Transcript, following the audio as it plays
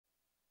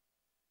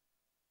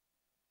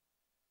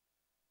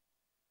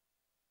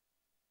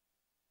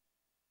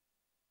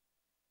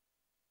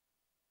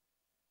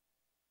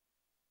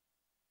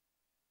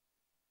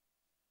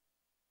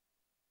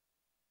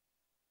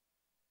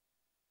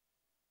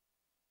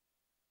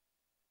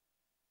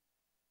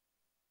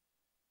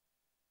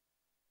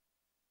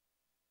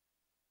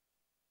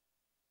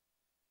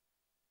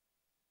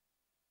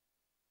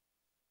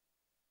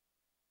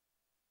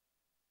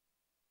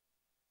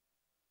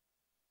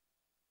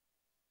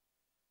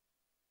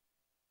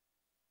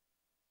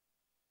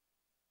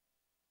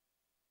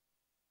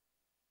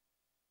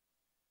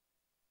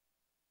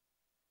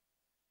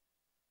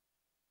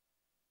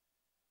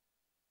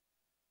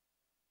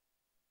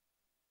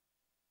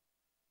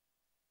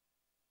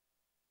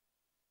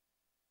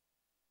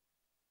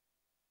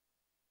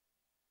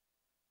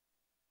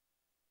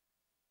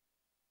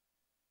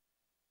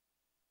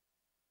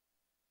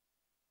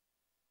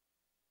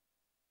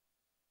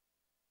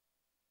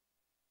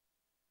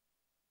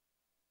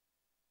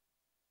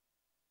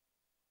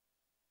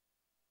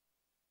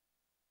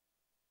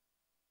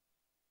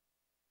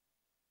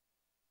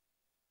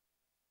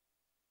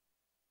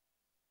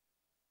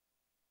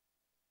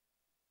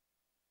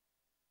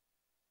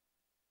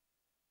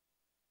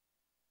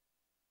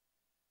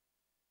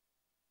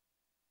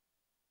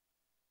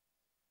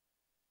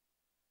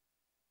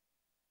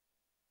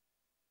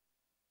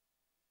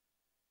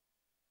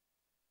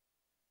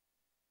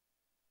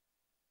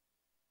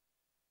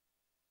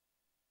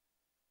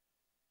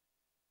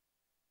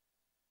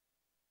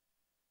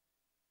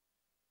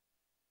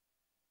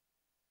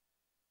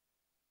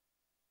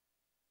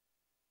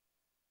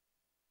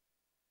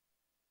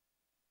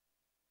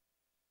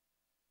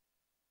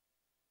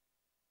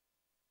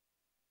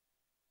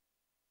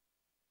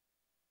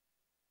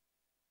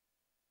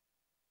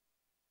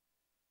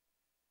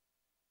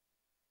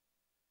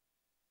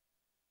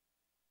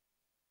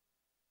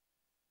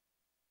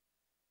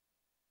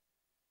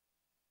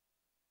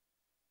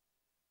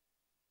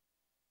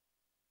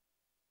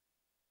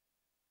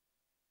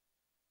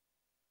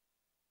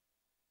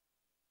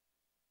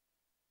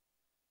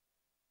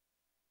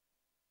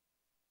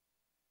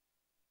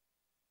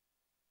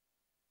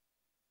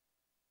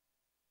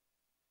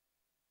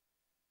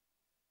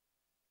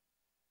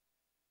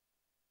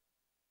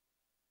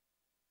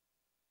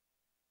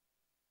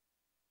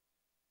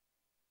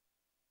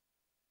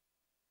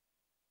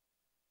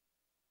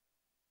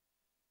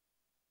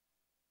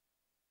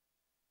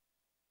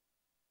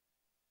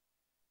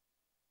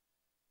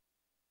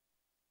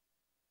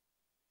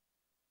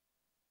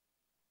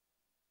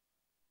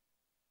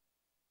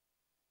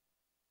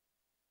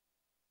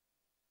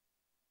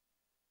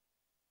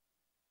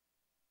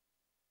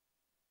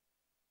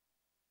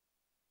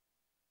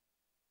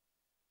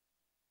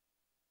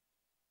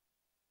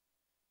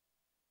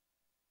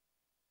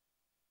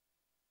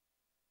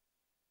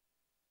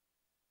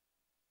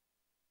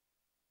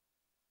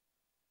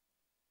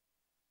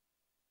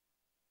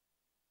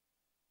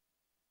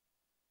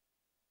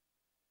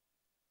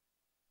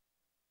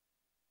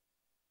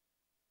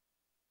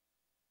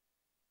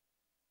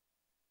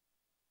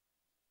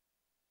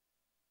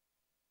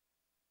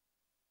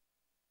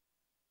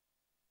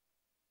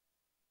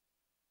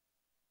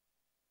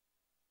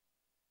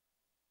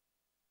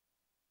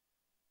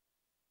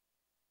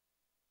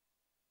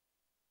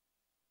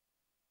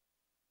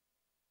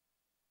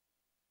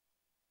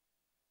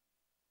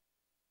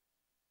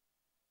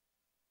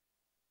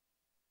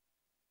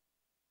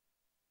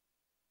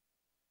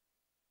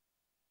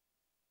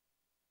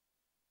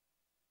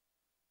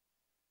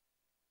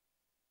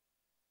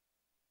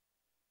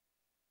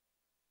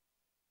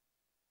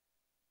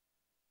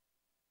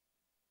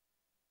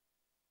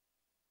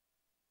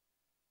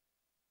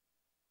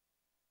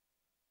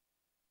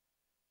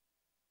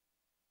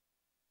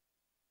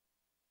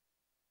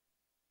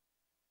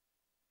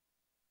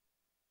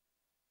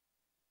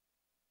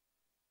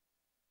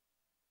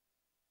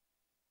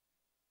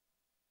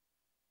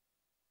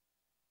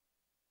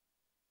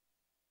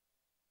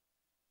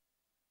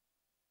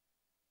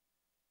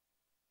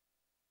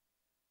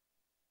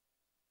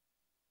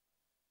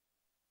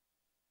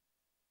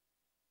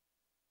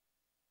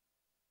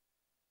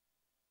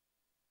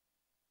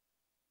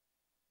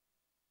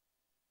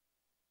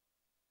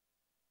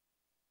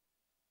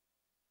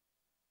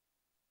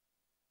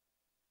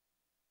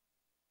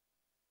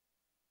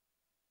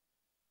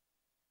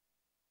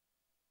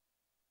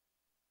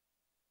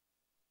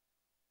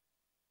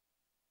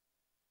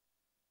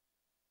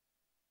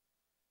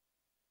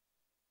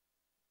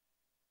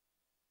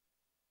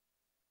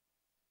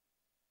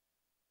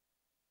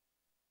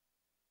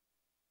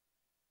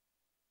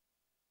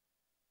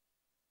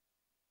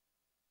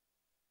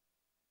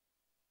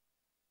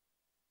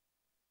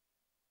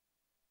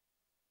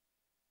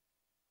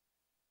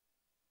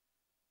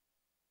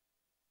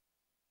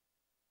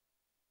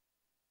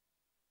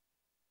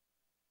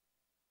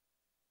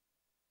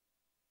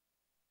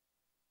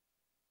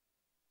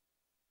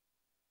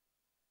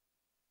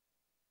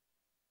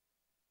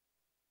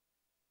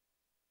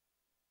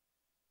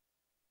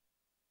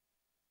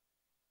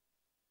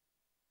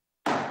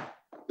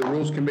The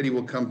Rules Committee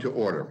will come to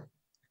order.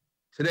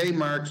 Today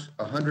marks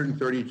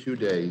 132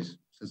 days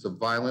since a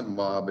violent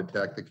mob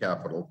attacked the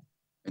Capitol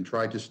and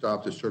tried to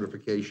stop the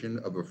certification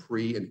of a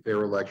free and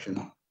fair election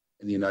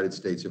in the United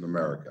States of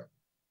America.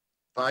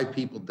 5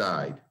 people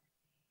died,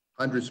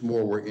 hundreds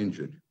more were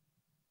injured,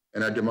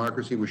 and our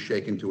democracy was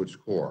shaken to its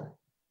core.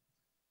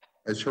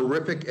 As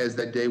horrific as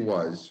that day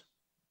was,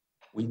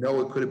 we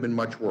know it could have been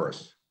much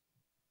worse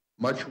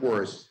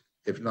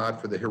if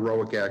not for the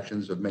heroic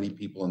actions of many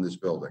people in this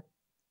building.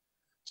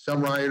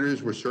 Some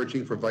rioters were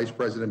searching for Vice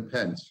President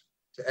Pence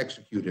to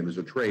execute him as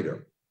a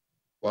traitor,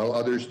 while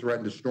others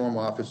threatened to storm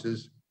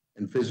offices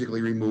and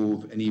physically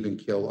remove and even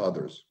kill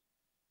others.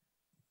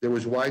 There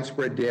was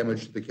widespread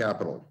damage to the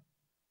Capitol,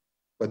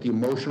 but the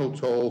emotional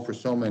toll for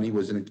so many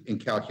was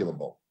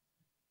incalculable,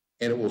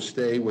 and it will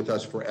stay with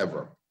us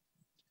forever.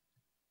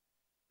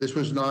 This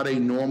was not a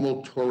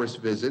normal tourist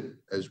visit,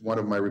 as one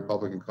of my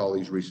Republican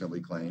colleagues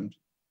recently claimed.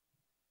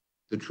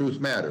 The truth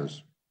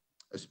matters,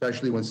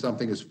 especially when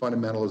something as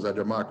fundamental as our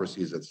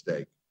democracy is at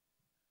stake.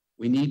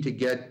 We need to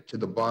get to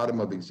the bottom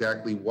of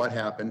exactly what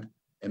happened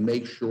and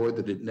make sure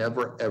that it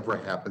never, ever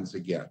happens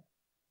again.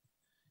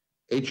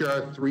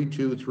 H.R.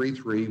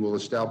 3233 will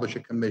establish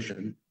a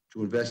commission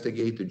to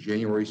investigate the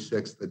January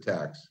 6th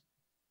attacks.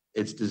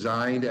 It's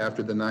designed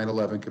after the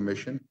 9/11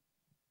 Commission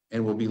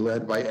and will be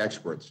led by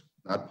experts,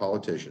 not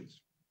politicians.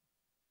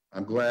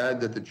 I'm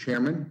glad that the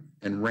chairman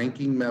and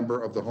ranking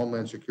member of the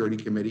Homeland Security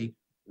Committee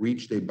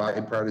reached a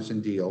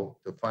bipartisan deal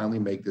to finally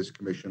make this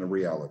commission a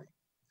reality.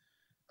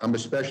 I'm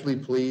especially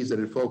pleased that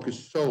it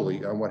focused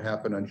solely on what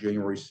happened on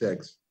January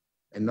 6th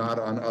and not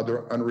on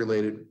other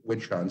unrelated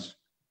witch hunts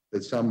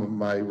that some of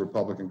my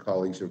Republican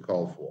colleagues have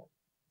called for.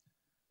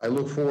 I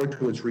look forward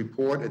to its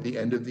report at the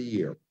end of the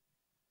year,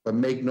 but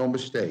make no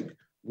mistake,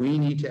 we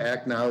need to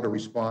act now to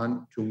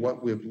respond to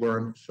what we've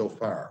learned so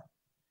far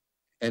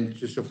and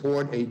to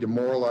support a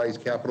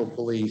demoralized Capitol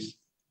Police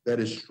that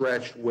is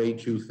stretched way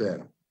too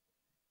thin.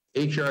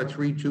 H.R.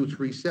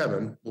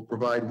 3237 will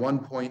provide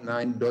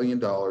 $1.9 billion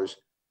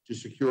to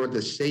secure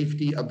the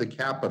safety of the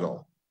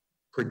Capitol,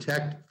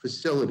 protect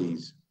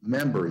facilities,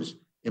 members,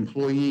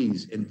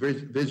 employees, and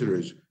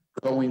visitors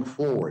going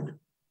forward,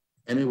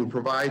 and it would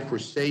provide for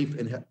safe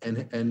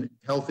and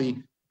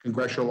healthy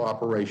congressional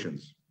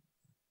operations.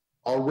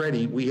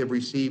 Already, we have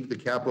received the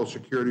Capitol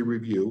Security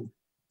Review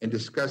and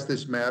discussed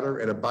this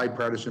matter at a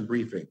bipartisan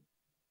briefing,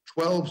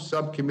 12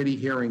 subcommittee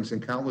hearings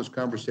and countless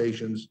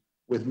conversations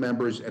with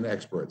members and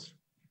experts.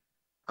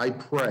 I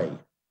pray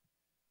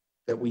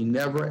that we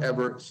never,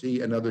 ever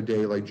see another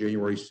day like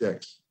January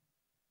 6th,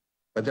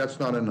 but that's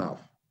not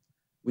enough.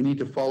 We need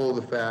to follow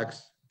the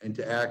facts and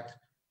to act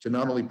to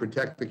not only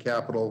protect the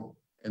Capitol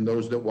and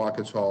those that walk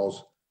its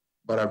halls,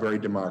 but our very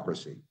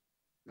democracy.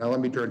 Now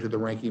let me turn to the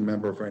ranking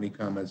member for any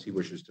comments he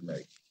wishes to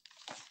make.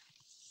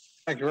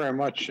 Thank you very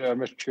much,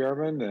 Mr.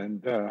 Chairman.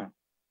 And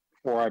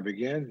before I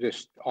begin,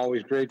 just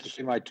always great to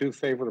see my 2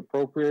 favorite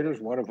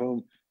appropriators, one of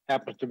whom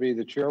happens to be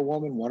the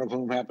chairwoman, one of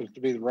whom happens to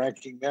be the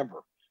ranking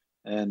member.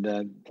 And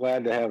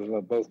glad to have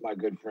both my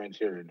good friends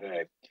here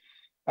today.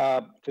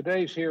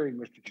 Today's hearing,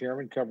 Mr.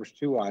 Chairman, covers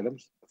 2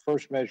 items. The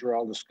first measure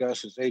I'll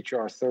discuss is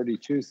H.R.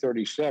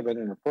 3237,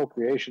 an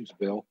appropriations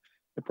bill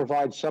that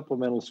provides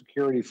supplemental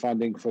security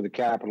funding for the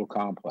Capitol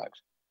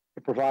complex.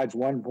 It provides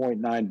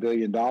 $1.9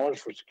 billion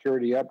for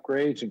security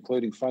upgrades,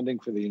 including funding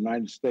for the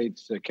United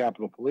States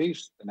Capitol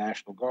Police, the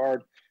National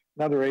Guard,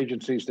 and other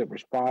agencies that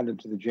responded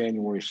to the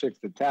January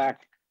 6th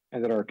attack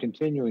and that are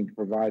continuing to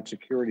provide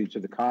security to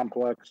the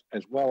complex,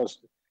 as well as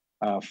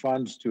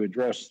funds to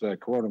address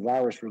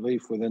coronavirus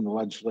relief within the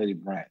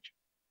legislative branch.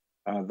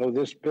 Though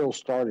this bill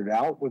started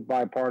out with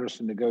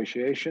bipartisan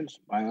negotiations,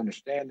 my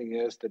understanding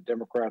is that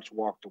Democrats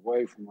walked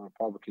away from a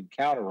Republican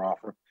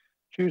counteroffer,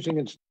 choosing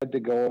instead to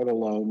go it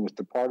alone with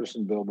the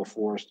partisan bill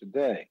before us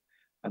today.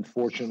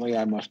 Unfortunately,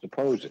 I must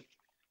oppose it.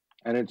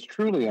 And it's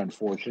truly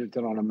unfortunate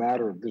that on a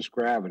matter of this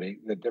gravity,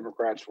 that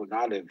Democrats were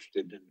not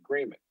interested in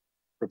agreement.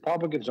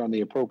 Republicans on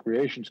the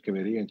Appropriations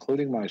Committee,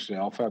 including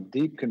myself, have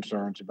deep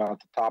concerns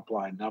about the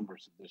top-line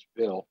numbers of this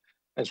bill,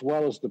 as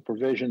well as the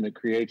provision that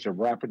creates a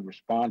rapid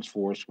response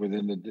force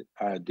within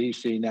the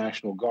D.C.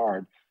 National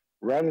Guard,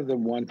 rather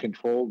than one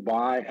controlled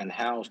by and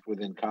housed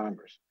within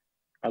Congress.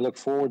 I look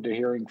forward to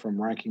hearing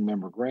from Ranking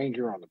Member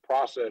Granger on the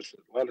process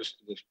that led us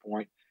to this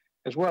point,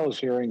 as well as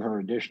hearing her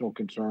additional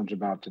concerns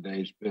about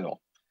today's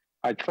bill.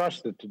 I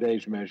trust that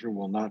today's measure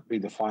will not be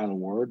the final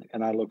word,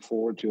 and I look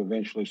forward to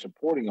eventually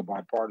supporting a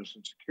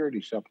bipartisan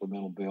security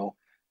supplemental bill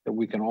that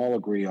we can all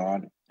agree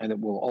on and that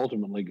will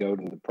ultimately go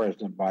to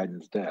President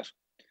Biden's desk.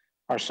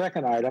 Our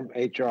second item,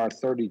 H.R.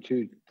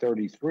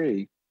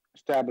 3233,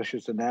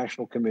 establishes a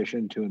national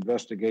commission to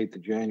investigate the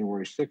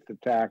January 6th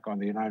attack on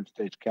the United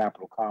States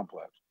Capitol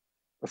complex.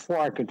 Before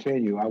I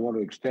continue, I want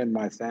to extend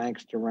my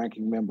thanks to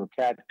Ranking Member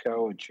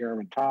Katko and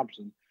Chairman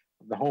Thompson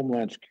of the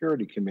Homeland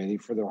Security Committee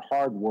for their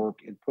hard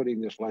work in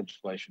putting this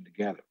legislation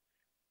together.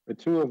 The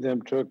 2 of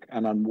them took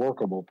an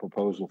unworkable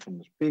proposal from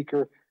the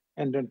Speaker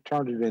and then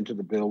turned it into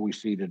the bill we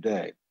see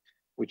today,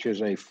 which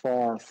is a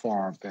far,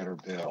 far better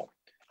bill.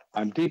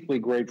 I'm deeply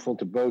grateful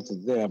to both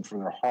of them for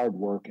their hard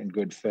work and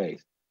good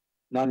faith.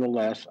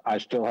 Nonetheless, I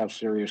still have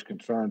serious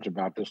concerns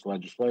about this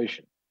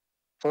legislation.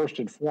 First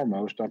and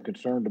foremost, I'm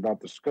concerned about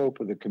the scope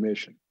of the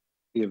commission.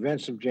 The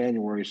events of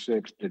January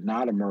 6th did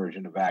not emerge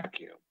in a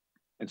vacuum.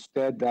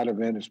 Instead, that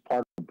event is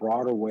part of a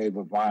broader wave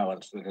of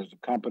violence that has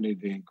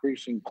accompanied the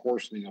increasing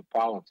coarsening of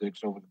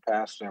politics over the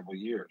past several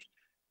years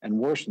and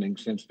worsening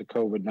since the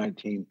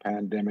COVID-19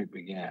 pandemic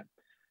began.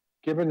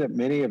 Given that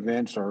many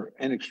events are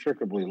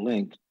inextricably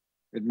linked,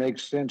 it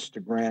makes sense to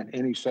grant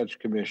any such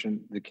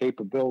commission the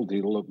capability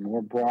to look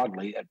more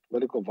broadly at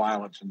political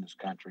violence in this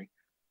country,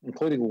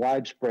 including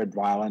widespread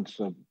violence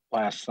of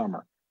last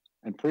summer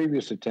and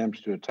previous attempts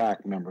to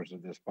attack members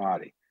of this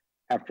body.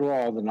 After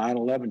all, the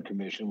 9/11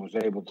 Commission was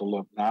able to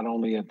look not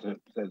only at the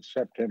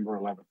September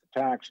 11th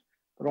attacks,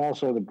 but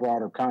also the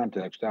broader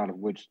context out of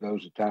which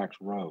those attacks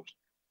rose.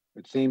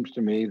 It seems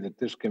to me that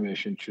this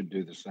commission should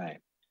do the same.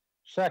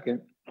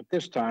 Second, at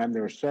this time,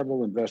 there are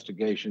several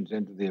investigations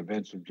into the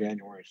events of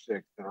January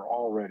 6th that are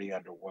already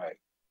underway.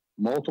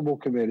 Multiple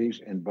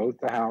committees in both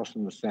the House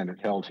and the Senate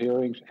held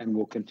hearings and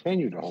will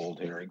continue to hold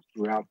hearings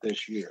throughout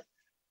this year.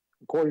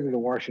 According to the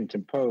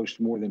Washington Post,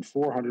 more than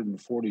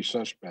 440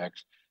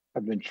 suspects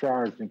have been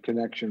charged in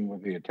connection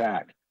with the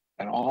attack,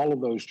 and all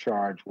of those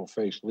charged will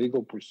face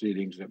legal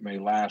proceedings that may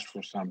last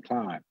for some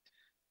time.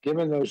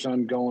 Given those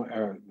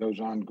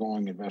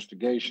ongoing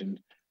investigations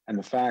and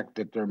the fact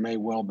that there may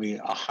well be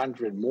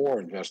 100 more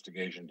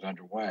investigations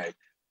underway,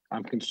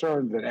 I'm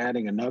concerned that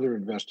adding another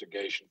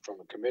investigation from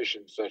a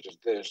commission such as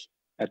this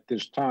at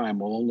this time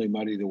will only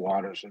muddy the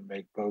waters and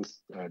make both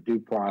due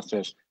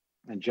process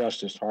and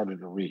justice harder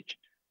to reach.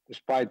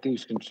 Despite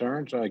these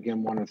concerns, I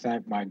again want to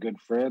thank my good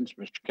friends,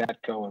 Mr.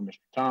 Katko and Mr.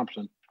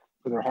 Thompson,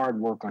 for their hard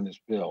work on this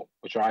bill,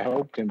 which I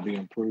hope can be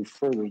improved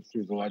further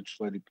through the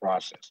legislative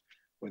process.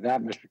 With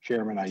that, Mr.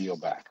 Chairman, I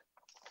yield back.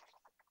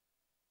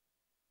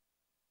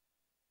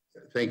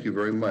 Thank you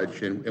very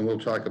much, and we'll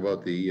talk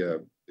about the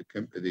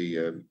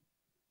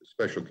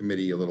special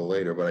committee a little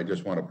later. But I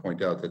just want to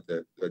point out that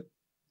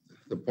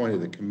the point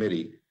of the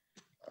committee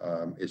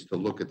is to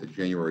look at the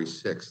January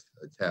 6th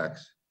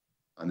attacks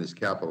on this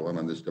Capitol and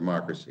on this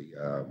democracy.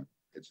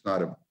 It's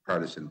not a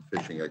partisan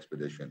fishing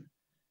expedition,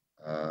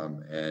 I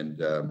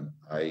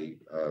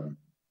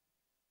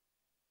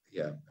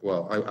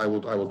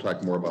will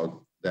talk more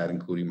about that,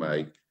 including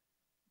my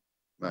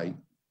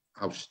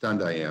how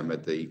stunned I am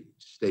at the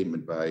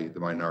statement by the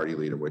minority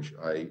leader, which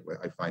I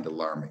find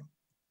alarming,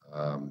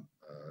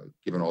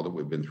 given all that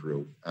we've been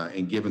through,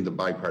 and given the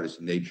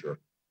bipartisan nature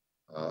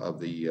of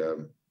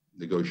the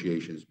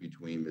negotiations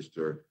between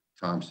Mr.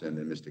 Thompson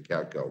and Mr.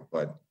 Katko.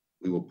 But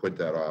we will put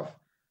that off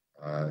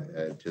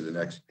to the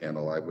next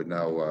panel. I would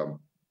now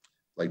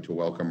like to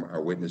welcome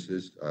our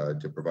witnesses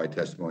to provide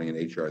testimony in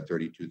H.R.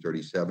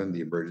 3237,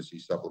 the emergency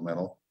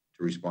supplemental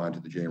to respond to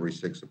the January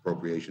 6th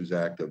Appropriations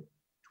Act of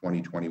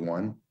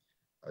 2021.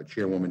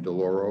 Chairwoman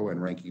DeLauro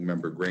and Ranking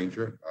Member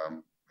Granger.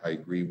 I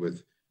agree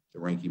with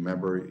the Ranking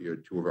Member. You're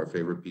two of our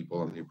favorite people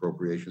on the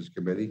Appropriations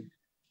Committee.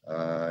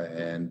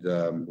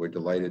 We're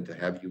delighted to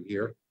have you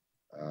here.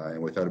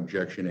 And without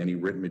objection, any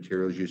written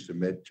materials you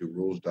submit to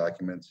rules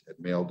documents at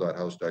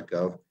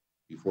mail.house.gov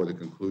before the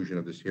conclusion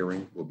of this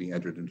hearing will be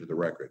entered into the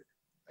record.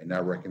 I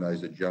now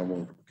recognize the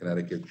gentleman from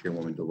Connecticut,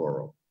 Chairwoman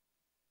DeLauro.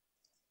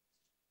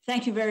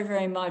 Thank you very,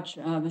 very much,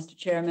 Mr.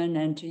 Chairman,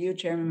 and to you,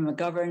 Chairman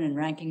McGovern and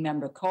Ranking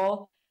Member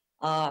Cole.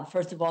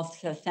 First of all,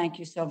 thank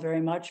you so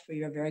very much for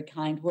your very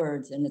kind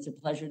words, and it's a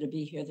pleasure to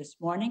be here this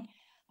morning.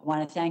 I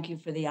want to thank you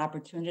for the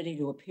opportunity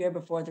to appear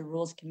before the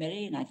Rules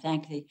Committee, and I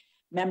thank the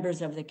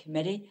members of the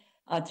committee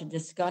to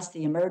discuss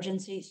the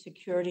Emergency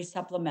Security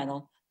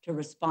Supplemental to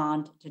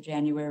respond to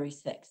January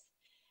 6th.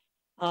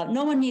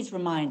 No one needs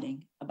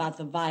reminding about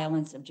the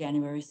violence of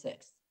January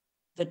 6th,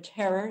 the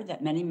terror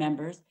that many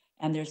members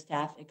and their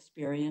staff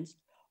experienced,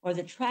 or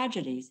the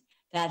tragedies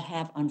that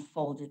have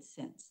unfolded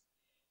since.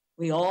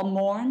 We all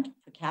mourned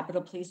for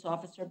Capitol Police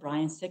Officer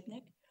Brian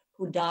Sicknick,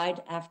 who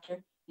died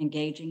after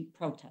engaging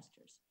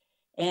protesters.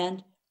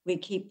 And we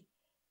keep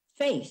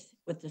faith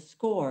with the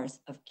scores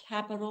of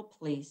Capitol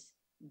Police,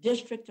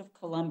 District of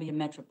Columbia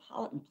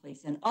Metropolitan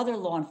Police, and other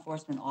law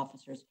enforcement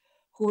officers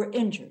who were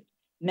injured,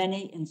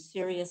 many in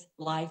serious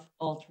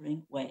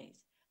life-altering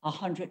ways,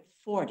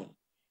 140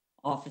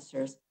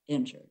 officers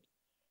injured.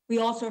 We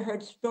also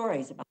heard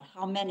stories about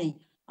how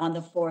many on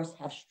the force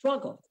have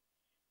struggled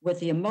with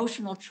the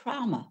emotional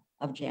trauma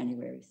of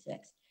January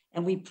 6th.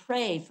 And we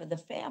pray for the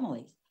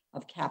families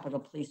of Capitol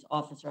Police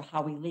Officer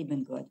Howie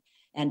Liebengood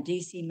and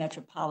DC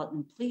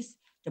Metropolitan Police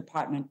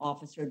Department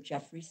Officer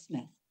Jeffrey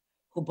Smith,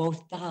 who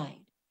both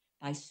died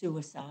by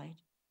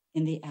suicide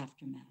in the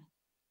aftermath.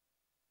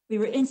 We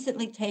were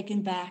instantly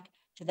taken back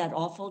to that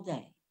awful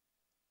day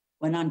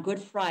when on Good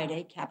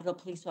Friday, Capitol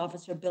Police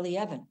Officer Billy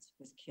Evans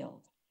was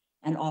killed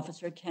and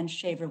Officer Ken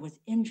Shaver was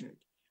injured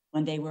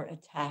when they were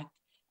attacked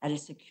at a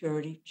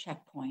security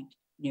checkpoint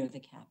near the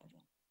Capitol.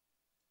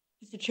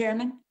 Mr.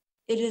 Chairman,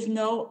 it is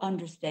no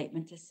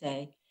understatement to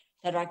say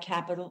that our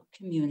Capitol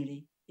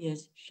community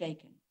is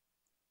shaken.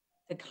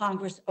 the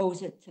Congress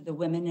owes it to the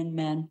women and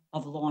men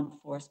of law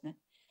enforcement,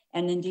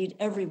 and indeed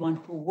everyone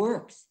who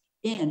works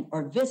in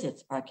or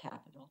visits our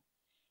Capitol,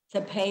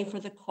 to pay for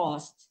the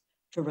costs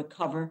to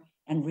recover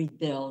and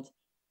rebuild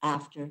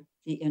after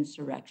the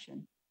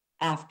insurrection,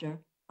 after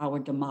our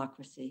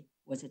democracy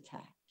was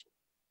attacked.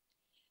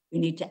 We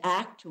need to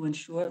act to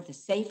ensure the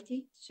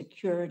safety,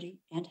 security,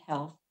 and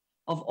health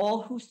of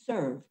all who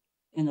serve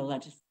in the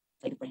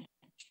legislative branch.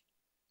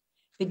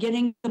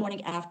 Beginning the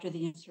morning after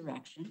the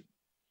insurrection,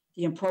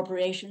 the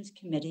Appropriations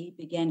Committee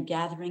began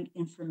gathering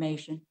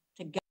information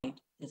to guide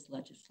this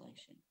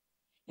legislation.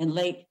 In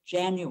late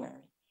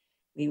January,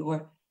 we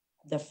were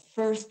the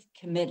first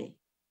committee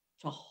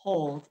to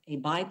hold a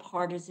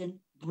bipartisan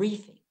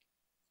briefing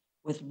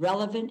with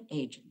relevant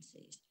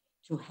agencies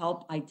to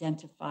help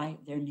identify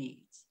their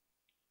needs.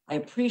 I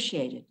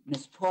appreciated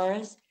Ms.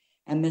 Torres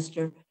and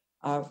Mr.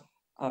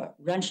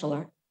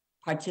 Rentschler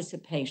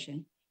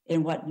participation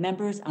in what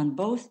members on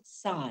both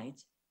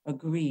sides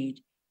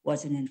agreed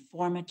was an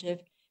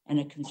informative and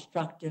a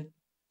constructive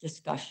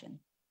discussion.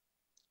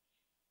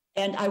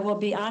 And I will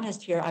be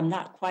honest here, I'm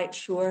not quite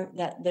sure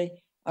that the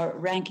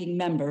ranking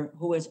member,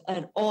 who was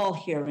at all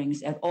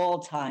hearings at all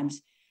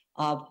times,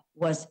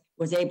 was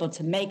able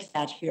to make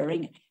that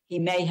hearing. He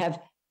may have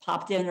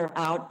popped in or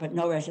out,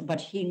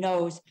 but he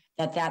knows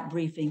that that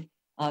briefing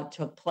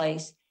took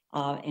place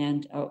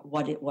and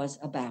what it was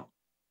about.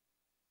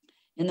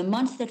 In the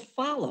months that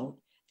followed,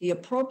 the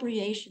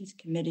Appropriations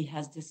Committee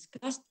has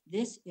discussed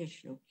this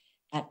issue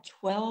at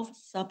 12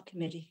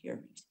 subcommittee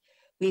hearings.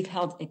 We've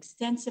held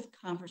extensive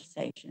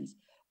conversations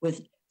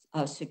with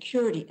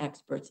security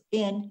experts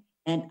in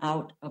and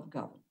out of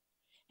government.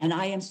 And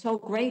I am so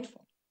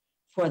grateful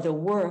for the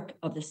work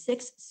of the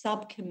 6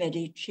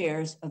 subcommittee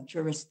chairs of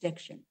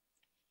jurisdiction.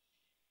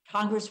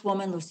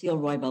 Congresswoman Lucille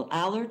Roybal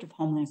Allard of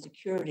Homeland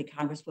Security,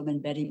 Congresswoman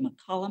Betty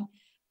McCollum,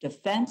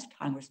 Defense,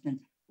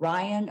 Congressman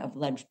Ryan of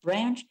Ledge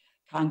Branch,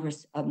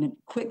 Congressman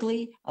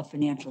Quigley of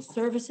Financial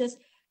Services,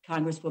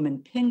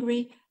 Congresswoman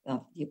Pingree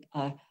of the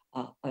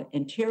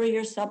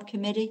Interior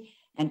Subcommittee,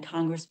 and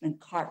Congressman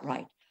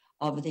Cartwright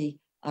of the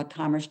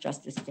Commerce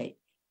Justice State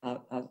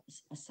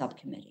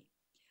Subcommittee.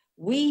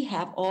 We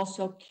have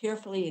also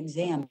carefully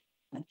examined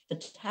the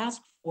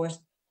Task Force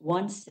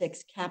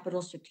 16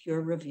 Capitol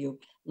Secure Review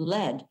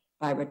led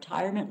by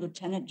Retirement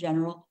Lieutenant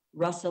General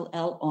Russell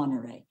L.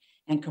 Honore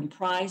and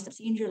comprised of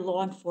senior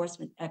law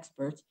enforcement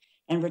experts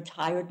and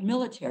retired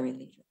military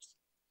leaders.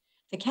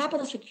 The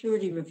Capitol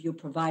Security Review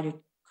provided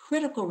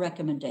critical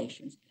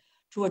recommendations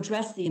to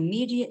address the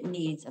immediate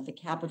needs of the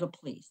Capitol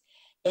Police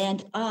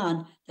and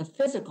on the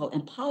physical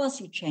and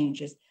policy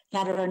changes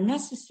that are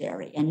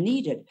necessary and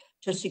needed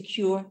to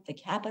secure the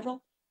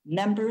Capitol,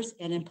 members,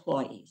 and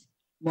employees.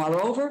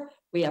 Moreover,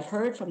 we have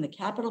heard from the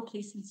Capitol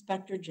Police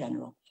Inspector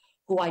General,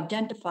 who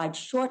identified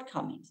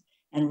shortcomings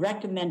and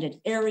recommended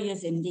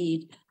areas in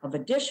need of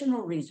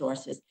additional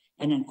resources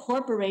and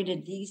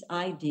incorporated these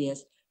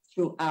ideas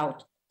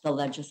throughout the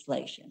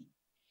legislation.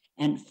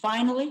 And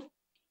finally,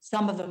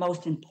 some of the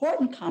most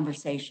important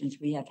conversations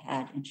we have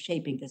had in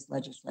shaping this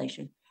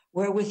legislation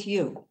were with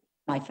you,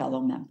 my fellow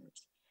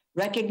members.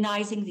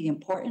 Recognizing the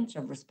importance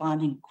of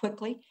responding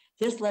quickly,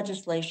 this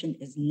legislation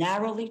is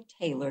narrowly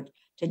tailored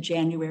to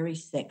January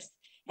 6th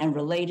and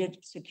related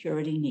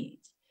security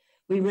needs.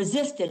 We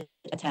resisted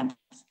attempts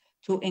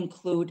to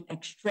include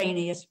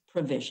extraneous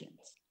provisions.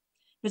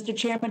 Mr.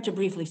 Chairman, to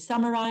briefly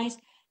summarize,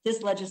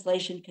 this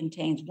legislation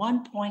contains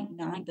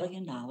 $1.9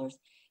 billion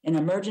in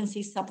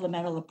emergency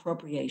supplemental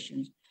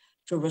appropriations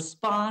to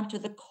respond to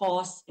the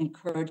costs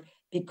incurred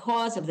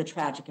because of the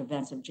tragic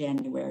events of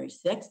January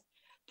 6th,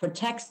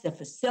 protects the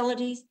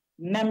facilities,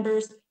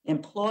 members,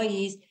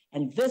 employees,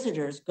 and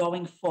visitors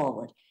going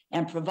forward,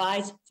 and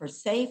provides for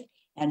safe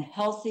and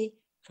healthy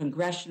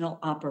congressional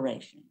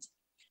operations.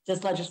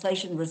 This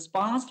legislation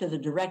responds to the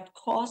direct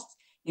costs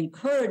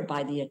incurred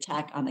by the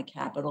attack on the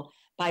Capitol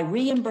by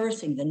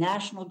reimbursing the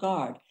National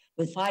Guard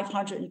with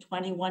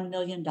 $521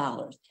 million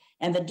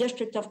and the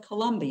District of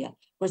Columbia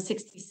with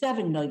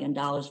 $67 million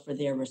for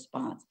their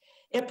response.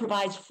 It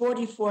provides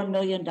 $44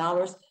 million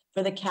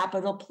for the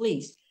Capitol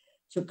Police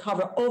to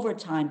cover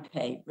overtime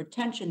pay,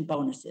 retention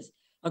bonuses,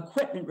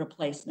 equipment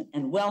replacement,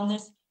 and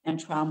wellness and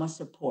trauma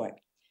support.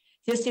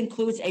 This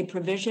includes a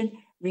provision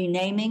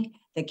renaming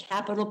the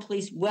Capitol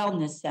Police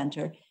Wellness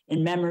Center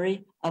in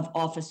memory of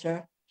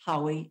Officer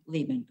Howie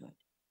Liebengood.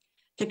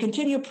 To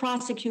continue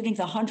prosecuting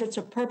the hundreds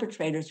of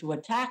perpetrators who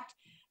attacked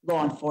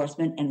law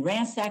enforcement and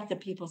ransacked the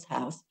People's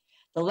House,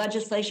 the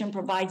legislation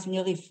provides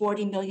nearly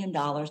 $40 million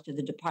to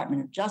the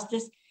Department of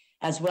Justice,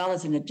 as well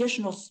as an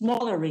additional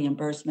smaller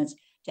reimbursements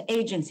to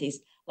agencies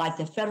like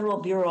the Federal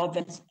Bureau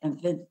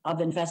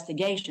of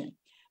Investigation,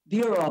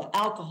 Bureau of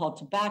Alcohol,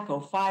 Tobacco,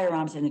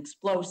 Firearms, and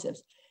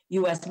Explosives,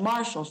 U.S.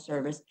 Marshal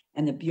Service,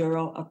 and the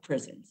Bureau of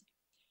Prisons.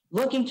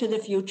 Looking to the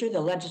future,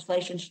 the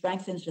legislation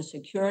strengthens the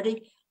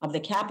security of the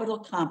Capitol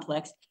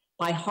complex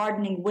by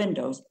hardening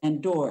windows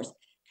and doors,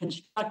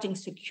 constructing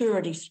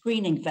security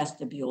screening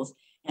vestibules,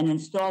 and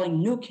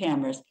installing new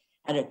cameras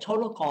at a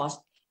total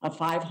cost of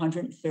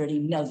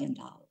 $530 million.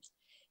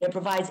 It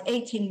provides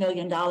 $18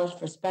 million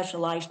for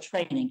specialized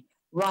training,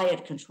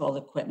 riot control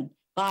equipment,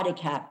 body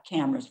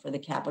cameras for the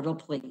Capitol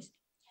Police.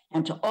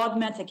 And to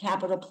augment the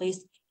Capitol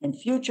Police in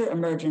future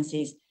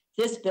emergencies,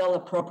 this bill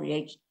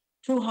appropriates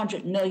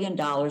 $200 million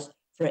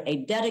for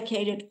a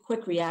dedicated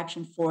quick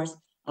reaction force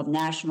of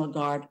National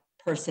Guard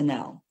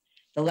personnel.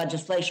 The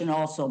legislation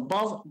also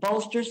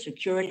bolsters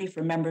security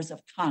for members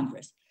of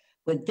Congress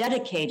with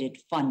dedicated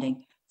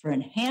funding for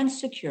enhanced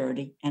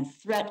security and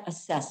threat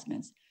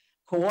assessments,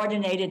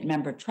 coordinated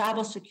member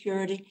travel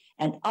security,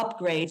 and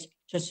upgrades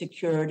to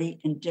security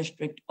in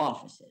district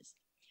offices.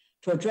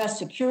 To address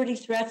security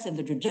threats in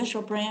the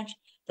judicial branch,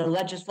 the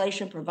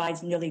legislation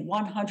provides nearly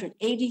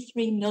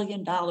 $183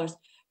 million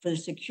for the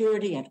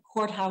security at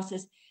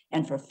courthouses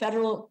and for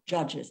federal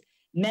judges,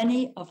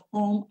 many of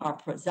whom are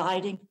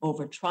presiding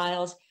over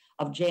trials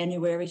of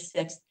January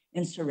 6th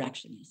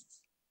insurrectionists.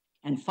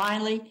 And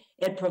finally,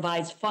 it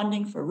provides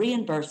funding for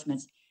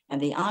reimbursements and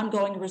the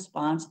ongoing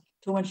response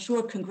to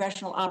ensure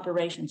congressional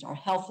operations are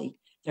healthy,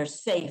 they're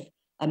safe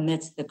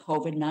amidst the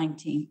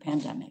COVID-19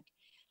 pandemic.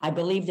 I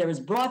believe there is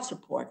broad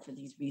support for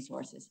these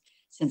resources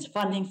since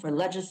funding for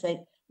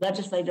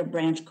legislative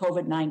branch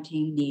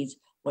COVID-19 needs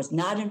was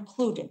not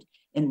included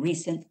in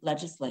recent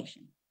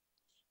legislation.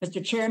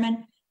 Mr.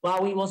 Chairman,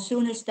 while we will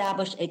soon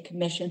establish a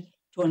commission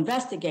to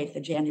investigate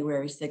the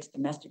January 6th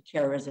domestic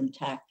terrorism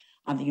attack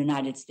on the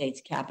United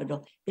States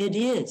Capitol, it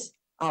is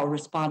our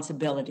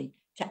responsibility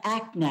to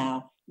act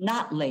now,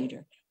 not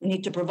later. We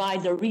need to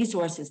provide the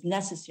resources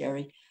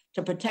necessary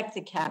to protect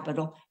the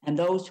Capitol and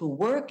those who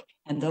work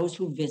and those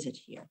who visit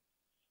here.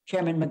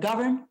 Chairman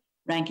McGovern,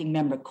 Ranking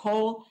Member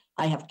Cole,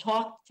 I have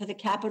talked to the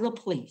Capitol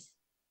Police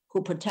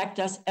who protect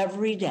us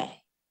every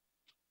day.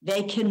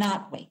 They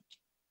cannot wait,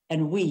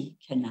 and we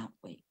cannot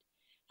wait.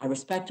 I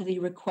respectfully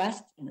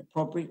request an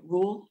appropriate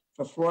rule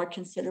for floor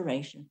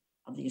consideration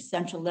of the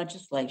essential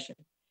legislation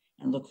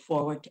and look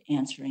forward to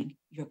answering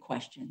your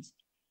questions.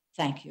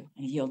 Thank you,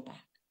 and yield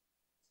back.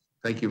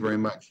 Thank you very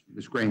much.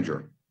 Ms.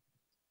 Granger.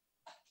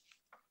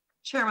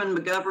 Chairman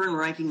McGovern,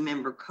 Ranking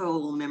Member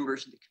Cole,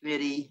 members of the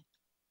committee,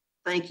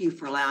 thank you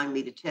for allowing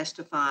me to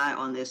testify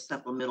on this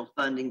supplemental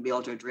funding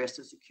bill to address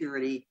the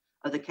security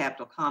of the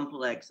Capitol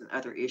complex and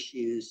other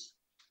issues.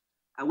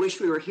 I wish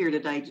we were here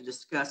today to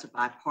discuss a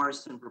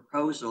bipartisan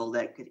proposal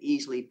that could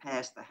easily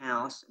pass the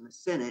House and the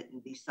Senate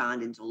and be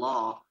signed into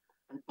law.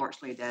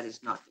 Unfortunately, that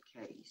is not the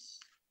case.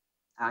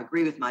 I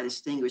agree with my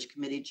distinguished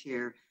committee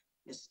chair,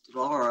 Ms.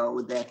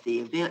 DeLauro, that the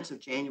events of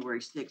January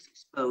 6th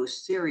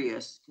exposed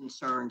serious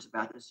concerns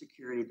about the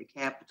security of the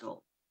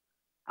Capitol.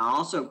 I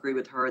also agree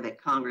with her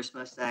that Congress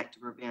must act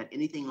to prevent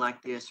anything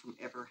like this from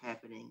ever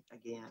happening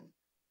again.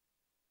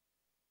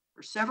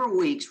 For several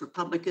weeks,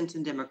 Republicans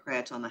and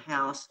Democrats on the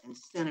House and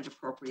Senate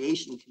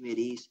appropriation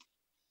committees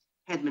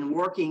had been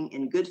working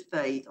in good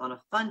faith on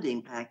a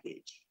funding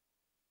package.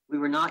 We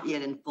were not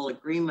yet in full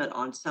agreement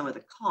on some of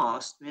the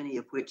costs, many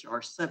of which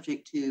are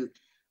subject to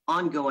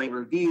ongoing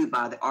review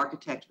by the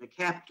architect of the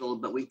Capitol,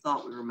 but we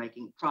thought we were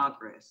making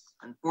progress.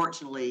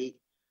 Unfortunately,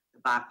 the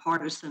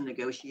bipartisan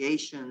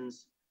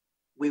negotiations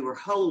we were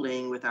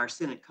holding with our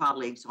Senate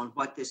colleagues on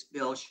what this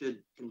bill should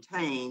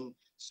contain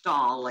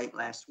stalled late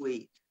last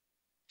week.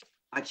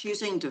 By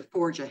choosing to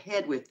forge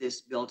ahead with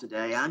this bill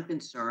today, I'm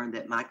concerned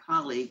that my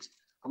colleagues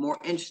are more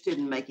interested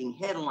in making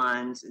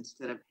headlines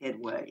instead of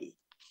headway.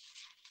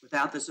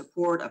 Without the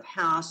support of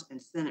House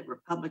and Senate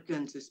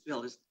Republicans, this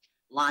bill is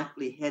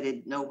likely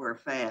headed nowhere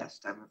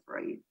fast, I'm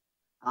afraid.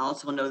 I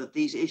also know that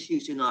these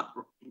issues do not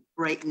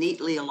break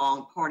neatly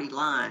along party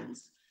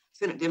lines.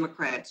 Senate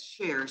Democrats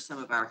share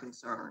some of our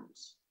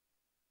concerns.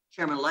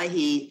 Chairman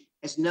Leahy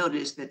has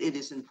noticed that it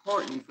is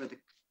important for the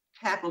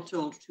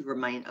Capitol to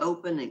remain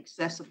open and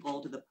accessible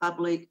to the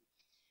public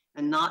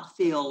and not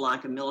feel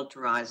like a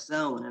militarized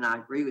zone, and I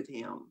agree with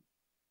him.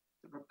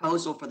 The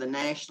proposal for the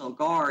National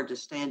Guard to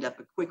stand up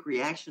a quick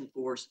reaction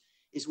force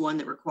is one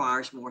that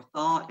requires more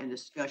thought and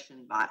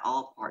discussion by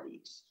all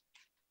parties.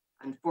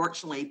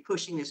 Unfortunately,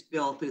 pushing this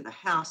bill through the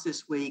House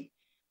this week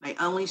may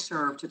only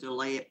serve to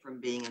delay it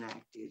from being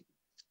enacted.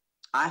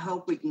 I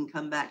hope we can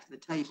come back to the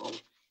table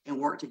and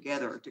work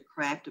together to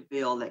craft a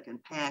bill that can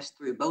pass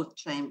through both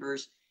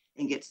chambers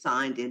and get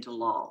signed into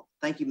law.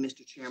 Thank you,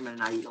 Mr. Chairman,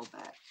 and I yield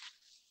back.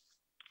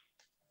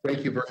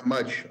 Thank you very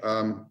much.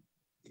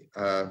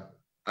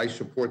 I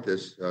support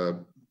this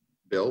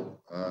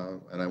bill,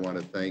 and I want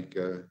to thank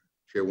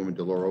Chairwoman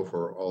DeLauro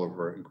for all of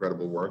her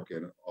incredible work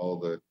and all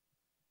the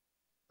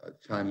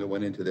time that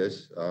went into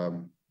this. I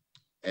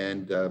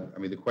mean,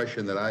 the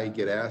question that I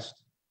get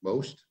asked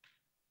most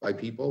by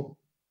people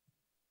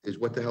is,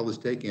 what the hell is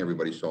taking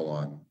everybody so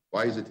long?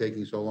 Why is it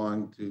taking so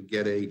long to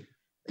get a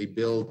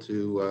bill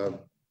to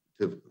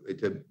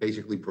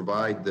basically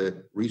provide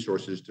the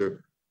resources to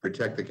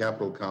protect the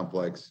Capitol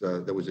complex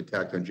that was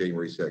attacked on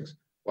January 6th?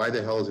 Why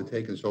the hell is it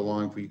taking so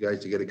long for you guys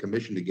to get a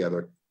commission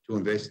together to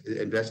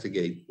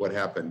investigate what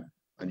happened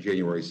on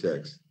January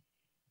 6th?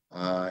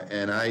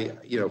 And I,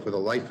 for the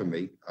life of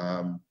me,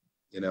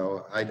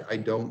 I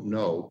don't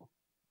know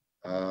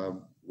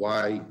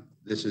why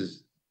this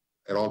is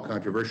at all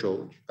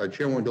controversial.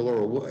 Chairwoman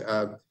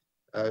DeLauro,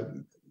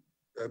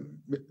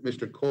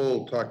 Mr.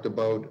 Cole talked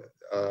about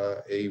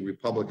a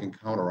Republican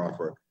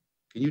counteroffer.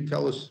 Can you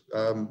tell us,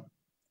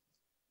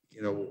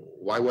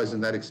 why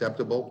wasn't that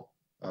acceptable?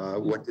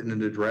 What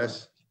didn't it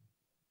address?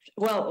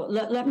 Well,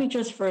 let me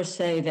just first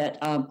say that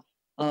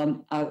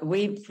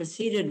we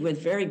proceeded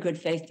with very good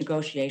faith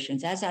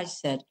negotiations. As I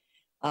said,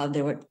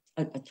 there were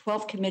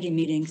 12 committee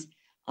meetings.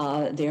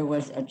 There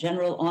was a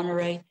general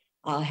honoré,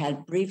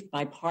 had briefed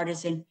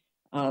bipartisan,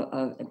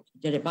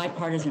 did a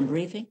bipartisan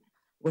briefing,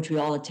 which we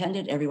all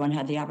attended. Everyone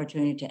had the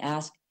opportunity to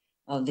ask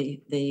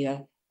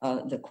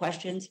the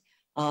questions.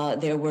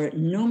 There were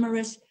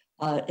numerous,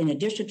 in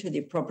addition to the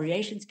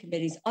appropriations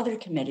committees, other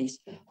committees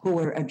who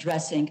were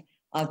addressing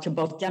to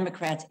both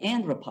Democrats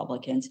and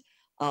Republicans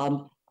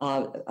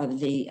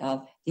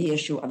the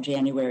issue of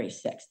January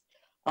 6th.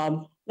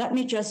 Let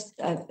me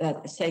just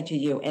say to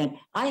you, and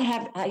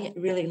I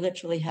really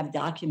literally have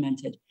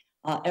documented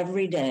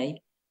every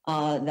day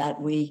that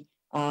we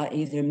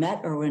either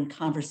met or were in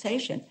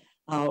conversation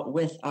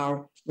with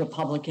our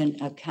Republican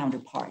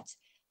counterparts.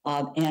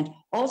 And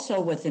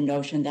also with the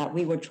notion that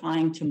we were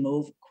trying to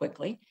move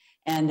quickly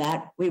and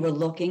that we were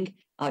looking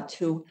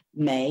to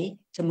May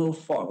to move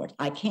forward.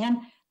 I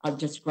can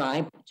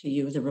describe to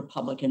you the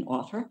Republican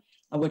offer,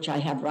 which I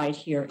have right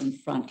here in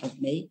front of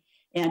me.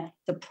 And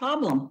the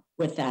problem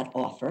with that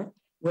offer,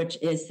 which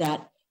is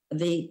that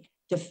the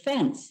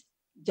defense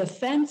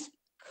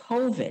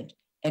COVID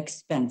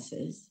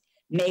expenses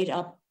made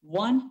up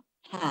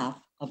 1/2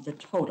 of the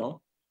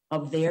total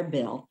of their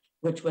bill,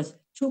 which was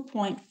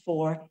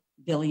 $2.4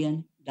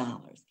 billion.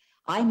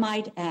 I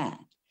might add,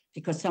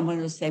 because someone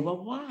will say,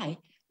 well, why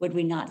would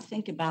we not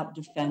think about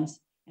defense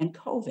and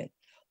COVID?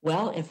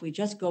 Well, if we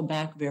just go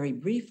back very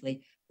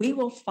briefly, we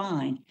will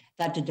find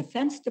that the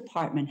Defense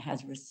Department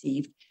has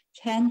received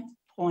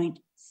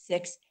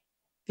 $10.6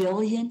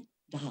 billion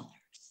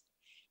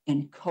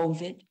in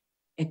COVID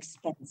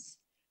expense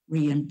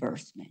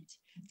reimbursement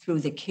through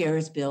the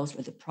CARES bills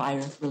or the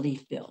prior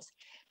relief bills.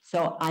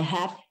 So I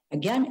have,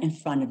 again, in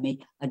front of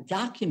me, a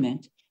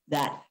document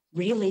that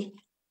really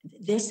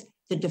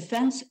the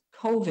defense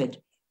COVID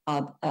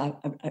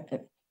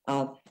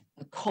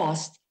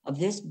cost of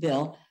this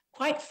bill,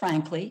 quite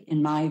frankly,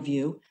 in my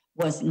view,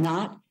 was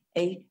not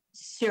a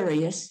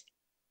serious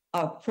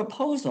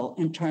proposal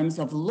in terms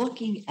of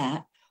looking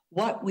at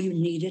what we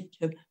needed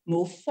to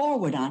move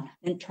forward on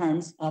in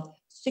terms of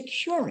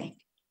securing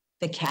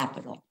the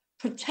Capitol,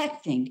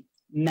 protecting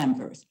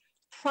members,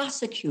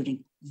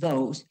 prosecuting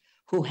those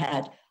who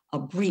had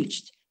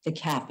breached the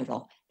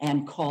Capitol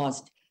and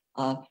caused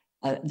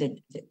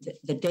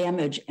the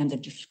damage and the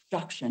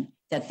destruction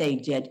that they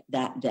did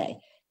that day.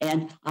 And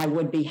I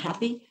would be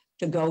happy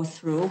to go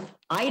through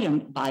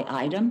item by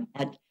item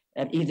at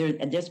either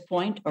at this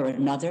point or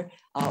another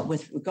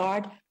with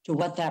regard to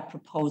what that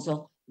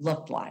proposal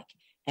looked like.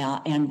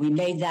 And we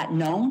made that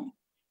known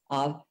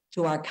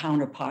to our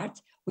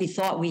counterparts. We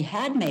thought we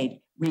had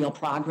made real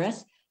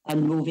progress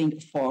on moving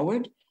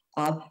forward.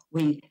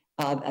 We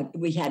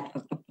had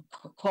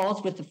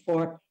calls with the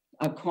four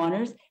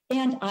corners,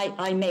 and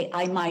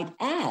I might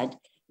add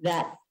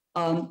that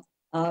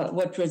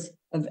what was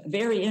a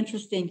very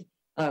interesting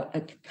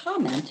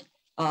comment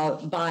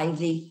by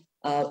the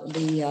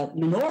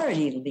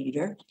minority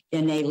leader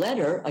in a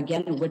letter,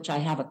 again, which I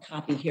have a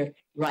copy here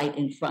right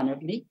in front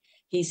of me.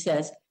 He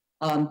says,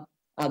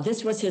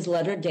 this was his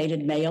letter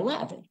dated May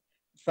 11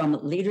 from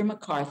Leader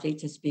McCarthy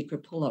to Speaker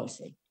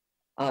Pelosi.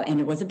 And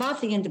it was about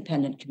the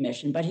Independent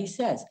Commission, but he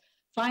says,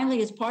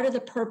 finally, as part of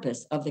the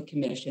purpose of the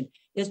commission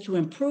is to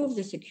improve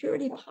the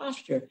security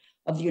posture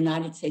of the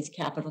United States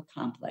Capitol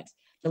complex.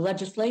 The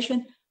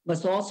legislation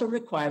must also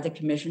require the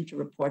commission to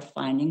report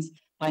findings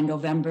by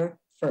November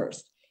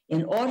 1st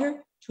in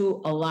order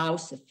to allow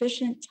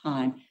sufficient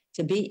time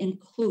to be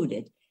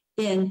included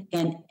in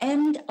an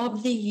end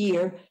of the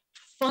year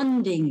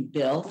funding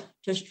bill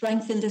to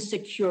strengthen the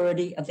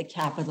security of the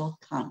Capitol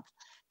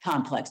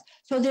complex.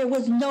 So there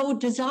was no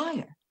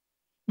desire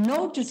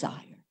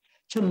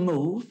to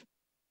move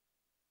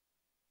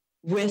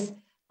with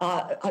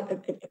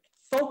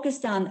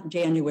focused on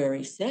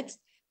January 6th,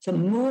 to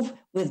move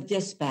with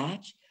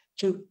dispatch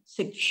to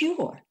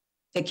secure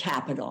the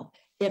Capitol.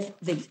 If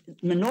the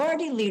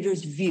minority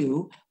leader's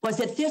view was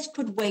that this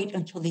could wait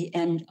until the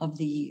end of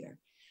the year,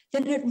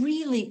 then it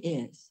really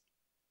is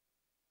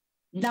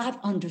not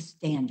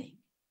understanding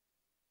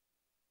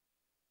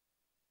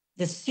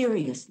the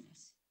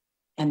seriousness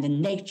and the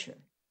nature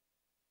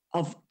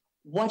of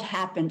what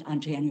happened on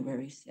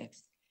January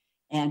 6th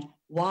and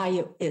why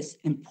it is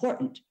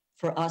important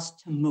for us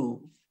to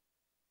move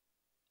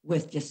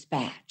with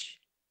dispatch.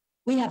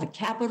 We have a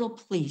Capitol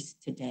Police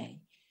today.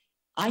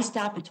 I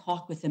stop and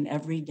talk with them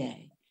every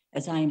day,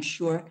 as I am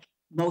sure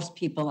most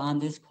people on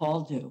this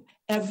call do,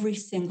 every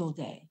single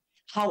day.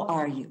 How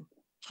are you?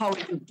 How are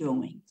you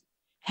doing?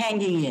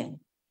 Hanging in.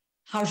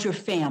 How's your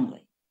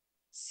family?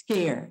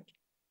 Scared.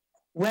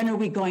 When are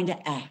we going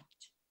to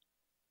act?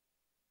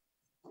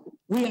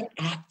 We are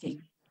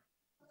acting.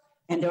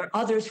 And there are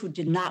others who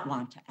did not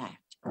want to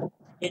act.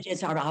 It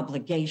is our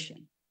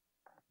obligation,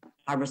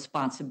 our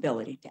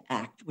responsibility to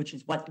act, which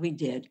is what we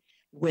did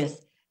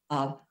with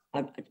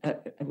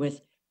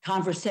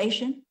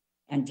conversation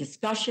and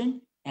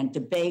discussion and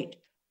debate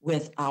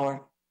with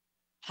our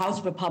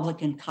House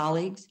Republican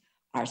colleagues,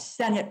 our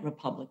Senate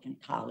Republican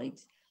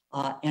colleagues,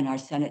 and our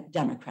Senate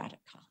Democratic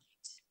colleagues.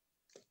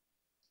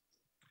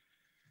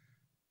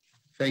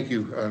 Thank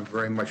you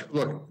very much.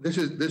 Look, this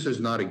is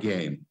not a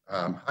game.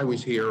 I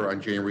was here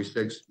on January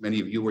 6th. Many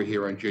of you were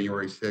here on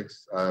January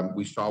 6th.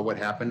 We saw what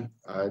happened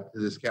to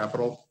this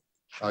Capitol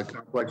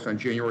complex on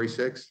January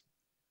 6th,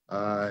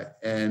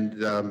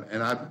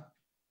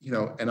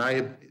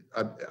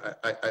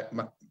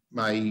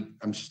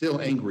 I'm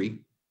still angry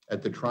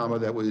at the trauma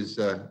that was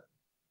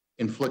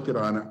inflicted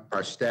on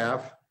our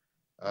staff,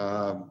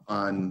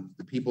 on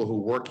the people who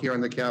work here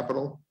in the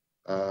Capitol.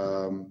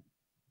 I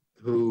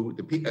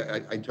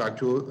talked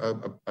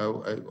to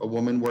a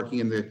woman working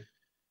in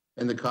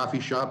the coffee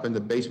shop in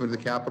the basement of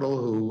the Capitol,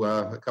 who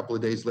a couple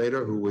of days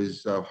later, who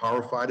was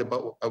horrified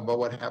about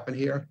what happened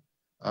here.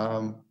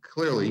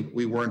 Clearly,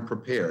 we weren't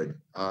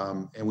prepared,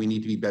 and we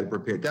need to be better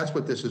prepared. That's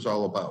what this is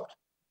all about,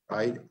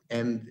 right?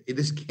 And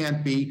this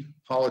can't be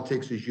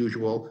politics as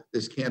usual.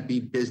 This can't be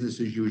business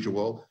as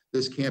usual.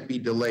 This can't be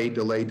delay,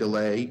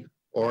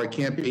 or it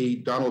can't be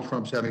Donald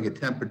Trump's having a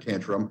temper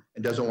tantrum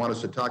and doesn't want us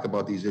to talk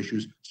about these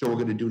issues, so we're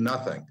going to do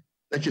nothing.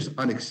 That's just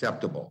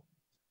unacceptable.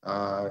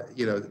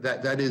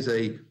 That is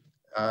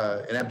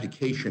an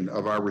abdication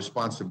of our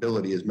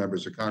responsibility as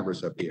members of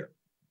Congress up here.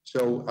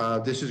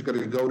 So this is going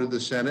to go to the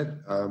Senate.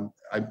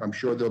 I'm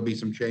sure there'll be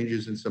some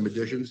changes and some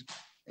additions,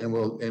 and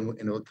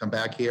it'll come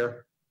back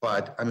here.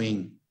 But I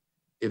mean,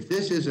 if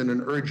this isn't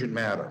an urgent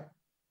matter,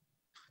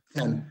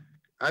 then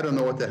I don't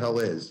know what the hell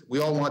is. We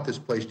all want this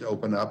place to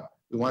open up.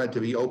 We want it to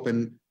be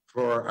open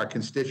for our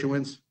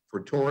constituents, for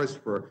tourists,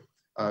 for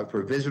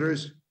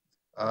visitors.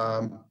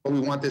 But we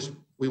want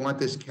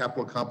this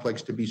Capitol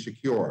complex to be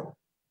secure.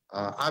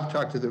 I've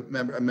talked to the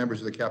members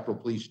of the Capitol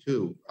Police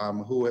too,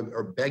 who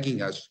are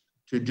begging us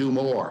to do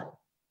more.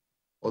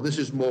 Well, this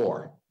is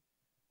more,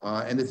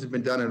 and this has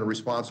been done in a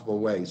responsible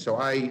way. So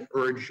I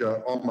urge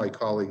all my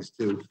colleagues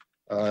to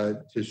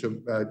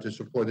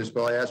support this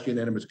bill. I ask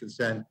unanimous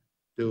consent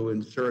to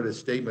insert a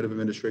statement of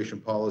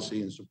administration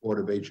policy in support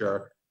of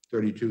HR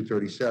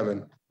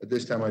 3237. At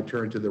this time, I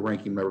turn to the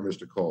ranking member,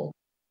 Mr. Cole.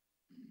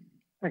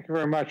 Thank you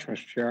very much,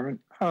 Mr. Chairman.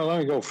 Let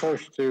me go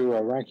first to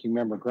Ranking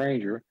Member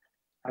Granger.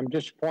 I'm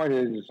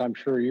disappointed, as I'm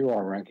sure you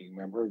are, Ranking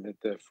Member, that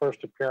the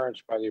first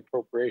appearance by the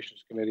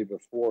Appropriations Committee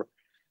before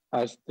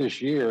us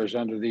this year is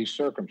under these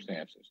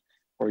circumstances,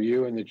 where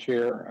you and the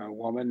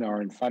chairwoman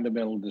are in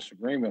fundamental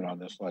disagreement on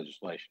this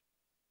legislation.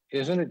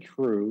 Isn't it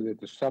true that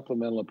the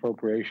supplemental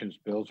appropriations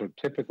bills are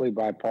typically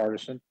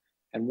bipartisan?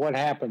 And what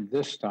happened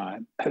this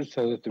time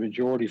so that the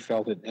majority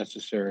felt it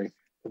necessary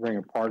to bring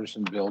a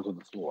partisan bill to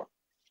the floor?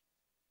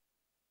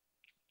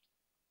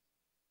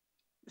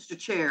 Mr.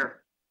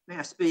 Chair, may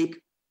I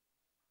speak?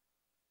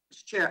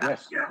 Mr. Chair,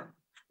 yes.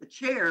 The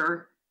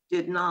chair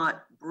did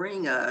not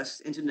bring us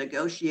into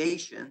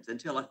negotiations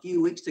until a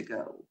few weeks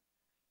ago.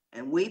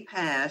 And we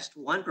passed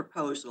one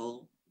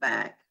proposal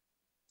back,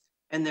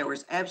 and there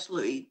was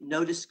absolutely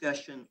no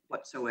discussion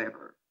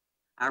whatsoever.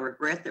 I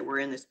regret that we're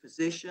in this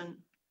position.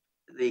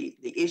 The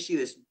issue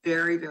is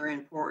very, very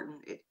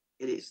important. It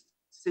is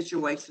a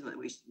situation that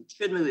we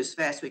should move as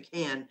fast as we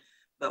can,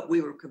 but we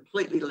were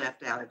completely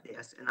left out of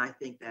this. And I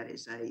think that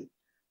is a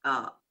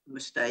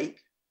mistake.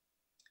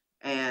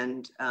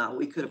 And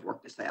we could have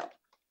worked this out.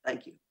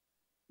 Thank you.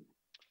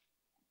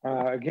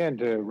 Again,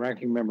 to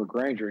Ranking Member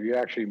Granger, you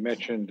actually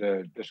mentioned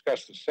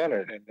discuss the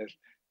Senate and this.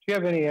 Do you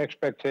have any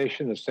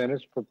expectation the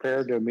Senate's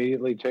prepared to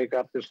immediately take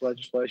up this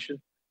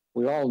legislation?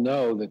 We all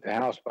know that the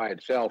House by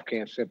itself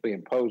can't simply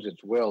impose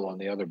its will on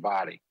the other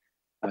body.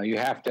 You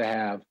have to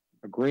have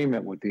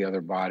agreement with the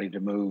other body to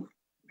move,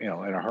 in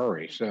a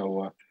hurry.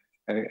 So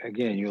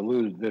again, you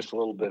alluded to this a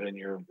little bit in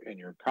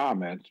your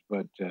comments,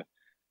 but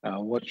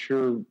what's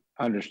your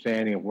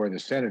understanding of where the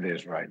Senate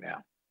is right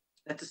now?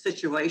 That's a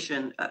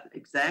situation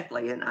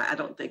exactly, and I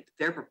don't think that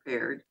they're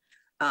prepared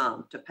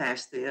to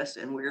pass this,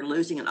 and we're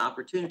losing an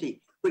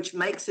opportunity, which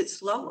makes it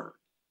slower.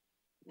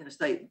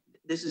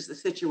 This is the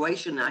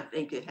situation. I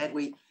think had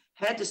we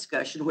had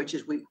discussion, which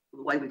is the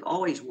way we've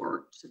always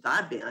worked since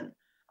I've been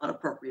on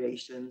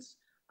appropriations,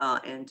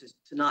 and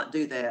to not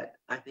do that,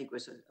 I think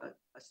was a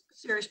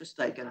serious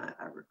mistake, and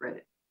I regret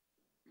it.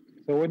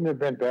 So wouldn't it have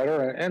been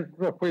better? And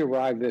look, we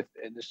arrived in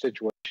this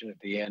situation at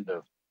the end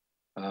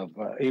of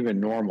even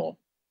normal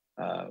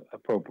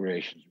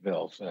appropriations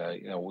bills.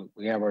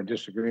 We have our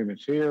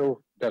disagreements here.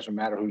 Doesn't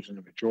matter who's in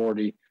the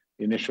majority.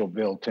 The initial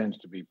bill tends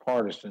to be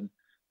partisan.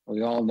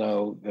 We all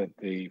know that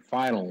the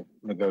final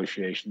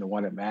negotiation, the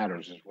one that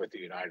matters, is with the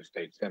United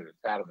States Senate.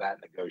 It's out of that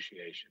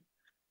negotiation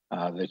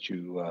that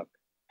you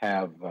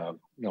have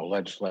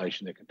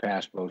legislation that can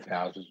pass both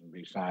houses and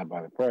be signed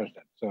by the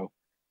president. So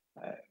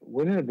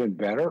wouldn't it have been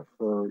better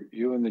for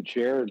you and the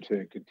chair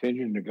to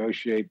continue to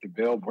negotiate the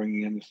bill,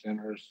 bringing in the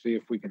senators, see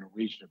if we can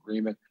reach an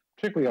agreement,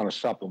 particularly on a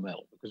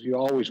supplemental, because you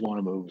always want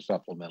to move a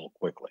supplemental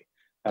quickly.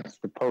 That's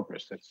the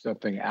purpose. That's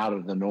something out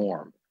of the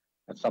norm.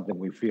 That's something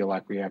we feel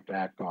like we have to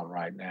act on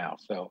right now.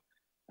 So,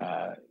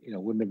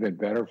 wouldn't it have been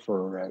better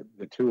for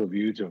the two of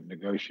you to have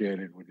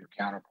negotiated with your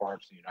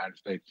counterparts in the United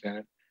States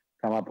Senate,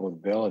 come up with a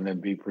bill, and then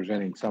be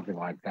presenting something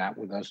like that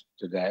with us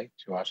today,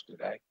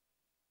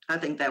 I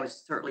think that would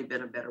certainly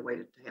been a better way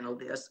to handle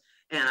this.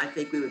 And I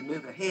think we would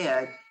move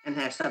ahead and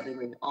have something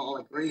we all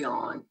agree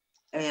on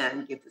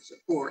and give the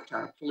support to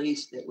our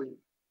police that we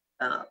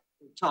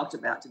talked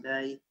about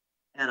today.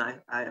 And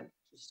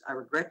I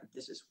regret that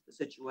this is the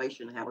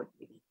situation, how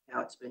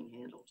it's being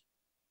handled.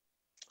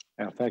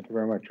 Thank you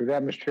very much. With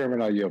that, Mr.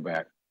 Chairman, I'll yield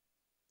back.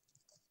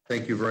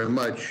 Thank you very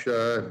much.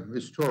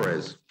 Ms.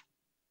 Torres.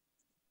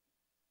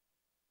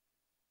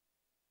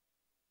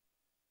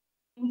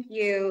 Thank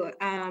you,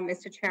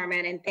 Mr.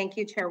 Chairman, and thank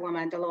you,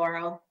 Chairwoman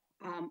DeLauro,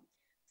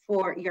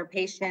 for your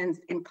patience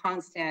and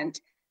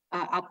constant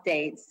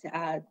updates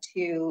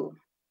to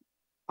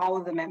all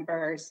of the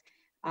members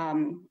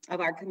of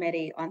our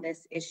committee on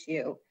this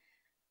issue.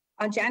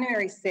 On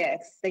January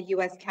 6th, the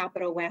U.S.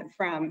 Capitol went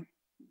from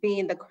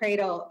being the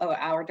cradle of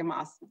our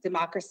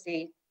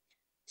democracy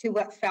to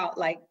what felt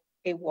like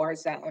a war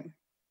zone.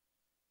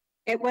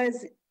 I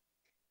was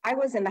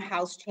in the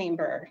House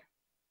chamber,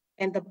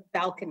 in the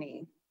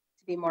balcony,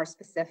 to be more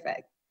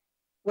specific,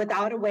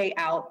 without a way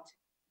out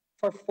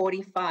for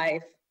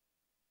 45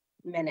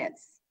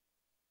 minutes.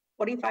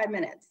 45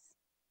 minutes.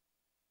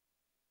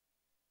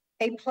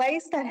 A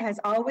place that has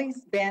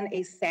always been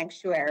a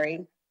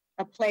sanctuary,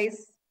 a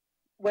place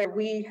where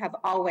we have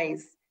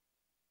always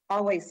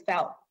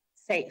felt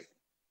safe.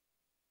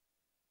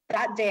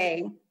 That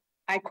day,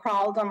 I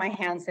crawled on my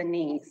hands and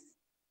knees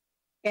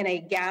in a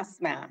gas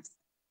mask,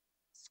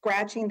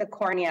 scratching the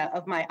cornea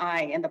of my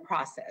eye in the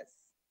process.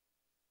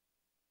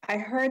 I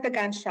heard the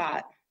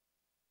gunshot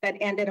that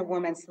ended a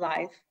woman's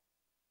life.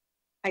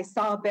 I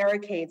saw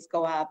barricades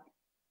go up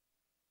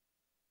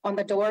on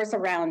the doors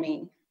around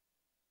me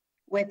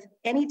with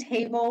any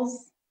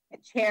tables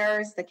and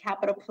chairs the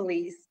Capitol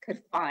Police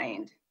could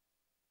find.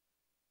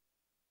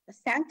 The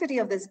sanctity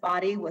of this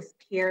body was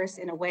pierced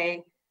in a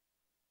way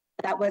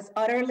that was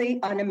utterly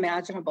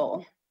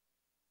unimaginable.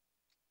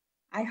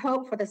 I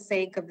hope for the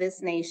sake of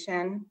this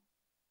nation,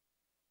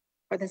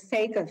 for the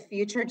sake of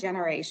future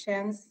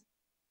generations,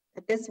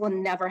 that this will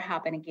never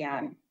happen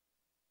again.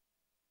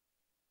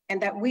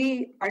 And that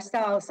we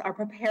ourselves are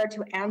prepared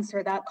to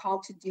answer that call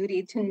to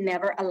duty to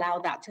never allow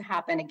that to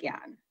happen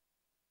again.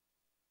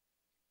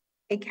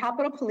 A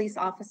Capitol Police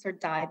officer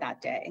died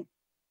that day,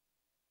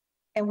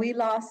 and we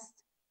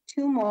lost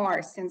 2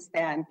 more since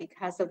then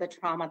because of the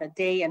trauma that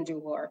they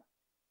endured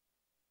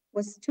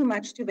was too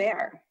much to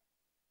bear.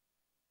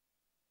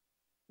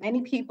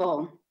 Many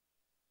people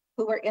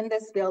who were in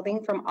this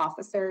building, from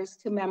officers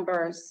to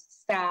members,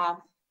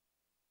 staff,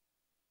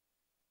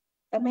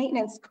 the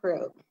maintenance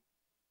crew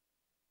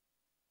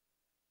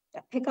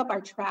that pick up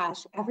our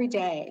trash every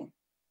day,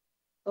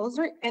 those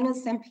are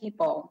innocent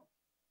people,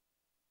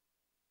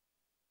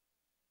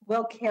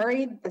 will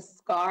carry the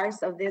scars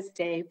of this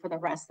day for the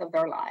rest of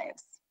their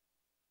lives.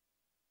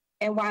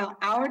 And while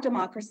our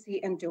democracy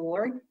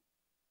endured,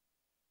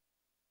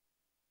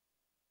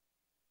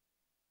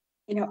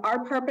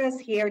 our purpose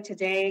here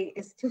today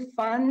is to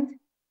fund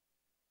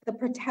the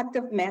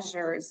protective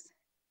measures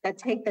that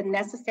take the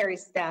necessary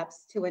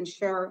steps to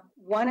ensure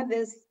one of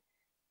this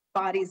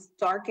body's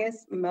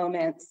darkest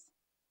moments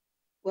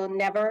will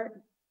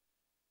never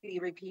be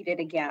repeated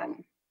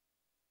again.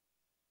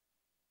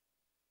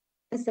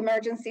 This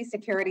emergency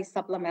security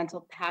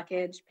supplemental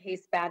package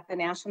pays back the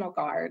National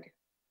Guard,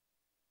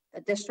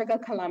 the District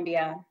of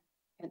Columbia,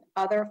 and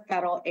other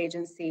federal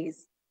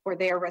agencies for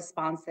their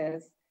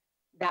responses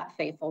that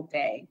fateful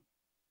day.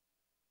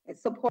 It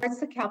supports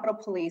the Capitol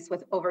Police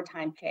with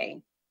overtime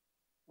pay,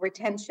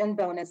 retention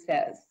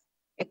bonuses,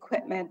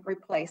 equipment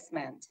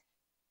replacement,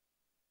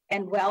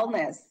 and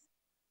wellness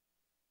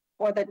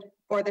for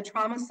the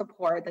trauma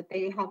support that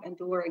they have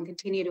endured and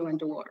continue to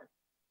endure.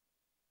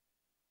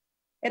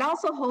 It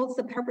also holds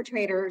the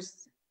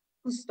perpetrators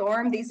who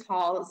storm these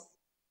halls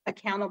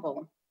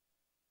accountable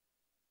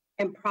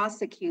and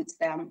prosecutes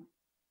them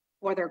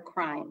for their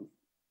crimes.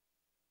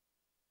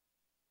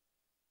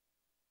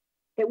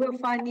 It will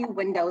fund new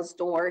windows,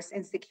 doors,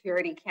 and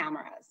security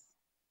cameras.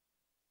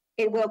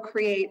 It will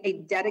create a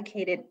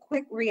dedicated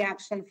quick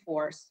reaction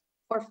force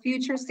for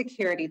future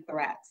security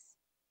threats.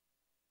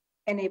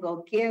 And it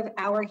will give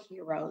our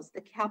heroes,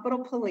 the Capitol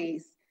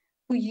Police,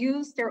 who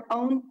use their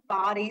own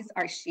bodies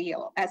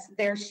as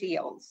their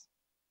shields,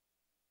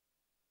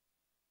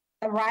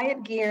 the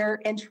riot gear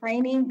and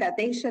training that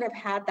they should have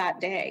had that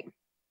day.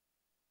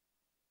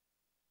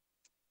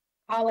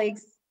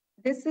 Colleagues,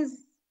 this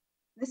is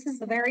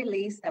the very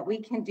least that we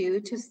can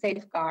do to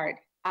safeguard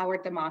our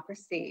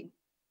democracy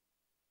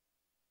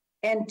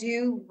and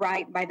do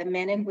right by the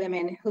men and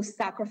women who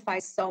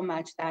sacrificed so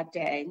much that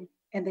day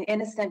and the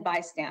innocent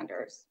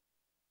bystanders.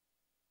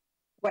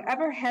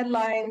 Whatever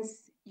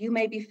headlines you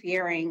may be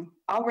fearing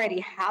already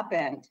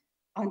happened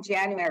on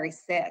January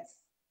 6th.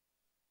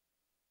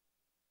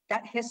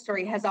 That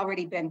history has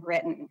already been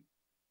written.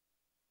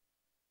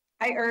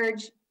 I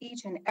urge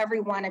each and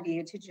every one of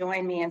you to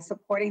join me in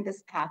supporting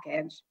this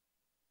package.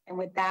 And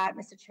with that,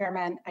 Mr.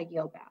 Chairman, I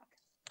yield back.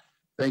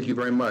 Thank you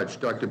very much.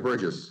 Dr.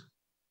 Burgess.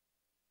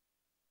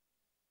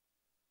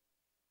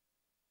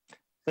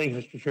 Thank you,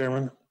 Mr.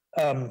 Chairman.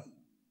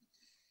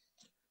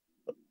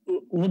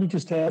 Let me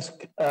just ask,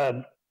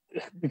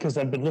 because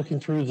I've been looking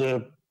through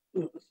the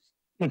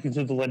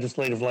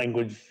legislative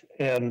language,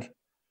 and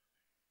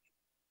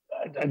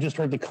I just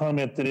heard the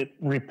comment that it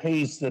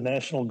repays the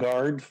National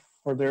Guard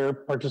for their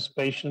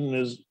participation.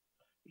 Do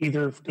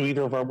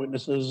either of our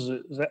witnesses,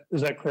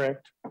 is that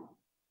correct?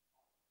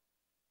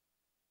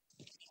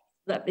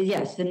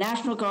 Yes, the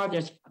National Guard,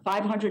 there's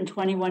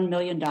 $521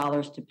 million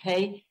to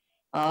pay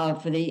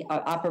for the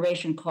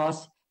operation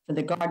costs for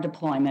the Guard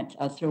deployment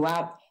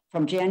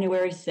from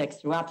January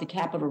 6th, throughout the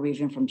Capital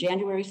Region, from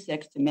January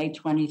 6th to May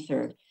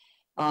 23rd.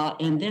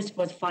 And this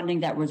was funding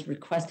that was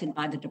requested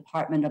by the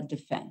Department of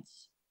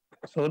Defense.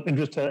 So let me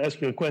just ask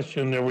you a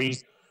question. Are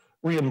we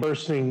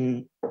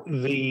reimbursing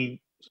the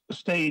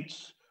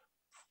states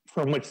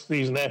from which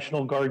these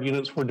National Guard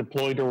units were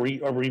deployed, or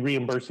are we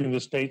reimbursing the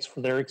states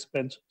for their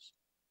expenses?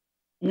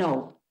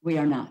 No, we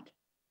are not.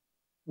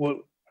 Well,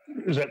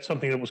 is that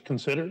something that was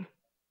considered?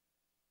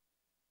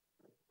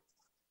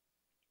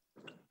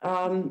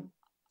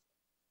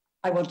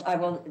 I will, I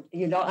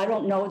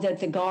don't know that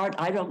the Guard,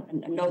 I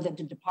don't know that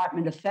the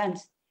Department of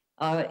Defense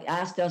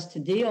asked us to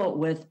deal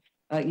with,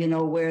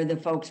 where the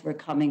folks were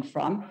coming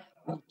from.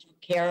 We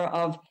took care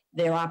of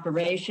their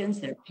operations,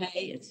 their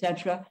pay,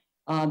 etc.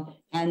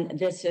 And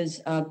this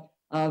is,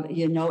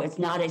 it's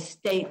not a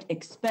state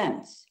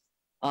expense.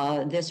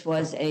 This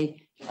was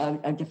a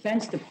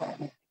Defense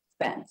Department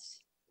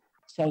expense.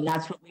 So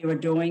that's what we were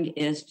doing,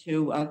 is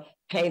to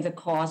pay the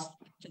cost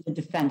to the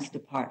Defense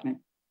Department.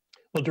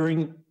 Well,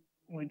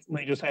 let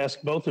me just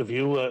ask both of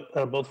you,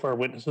 both of our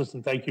witnesses,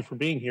 and thank you for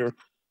being here.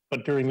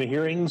 But during the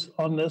hearings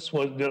on this,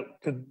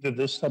 did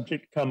this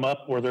subject come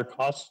up? Were there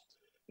costs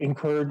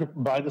incurred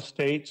by the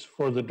states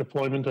for the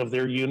deployment of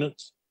their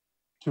units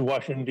to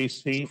Washington,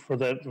 D.C. for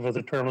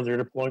the term of their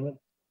deployment?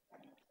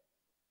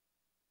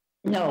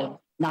 No,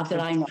 not that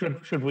I know.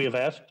 Should we have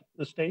asked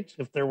the states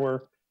if there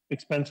were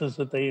expenses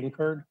that they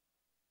incurred?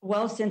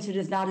 Well, since it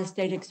is not a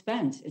state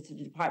expense, it's a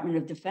Department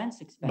of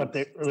Defense expense. But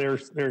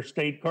they're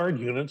state Guard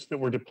units that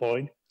were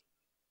deployed.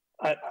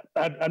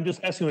 I'm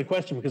just asking the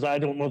question because I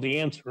don't know the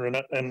answer,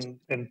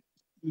 and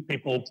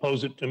people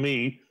pose it to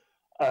me.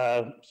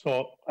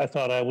 So I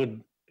thought I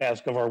would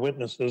ask of our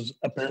witnesses.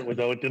 Apparently,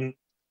 though, it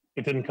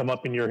didn't come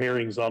up in your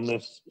hearings on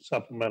this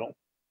supplemental.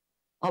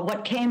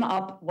 What came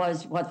up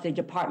was what the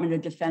Department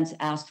of Defense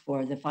asked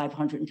for, the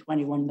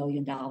 $521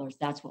 million.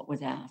 That's what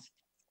was asked.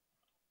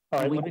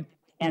 All right,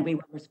 and we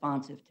were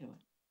responsive to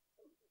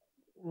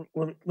it.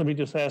 Let me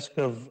just ask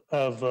of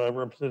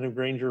Representative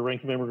Granger,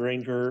 Ranking Member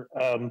Granger.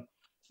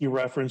 You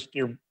referenced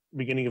your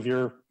beginning of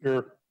your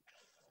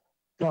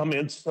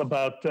comments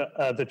about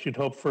that you'd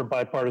hope for a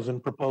bipartisan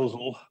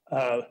proposal.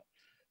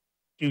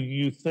 Do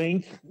you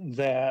think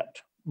that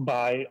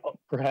by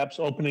perhaps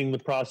opening the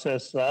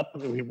process up,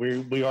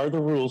 we are the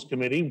Rules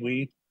Committee,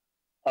 we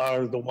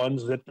are the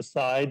ones that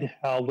decide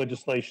how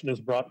legislation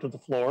is brought to the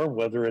floor,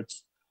 whether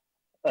it's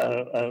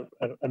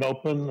an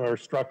open or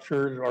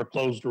structured or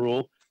closed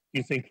rule? Do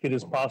you think it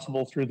is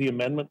possible through the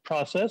amendment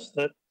process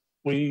that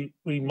we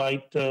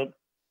might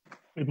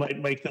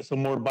make this a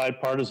more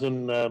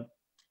bipartisan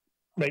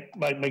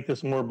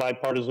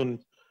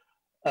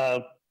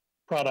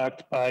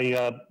product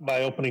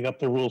by opening up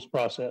the rules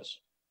process?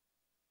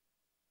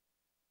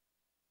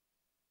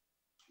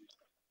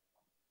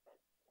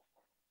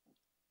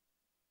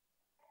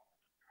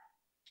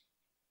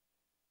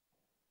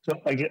 So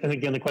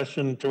again, the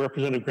question to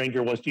Representative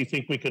Granger was: do you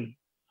think we could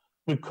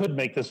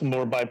make this a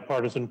more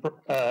bipartisan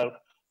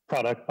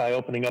product by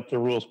opening up the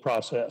rules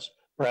process,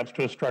 perhaps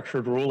to a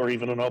structured rule or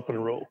even an open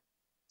rule?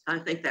 I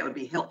think that would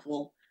be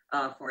helpful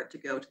for it to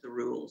go to the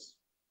rules.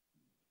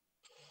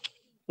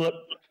 Let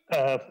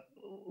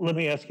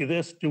me ask you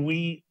this: do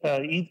we,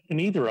 in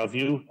either of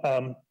you,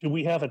 do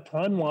we have a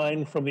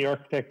timeline from the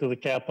architect of the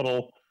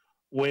Capitol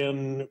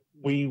when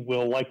we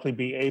will likely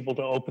be able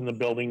to open the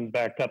building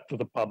back up to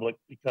the public?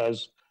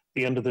 Because at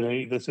the end of the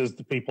day, this is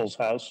the people's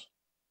house.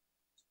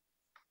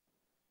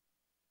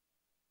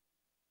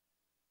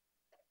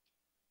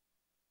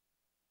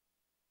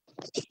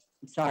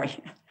 Sorry,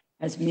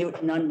 as mute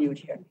and unmute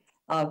here.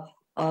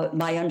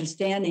 My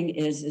understanding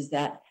is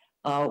that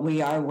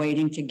we are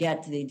waiting to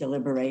get to the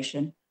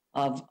deliberation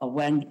of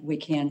when we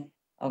can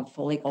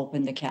fully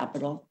open the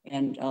Capitol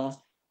and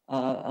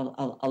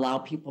allow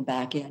people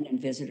back in and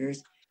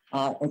visitors,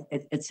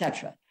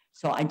 etc.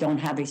 So I don't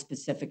have a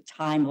specific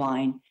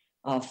timeline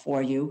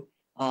for you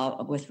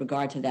with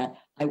regard to that.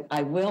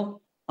 I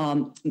will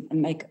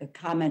make a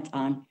comment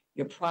on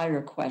your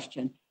prior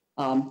question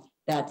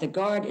that the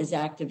Guard is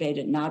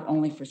activated not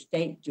only for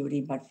state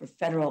duty, but for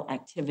federal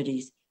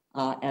activities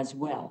as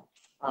well.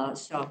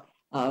 So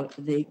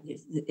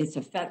it's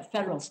a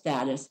federal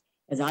status,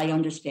 as I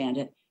understand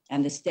it,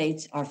 and the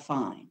states are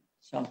fine.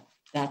 So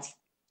that's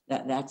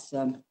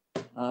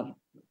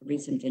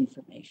recent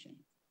information.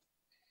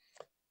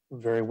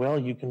 Very well.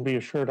 You can be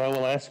assured I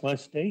will ask my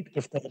state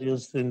if that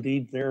is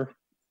indeed their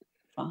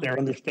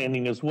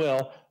understanding as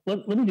well.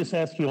 Let me just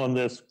ask you on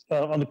this,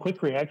 on the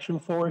quick reaction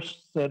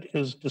force that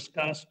is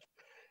discussed,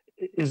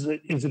 is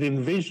it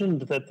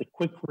envisioned that the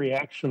quick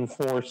reaction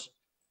force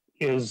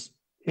is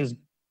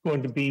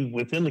going to be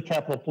within the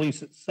Capitol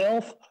Police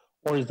itself,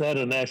 or is that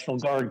a National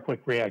Guard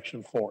quick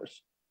reaction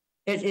force?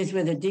 It is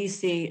with the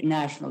DC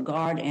National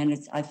Guard, and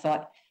I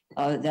thought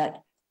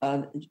that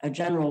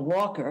General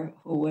Walker,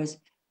 who was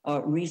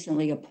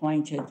recently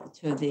appointed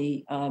to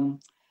the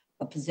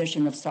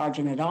position of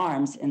Sergeant at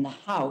Arms in the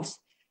House,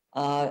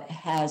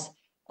 has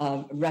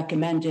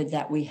recommended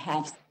that we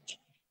have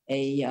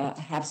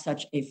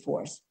such a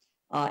force.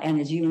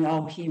 And as you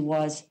know, he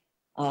was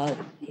a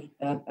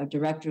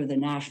director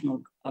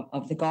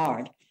of the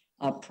Guard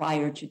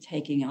prior to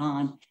taking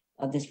on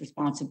this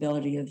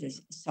responsibility of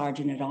this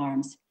Sergeant at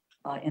Arms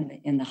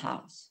in the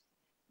House.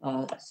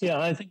 Yeah,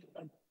 I think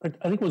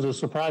it was a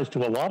surprise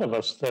to a lot of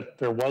us that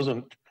there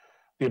wasn't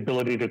the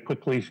ability to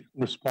quickly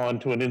respond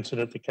to an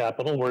incident at the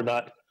Capitol. We're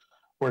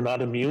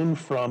not immune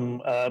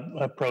from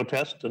a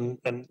protest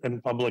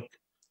and public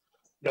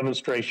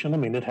demonstration. I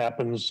mean, it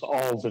happens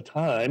all the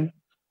time.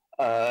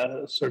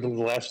 Certainly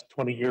the last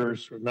 20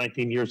 years or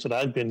 19 years that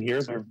I've been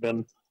here, there have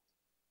been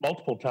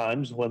multiple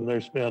times when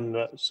there's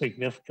been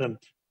significant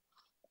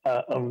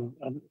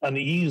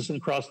unease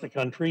across the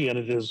country, and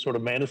it has sort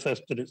of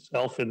manifested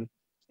itself in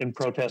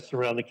protests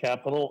around the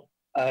Capitol.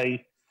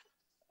 I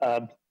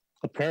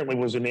apparently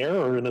was in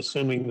error in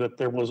assuming that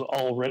there was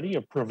already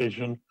a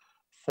provision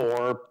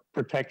for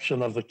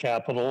protection of the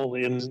Capitol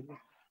in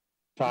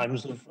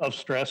times of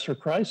stress or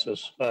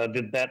crisis.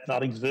 Did that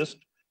not exist?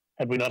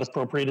 Had we not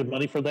appropriated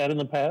money for that in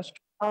the past?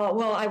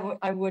 Well,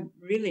 I would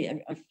really,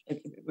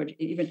 it would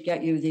even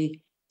get you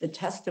the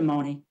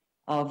testimony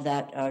of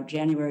that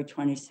January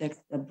 26th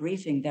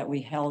briefing that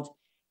we held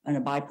on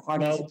a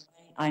bipartisan.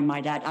 I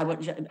might add, I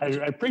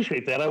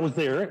appreciate that. I was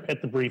there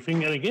at the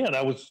briefing, and again,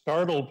 I was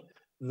startled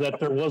that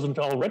there wasn't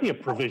already a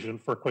provision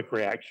for quick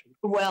reaction.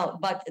 Well,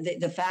 but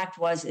the fact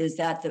is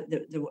that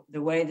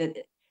the way that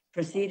it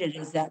proceeded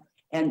is that,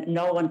 and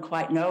no one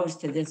quite knows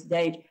to this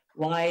date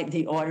why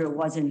the order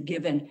wasn't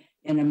given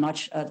in a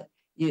much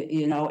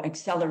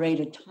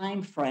accelerated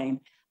time frame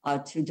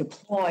to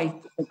deploy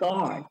the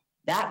Guard.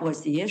 That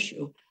was the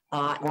issue.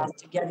 As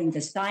to getting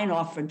the sign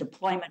off for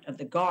deployment of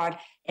the Guard,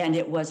 and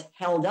it was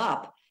held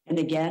up. And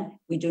again,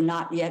 we do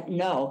not yet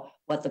know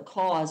what the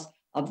cause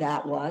of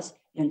that was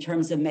in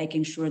terms of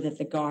making sure that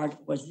the Guard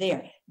was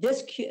there.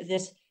 This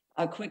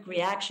quick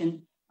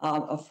reaction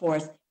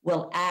force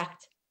will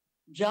act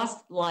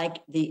just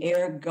like the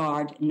Air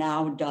Guard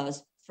now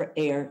does for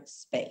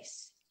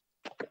airspace.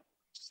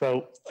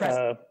 So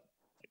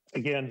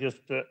again, just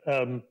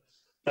an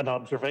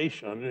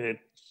observation. It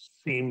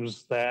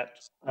seems that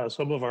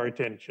some of our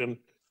attention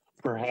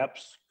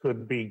perhaps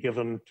could be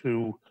given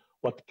to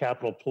what the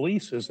Capitol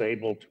Police is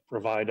able to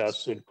provide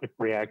us in quick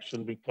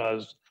reaction,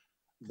 because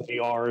they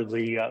are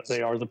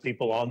the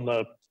people on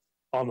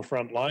the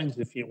front lines,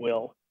 if you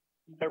will.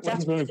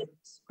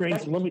 Great.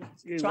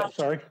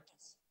 Sorry.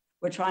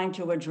 We're trying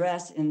to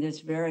address in this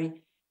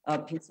very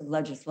piece of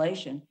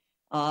legislation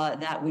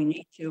that we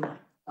need to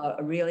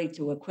really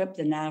to equip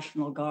the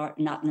National Guard,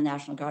 not the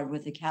National Guard,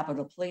 with the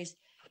Capitol Police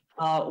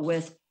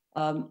with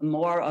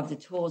more of the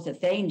tools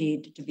that they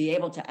need to be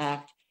able to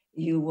act.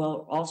 You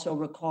will also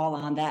recall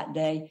on that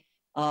day,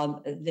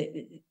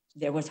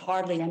 there was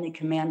hardly any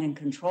command and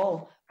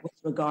control with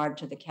regard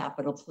to the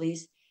Capitol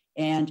Police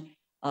and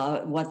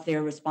what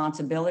their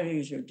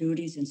responsibilities or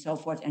duties and so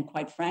forth. And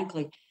quite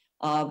frankly,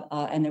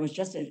 and there was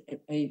just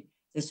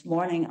this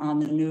morning on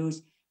the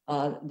news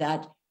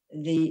that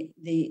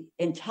the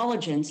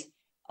intelligence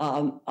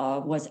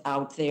was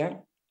out there,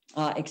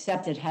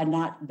 except it had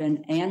not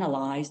been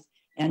analyzed,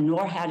 and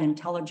nor had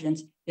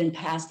intelligence been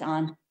passed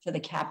on to the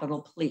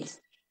Capitol Police.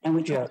 And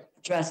we try to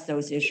address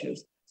those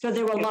issues. So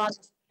there were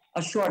lots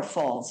of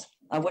shortfalls,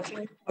 which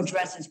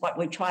addresses what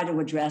we try to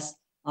address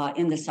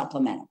in the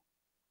supplemental.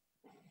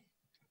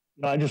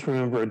 I just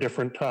remember a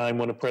different time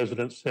when a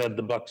president said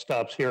the buck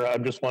stops here.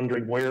 I'm just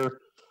wondering where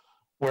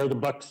the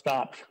buck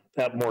stopped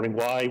that morning.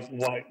 Why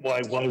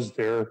was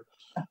there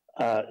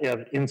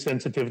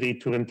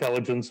insensitivity to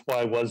intelligence?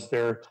 Why was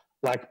there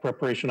lack of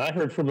preparation? I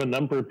heard from a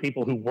number of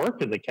people who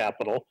work in the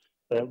Capitol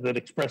that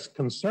expressed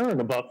concern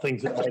about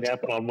things that might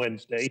happen on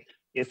Wednesday.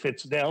 If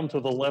it's down to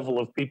the level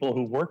of people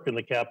who work in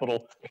the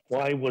Capitol,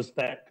 why was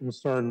that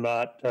concern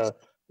not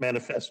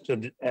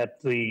manifested at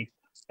the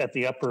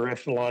upper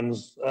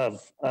echelons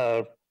of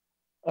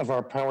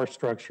our power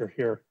structure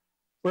here?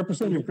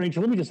 Representative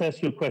Crenshaw, let me just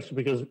ask you a question,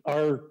 because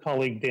our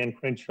colleague Dan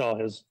Crenshaw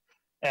has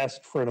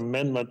asked for an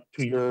amendment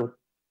to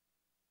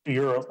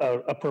your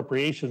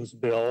appropriations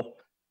bill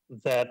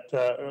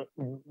that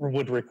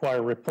would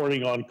require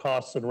reporting on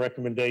costs and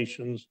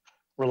recommendations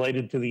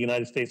related to the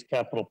United States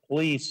Capitol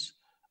Police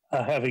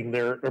having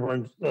their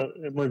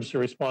emergency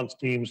response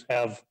teams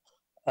have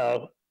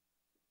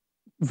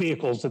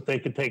vehicles that they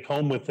could take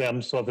home with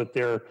them so that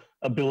their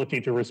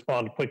ability to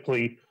respond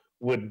quickly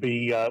would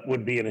be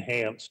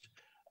enhanced.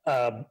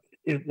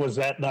 Was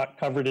that not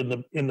covered in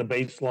the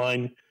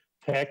baseline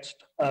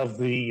text of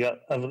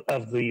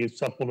the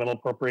supplemental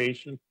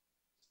appropriation?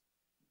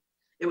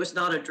 It was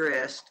not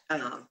addressed,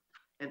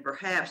 and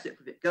perhaps if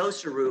it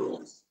goes to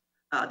rules,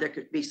 there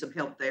could be some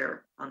help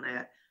there on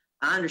that.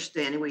 I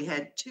understand we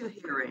had 2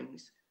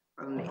 hearings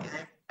from the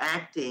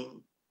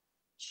acting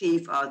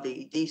chief of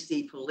the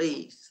DC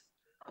police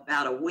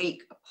about a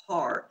week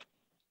apart,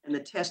 and the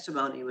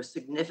testimony was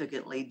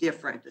significantly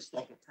different the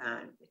second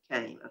time it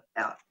came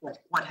about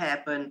what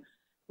happened,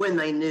 when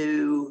they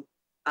knew,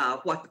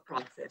 what the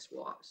process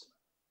was.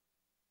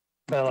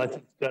 Well,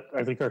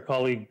 I think our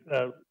colleague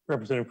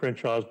Representative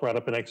Crenshaw has brought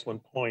up an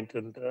excellent point,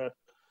 and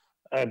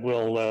I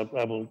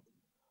will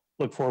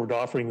look forward to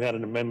offering that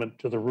an amendment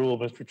to the rule,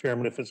 Mr.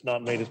 Chairman, if it's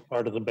not made as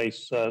part of the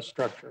base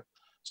structure.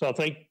 So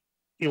thank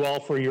you all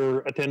for your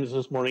attendance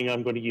this morning.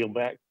 I'm going to yield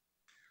back.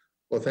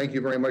 Well, thank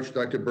you very much,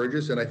 Dr.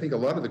 Burgess. And I think a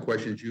lot of the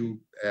questions you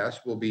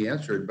asked will be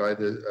answered by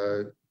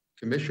the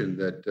commission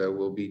that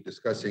we'll be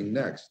discussing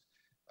next.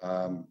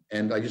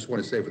 And I just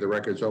want to say for the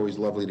record, it's always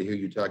lovely to hear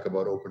you talk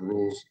about open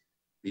rules,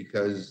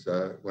 because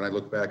when I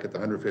look back at the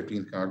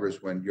 115th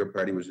Congress, when your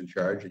party was in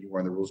charge and you were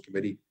on the Rules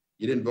Committee,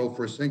 you didn't vote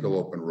for a single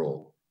open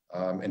rule.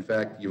 In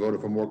fact, you voted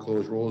for more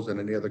closed rules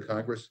than any other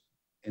Congress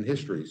in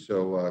history.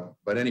 So,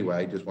 but anyway,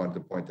 I just wanted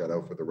to point that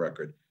out for the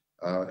record.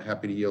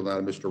 Happy to yield now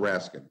to Mr.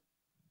 Raskin.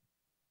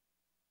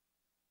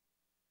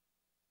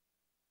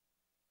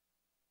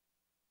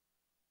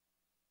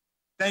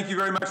 Thank you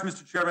very much,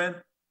 Mr. Chairman.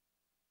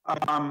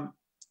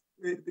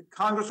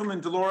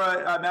 Congresswoman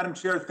DeLaura, Madam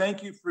Chair,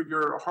 thank you for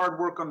your hard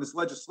work on this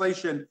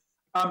legislation.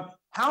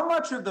 How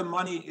much of the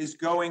money is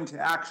going to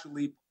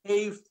actually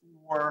pay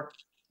for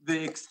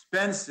the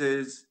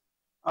expenses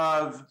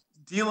of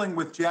dealing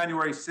with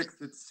January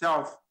 6th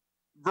itself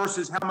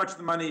versus how much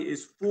the money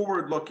is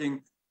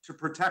forward-looking to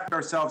protect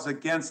ourselves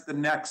against the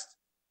next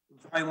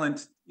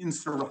violent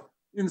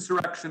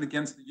insurrection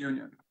against the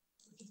Union?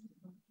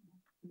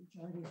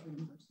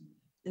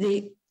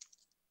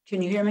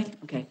 Can you hear me?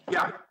 Okay.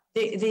 Yeah.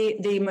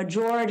 The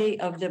majority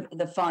of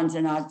the funds,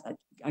 and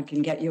I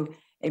can get you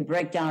a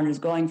breakdown, is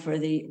going for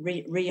the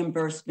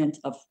reimbursement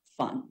of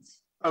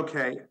funds.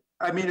 Okay.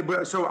 I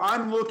mean, so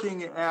I'm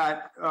looking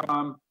at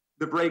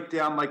the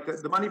breakdown, like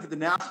the money for the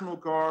National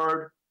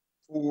Guard,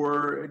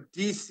 for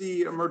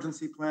DC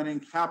emergency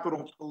planning,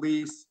 Capitol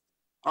Police,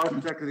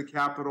 Architect of the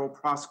Capitol,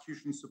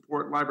 prosecution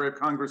support, Library of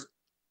Congress.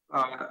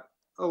 A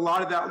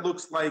lot of that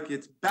looks like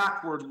it's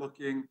backward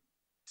looking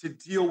to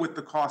deal with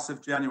the cost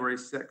of January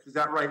 6th. Is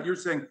that right? You're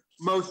saying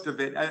most of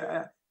it.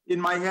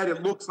 In my head,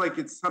 it looks like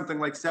it's something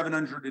like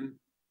 $740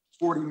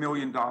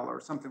 million,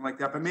 something like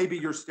that. But maybe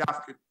your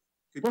staff could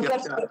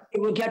get that. It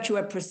will get you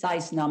a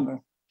precise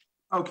number.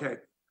 Okay.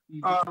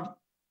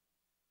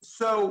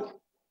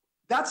 So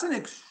that's an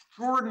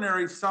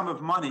extraordinary sum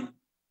of money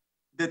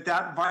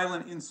that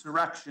violent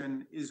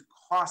insurrection is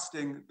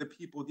costing the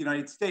people of the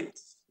United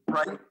States,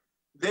 right?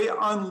 They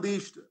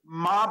unleashed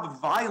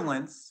mob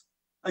violence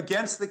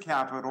against the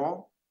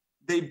Capitol.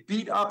 They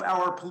beat up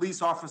our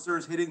police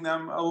officers, hitting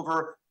them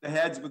over the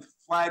heads with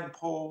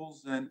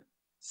flagpoles and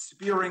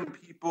spearing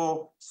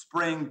people,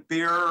 spraying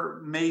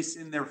bear mace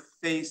in their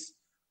face.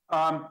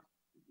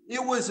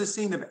 It was a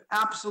scene of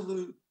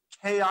absolute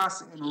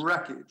chaos and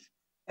wreckage,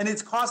 and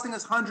it's costing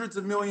us hundreds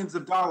of millions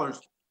of dollars.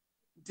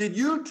 Did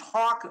you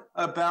talk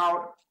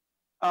about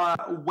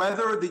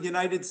whether the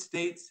United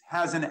States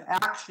has an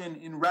action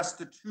in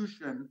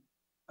restitution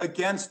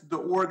against the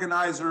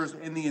organizers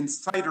and the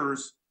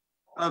inciters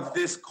of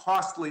this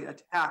costly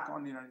attack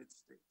on the United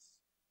States?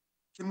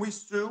 Can we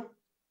sue?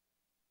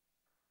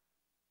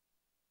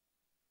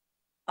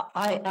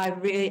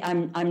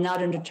 I'm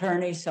not an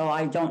attorney, so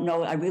I don't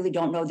know. I really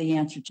don't know the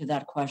answer to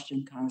that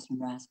question, Congressman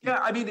Raskin. Yeah,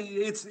 I mean,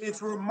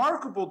 it's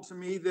remarkable to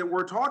me that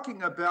we're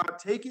talking about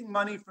taking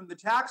money from the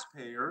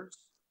taxpayers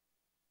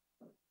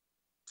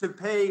to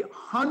pay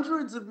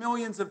hundreds of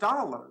millions of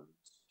dollars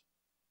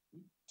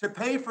to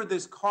pay for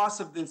this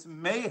cost of this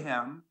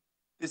mayhem,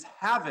 this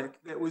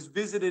havoc that was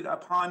visited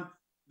upon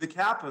the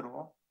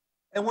Capitol.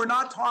 And we're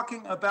not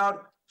talking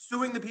about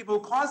suing the people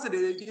who caused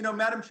it. You know,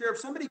 Madam Chair, if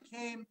somebody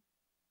came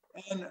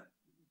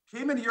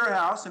into your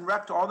house and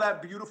wrecked all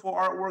that beautiful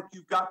artwork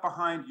you've got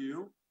behind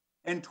you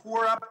and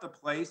tore up the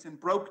place and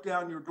broke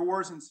down your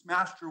doors and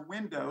smashed your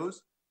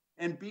windows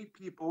and beat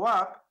people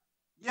up,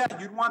 yeah,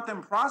 you'd want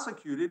them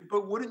prosecuted,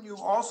 but wouldn't you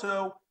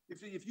also,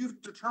 if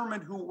you've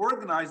determined who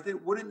organized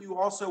it, wouldn't you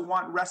also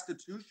want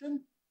restitution?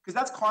 Because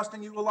that's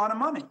costing you a lot of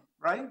money,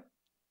 right?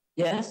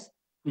 Yes,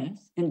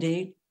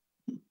 indeed.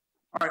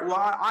 All right, well,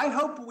 I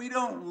hope we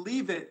don't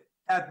leave it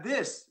at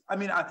this. I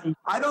mean,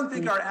 I don't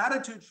think our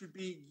attitude should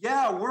be,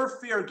 yeah, we're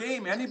fair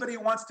game. Anybody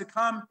who wants to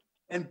come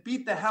and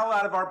beat the hell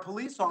out of our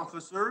police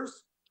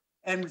officers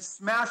and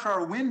smash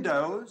our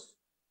windows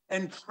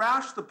and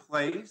trash the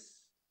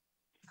place,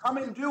 come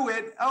and do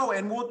it. Oh,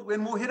 and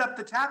we'll hit up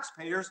the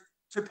taxpayers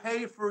to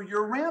pay for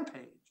your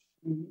rampage.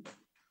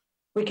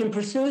 We can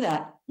pursue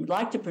that. would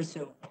like to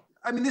pursue.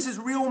 I mean, this is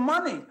real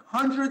money,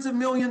 hundreds of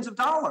millions of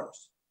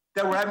dollars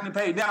that we're having to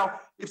pay. Now,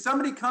 if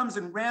somebody comes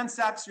and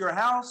ransacks your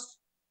house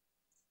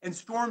and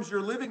storms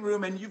your living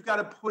room, and you've got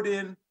to put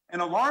in an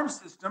alarm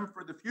system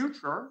for the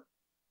future,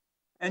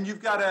 and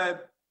you've got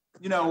to,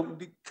 you know,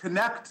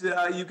 connect,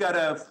 you've got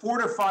to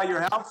fortify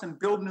your house and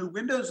build new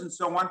windows and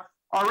so on.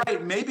 All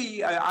right,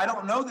 maybe, I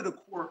don't know that a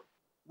court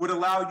would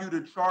allow you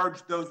to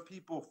charge those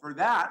people for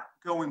that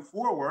going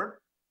forward,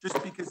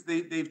 just because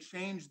they've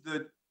changed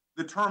the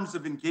terms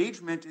of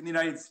engagement in the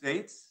United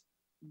States.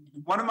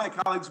 One of my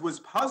colleagues was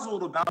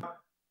puzzled about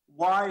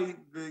why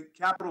the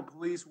Capitol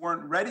Police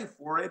weren't ready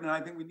for it, and I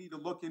think we need to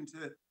look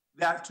into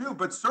that too.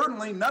 But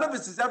certainly none of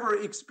us has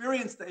ever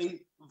experienced a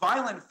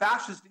violent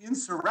fascist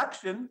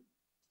insurrection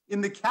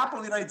in the capital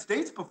of the United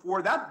States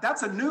before.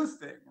 That's a new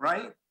thing,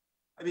 right?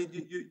 I mean,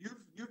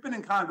 you've been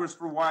in Congress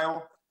for a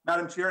while,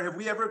 Madam Chair. Have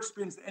we ever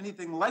experienced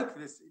anything like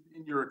this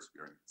in your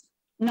experience?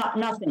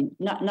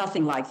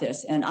 Nothing like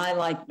this. And I,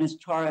 like Ms.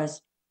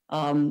 Torres,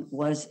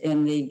 was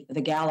in the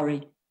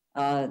gallery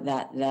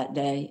that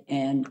day,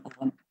 and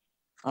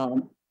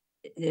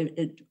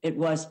it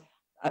was.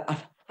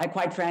 I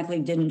quite frankly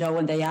didn't know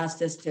when they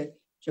asked us to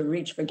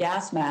reach for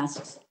gas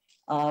masks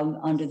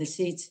under the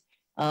seats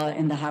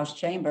in the House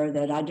chamber,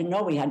 that I didn't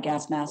know we had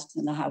gas masks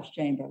in the House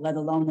chamber, let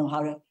alone know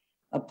how to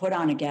put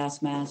on a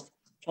gas mask.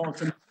 Told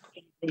to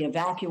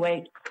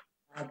evacuate.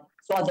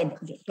 Saw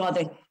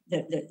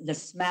the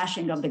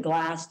smashing of the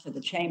glass to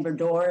the chamber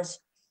doors,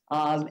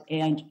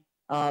 and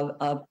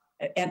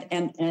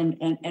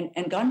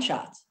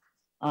gunshots,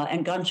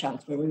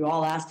 where we were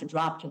all asked to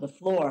drop to the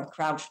floor,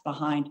 crouched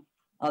behind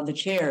the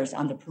chairs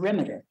on the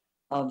perimeter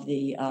of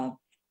the.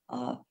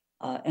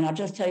 And I'll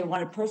just tell you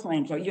one personal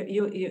answer.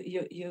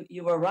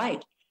 You were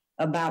right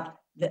about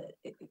the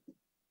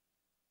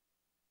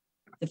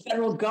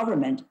federal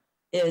government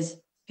is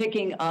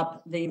picking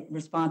up the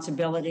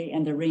responsibility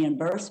and the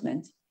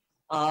reimbursement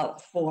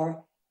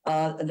for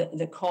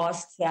the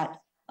costs that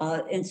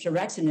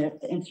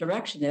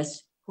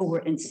insurrectionists who were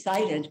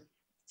incited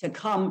to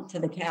come to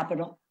the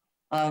Capitol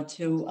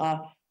to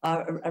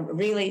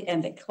really,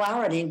 and the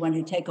clarity when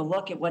you take a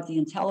look at what the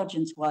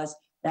intelligence was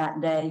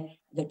that day,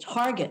 the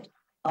target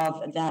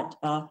of that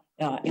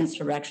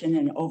insurrection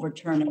and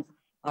overturning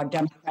our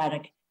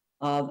democratic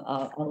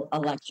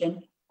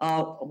election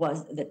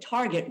was the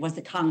target was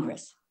the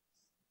Congress.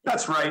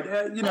 That's right.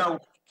 You know,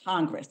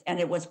 Congress, and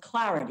it was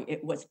clarity.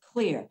 It was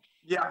clear.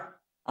 Yeah.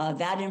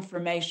 That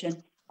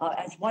information,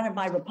 as one of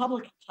my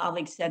Republican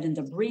colleagues said in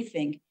the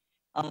briefing,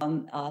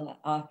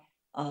 that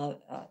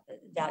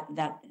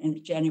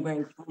in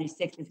January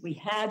 26th, is we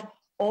had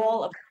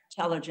all of the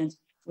intelligence,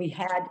 we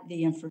had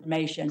the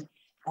information,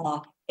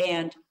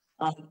 and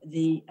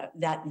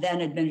that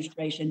then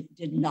administration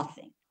did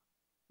nothing.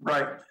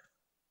 Right.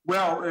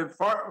 Well,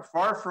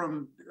 far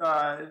from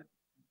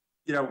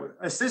you know,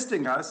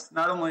 assisting us,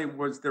 not only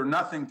was there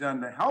nothing done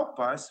to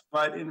help us,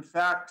 but in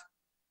fact,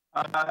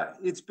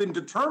 it's been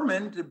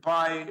determined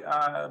by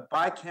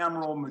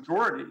bicameral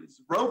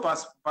majorities,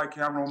 robust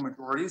bicameral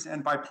majorities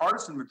and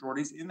bipartisan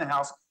majorities in the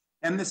House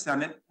and the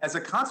Senate as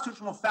a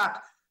constitutional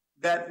fact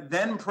that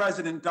then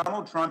President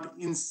Donald Trump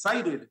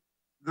incited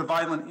the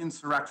violent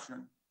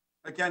insurrection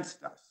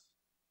against us.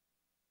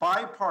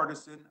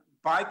 Bipartisan,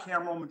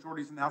 bicameral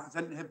majorities in the House and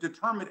Senate have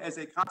determined as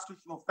a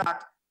constitutional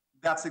fact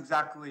that's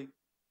exactly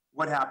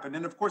what happened.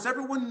 And of course,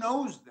 everyone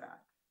knows that.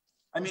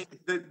 I mean,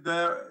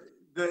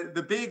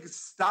 the big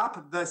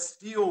Stop the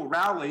Steal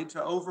rally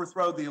to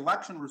overthrow the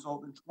election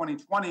result in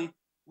 2020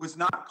 was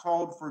not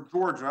called for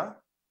Georgia,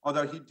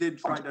 although he did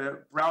try to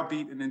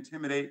browbeat and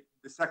intimidate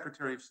the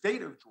Secretary of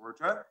State of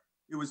Georgia.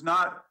 It was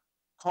not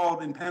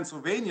called in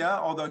Pennsylvania,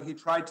 although he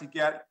tried to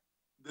get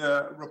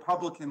the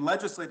Republican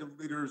legislative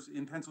leaders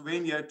in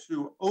Pennsylvania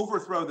to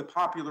overthrow the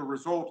popular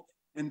result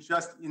and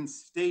just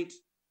instate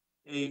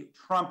a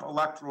Trump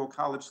electoral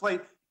college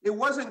slate. It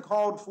wasn't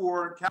called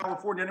for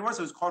California, it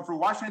was called for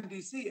Washington,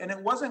 D.C., and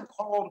it wasn't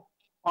called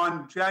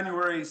on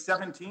January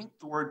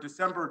 17th or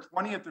December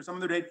 20th or some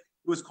other date. It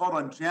was called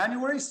on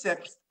January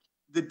 6th,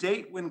 the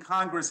date when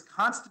Congress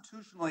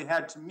constitutionally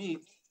had to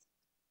meet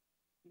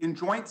in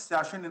joint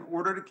session in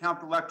order to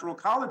count the electoral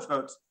college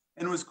votes.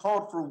 And it was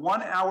called for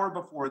 1 hour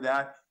before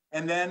that.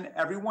 And then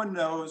everyone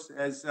knows,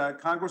 as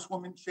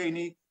Congresswoman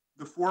Cheney,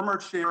 the former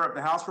chair of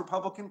the House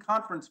Republican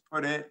Conference,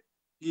 put it,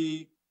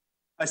 he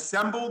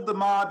assembled the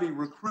mob, he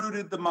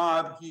recruited the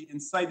mob, he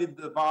incited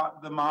the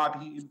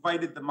mob, he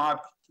invited the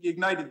mob, he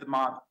ignited the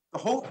mob. The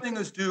whole thing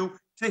is due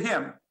to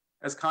him,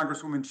 as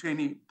Congresswoman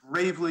Cheney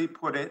bravely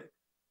put it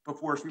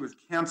before she was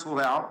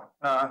canceled out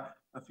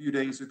a few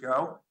days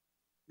ago.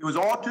 It was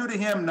all due to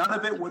him. None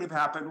of it would have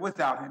happened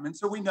without him. And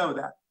so we know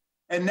that.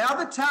 And now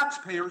the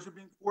taxpayers are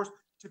being forced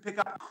to pick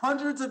up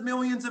hundreds of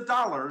millions of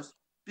dollars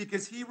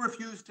because he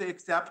refused to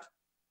accept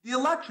the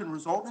election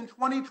result in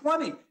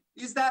 2020.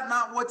 Is that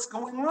not what's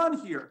going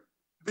on here?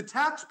 The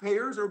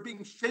taxpayers are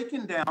being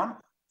shaken down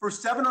for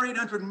 $700 or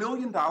 $800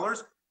 million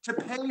to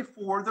pay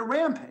for the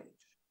rampage.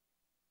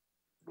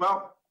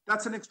 Well,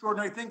 that's an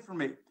extraordinary thing for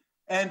me.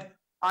 And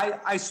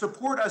I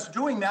support us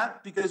doing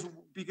that because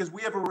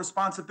we have a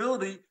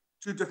responsibility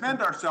to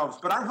defend ourselves.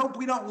 But I hope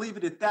we don't leave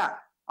it at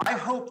that. I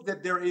hope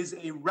that there is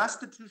a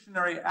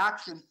restitutionary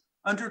action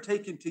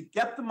undertaken to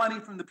get the money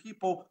from the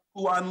people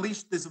who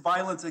unleashed this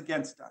violence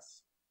against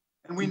us.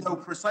 And we know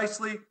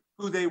precisely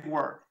who they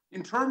were.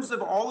 In terms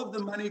of all of the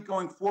money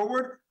going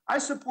forward, I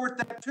support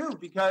that too,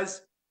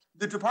 because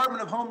the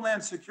Department of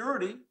Homeland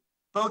Security,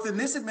 both in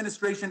this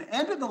administration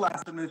and in the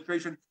last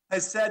administration,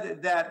 has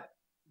said that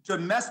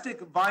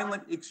domestic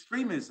violent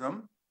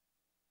extremism,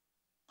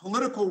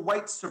 political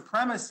white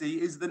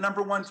supremacy is the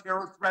 #1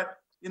 terror threat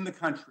in the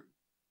country.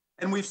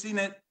 And we've seen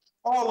it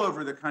all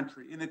over the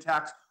country in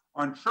attacks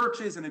on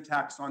churches, in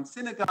attacks on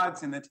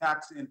synagogues, in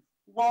attacks in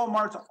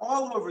Walmarts,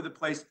 all over the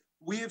place.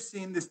 We have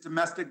seen this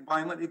domestic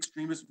violent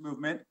extremist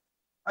movement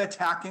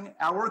attacking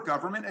our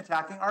government,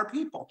 attacking our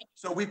people.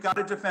 So we've got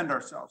to defend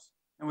ourselves,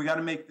 and we got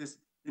to make this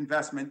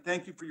investment.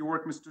 Thank you for your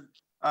work,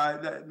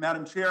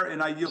 Madam Chair,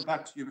 and I yield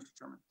back to you, Mr.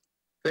 Chairman.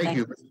 Thank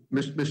you.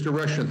 Mr.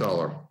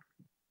 Reschenthaler.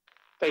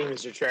 Thank you,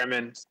 Mr.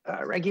 Chairman.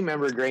 Ranking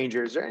Member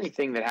Granger, is there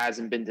anything that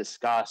hasn't been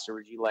discussed, or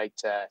would you like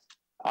to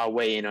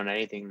weigh in on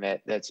anything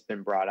that's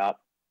been brought up?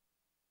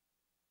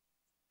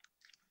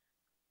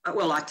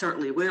 Well, I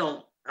certainly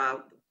will.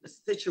 The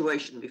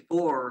situation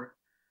before,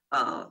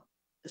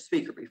 the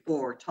speaker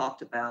before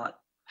talked about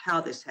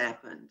how this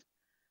happened.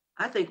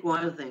 I think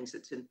one of the things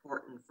that's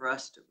important for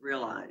us to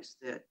realize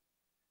that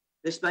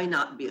this may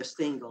not be a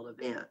single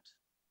event.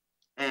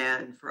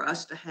 And for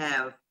us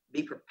to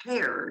be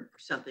prepared for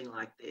something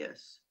like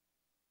this,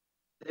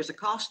 there's a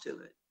cost to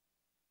it.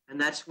 And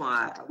that's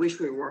why I wish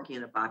we were working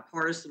in a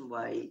bipartisan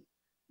way,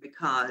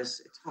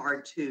 because it's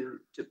hard to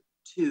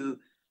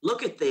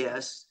look at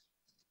this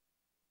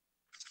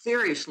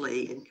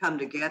seriously and come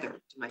together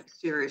to make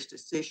serious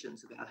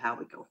decisions about how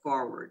we go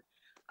forward.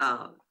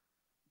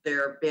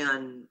 There have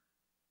been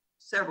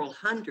several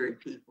hundred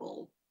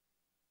people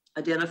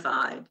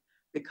identified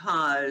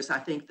because I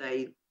think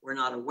they were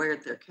not aware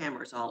that there are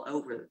cameras all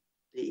over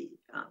the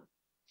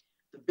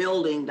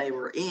building they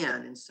were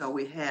in. And so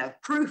we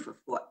have proof of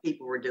what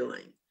people were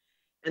doing.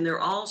 And there are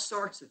all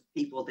sorts of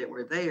people that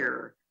were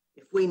there.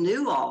 If we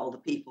knew all the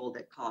people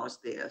that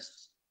caused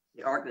this,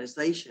 the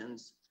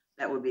organizations,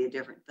 that would be a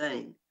different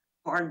thing.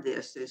 Part of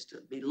this is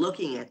to be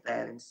looking at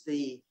that and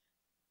see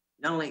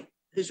not only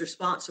who's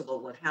responsible,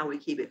 but how we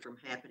keep it from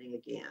happening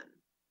again.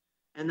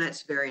 And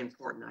that's very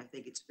important. I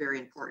think it's very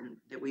important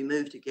that we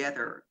move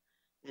together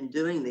in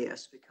doing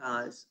this,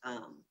 because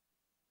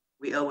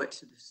we owe it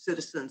to the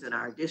citizens in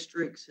our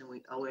districts, and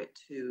we owe it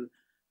to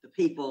the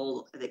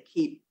people that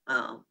keep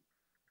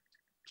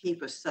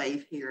us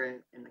safe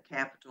here in the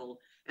Capitol,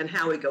 and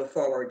how we go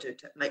forward to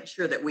make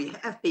sure that we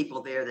have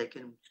people there that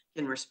can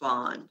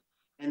respond,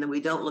 and that we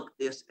don't look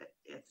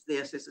at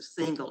this as a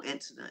single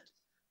incident,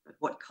 but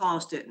what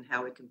caused it and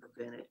how we can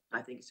prevent it.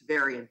 I think it's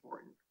very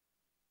important.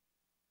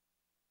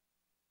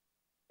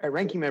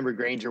 Ranking Member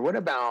Granger, what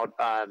about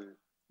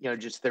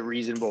just the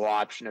reasonable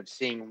option of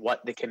seeing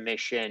what the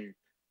commission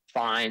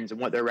finds and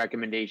what their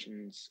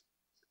recommendations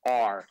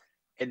are,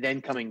 and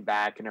then coming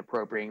back and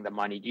appropriating the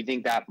money? Do you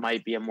think that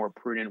might be a more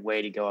prudent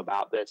way to go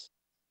about this?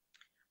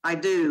 I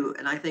do,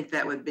 and I think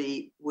that would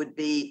be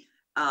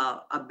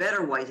a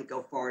better way to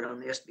go forward on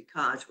this,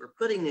 because we're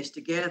putting this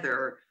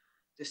together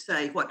to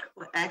say what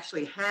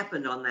actually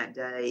happened on that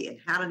day and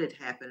how did it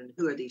happen and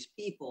who are these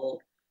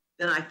people.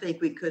 Then I think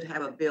we could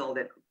have a bill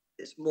that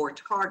is more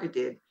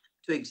targeted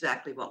to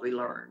exactly what we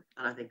learned,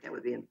 and I think that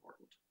would be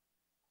important.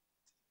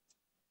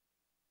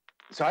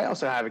 So I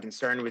also have a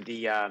concern with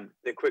the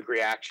quick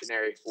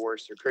reactionary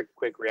force, or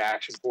quick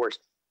reaction force.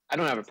 I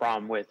don't have a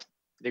problem with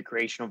the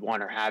creation of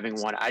one or having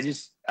one. I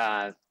just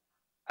have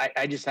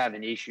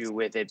an issue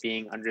with it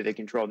being under the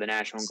control of the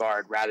National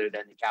Guard rather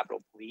than the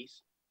Capitol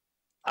Police.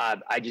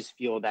 I just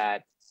feel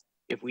that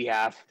if we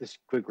have this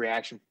quick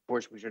reaction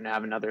force, we shouldn't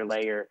have another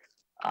layer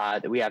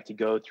that we have to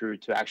go through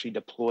to actually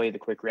deploy the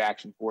quick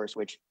reaction force,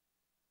 which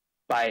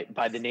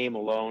by the name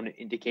alone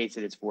indicates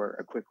that it's for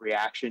a quick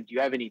reaction. Do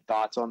you have any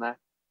thoughts on that?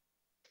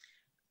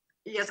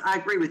 Yes, I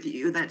agree with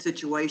you in that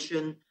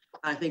situation.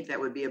 I think that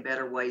would be a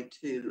better way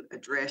to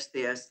address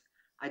this.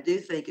 I do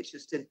think it's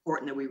just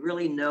important that we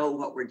really know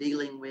what we're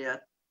dealing with.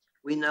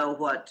 We know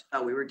what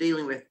we were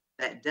dealing with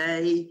that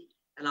day,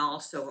 and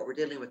also what we're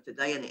dealing with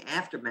today in the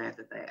aftermath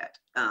of that.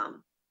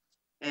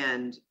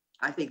 And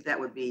I think that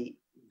would be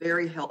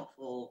very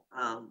helpful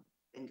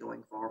in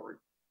going forward.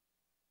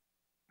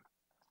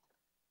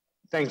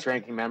 Thanks,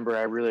 Ranking Member.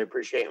 I really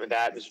appreciate it. With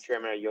that, Mr.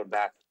 Chairman, I yield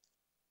back.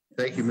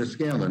 Thank you, Ms.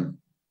 Scanlon.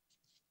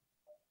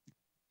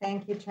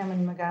 Thank you,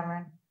 Chairman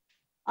McGovern.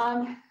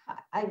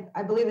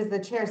 I believe, as the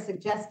chair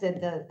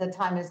suggested, the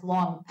time is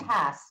long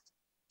past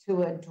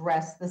to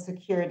address the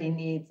security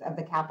needs of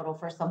the Capitol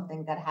for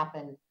something that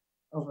happened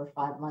over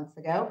 5 months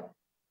ago.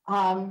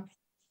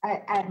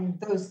 And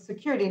those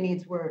security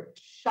needs were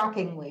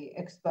shockingly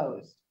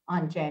exposed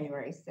on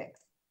January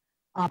 6th.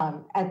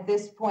 At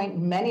this point,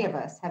 many of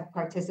us have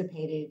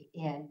participated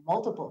in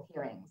multiple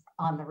hearings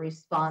on the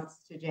response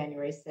to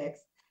January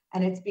 6th.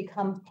 And it's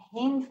become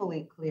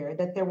painfully clear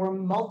that there were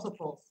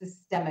multiple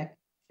systemic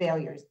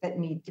failures that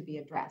need to be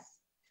addressed.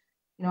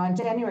 You know, on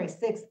January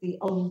 6th, the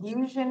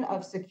illusion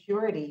of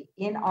security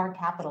in our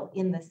capital,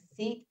 in the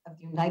seat of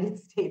the United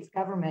States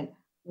government,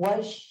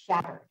 was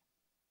shattered.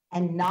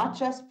 And not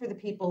just for the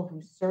people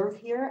who serve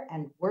here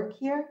and work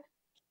here,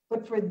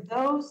 but for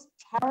those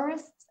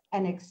terrorists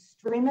and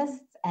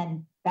extremists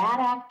and bad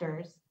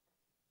actors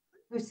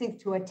who seek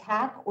to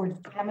attack or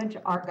damage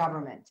our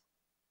government.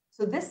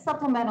 So this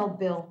supplemental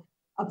bill,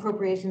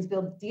 appropriations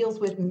bill, deals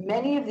with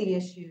many of the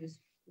issues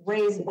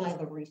raised by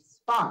the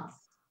response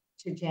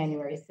to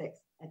January 6th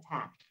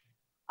attack.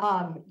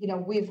 You know,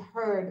 we've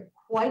heard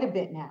quite a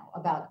bit now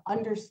about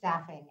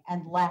understaffing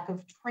and lack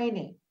of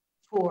training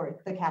for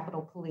the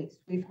Capitol Police.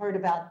 We've heard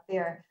about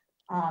their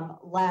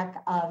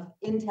lack of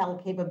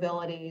intel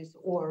capabilities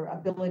or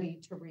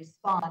ability to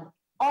respond.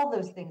 All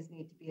those things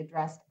need to be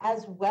addressed,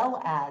 as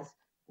well as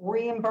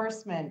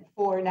reimbursement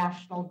for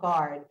National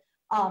Guard.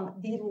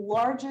 The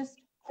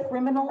largest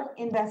criminal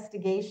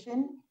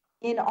investigation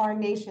in our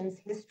nation's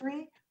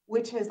history,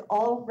 which has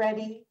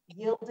already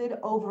yielded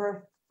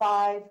over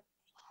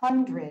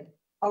 500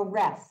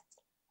 arrests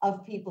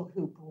of people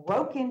who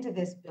broke into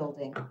this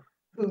building,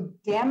 who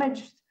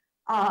damaged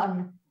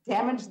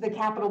the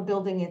Capitol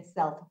building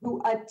itself,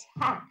 who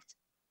attacked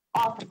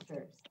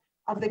officers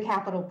of the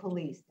Capitol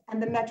Police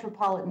and the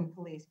Metropolitan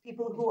Police,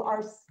 people who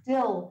are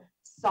still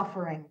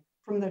suffering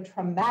from the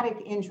traumatic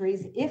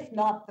injuries, if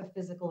not the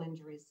physical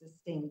injuries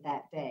sustained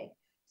that day.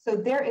 So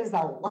there is a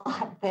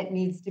lot that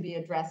needs to be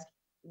addressed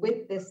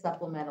with this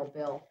supplemental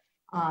bill.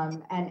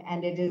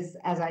 And it is,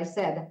 as I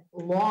said,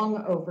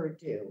 long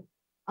overdue.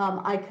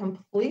 I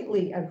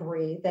completely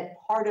agree that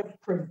part of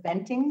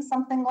preventing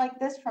something like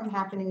this from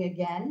happening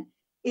again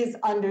is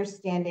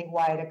understanding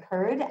why it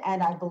occurred.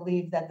 And I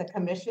believe that the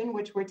commission,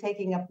 which we're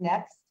taking up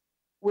next,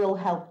 will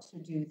help to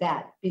do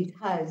that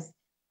because,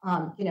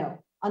 you know,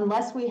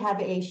 unless we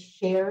have a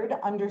shared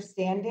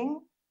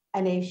understanding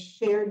and a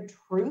shared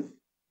truth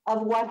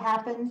of what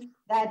happened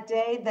that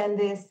day, then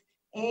this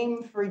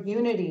aim for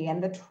unity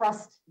and the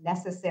trust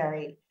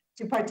necessary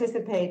to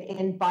participate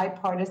in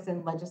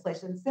bipartisan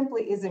legislation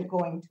simply isn't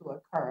going to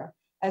occur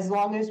as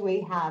long as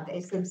we have a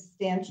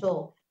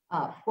substantial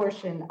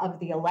portion of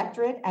the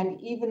electorate and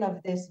even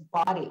of this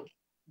body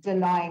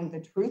denying the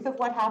truth of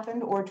what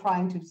happened or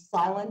trying to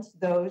silence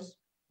those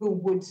who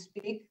would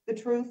speak the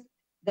truth,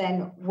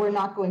 then we're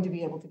not going to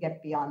be able to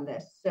get beyond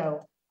this.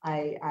 So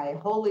I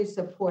wholly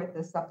support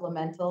the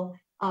supplemental.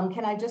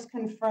 Can I just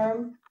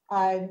confirm,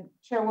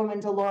 Chairwoman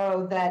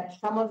DeLauro, that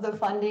some of the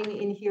funding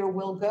in here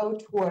will go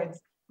towards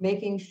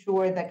making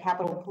sure that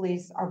Capitol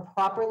Police are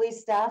properly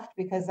staffed,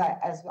 because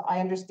as I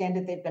understand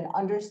it, they've been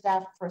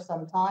understaffed for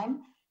some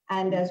time.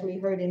 And as we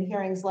heard in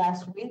hearings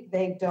last week,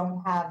 they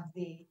don't have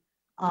the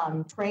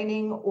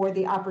training or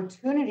the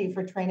opportunity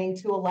for training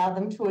to allow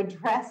them to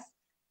address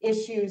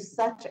issues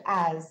such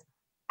as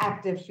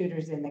active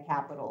shooters in the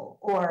Capitol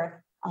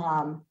or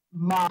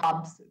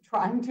mobs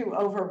trying to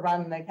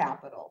overrun the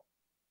Capitol.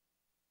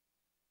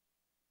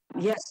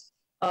 Yes,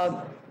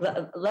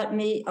 let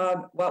me.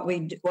 What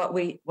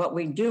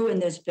we do in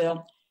this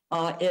bill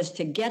is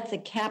to get the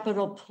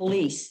Capitol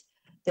Police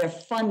their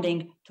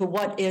funding to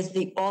what is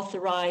the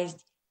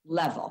authorized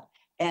level,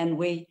 and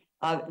we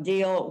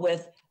deal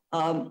with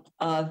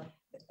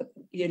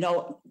you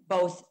know,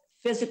 both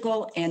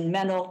physical and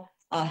mental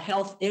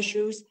health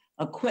issues,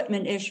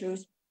 equipment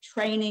issues,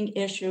 training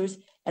issues,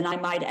 and I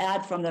might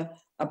add from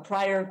a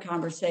prior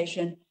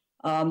conversation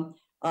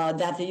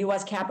that the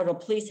U.S. Capitol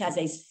Police has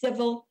a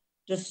civil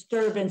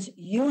disturbance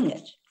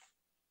unit,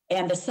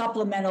 and the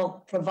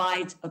supplemental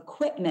provides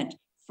equipment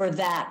for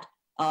that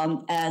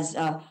as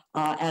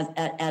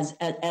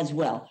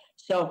well.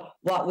 So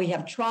what we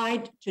have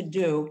tried to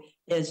do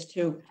is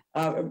to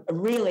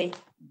really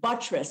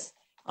buttress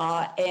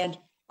and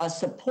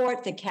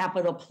support the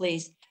Capitol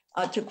Police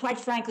to, quite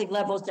frankly,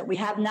 levels that we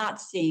have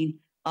not seen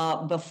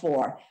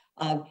before.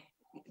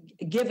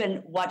 Given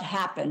what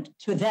happened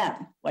to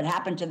them, what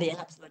happened to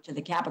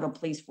the Capitol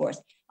Police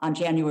Force on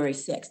January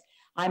 6th.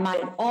 I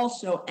might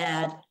also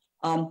add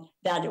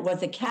that it was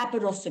the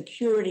Capitol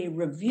Security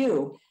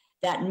Review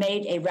that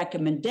made a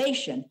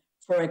recommendation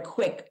for a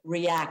quick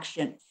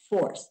reaction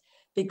force,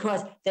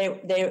 because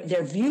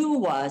their view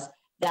was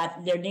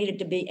that there needed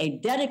to be a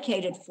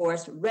dedicated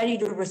force ready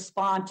to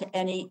respond to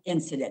any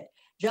incident.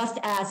 Just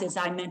as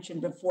I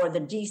mentioned before,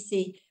 the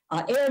DC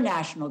Air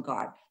National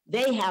Guard,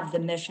 they have the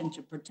mission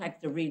to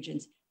protect the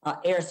region's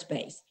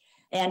airspace.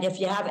 And if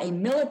you have a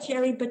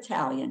military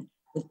battalion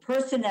with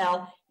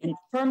personnel in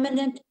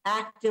permanent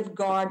active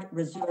guard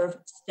reserve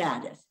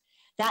status,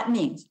 that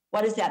means,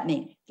 what does that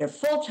mean? They're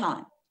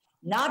full-time,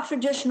 not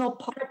traditional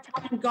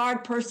part-time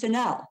guard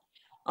personnel.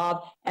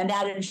 And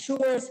that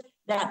ensures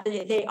that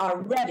they are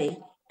ready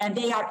and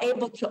they are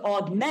able to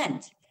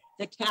augment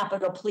the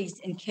Capitol Police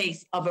in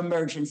case of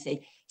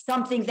emergency,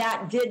 something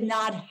that did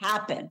not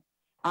happen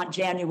on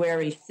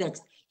January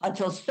 6th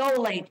until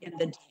so late in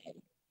the day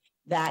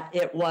that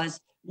it was,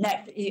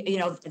 you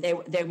know, they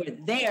were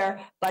there,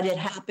 but it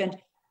happened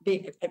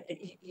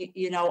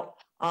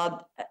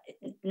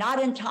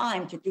not in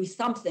time to do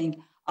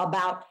something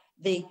about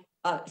the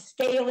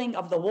scaling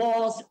of the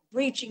walls,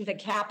 breaching the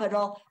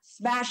Capitol,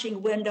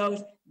 smashing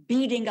windows,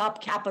 beating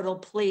up Capitol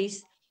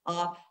Police,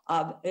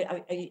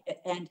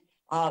 and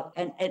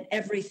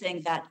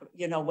everything that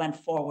went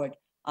forward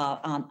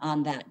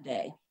on that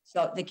day.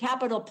 So the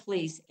Capitol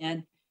Police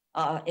and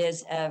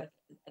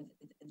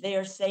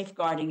their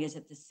safeguarding is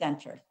at the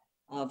center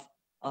of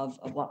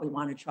what we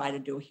want to try to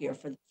do here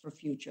for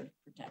future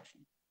protection.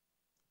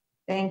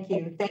 Thank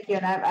you.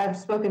 And I've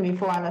spoken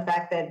before on the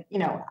fact that,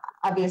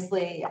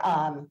 obviously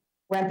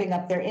ramping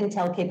up their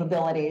intel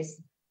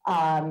capabilities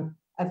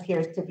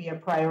appears to be a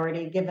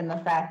priority, given the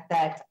fact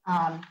that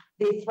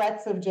the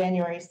threats of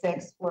January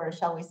 6th were,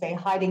 shall we say,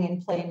 hiding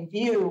in plain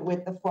view,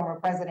 with the former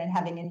president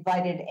having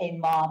invited a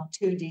mob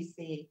to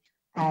DC.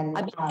 And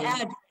I mean,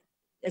 add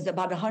is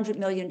about $100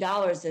 million.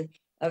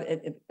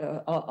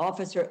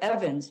 Officer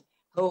Evans,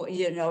 who,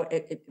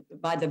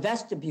 by the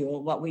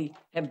vestibule, what we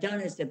have done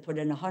is to put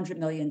in $100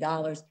 million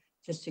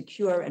to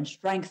secure and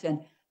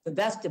strengthen the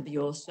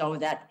vestibule, so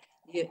that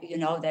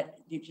that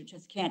you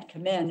just can't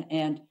come in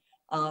and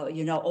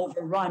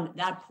overrun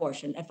that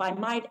portion. If I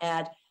might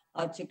add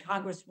to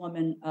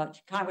Congressman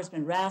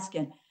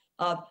Raskin,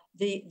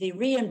 the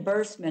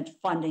reimbursement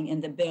funding in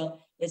the bill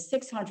is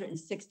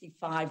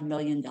 $665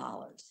 million.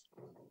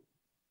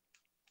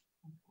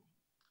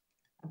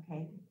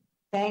 Okay,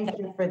 thank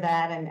you for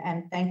that,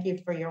 and thank you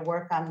for your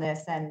work on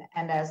this. And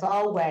as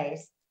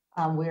always,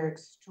 we're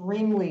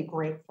extremely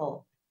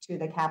grateful to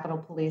the Capitol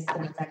Police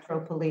and the Metro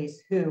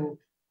Police, who,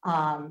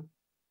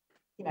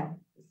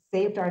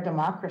 saved our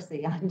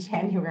democracy on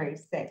January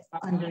 6th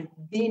under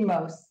the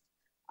most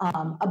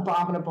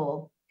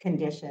abominable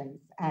conditions,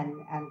 and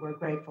we're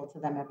grateful to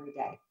them every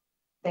day.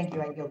 Thank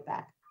you. I yield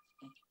back.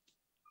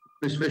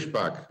 Ms.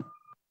 Fishbach.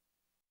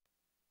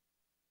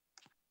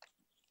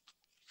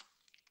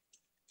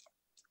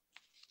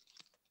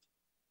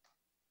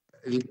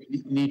 You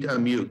need to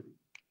unmute.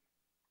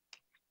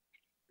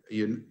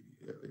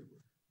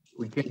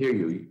 We can't hear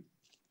you.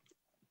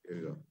 There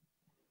you go.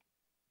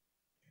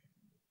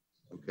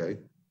 Okay.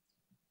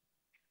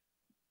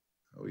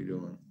 How are you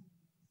doing?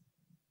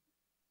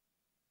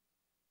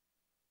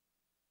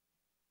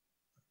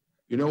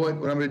 You know what?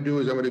 What I'm going to do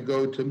is I'm going to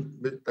go to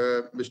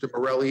Mr.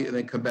 Morelli and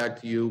then come back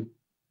to you.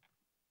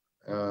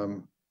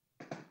 And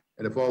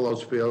if all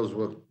else fails,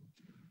 we'll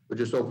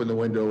just open the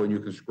window and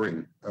you can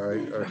scream. All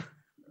right. All right.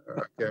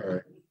 Okay. All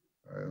right.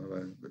 All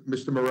right.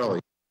 Mr. Morelli.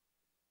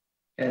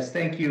 Yes.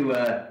 Thank you,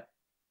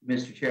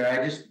 Mr. Chair.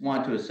 I just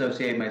want to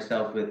associate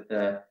myself with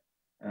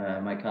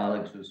my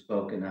colleagues who have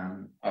spoken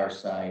on our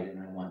side,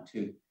 and I want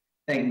to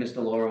thank Ms.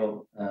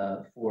 DeLauro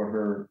for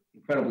her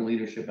incredible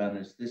leadership on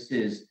this. This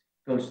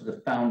goes to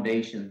the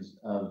foundations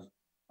of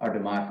our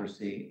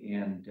democracy,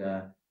 and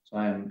so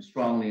I am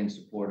strongly in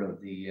support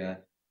of the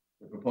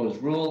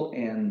proposed rule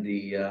and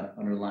the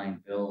underlying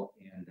bill.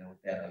 And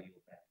with that, I'll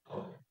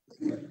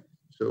yield back.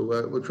 So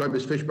we'll try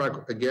Ms.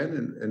 Fishbach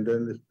again, and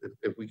then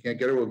if we can't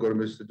get her, we'll go to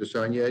Mr.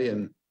 DeSagne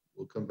and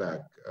we'll come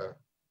back.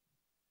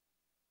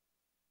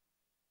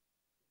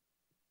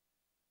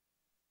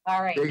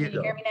 All right, can you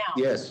hear me now?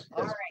 Yes.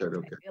 All right, good,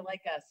 okay. I feel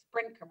like a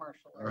Sprint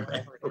commercial or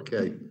whatever.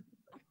 Okay.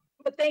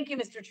 But thank you,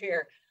 Mr.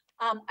 Chair.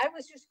 I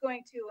was just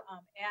going to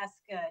ask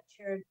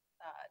Chair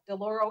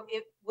DeLauro,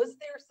 was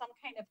there some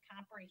kind of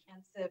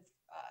comprehensive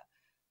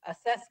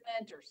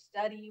assessment or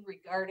study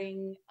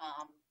regarding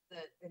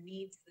the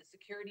needs, the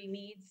security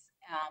needs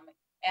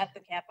at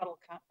the Capitol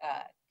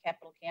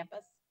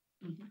campus?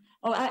 Mm-hmm.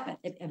 Oh,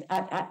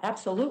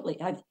 absolutely.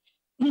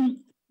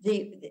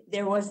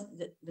 There was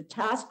the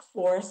task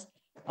force,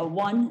 a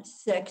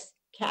 1-6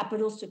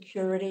 Capitol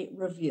Security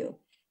Review,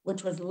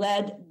 which was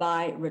led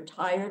by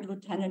retired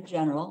Lieutenant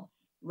General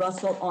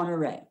Russell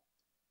Honoré.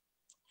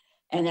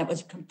 And it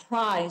was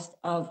comprised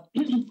of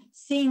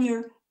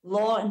senior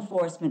law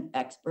enforcement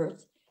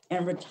experts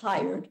and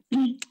retired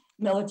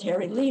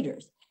military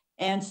leaders.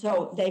 And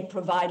so they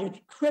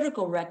provided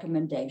critical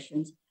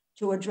recommendations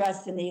to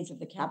address the needs of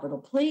the Capitol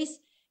Police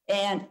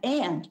and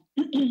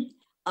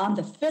on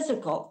the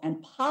physical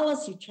and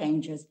policy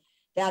changes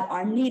that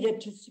are needed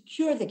to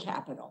secure the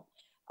Capitol.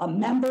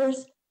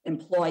 Members,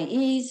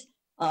 employees.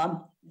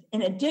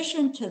 In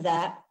addition to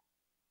that,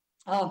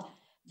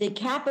 the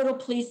Capitol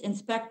Police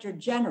Inspector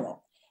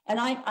General. And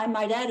I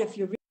might add, if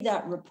you read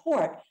that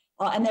report,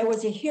 and there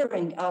was a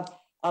hearing of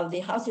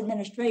the House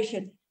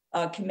Administration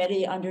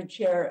Committee under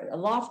Chair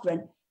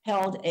Lofgren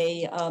held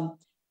a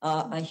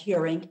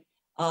hearing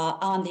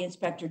on the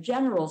Inspector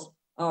General's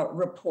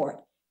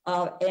report.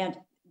 And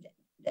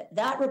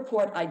that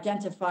report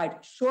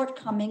identified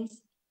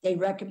shortcomings. They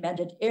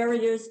recommended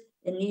areas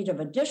in need of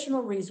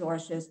additional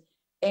resources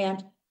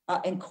and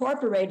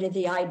incorporated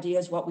the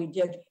ideas, what we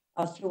did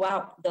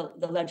throughout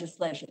the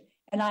legislation.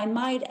 And I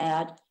might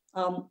add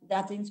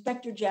that the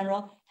Inspector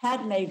General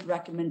had made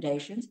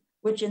recommendations,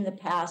 which in the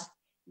past,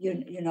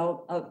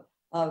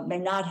 may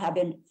not have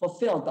been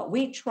fulfilled. But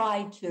we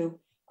tried to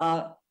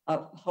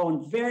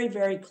hone very,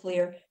 very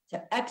clear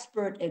to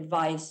expert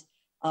advice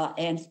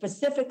And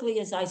specifically,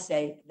 as I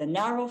say, the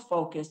narrow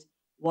focus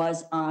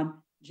was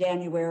on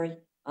January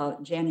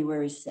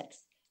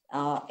 6th.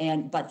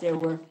 But there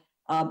were,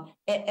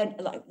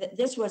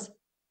 this was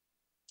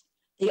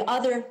the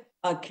other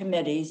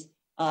committees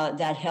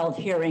that held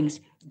hearings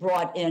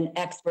brought in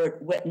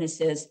expert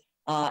witnesses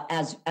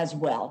as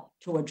well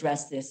to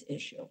address this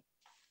issue.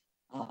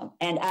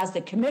 And as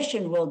the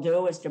commission will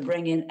do is to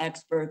bring in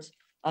experts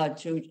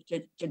to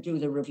do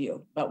the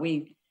review. But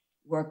we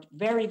worked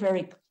very,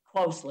 very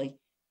closely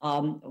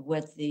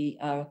with the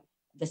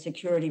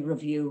security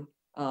review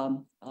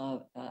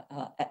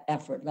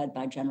effort led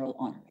by General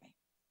Honore.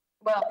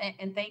 Well,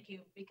 and thank you,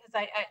 because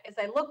as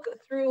I look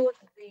through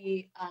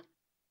the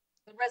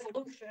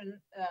resolution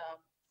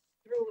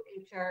through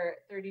HR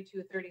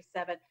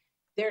 3237,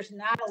 there's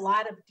not a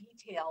lot of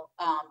detail.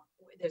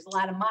 There's a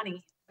lot of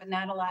money, but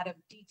not a lot of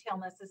detail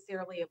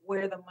necessarily of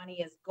where the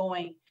money is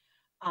going.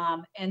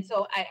 And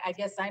so I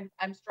guess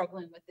I'm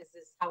struggling with this,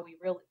 is how we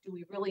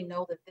really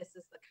know that this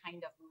is the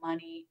kind of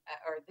money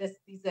or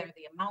these are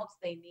the amounts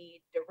they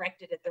need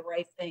directed at the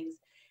right things.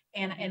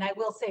 And I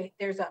will say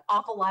there's an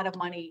awful lot of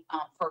money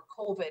for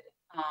COVID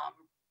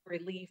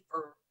relief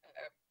or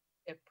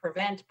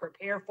prevent,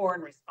 prepare for,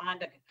 and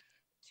respond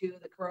to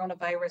the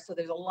coronavirus. So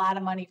there's a lot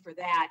of money for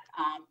that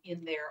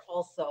in there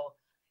also.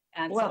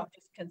 And so I'm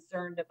just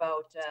concerned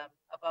about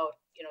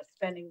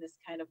spending this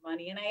kind of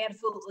money. And I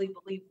absolutely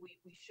believe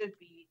we should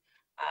be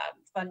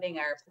funding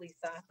our police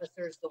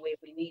officers the way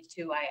we need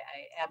to. I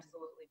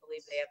absolutely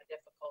believe they have a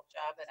difficult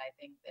job, and I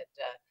think that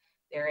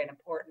they're an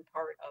important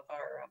part of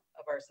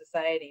our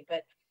society.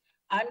 But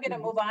I'm going to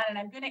move on, and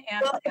I'm going to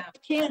ask. Well,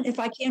 if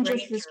I can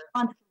just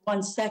respond for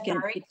 1 second.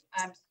 Sorry,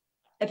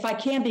 if I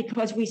can,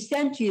 because we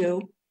sent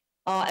you,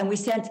 and we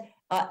sent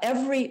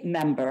every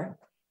member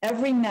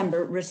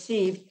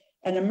received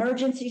an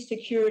Emergency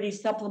Security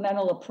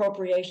Supplemental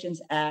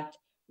Appropriations Act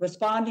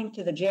responding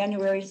to the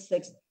January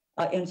 6th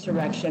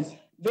insurrection.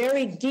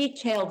 Very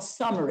detailed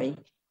summary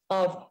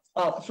of,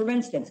 for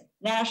instance,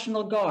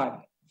 National Guard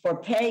for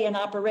pay and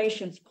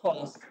operations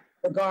costs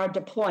for Guard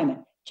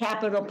deployment,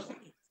 Capitol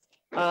Police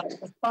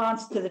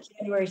response to the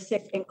January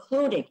 6th,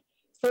 including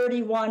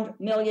 $31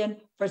 million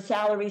for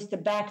salaries to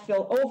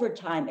backfill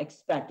overtime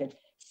expected,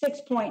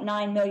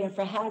 $6.9 million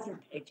for hazard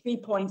pay,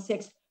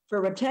 $3.6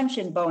 for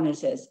retention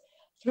bonuses,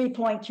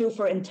 $3.2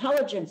 for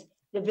intelligence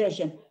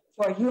division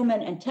for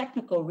human and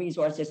technical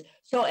resources.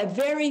 So a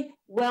very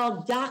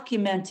well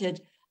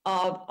documented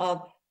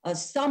a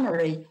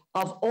summary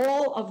of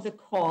all of the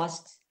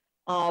costs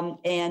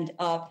that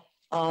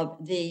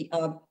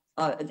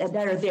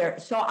are there.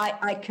 So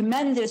I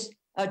commend this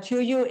to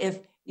you. If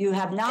you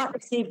have not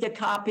received a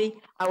copy,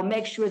 I will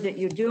make sure that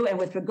you do. And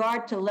with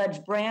regard to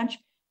Ledge Branch,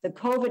 the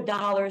COVID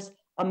dollars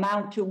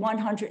amount to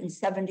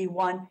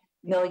 $171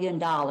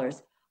 million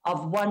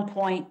of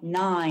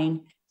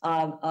 $1.9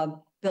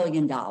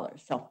 billion.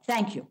 So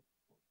thank you.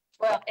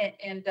 Well,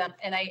 and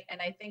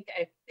I think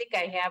I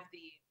have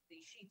the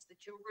sheets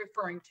that you're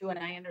referring to, and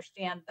I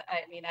understand.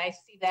 I mean, I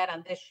see that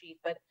on this sheet,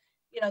 but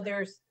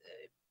there's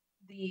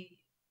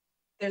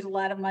a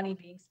lot of money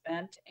being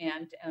spent,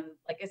 and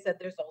like I said,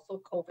 there's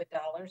also COVID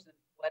dollars and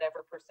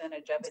whatever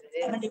percentage of it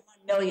is. 71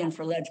 million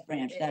for Ledge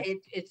Branch.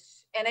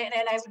 It's and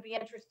I would be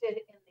interested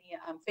in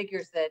the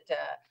figures that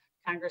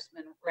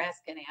Congressman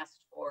Raskin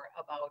asked for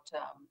about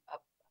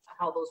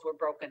how those were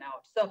broken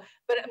out. So,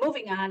 but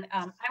moving on,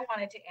 I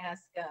wanted to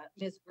ask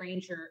Ms.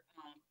 Granger.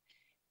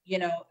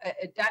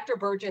 Dr.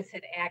 Burgess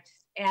had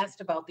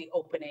asked about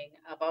opening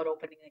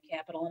the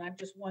Capitol, and I'm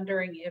just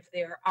wondering if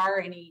there are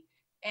any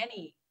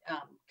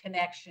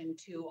connection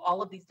to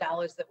all of these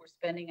dollars that we're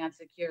spending on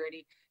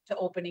security to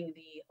opening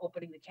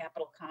the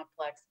Capitol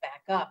complex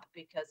back up.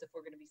 Because if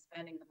we're going to be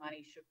spending the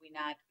money, should we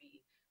not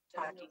be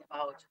talking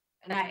about?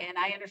 And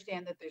I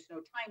understand that there's no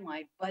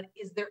timeline, but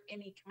is there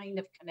any kind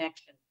of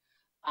connection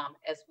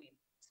as we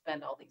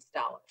spend all these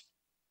dollars?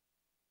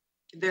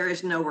 There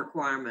is no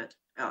requirement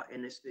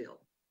in this bill.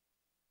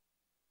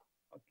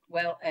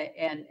 Well,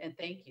 and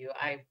thank you.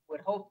 I would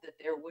hope that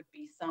there would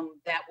be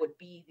that would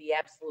be the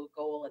absolute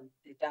goal, and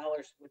the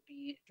dollars would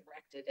be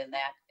directed in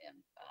that and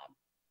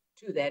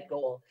to that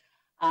goal.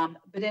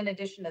 But in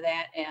addition to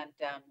that, and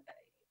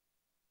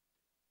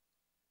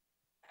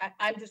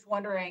I'm just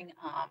wondering,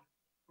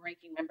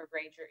 Ranking Member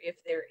Granger,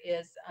 if there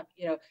is,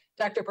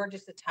 Dr.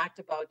 Burgess had talked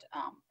about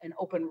an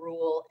open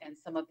rule and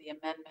some of the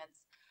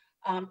amendments.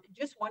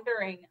 Just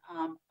wondering,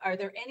 are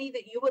there any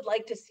that you would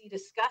like to see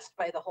discussed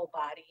by the whole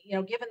body?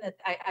 Given that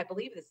I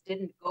believe this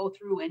didn't go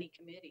through any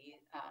committee,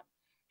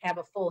 have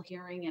a full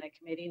hearing in a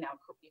committee. Now,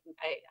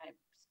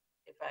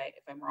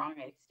 if I'm wrong,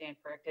 I stand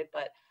corrected.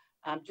 But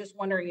just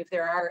wondering if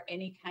there are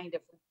any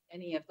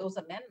of those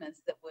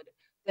amendments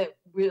that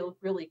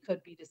really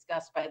could be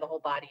discussed by the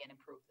whole body and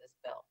improve this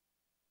bill.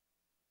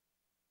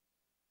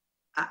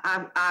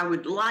 I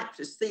would like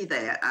to see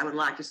that. I would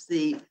like to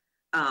see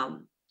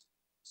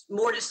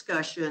more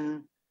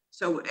discussion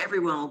so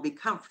everyone will be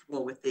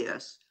comfortable with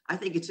this. I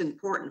think it's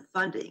important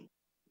funding.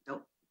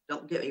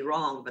 Don't get me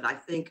wrong, but I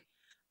think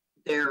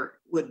there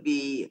would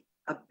be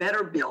a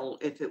better bill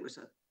if it was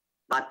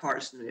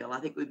bipartisan bill. I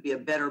think it would be a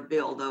better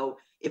bill, though,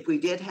 if we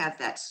did have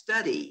that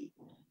study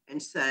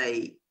and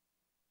say,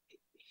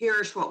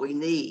 here's what we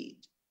need.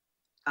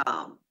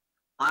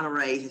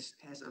 Honore has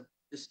a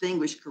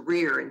distinguished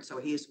career, and so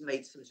he has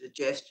made some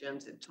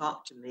suggestions and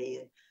talked to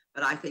me,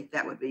 but I think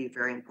that would be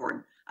very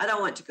important. I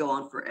don't want to go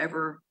on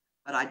forever,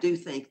 but I do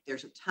think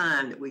there's a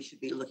time that we should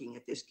be looking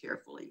at this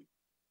carefully,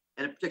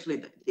 and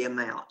particularly the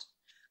amount.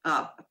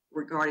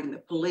 Regarding the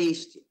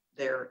police,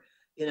 there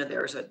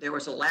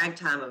was a lag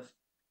time of,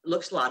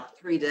 looks like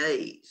 3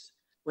 days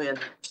when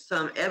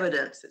some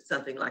evidence that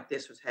something like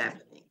this was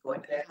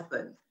going to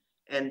happen,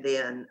 and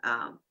then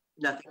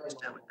nothing was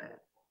done with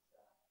that.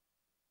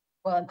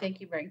 Well, and thank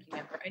you, Ranking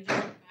Member.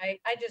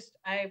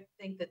 I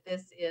think that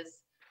this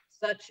is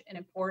such an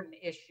important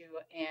issue,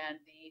 and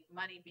the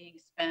money being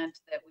spent,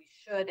 that we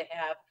should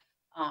have,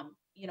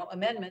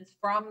 amendments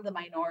from the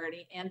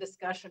minority and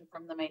discussion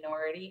from the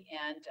minority,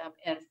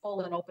 and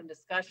full and open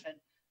discussion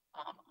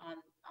on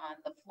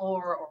the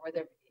floor,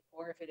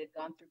 or if it had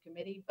gone through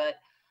committee. But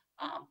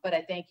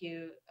I thank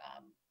you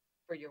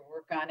for your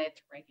work on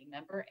it, Ranking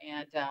Member,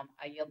 and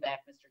I yield back,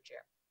 Mr.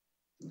 Chair.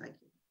 Thank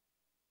you.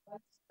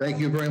 Thank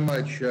you very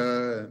much,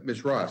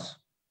 Ms. Ross.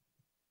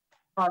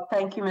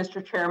 Thank you,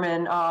 Mr.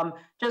 Chairman.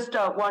 Just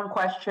one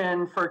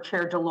question for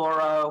Chair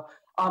DeLauro.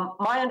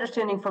 My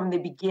understanding from the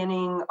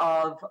beginning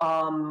of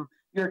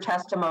your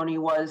testimony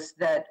was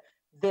that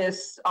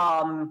this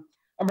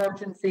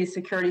emergency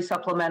security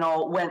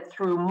supplemental went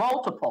through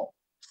multiple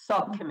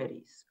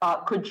subcommittees.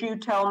 Could you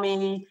tell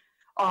me,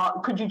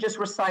 could you just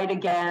recite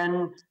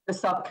again the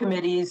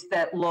subcommittees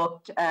that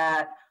looked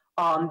at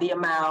the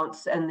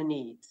amounts and the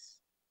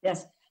needs?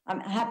 Yes, I'm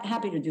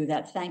happy to do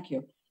that. Thank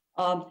you.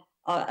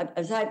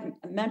 As I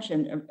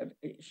mentioned,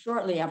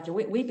 shortly after,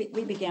 we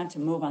began to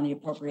move on the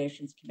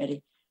Appropriations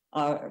Committee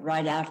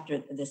right after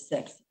the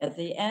 6th. At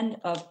the end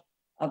of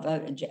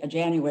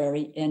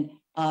January, in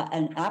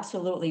an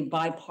absolutely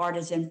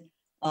bipartisan,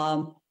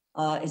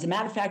 as a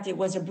matter of fact, it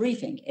was a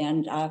briefing.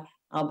 And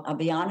I'll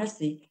be honest,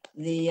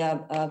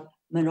 the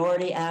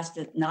minority asked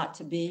it not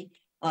to be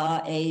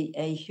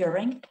a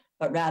hearing,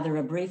 but rather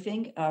a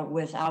briefing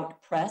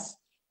without press,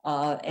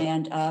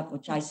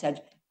 which I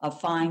said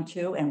fine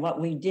too. And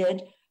what we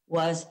did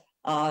was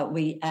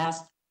we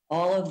asked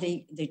all of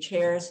the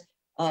chairs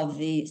of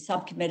the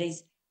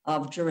subcommittees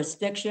of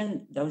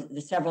jurisdiction,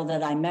 the several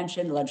that I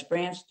mentioned, Ledge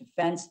Branch,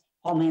 Defense,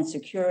 Homeland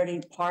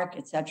Security, Park,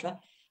 etc.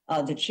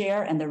 The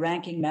chair and the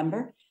ranking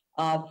member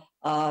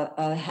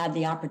had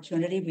the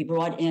opportunity. We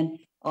brought in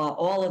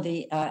all of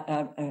the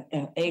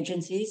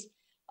agencies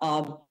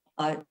to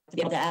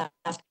be able to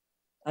ask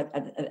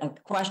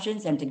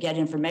questions and to get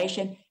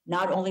information.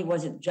 Not only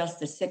was it just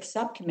the 6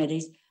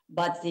 subcommittees,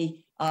 but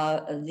the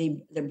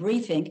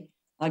briefing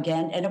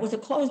again, and it was a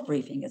closed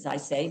briefing, as I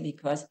say,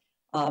 because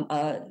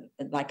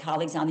my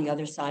colleagues on the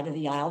other side of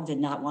the aisle did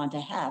not want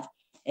to have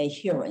a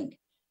hearing,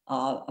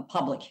 a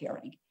public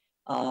hearing.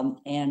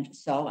 And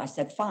so I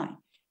said, fine.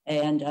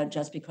 And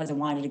just because I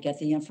wanted to get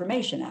the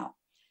information out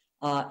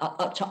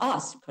to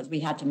us, because we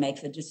had to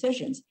make the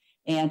decisions.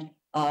 And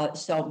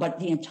but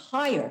the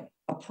entire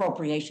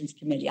Appropriations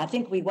Committee, I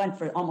think we went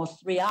for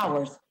almost 3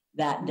 hours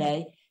that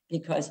day,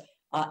 because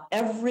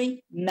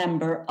every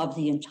member of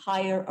the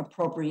entire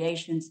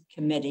Appropriations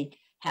Committee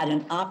had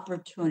an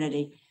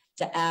opportunity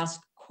to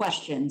ask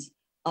questions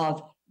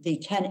of the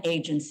 10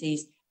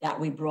 agencies that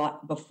we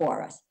brought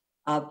before us.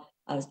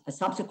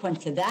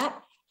 Subsequent to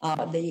that,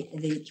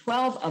 the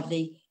 12 of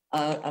the,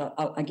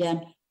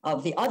 again,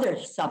 of the other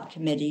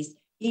subcommittees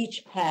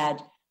each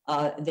had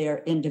their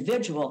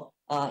individual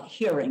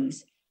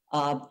hearings.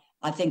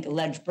 I think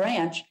Ledge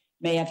Branch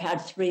may have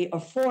had 3 or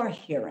 4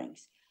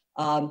 hearings.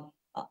 I'm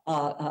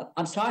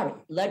sorry,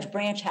 Ledge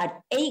Branch had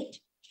 8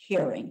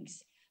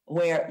 hearings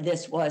where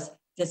this was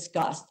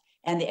discussed.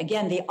 And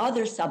again, the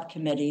other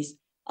subcommittees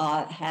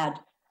had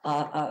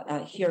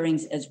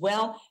hearings as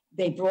well.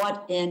 They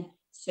brought in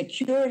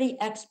security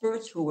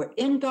experts who were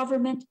in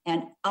government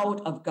and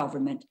out of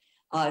government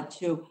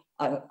to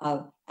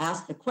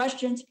ask the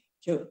questions,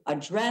 to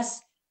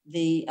address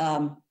the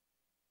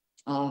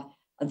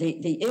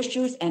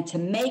issues, and to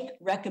make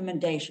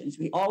recommendations.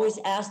 We always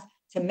asked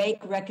to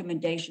make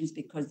recommendations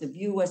because the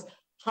view was,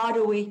 how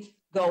do we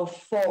go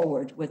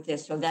forward with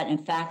this so that, in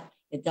fact,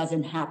 it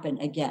doesn't happen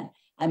again?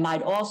 I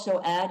might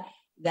also add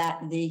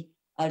that the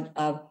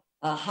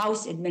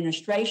House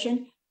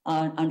administration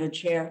under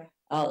Chair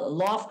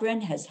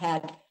Lofgren has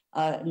had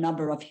a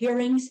number of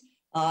hearings,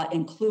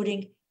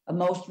 including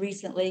most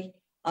recently,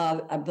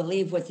 I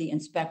believe, with the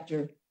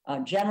Inspector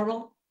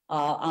General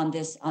on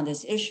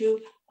this issue.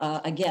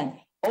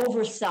 Again,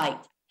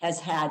 oversight has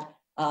had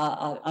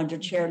under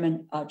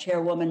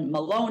Chairwoman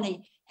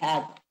Maloney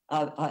had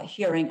a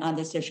hearing on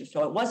this issue.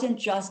 So it wasn't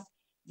just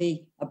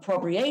the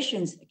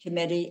Appropriations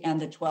Committee and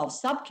the 12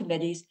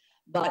 subcommittees,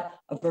 but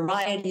a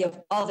variety of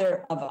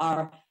other of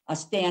our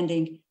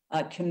standing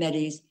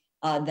committees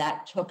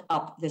that took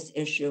up this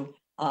issue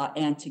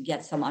and to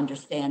get some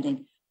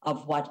understanding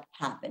of what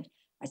happened.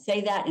 I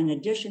say that in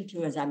addition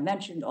to, as I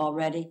mentioned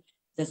already,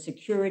 the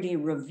security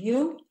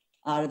review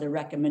out of the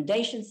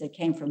recommendations that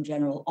came from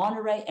General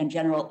Honore, and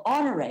General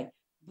Honore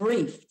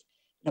briefed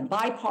in a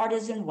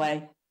bipartisan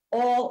way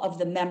all of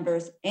the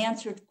members,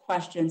 answered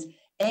questions,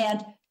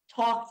 and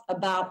talked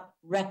about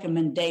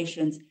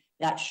recommendations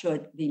that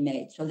should be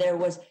made. So there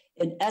was,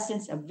 in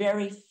essence, a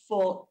very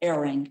full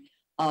airing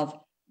of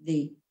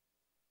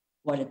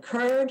what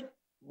occurred,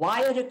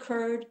 why it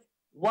occurred,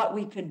 what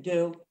we could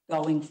do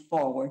going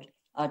forward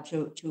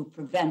to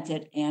prevent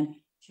it, and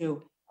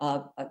to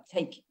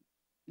take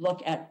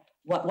look at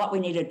what we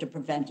needed to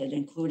prevent it,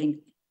 including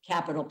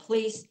Capitol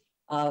Police,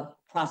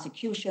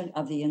 prosecution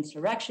of the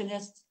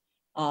insurrectionists,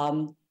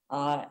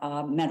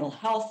 mental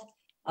health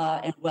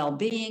and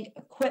well-being,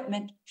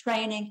 equipment,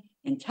 training,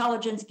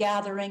 intelligence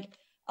gathering,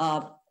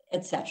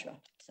 etc.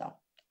 So.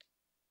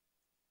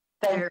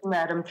 Thank you,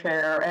 Madam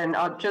Chair. And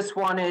I just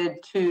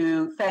wanted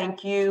to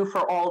thank you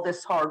for all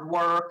this hard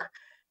work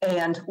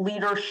and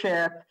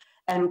leadership.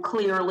 And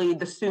clearly,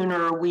 the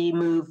sooner we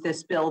move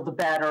this bill, the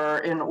better,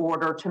 in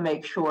order to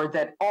make sure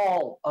that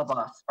all of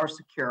us are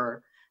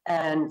secure.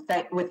 And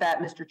with that,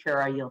 Mr.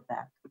 Chair, I yield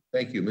back.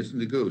 Thank you. Mr.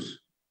 Neguse.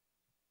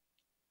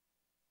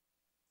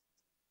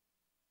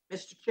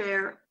 Mr.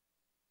 Chair.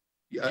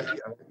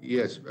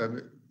 Yes,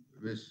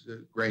 Ms.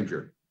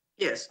 Granger.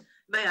 Yes,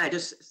 may I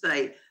just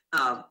say,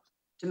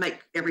 to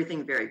make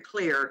everything very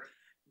clear,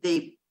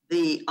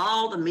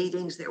 all the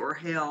meetings that were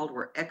held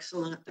were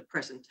excellent. The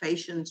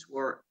presentations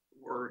were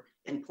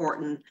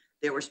important.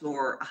 There was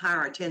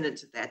higher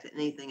attendance at that than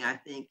anything I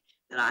think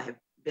that I have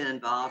been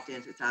involved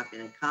in since I've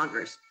been in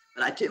Congress.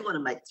 But I do want to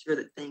make sure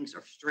that things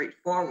are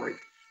straightforward.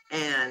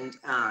 And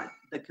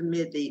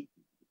the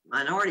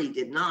minority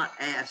did not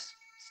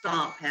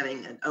stop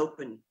having an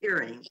open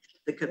hearing.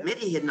 The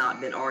committee had not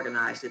been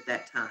organized at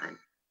that time.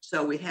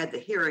 So we had the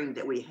hearing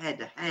that we had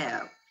to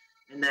have.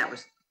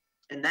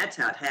 And that's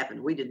how it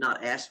happened. We did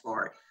not ask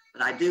for it.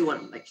 But I do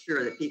want to make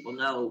sure that people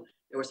know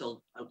there was a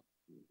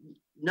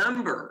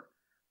number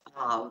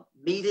of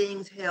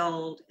meetings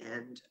held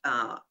and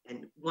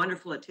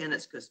wonderful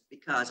attendance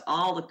because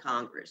all the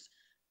Congress,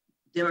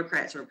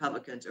 Democrats and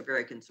Republicans, are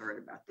very concerned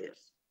about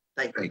this.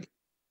 Thank you.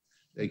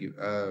 Thank you.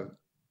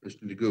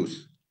 Mr.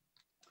 Neguse.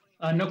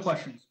 No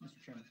questions,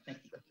 Mr. Chairman. Thank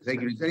you.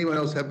 Thank you. Does anyone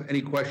else have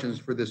any questions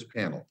for this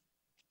panel?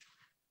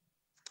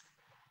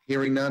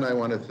 Hearing none, I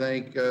want to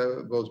thank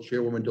both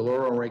Chairwoman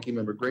DeLauro and Ranking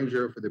Member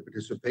Granger for their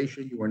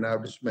participation. You are now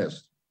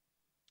dismissed.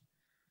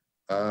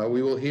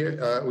 We will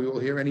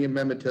hear any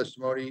amendment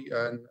testimony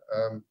on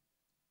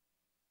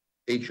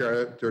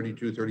HR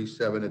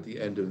 3237 at the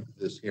end of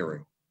this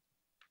hearing.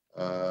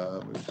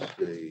 Let's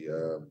see.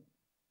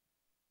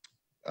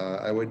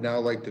 I would now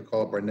like to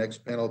call up our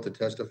next panel to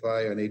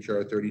testify on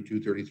HR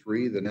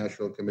 3233, the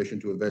National Commission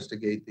to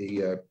investigate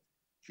the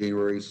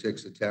January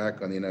 6th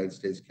attack on the United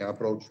States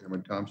Capitol.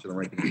 Chairman Thompson and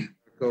Ranking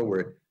Member,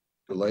 we're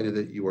delighted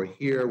that you are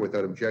here.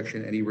 Without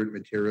objection, any written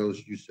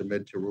materials you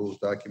submit to rules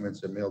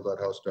documents at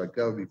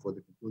mail.house.gov before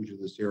the conclusion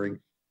of this hearing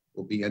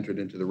will be entered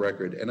into the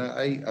record.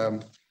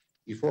 And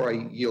before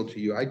I yield to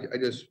you, I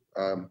just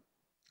want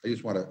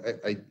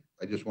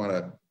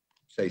to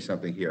say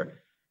something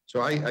here.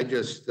 So I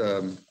just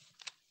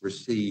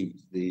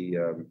received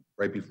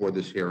right before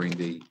this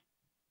hearing,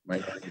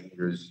 my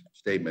leader's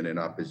statement in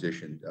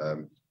opposition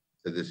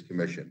to this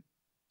commission.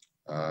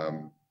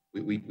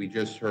 We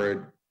just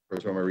heard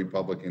from some of my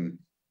Republican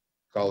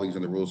colleagues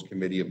on the Rules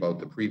Committee about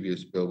the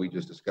previous bill we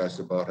just discussed,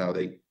 about how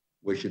they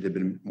wish it had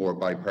been more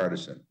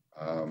bipartisan.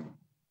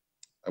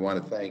 I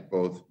want to thank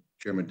both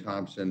Chairman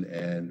Thompson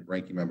and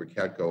Ranking Member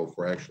Katko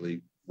for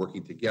actually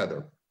working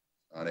together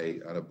on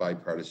a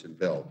bipartisan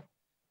bill.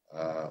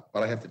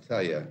 But I have to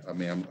tell you, I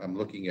mean, I'm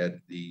looking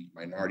at the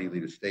minority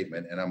leader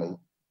statement, and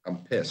I'm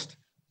pissed,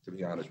 to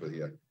be honest with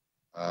you,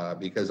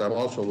 because I'm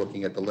also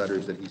looking at the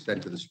letters that he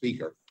sent to the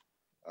Speaker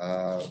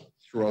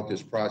throughout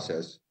this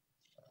process,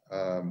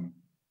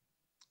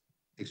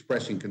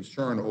 expressing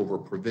concern over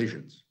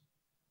provisions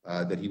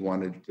that he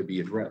wanted to be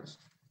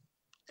addressed.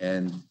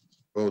 And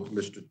both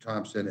Mr.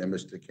 Thompson and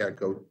Mr.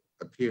 Katko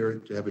appear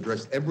to have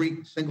addressed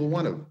every single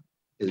one of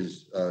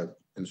his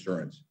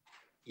concerns.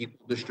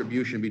 Equal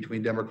distribution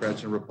between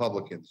Democrats and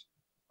Republicans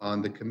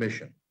on the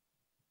commission.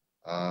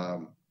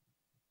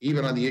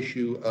 Even on the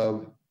issue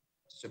of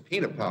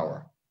subpoena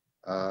power,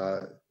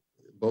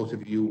 both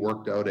of you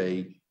worked out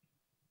a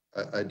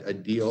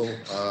deal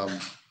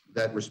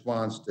that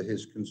responds to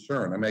his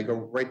concern. I may go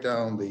right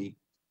down the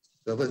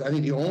list. I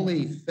think the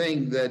only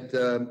thing that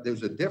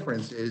there's a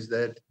difference is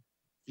that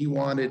he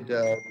wanted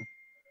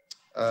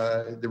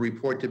the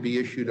report to be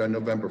issued on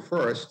November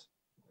 1st.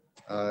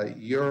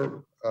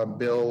 Your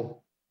bill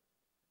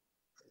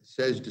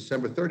says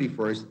December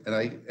 31st,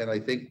 and I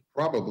think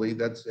probably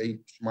that's a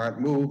smart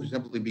move,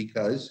 simply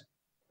because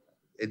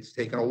it's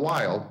taken a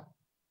while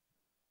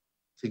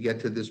to get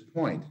to this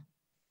point.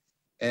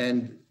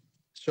 And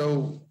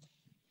so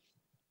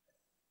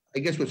I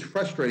guess what's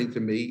frustrating to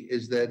me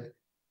is that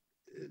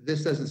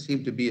this doesn't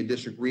seem to be a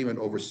disagreement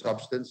over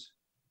substance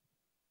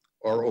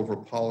or over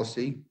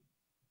policy.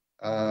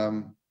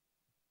 But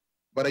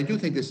I do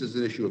think this is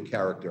an issue of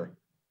character,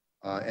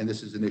 and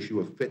this is an issue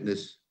of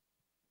fitness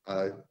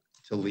to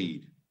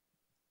lead.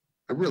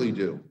 I really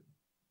do.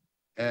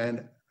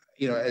 And,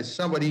 you know, as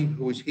somebody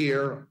who was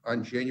here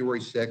on January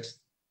 6th,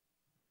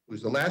 who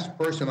was the last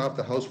person off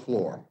the House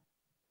floor,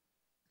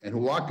 and who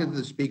walked into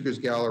the speaker's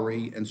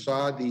gallery and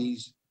saw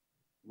these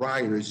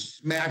rioters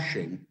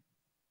smashing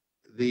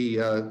the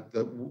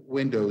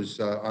windows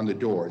on the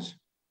doors,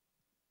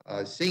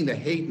 seeing the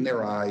hate in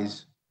their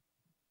eyes,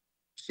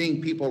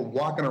 seeing people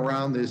walking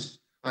around this,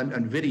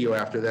 on video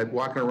after that,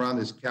 walking around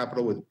this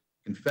Capitol with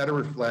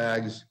Confederate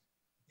flags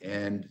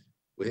and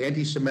with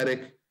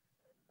anti-Semitic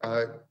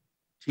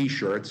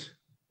T-shirts.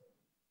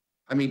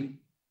 I mean,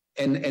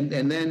 and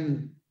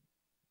then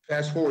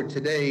fast forward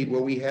today,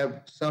 where we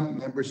have some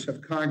members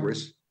of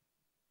Congress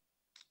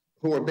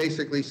who are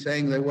basically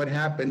saying that what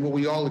happened, what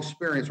we all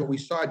experienced, what we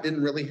saw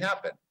didn't really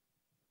happen.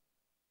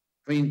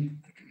 I mean,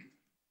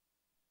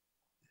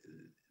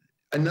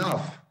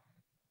 enough.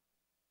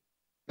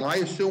 Now, I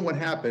assume what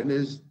happened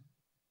is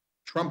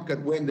Trump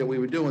got wind that we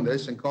were doing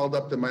this and called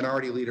up the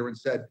minority leader and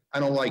said, I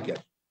don't like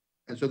it.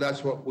 And so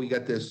that's what we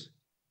got this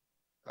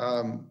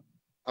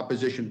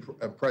opposition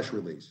press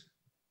release.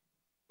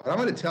 But I'm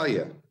going to tell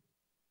you,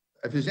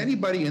 if there's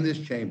anybody in this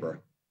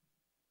chamber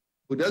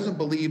who doesn't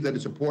believe that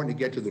it's important to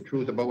get to the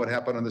truth about what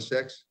happened on the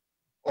 6th,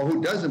 or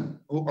who doesn't,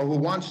 or who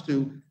wants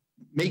to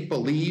make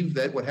believe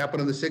that what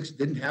happened on the 6th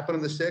didn't happen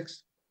on the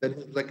 6th, that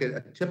it's like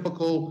a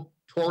typical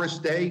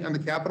tourist day on the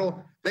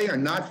Capitol, they are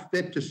not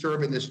fit to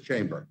serve in this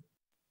chamber.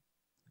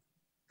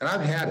 And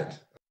I've had it.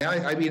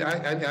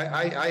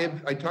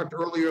 I talked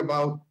earlier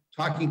about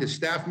talking to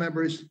staff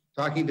members,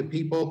 talking to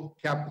people,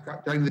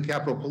 talking to the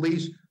Capitol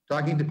Police,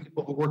 talking to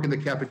people who work in the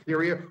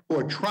cafeteria who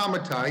are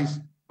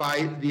traumatized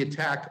by the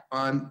attack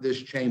on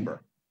this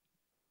chamber.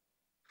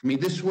 I mean,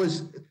 this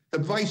was the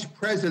Vice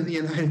President of the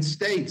United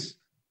States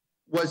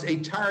was a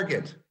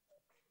target.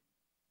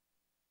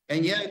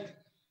 And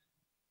yet,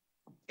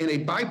 in a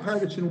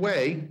bipartisan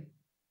way,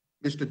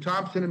 Mr.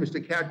 Thompson and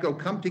Mr. Katko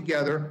come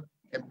together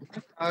and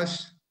bring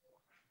us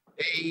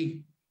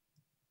a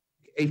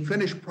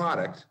finished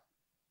product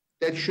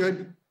that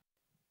should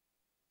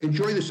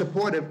enjoy the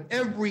support of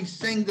every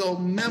single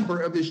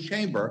member of this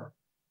chamber.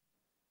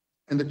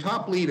 And the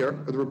top leader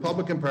of the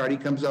Republican Party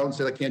comes out and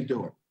said, I can't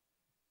do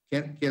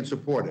it, can't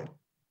support it.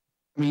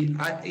 I mean,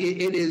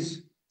 it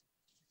is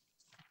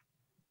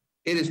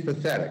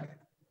pathetic.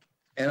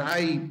 And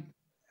I,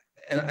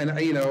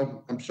 you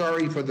know, I'm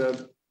sorry for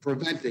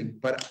venting,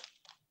 but,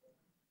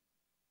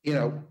 you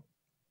know,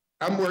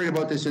 I'm worried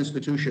about this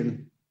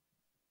institution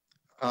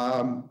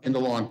in the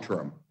long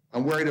term.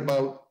 I'm worried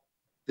about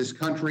this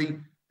country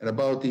and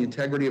about the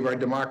integrity of our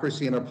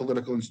democracy and our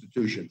political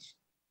institutions.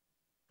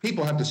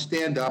 People have to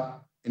stand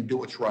up and do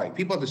what's right.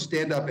 People have to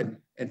stand up and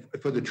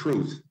for the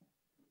truth.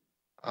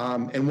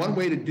 And one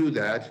way to do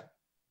that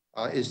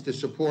is to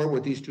support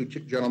what these two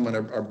gentlemen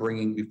are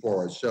bringing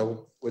before us.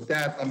 So with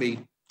that, let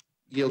me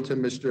yield to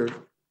Mr.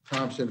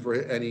 Thompson for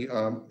any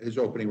his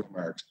opening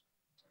remarks.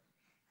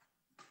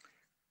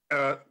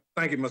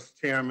 Thank you, Mr.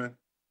 Chairman.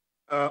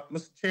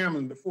 Mr.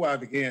 Chairman, before I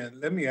begin,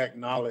 let me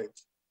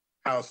acknowledge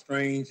how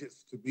strange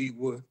it's to be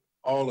with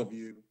all of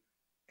you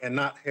and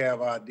not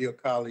have our dear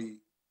colleague,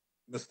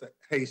 Mr.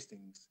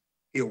 Hastings,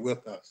 here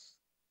with us.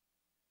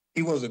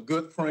 He was a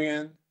good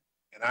friend,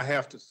 and I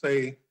have to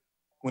say,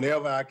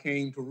 whenever I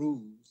came to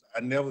Rules,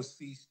 I never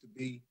ceased to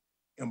be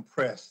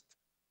impressed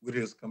with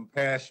his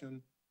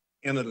compassion,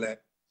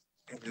 intellect,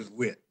 and his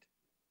wit.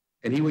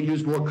 And he would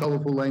use more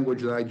colorful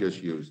language than I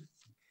just used.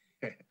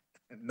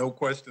 No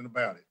question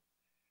about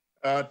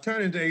it.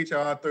 Turning to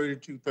HR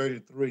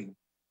 3233,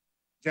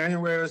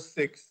 January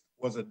 6th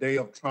was a day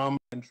of trauma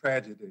and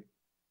tragedy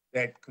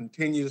that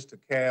continues to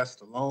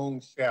cast a long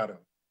shadow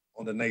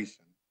on the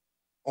nation.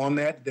 On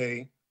that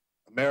day,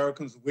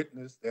 Americans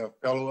witnessed their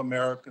fellow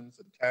Americans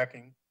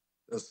attacking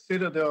the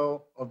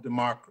citadel of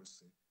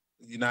democracy,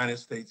 the United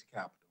States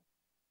Capitol.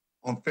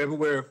 On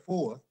February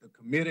 4th, the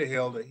committee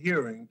held a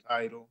hearing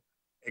titled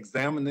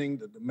Examining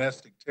the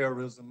Domestic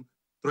Terrorism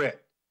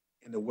Threat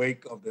in the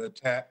Wake of the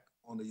Attack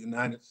on the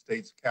United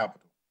States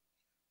Capitol,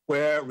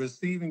 where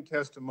receiving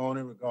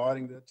testimony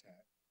regarding the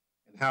attack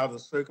and how the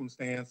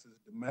circumstances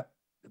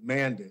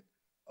demanded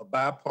a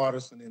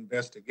bipartisan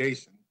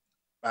investigation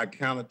by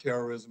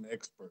counterterrorism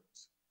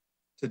experts.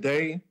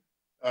 Today,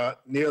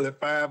 nearly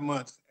 5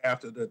 months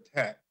after the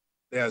attack,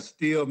 there are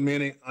still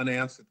many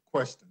unanswered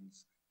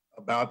questions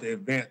about the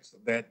events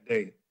of that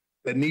day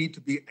that need to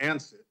be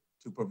answered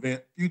to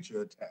prevent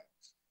future attacks.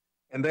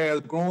 And there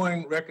is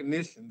growing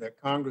recognition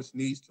that Congress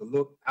needs to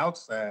look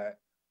outside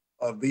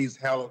of these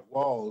hallowed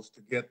walls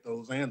to get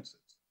those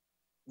answers.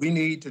 We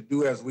need to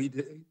do as we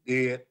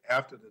did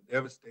after the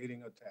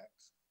devastating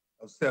attacks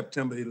of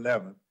September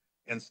 11th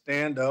and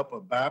stand up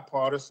a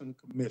bipartisan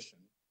commission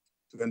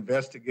to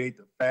investigate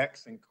the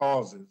facts and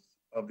causes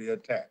of the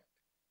attack.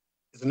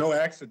 It's no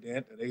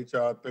accident that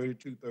HR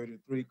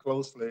 3233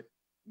 closely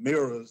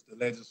mirrors the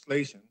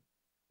legislation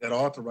that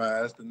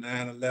authorized the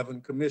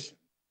 9/11 Commission.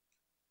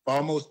 For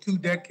almost 2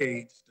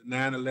 decades, the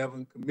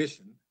 9/11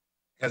 Commission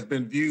has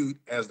been viewed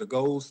as the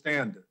gold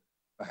standard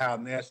for how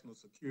national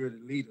security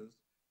leaders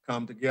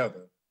come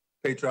together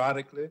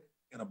patriotically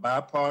in a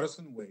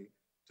bipartisan way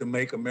to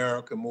make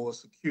America more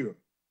secure.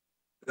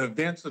 The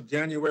events of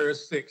January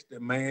 6th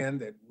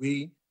demand that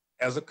we,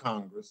 as a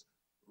Congress,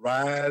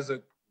 rise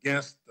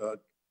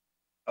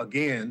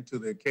again to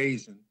the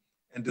occasion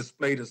and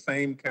display the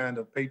same kind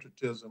of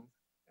patriotism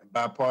and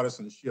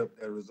bipartisanship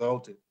that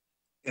resulted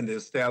in the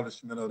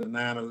establishment of the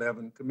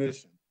 9/11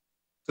 Commission.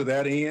 To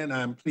that end,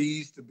 I'm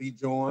pleased to be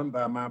joined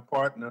by my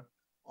partner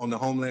on the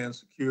Homeland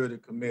Security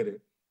Committee,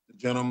 the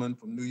gentleman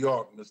from New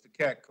York, Mr.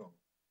 Katko.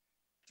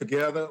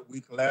 Together,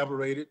 we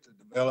collaborated to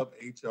develop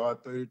H.R.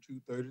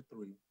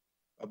 3233,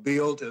 a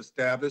bill to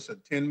establish a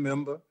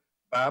 10-member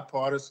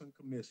bipartisan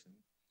commission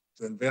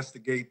to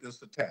investigate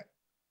this attack.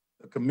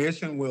 The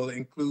commission will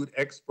include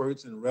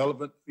experts in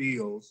relevant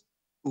fields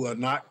who are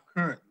not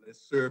currently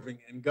serving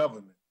in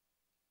government.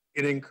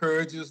 It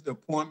encourages the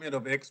appointment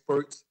of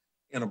experts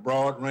in a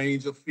broad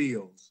range of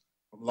fields,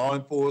 from law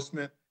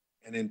enforcement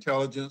and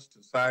intelligence to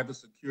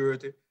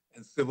cybersecurity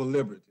and civil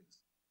liberties.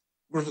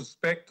 With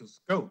respect to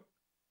scope,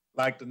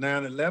 like the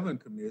 9/11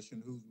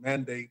 Commission, whose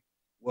mandate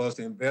was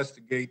to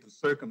investigate the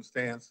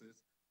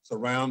circumstances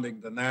surrounding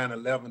the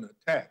 9/11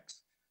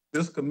 attacks,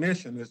 this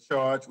commission is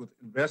charged with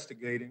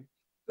investigating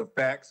the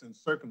facts and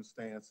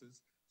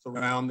circumstances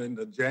surrounding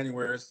the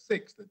January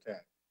 6th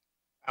attack.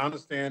 I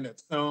understand that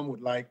some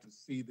would like to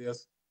see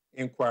this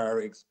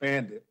inquiry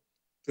expanded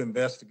to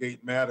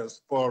investigate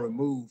matters far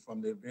removed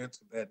from the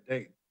events of that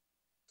day.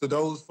 To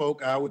those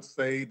folk, I would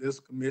say this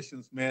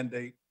commission's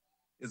mandate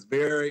is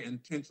very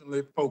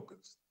intentionally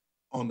focused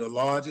on the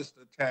largest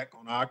attack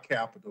on our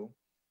capital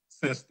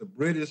since the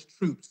British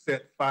troops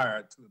set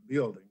fire to the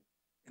building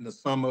in the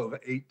summer of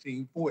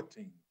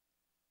 1814.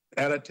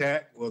 That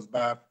attack was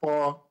by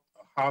far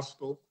a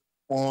hostile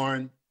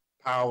foreign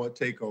power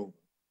takeover.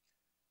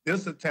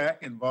 This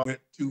attack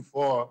went too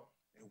far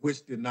and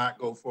which did not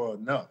go far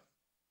enough.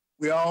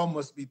 We all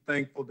must be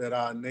thankful that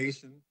our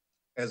nation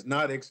has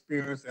not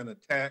experienced an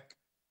attack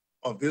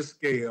of this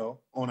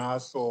scale on our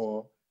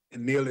soil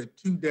in nearly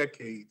 2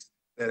 decades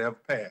that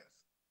have passed.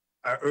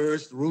 I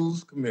urge the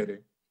Rules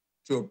Committee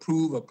to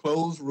approve a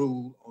closed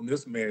rule on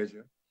this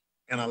measure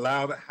and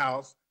allow the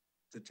House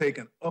to take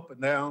an up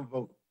and down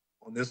vote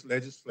on this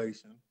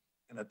legislation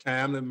in a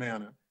timely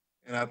manner,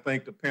 and I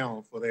thank the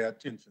panel for their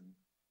attention.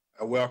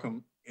 I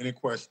welcome any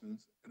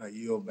questions, and I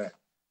yield back.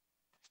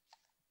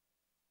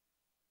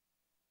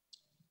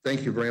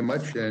 Thank you very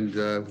much, and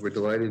we're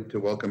delighted to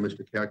welcome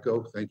Mr.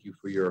 Katko. Thank you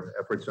for your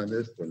efforts on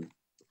this, and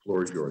the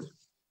floor is yours.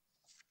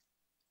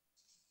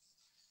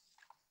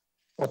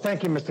 Well,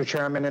 thank you, Mr.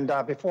 Chairman.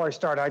 And before I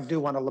start, I do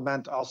want to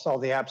lament also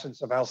the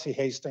absence of Elsie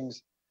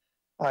Hastings.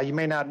 You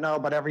may not know,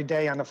 but every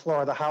day on the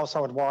floor of the House,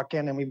 I would walk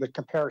in and we would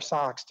compare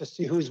socks to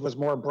see whose was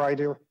more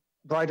brighter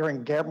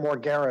and more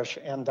garish.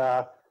 And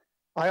I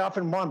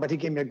often won, but he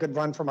gave me a good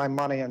run for my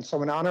money. And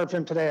so in honor of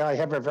him today, I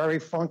have a very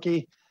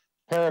funky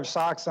pair of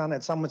socks on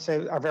that some would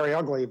say are very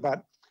ugly,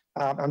 but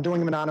I'm doing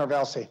them in honor of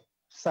Elsie.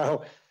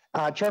 So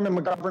Chairman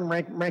McGovern,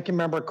 Ranking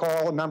Member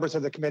Cole, and members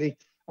of the committee,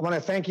 I want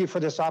to thank you for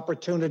this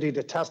opportunity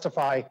to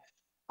testify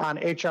on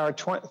H.R.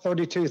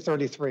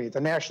 3233,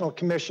 the National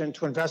Commission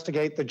to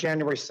investigate the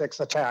January 6th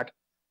attack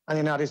on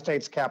the United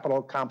States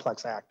Capitol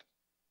Complex Act.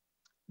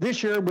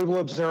 This year, we will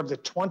observe the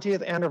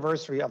 20th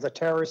anniversary of the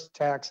terrorist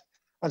attacks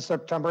on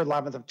September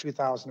 11th of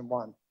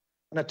 2001,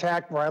 an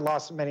attack where I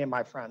lost many of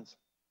my friends.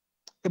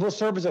 It will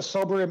serve as a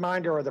sober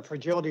reminder of the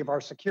fragility of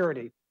our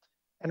security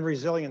and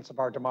resilience of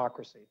our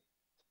democracy.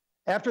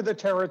 After the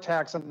terror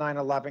attacks on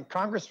 9/11,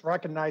 Congress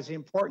recognized the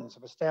importance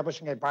of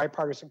establishing a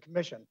bipartisan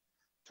commission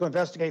to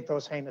investigate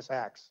those heinous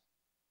acts.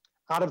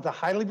 Out of the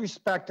highly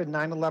respected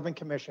 9/11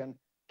 Commission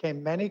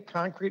came many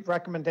concrete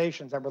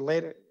recommendations that were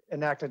later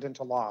enacted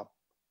into law.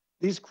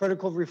 These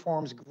critical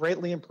reforms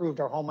greatly improved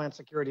our Homeland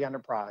Security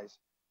enterprise,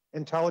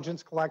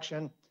 intelligence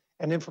collection,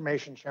 and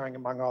information sharing,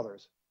 among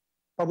others.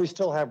 But we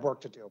still have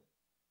work to do.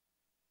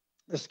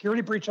 The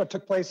security breach that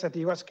took place at the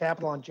U.S.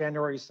 Capitol on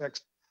January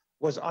 6th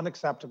was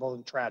unacceptable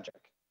and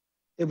tragic.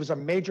 It was a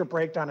major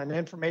breakdown in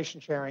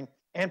information sharing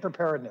and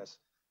preparedness,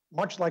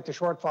 much like the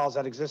shortfalls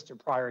that existed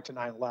prior to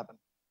 9/11.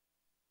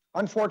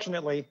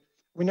 Unfortunately,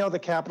 we know the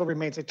Capitol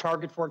remains a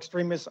target for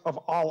extremists of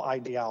all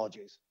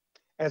ideologies,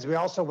 as we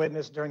also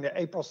witnessed during the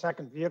April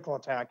 2nd vehicle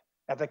attack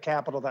at the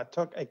Capitol that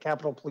took a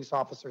Capitol police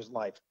officer's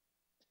life.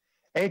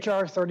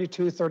 H.R.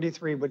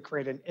 3233 would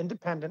create an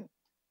independent,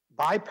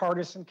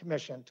 bipartisan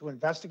commission to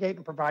investigate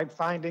and provide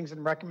findings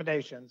and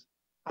recommendations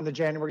on the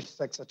January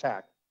 6th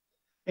attack,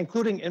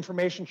 including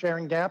information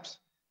sharing gaps,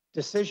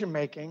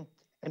 decision-making,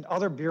 and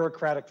other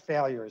bureaucratic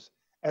failures,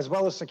 as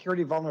well as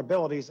security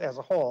vulnerabilities as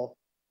a whole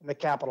in the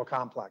Capitol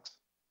complex.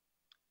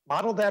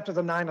 Modeled after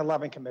the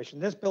 9/11 Commission,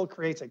 this bill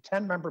creates a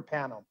 10-member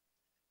panel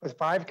with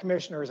 5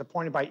 commissioners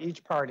appointed by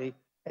each party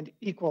and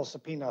equal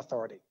subpoena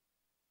authority.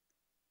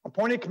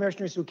 Appointed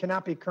commissioners who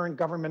cannot be current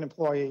government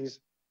employees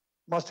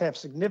must have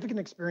significant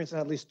experience in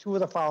at least 2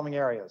 of the following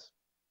areas: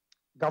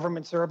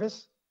 government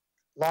service,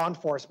 law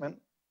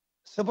enforcement,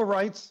 civil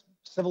rights,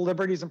 civil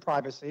liberties and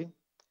privacy,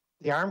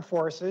 the armed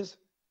forces,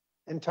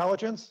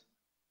 intelligence,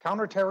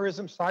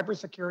 Counterterrorism,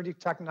 cybersecurity,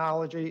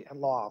 technology,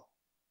 and law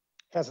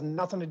has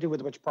nothing to do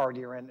with which party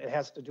you're in. It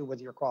has to do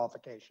with your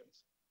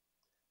qualifications.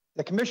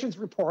 The commission's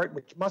report,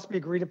 which must be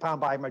agreed upon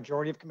by a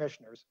majority of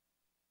commissioners,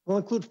 will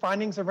include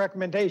findings and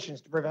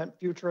recommendations to prevent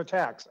future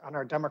attacks on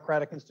our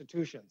democratic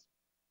institutions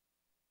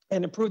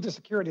and improve the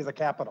security of the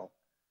Capitol.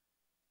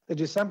 The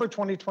December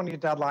 2020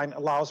 deadline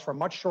allows for a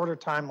much shorter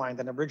timeline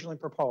than originally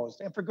proposed,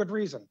 and for good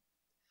reason.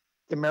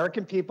 The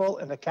American people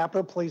and the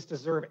Capitol Police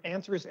deserve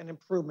answers and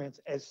improvements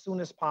as soon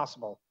as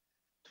possible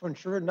to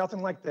ensure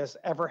nothing like this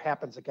ever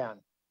happens again.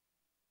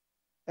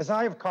 As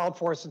I have called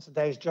for since the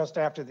days just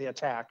after the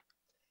attack,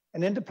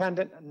 an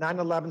independent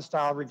 9/11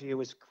 style review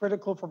is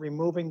critical for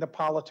removing the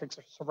politics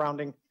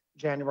surrounding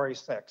January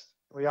 6th.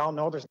 We all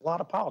know there's a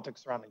lot of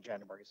politics surrounding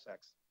January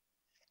 6th.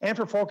 And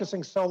for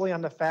focusing solely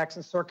on the facts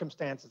and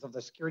circumstances of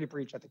the security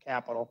breach at the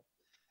Capitol,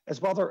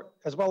 as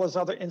well as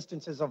other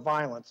instances of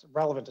violence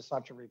relevant to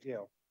such a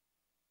review.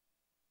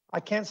 I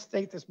can't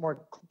state this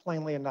more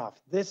plainly enough.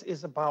 This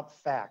is about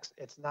facts.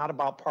 It's not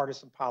about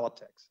partisan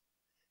politics.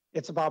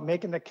 It's about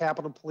making the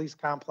Capitol Police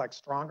Complex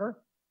stronger.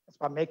 It's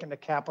about making the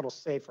Capitol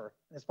safer.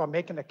 And it's about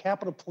making the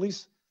Capitol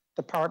Police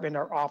Department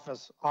or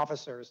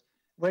officers,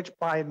 which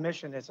by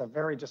admission is a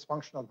very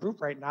dysfunctional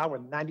group right now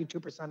with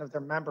 92% of their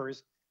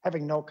members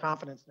having no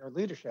confidence in their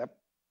leadership,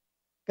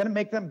 going to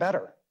make them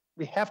better.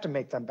 We have to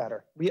make them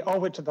better. We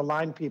owe it to the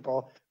line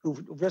people who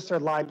risk their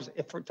lives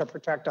to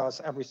protect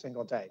us every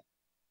single day.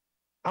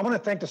 I want to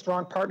thank the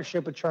strong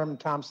partnership with Chairman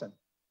Thompson.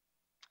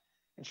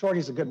 In short,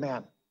 he's a good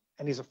man,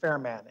 and he's a fair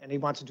man, and he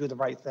wants to do the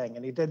right thing,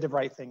 and he did the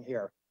right thing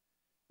here.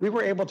 We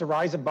were able to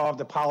rise above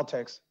the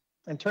politics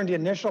and turn the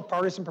initial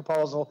partisan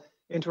proposal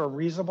into a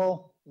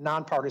reasonable,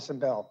 nonpartisan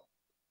bill.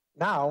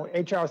 Now,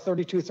 H.R.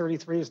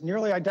 3233 is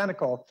nearly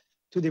identical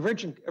to the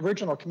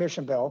original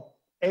commission bill,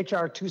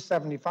 H.R.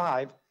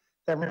 275,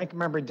 that Ranking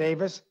Member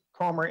Davis,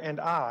 Comer,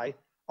 and I,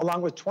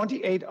 along with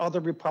 28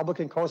 other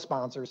Republican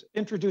co-sponsors,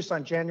 introduced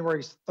on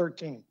January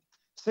 13th,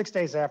 6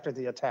 days after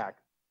the attack.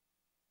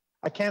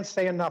 I can't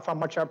say enough how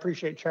much I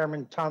appreciate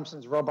Chairman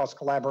Thompson's robust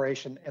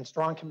collaboration and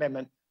strong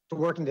commitment to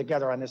working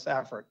together on this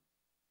effort.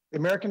 The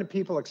American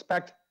people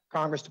expect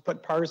Congress to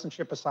put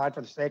partisanship aside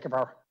for the sake of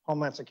our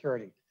homeland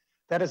security.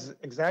 That is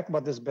exactly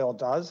what this bill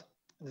does.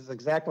 This is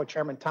exactly what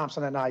Chairman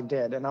Thompson and I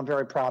did, and I'm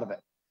very proud of it.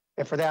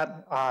 And for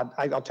that,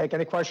 I'll take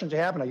any questions you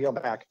have, and I yield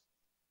back.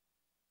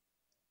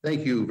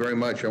 Thank you very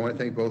much. I want to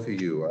thank both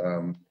of you.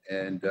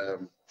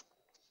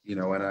 You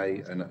know,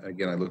 and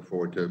again, I look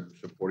forward to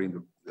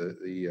supporting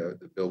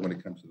the bill when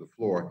it comes to the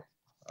floor.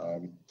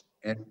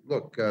 And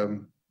look,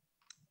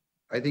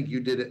 I think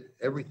you did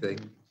everything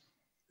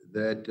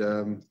that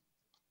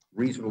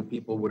reasonable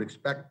people would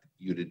expect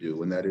you to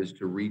do, and that is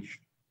to reach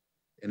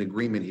an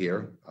agreement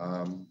here,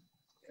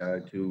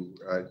 to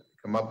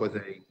come up with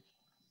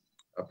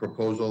a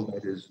proposal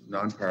that is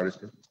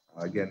nonpartisan,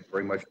 again,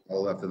 very much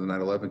all after the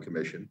 9/11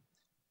 Commission,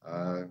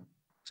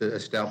 to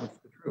establish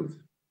the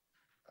truth.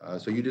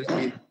 So you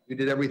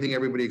did everything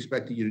everybody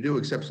expected you to do,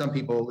 except some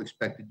people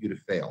expected you to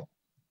fail.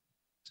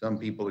 Some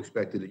people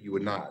expected that you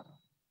would not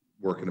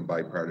work in a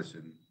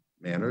bipartisan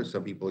manner.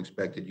 Some people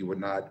expected you would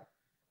not,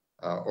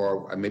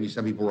 or maybe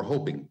some people were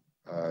hoping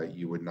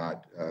you would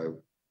not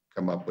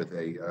come up with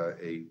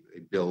a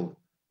bill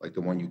like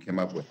the one you came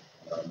up with.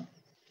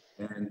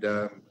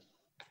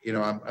 You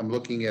know, I'm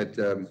looking at,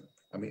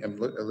 I'm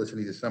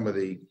listening to some of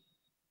the,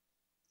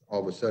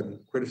 all of a sudden,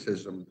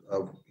 criticism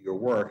of your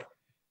work.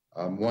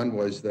 One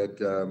was that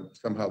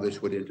somehow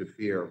this would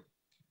interfere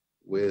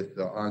with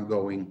the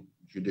ongoing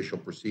judicial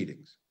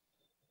proceedings.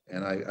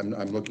 And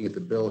I'm looking at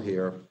the bill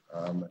here,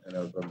 and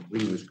if I'm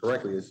reading this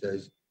correctly, it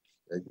says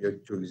that you're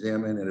to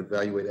examine and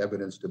evaluate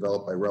evidence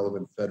developed by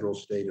relevant federal,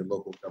 state, and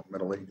local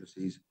governmental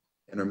agencies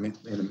in a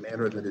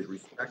manner that is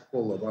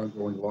respectful of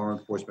ongoing law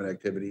enforcement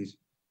activities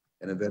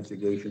and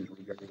investigations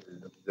regarding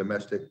the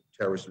domestic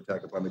terrorist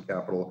attack upon the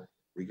Capitol,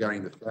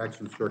 regarding the facts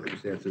and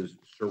circumstances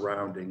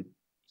surrounding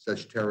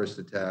such terrorist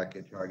attack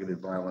and targeted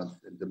violence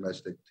and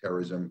domestic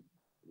terrorism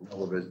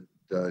relevant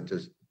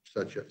to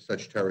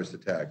such terrorist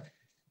attack.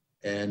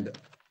 And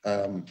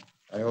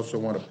I also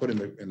want to put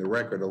in the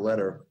record a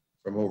letter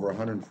from over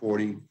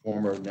 140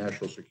 former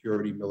national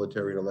security,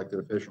 military, and elected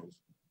officials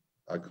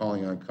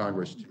calling on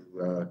Congress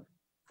to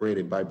create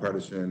a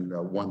bipartisan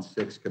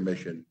 1-6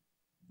 commission.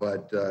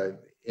 But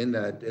in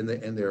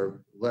their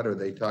letter,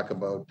 they talk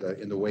about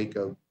in the wake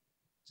of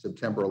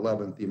September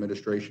 11th, the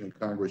administration and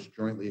Congress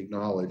jointly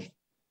acknowledged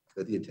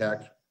that the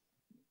attack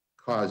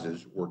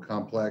causes were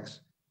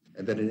complex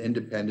and that an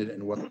independent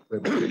and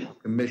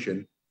well-equipped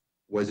commission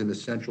was an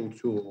essential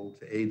tool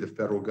to aid the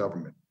federal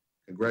government.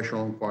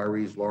 Congressional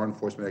inquiries, law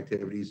enforcement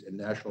activities, and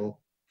national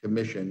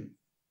commission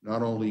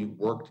not only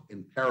worked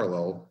in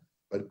parallel,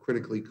 but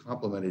critically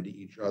complemented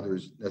each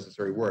other's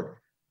necessary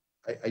work.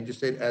 I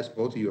just ask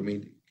both of you, I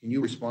mean, can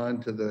you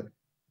respond to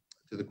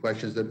the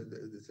questions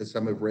that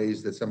some have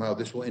raised, that somehow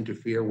this will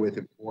interfere with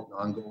important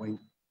ongoing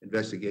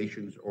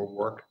investigations or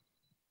work?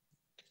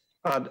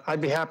 I'd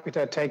be happy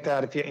to take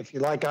that if you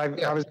like.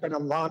 I was been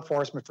in law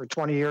enforcement for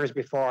 20 years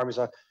before I was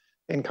a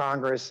in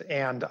Congress,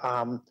 and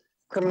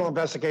criminal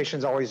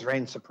investigations always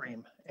reign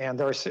supreme. And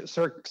there are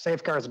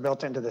safeguards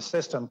built into the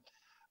system.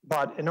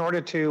 But in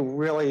order to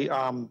really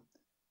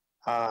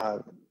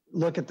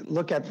look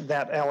at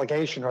that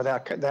allegation or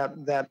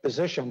that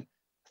position,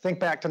 think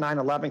back to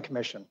 9/11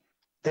 Commission.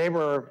 They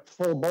were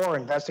full bore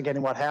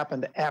investigating what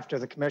happened after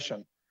the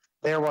commission.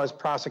 There was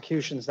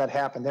prosecutions that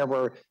happened. There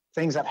were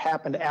things that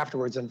happened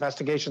afterwards,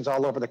 investigations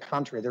all over the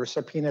country. There were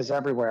subpoenas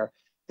everywhere.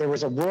 There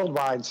was a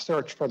worldwide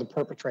search for the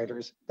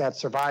perpetrators that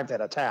survived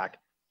that attack,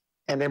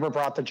 and they were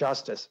brought to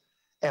justice.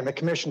 And the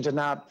commission did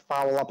not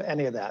follow up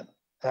any of that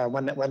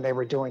when they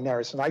were doing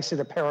theirs. And I see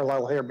the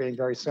parallel here being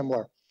very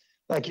similar.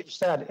 Like you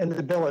said, in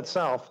the bill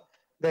itself,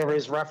 there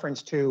is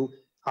reference to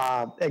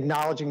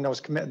acknowledging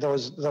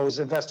those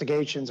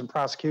investigations and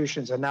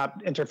prosecutions and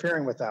not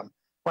interfering with them.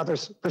 Well,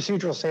 there's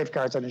procedural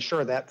safeguards that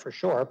ensure that for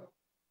sure,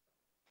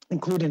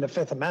 including the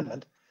Fifth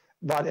Amendment.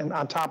 But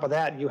on top of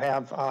that, you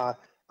have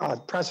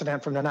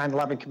precedent from the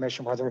 9/11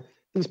 Commission, where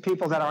these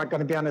people that aren't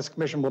going to be on this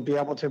commission will be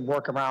able to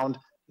work around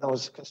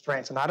those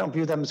constraints. And I don't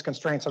view them as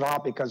constraints at all,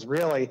 because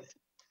really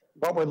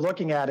what we're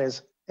looking at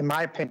is, in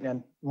my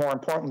opinion, more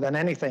important than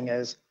anything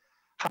is,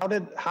 how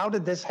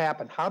did this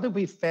happen? How did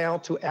we fail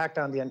to act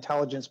on the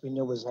intelligence we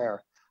knew was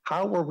there?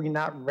 How were we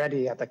not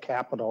ready at the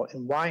Capitol?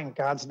 And why in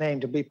God's name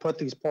did we put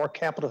these poor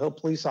Capitol Hill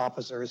police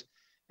officers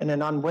in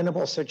an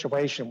unwinnable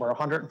situation where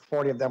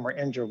 140 of them were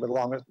injured,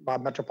 along with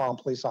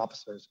Metropolitan Police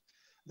officers?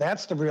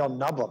 That's the real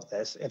nub of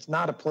this. It's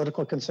not a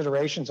political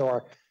considerations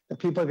or the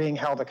people being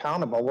held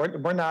accountable.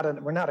 We're not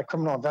a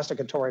criminal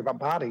investigatory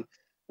body.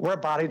 We're a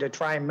body to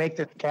try and make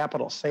the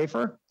Capitol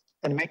safer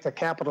and make the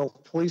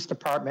Capitol Police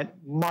Department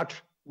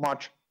much,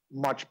 much,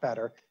 much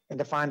better, and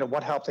to find out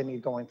what help they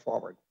need going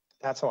forward.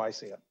 That's how I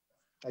see it.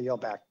 I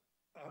yield back.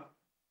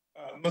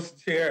 Mr.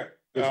 Chair,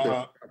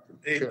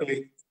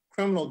 the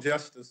criminal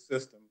justice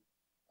system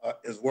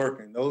is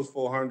working. Those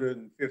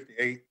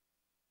 458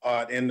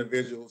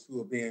 individuals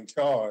who are being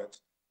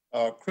charged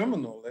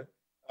criminally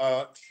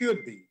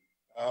should be.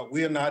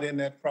 We are not in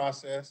that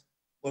process,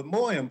 but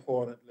more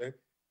importantly,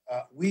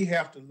 we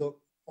have to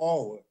look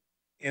forward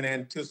in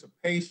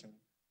anticipation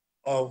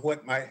of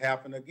what might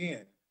happen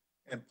again.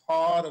 And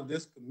part of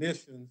this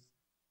commission's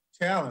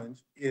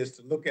challenge is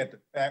to look at the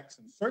facts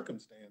and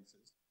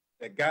circumstances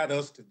that got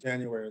us to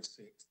January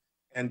 6th,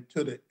 and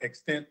to the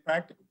extent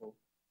practicable,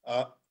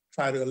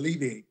 try to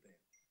alleviate them.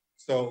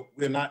 So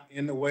we're not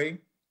in the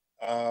way.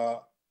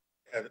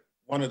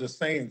 One of the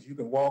sayings, you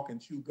can walk and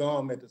chew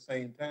gum at the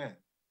same time.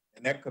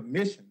 And that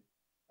commission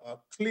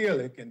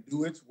clearly can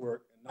do its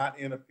work and not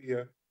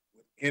interfere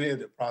with any of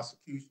the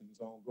prosecutions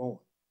ongoing.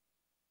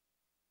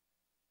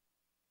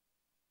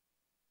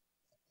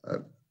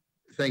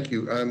 Thank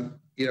you.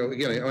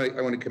 Again,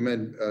 I want to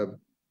commend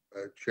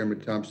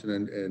Chairman Thompson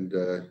and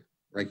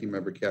Ranking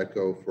Member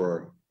Katko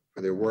for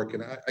their work.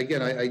 And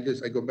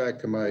I go back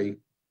to my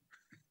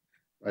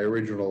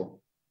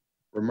original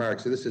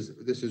remarks. So this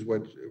is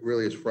what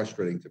really is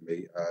frustrating to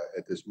me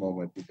at this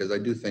moment, because I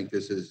do think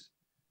this is,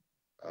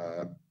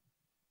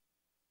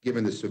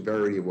 given the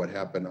severity of what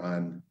happened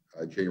on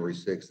January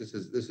 6th,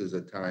 this is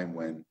a time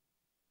when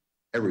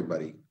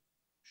everybody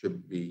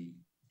should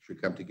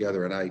come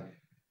together.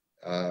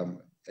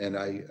 And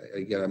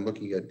I'm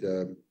looking at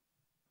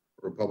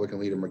Republican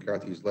Leader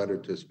McCarthy's letter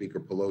to Speaker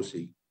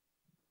Pelosi,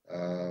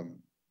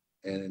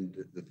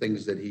 and the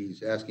things that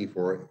he's asking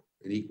for: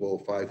 an equal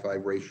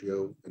 5-5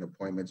 ratio in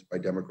appointments by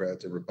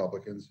Democrats and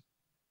Republicans,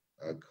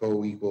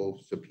 co-equal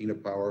subpoena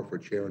power for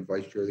chair and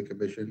vice chair of the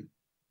commission,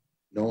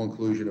 no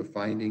inclusion of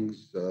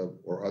findings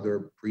or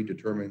other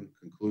predetermined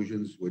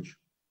conclusions, which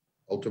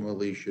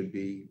ultimately should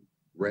be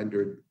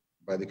rendered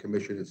by the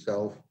commission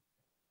itself.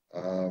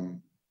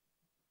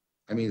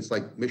 It's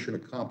like mission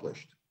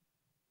accomplished.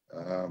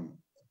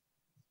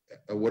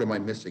 What am I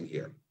missing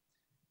here?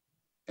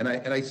 And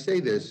I say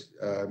this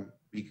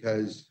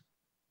because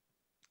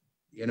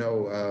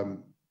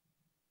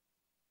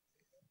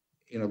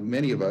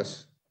many of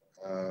us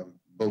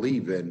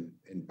believe in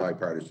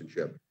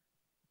bipartisanship,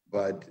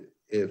 but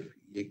if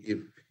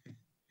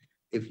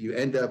you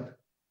end up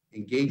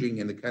engaging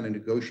in the kind of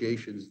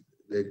negotiations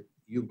that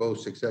you both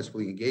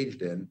successfully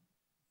engaged in,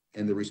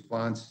 and the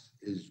response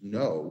is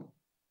no,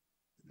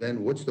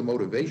 then what's the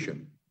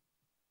motivation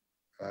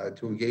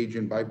to engage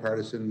in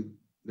bipartisan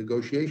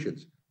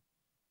negotiations?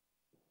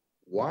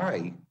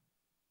 Why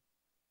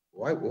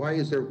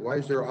is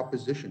there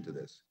opposition to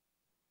this?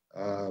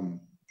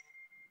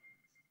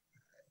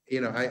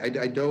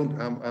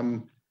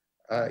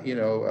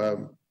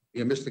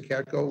 Mr.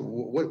 Katko,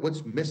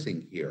 what's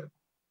missing here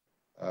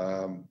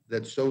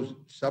that's so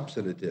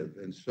substantive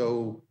and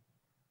so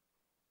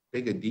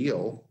big a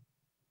deal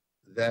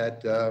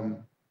that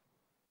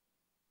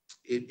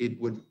it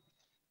would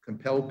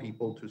compel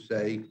people to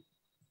say,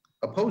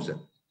 oppose it?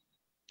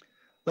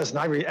 Listen,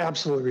 I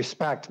absolutely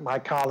respect my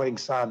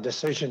colleagues'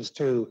 decisions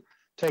to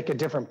take a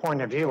different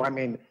point of view.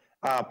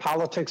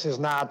 Politics is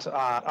not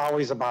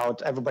always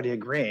about everybody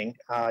agreeing.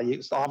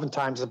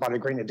 Oftentimes it's about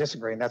agreeing to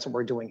disagree, and that's what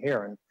we're doing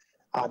here. And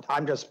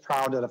I'm just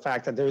proud of the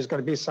fact that there's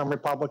going to be some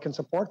Republican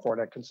support for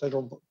it, a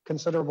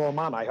considerable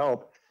amount, I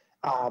hope.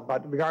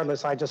 But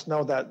regardless, I just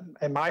know that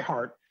in my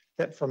heart,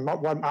 that from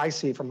what I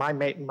see from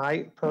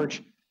my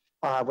perch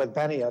with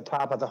Benny on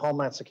top of the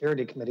Homeland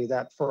Security Committee,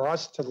 that for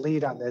us to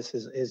lead on this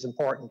is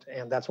important,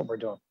 and that's what we're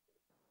doing.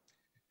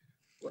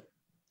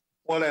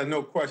 Well, there's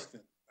no question,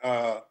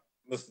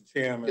 Mr.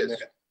 Chairman,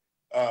 Yes.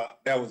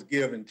 that was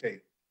give and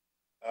take.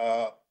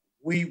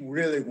 We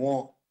really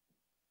want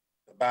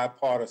the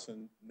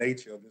bipartisan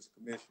nature of this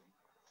commission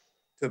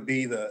to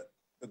be the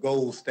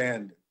gold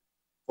standard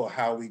for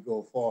how we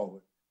go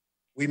forward.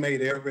 We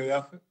made every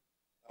effort.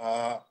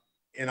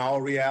 In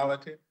all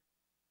reality,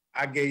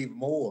 I gave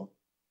more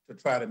to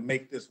try to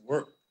make this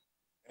work.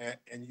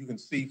 And you can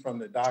see from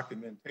the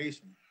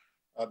documentation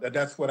that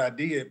that's what I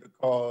did,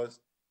 because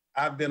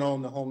I've been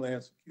on the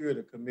Homeland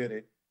Security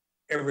Committee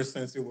ever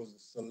since it was a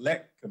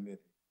select committee.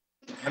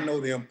 I know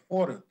the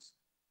importance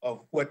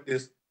of what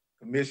this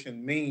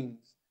commission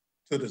means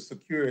to the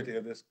security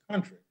of this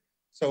country.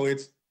 So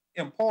it's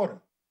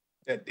important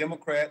that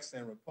Democrats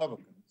and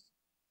Republicans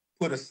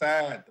put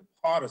aside the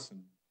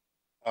partisan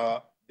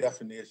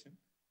definition,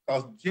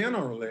 because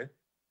generally,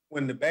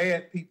 when the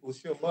bad people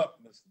show up,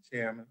 Mr.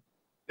 Chairman,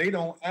 they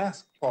don't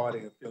ask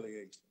party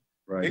affiliation.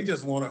 Right. They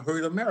just want to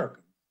hurt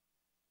Americans.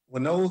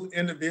 When those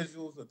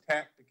individuals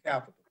attacked the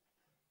Capitol,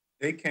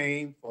 they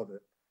came for the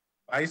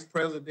vice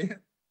president,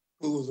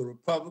 who was a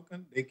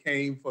Republican. They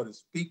came for the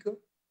speaker,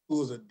 who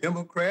was a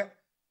Democrat.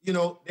 You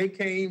know, they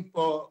came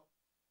for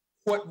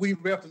what we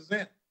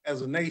represent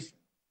as a nation.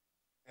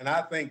 And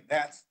I think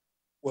that's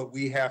what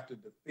we have to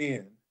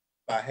defend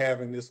by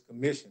having this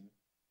commission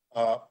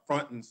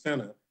front and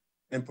center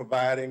and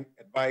providing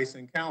advice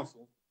and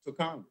counsel to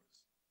Congress.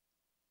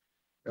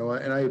 No,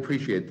 and I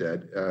appreciate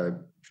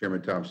that,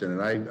 Chairman Thompson.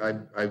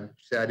 And I've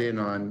sat in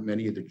on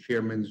many of the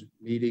chairman's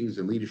meetings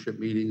and leadership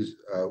meetings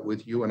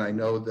with you. And I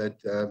know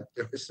that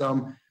there were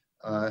some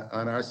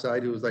on our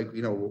side who was like,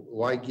 you know,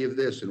 why give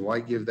this and why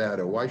give that?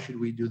 Or why should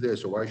we do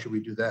this? Or why should we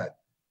do that?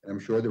 And I'm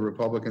sure the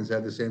Republicans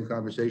had the same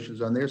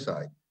conversations on their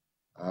side.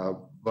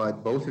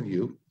 But both of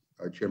you,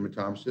 Chairman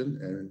Thompson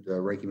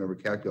and Ranking Member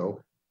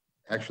Katko,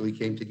 actually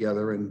came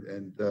together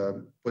and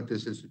put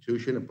this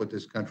institution and put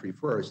this country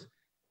first.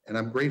 And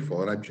I'm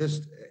grateful. And I'm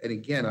just, and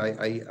again,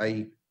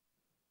 I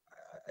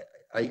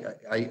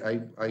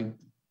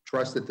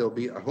trust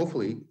that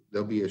hopefully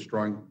there'll be a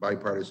strong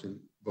bipartisan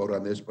vote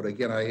on this. But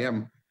again, I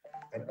am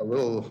a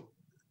little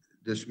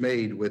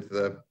dismayed with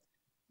the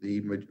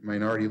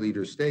minority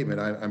leader's statement.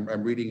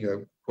 I'm reading a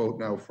quote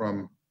now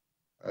from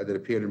that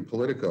appeared in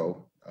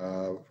Politico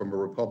from a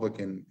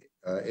Republican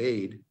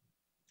aide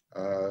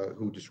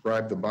who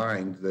described the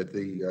bind that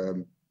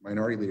the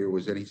minority leader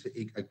was in.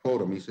 I quote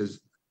him, he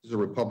says, this is a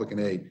Republican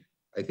aide.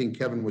 I think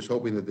Kevin was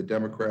hoping that the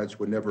Democrats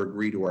would never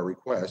agree to our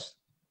request.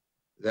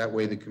 That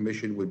way the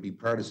commission would be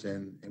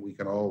partisan and we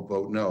can all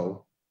vote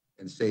no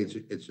and say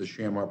it's a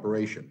sham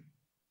operation,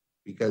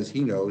 because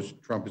he knows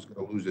Trump is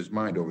going to lose his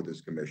mind over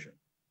this commission.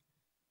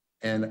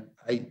 And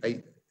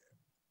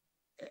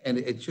and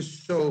it's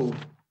just so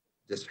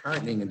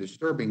disheartening and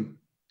disturbing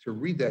to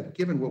read that,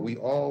 given what we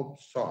all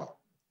saw.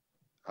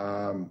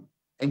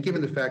 And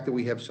given the fact that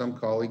we have some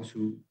colleagues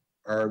who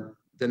are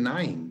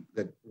denying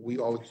that we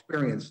all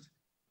experienced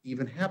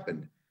even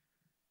happened.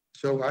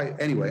 So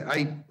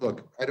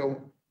look,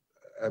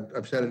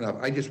 I've said enough.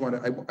 I just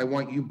I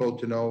want you both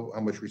to know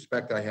how much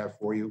respect I have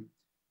for you.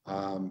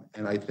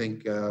 And I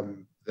think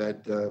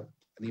that the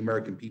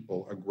American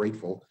people are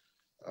grateful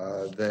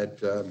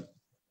that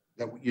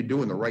you're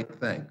doing the right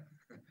thing.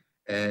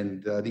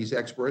 And these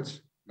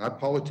experts, not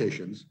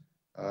politicians,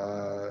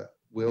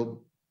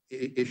 will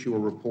issue a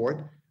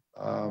report,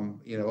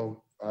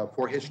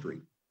 for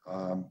history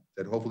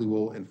that hopefully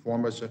will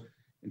inform us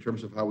in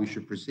terms of how we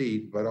should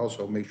proceed, but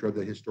also make sure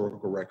the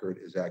historical record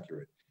is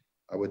accurate.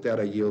 With that,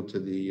 I yield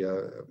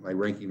to my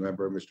ranking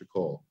member, Mr.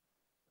 Cole.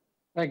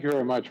 Thank you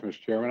very much, Mr.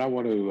 Chairman. I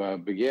want to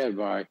begin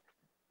by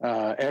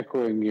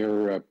echoing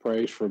your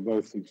praise for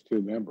both these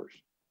two members.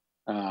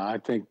 I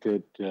think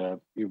that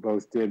you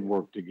both did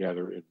work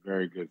together in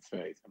very good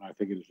faith, and I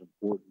think it is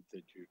important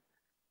that you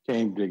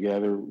came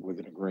together with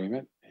an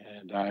agreement.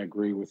 And I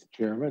agree with the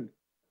chairman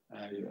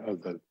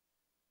of the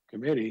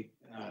committee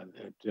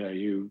that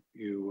you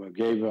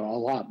gave a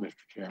lot, Mr.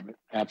 Chairman.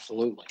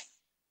 Absolutely.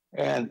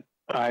 And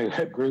I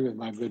agree with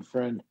my good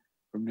friend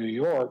from New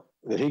York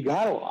that he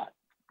got a lot.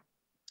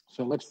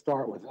 So let's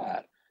start with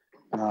that.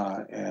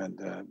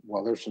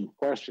 While there's some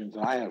questions,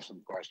 I have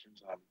some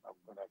questions. I'm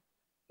going to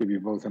give you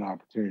both an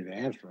opportunity to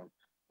answer them.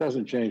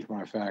 Doesn't change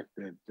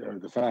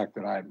the fact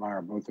that I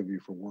admire both of you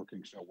for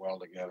working so well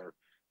together.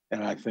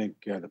 And I think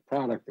the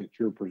product that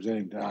you're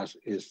presenting to us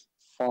is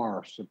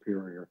far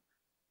superior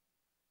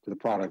to the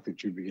product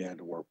that you began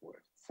to work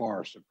with.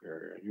 Far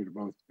superior. You'd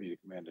both be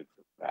commended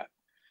for that.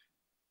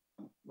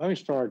 Let me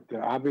start,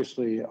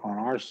 obviously, on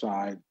our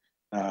side,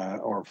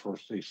 or for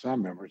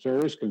some members, there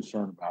is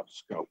concern about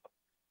scope.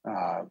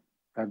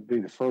 That'd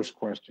be the first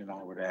question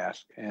I would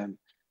ask. And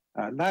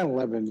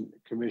 9/11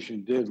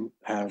 Commission did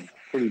have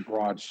pretty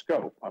broad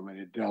scope. I mean,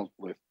 it dealt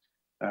with,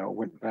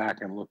 went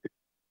back and looked at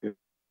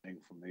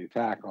everything from the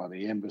attack on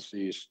the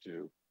embassies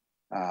to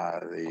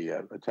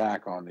the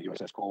attack on the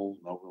USS Cole,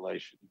 no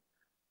relation.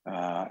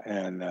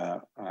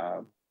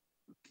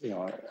 You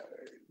know,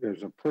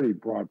 there's a pretty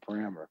broad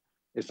parameter.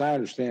 As I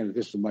understand it,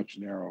 this is a much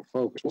narrower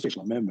focus. We'll see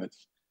some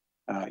amendments,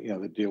 you know,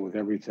 that deal with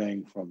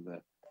everything from the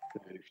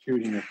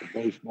shooting at the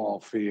baseball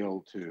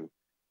field to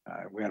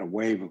we had a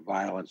wave of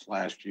violence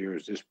last year.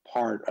 Is this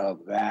part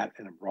of that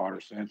in a broader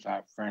sense?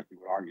 I frankly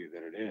would argue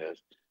that it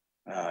is.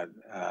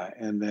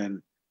 And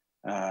then,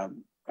 you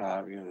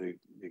know,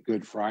 the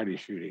Good Friday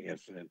shooting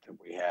incident that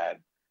we had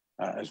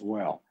as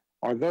well.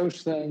 Are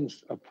those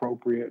things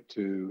appropriate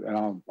to,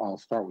 and I'll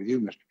start with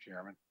you, Mr.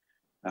 Chairman,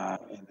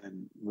 and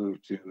then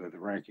move to the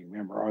ranking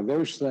member. Are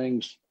those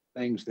things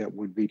that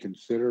would be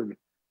considered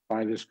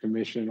by this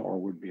commission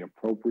or would be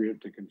appropriate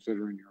to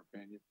consider in your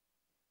opinion?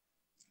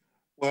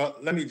 Well,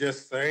 let me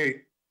just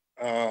say,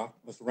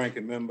 Mr.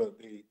 Ranking Member,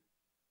 the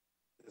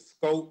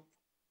scope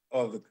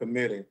of the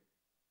committee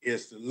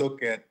is to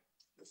look at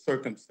the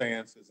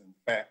circumstances and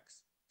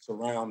facts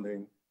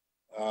surrounding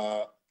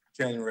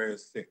January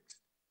 6th.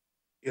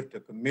 If the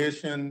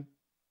commission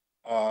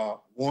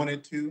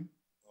wanted to,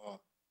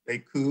 they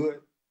could,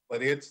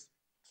 but it's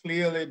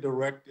clearly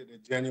directed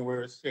at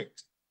January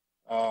 6th.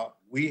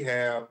 We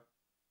have,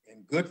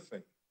 in good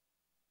faith,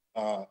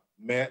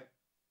 met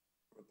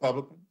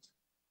Republicans,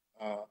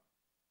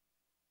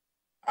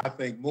 I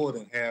think more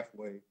than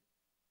halfway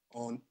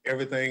on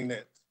everything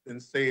that's been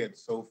said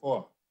so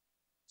far.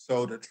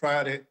 So to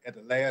try to, at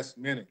the last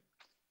minute,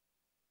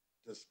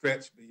 to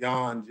stretch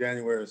beyond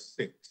January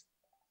 6th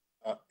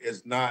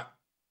is not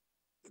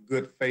the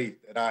good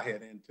faith that I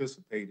had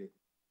anticipated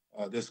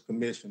this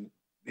commission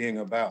being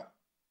about.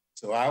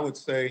 So I would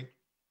say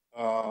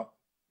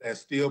there's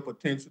still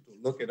potential to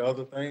look at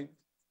other things,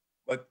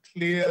 but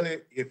clearly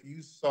if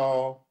you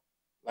saw,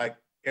 like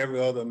every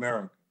other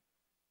American,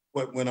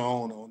 what went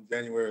on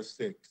January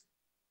 6th,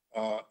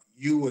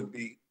 you would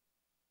be,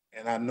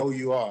 and I know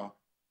you are,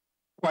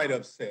 quite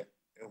upset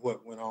at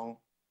what went on,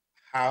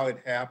 how it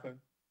happened,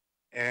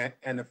 and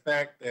the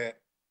fact that,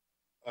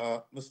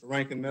 Mr.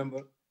 Ranking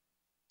Member,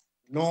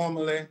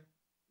 normally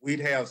we'd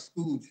have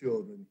school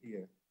children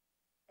here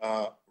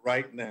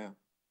right now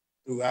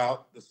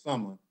throughout the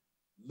summer,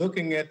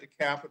 looking at the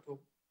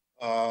Capitol,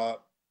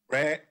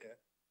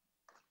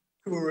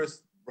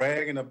 tourists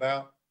bragging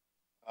about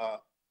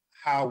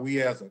how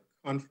we as a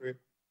country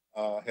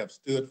have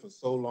stood for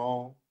so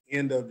long,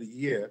 end of the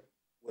year,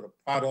 with a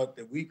product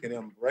that we can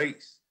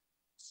embrace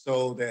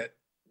so that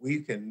we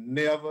can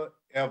never,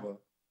 ever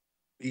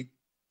be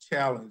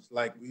challenged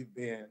like we've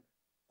been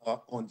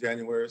on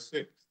January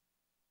 6th.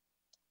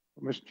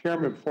 Mr.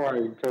 Chairman, before I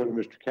go to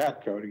Mr.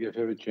 Katko to give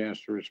him a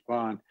chance to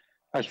respond,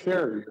 I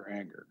share your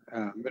anger.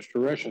 Mr.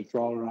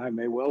 Reschenthal and I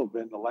may well have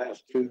been the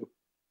last two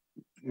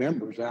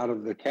members out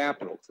of the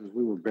Capitol because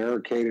we were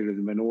barricaded in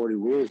the Minority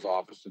Rules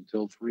office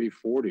until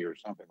 3:40 or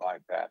something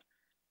like that.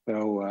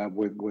 So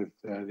with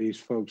these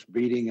folks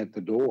beating at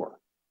the door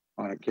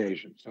on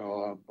occasion.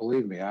 So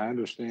believe me, I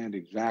understand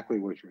exactly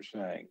what you're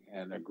saying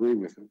and agree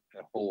with it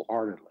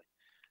wholeheartedly.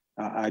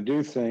 I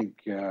do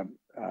think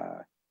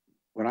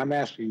when I'm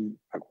asking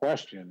a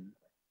question,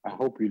 I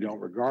hope you don't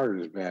regard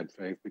it as bad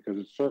faith because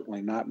it's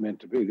certainly not meant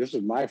to be. This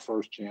is my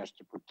first chance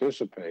to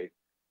participate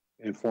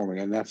in forming,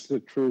 and that's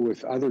true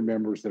with other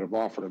members that have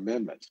offered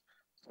amendments.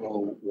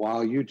 So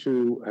while you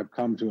two have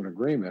come to an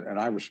agreement, and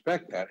I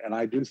respect that, and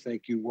I do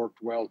think you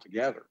worked well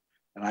together,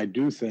 and I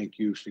do think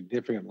you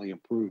significantly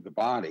improved the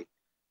body,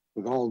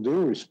 with all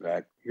due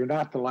respect, you're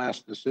not the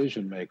last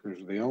decision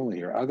makers or the only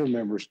here. Other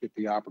members get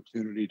the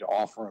opportunity to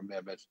offer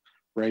amendments,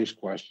 raise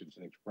questions,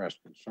 and express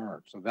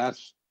concern. So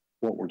that's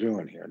what we're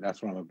doing here.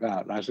 That's what I'm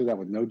about. And I say that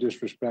with no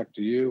disrespect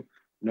to you,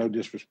 no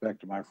disrespect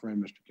to my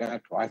friend, Mr.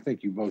 Castro. I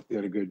think you both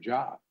did a good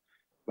job.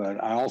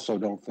 But I also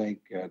don't think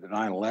the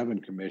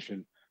 9/11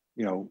 Commission,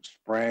 you know,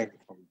 sprang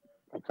from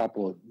a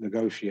couple of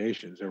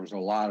negotiations. There was a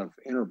lot of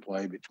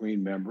interplay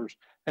between members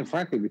and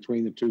frankly,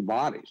 between the two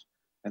bodies.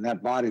 And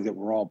that body that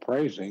we're all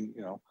praising,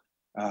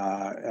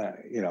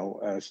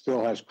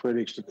 still has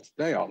critics to this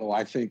day, although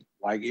I think,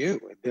 like you,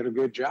 it did a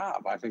good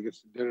job. I think it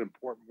did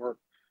important work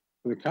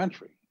for the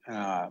country.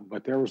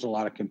 But there was a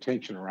lot of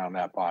contention around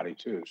that body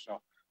too.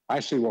 So I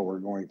see what we're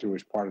going through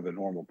as part of the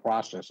normal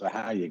process of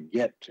how you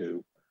get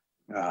to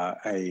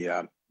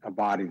a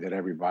body that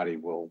everybody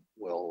will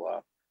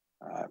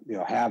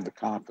have the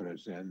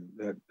confidence in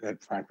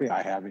that frankly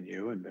I have in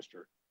you and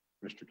Mr.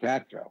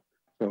 Katko.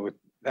 So with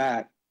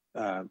that,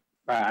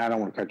 I don't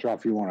want to cut you off.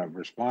 If you want to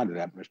respond to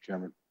that, Mr.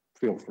 Chairman,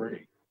 feel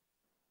free.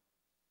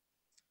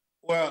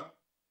 Well,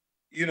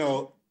 you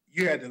know,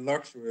 you had the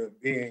luxury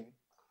of being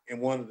in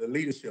one of the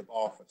leadership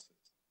offices.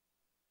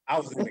 I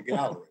was in the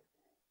gallery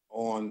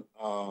on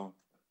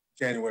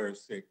January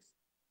 6th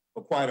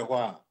for quite a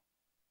while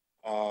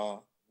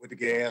with the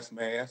gas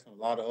mask and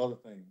a lot of other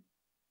things.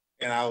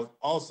 And I was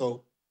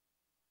also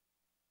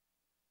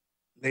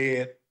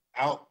led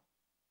out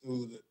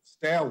through the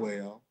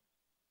stairwell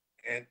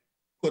and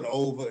put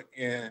over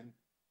in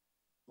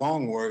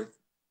Longworth,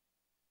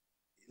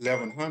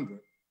 1100,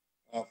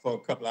 for a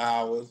couple of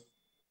hours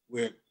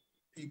with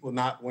people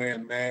not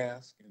wearing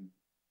masks and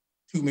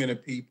too many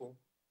people.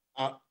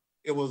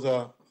 It was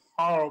a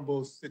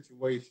horrible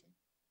situation.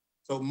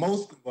 So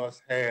most of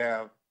us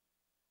have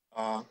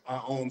our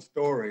own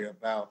story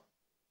about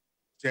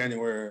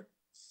January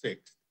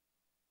 6th.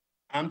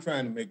 I'm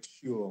trying to make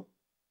sure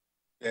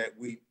that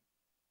we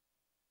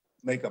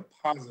make a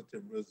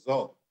positive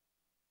result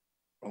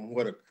from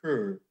what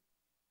occurred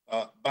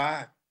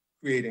by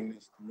creating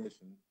this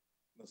commission,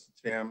 Mr.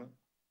 Chairman,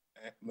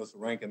 Mr.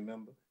 Ranking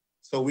Member,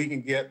 so we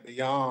can get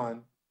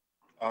beyond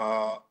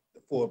the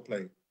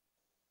foreplay.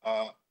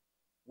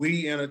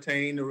 We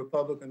entertained the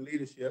Republican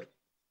leadership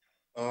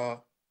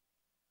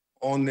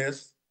on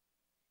this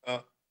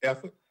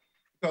effort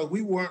because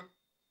we weren't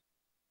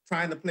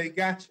trying to play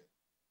gotcha.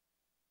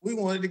 We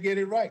wanted to get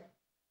it right.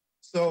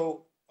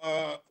 So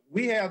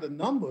we have the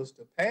numbers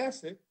to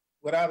pass it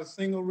without a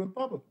single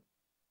Republican,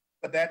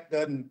 but that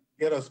doesn't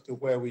get us to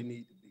where we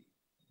need to be.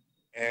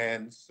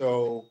 And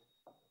so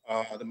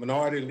the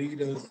minority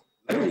leaders,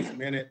 last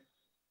minute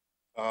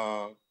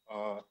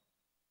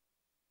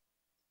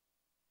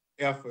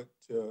effort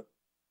to,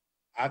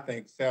 I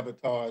think,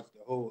 sabotage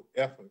the whole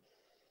effort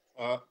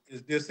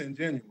is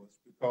disingenuous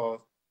because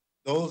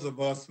those of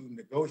us who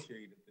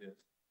negotiated this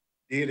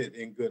did it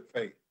in good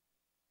faith.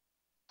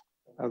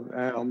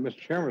 Mr.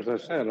 Chairman, as I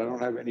said, I don't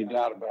have any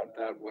doubt about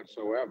that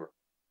whatsoever.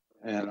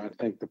 And I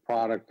think the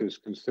product is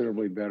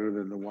considerably better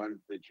than the one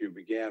that you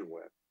began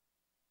with.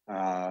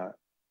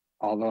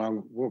 Although I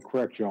will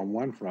correct you on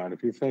one front.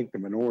 If you think the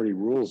Minority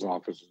Rules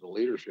Office is the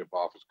leadership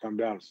office, come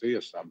down and see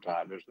us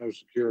sometime. There's no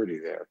security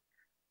there.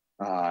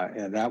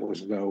 And that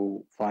was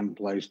no fun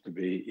place to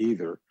be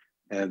either.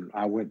 And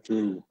I went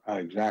through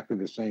exactly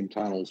the same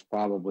tunnels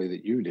probably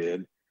that you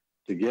did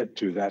to get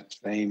to that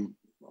same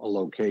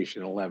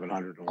location,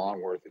 1100 in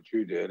Longworth, that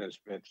you did, and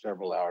spent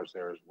several hours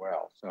there as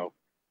well. So,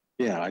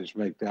 yeah, I just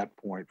make that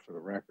point for the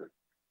record.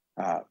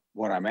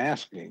 What I'm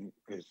asking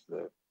is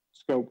the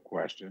scope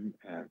question,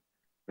 and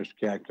Mr.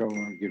 Katko,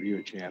 I'll give you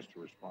a chance to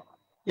respond.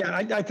 Yeah,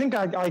 I think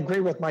I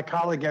agree with my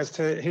colleague as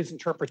to his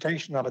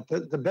interpretation of it.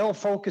 The bill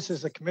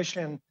focuses the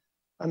commission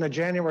on the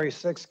January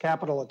 6th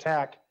Capitol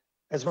attack,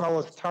 as well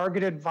as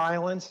targeted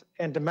violence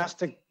and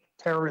domestic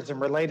terrorism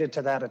related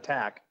to that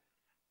attack,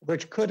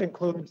 which could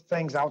include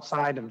things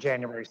outside of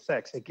January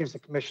 6th. It gives the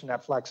commission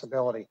that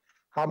flexibility.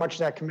 How much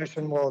that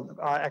commission will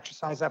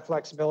exercise that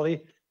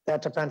flexibility,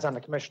 that depends on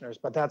the commissioners,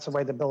 but that's the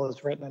way the bill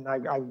is written, and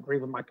I agree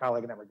with my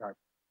colleague in that regard.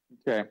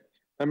 Okay,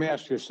 let me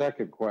ask you a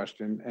second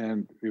question,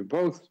 and you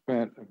both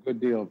spent a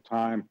good deal of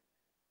time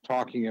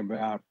talking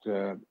about,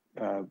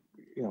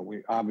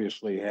 we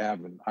obviously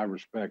have, and I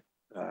respect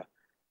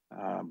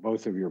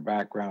both of your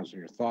backgrounds and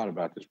your thought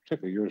about this,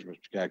 particularly yours,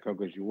 Mr. Katko,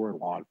 because you were in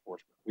law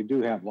enforcement. We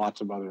do have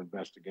lots of other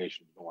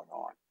investigations going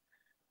on.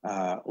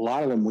 A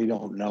lot of them we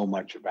don't know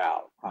much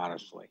about,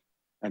 honestly,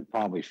 and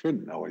probably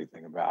shouldn't know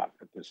anything about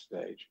at this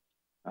stage.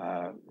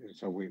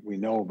 So we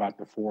know about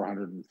the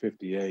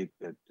 458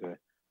 that the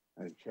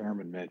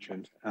chairman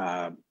mentioned.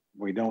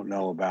 We don't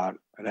know about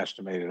an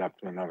estimated up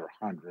to another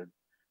 100.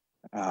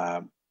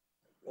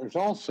 There's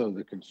also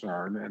the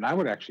concern, and I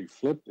would actually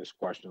flip this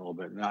question a little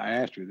bit. And I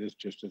asked you this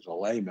just as a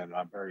layman.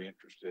 I'm very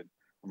interested.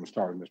 I'm going to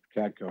start with Mr.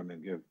 Katko and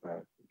then give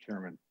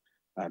Chairman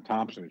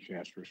Thompson a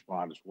chance to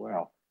respond as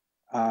well.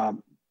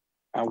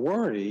 I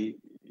worry,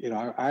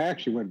 I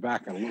actually went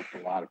back and looked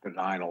a lot at the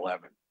 9/11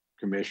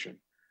 Commission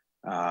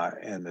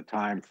and the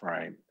time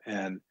frame.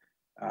 And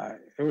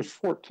it was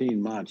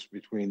 14 months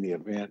between the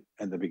event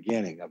and the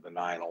beginning of the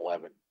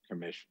 9/11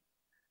 Commission.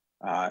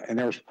 And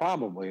there was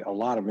probably a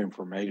lot of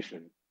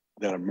information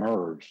that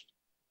emerged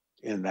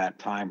in that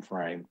time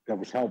frame that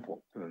was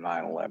helpful to the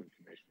 9/11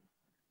 Commission.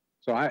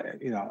 So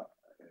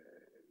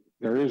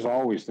there is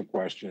always the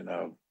question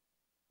of,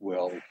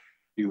 will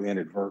you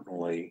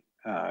inadvertently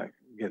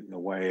get in the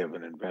way of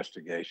an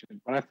investigation?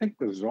 But I think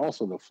there's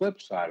also the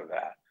flip side of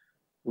that.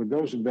 With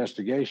those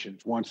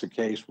investigations, once a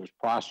case was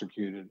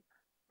prosecuted,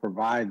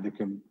 provide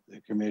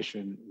the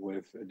commission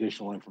with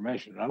additional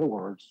information. In other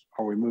words,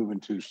 are we moving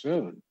too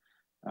soon?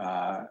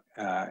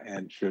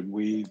 And should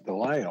we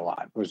delay a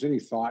lot? Was any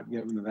thought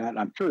given to that? And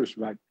I'm curious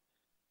about,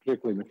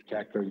 particularly Mr.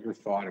 Katko, your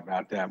thought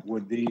about that.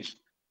 Would these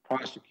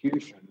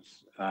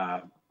prosecutions,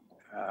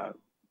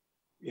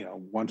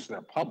 once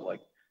they're public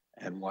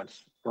and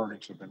once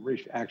verdicts have been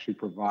reached, actually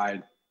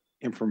provide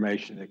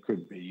information that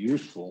could be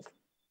useful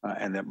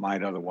and that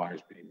might otherwise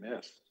be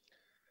missed?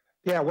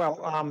 Yeah, well,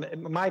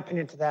 my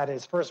opinion to that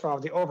is, first of all,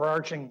 the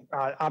overarching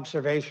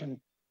observation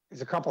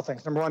is a couple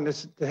things. Number one,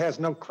 it has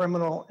no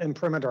criminal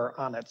imprimatur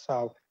on it,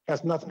 so it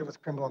has nothing to do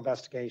with criminal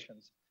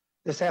investigations.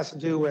 This has to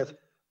do with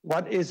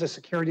what is the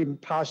security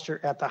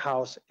posture at the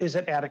House? Is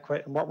it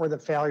adequate? And what were the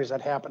failures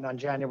that happened on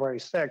January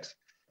 6th?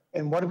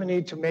 And what do we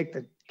need to make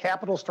the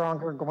Capitol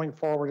stronger going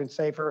forward and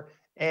safer,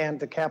 and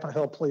the Capitol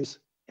Hill Police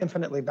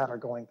infinitely better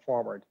going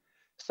forward?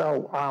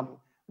 So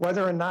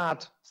whether or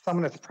not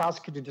someone at the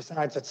prosecutor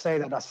decides to say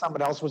that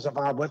someone else was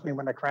involved with me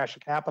when I crashed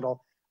the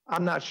Capitol,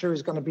 I'm not sure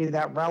is going to be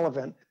that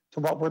relevant to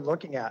what we're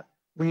looking at.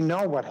 We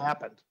know what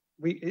happened.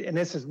 And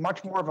this is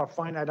much more of a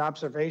finite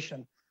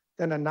observation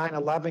than a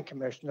 9/11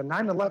 commission. The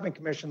 9/11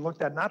 commission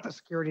looked at not the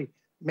security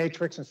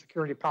matrix and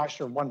security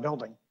posture of one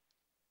building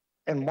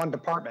and one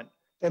department.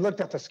 They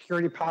looked at the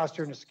security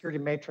posture and the security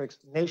matrix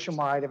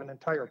nationwide of an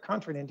entire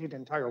country and indeed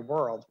an entire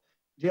world,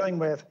 dealing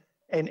with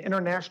an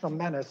international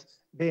menace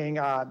being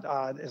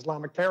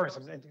Islamic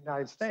terrorism in the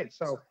United States.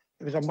 So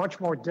it was a much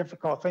more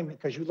difficult thing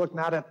because you look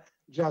not at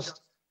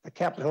just the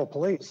Capitol Hill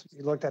Police,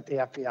 you looked at the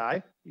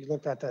FBI, you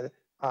looked at the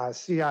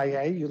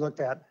CIA, you looked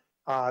at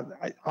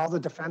all the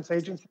defense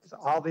agencies,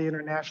 all the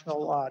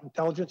international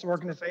intelligence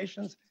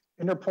organizations,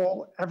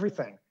 Interpol,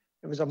 everything.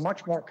 It was a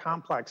much more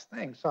complex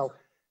thing. So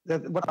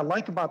what I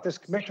like about this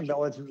commission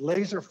bill is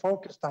laser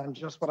focused on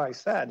just what I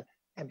said.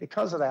 And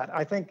because of that,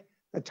 I think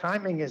the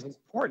timing is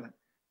important.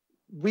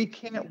 We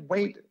can't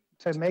wait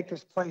to make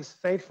this place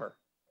safer.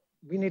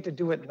 We need to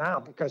do it now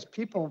because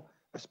people,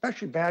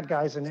 especially bad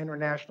guys in the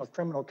international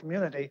criminal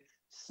community,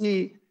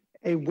 see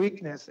a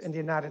weakness in the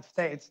United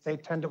States, they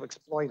tend to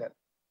exploit it.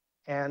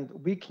 And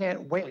we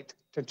can't wait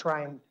to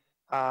try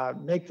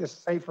and make this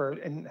safer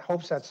in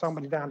hopes that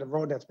somebody down the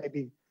road that's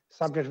maybe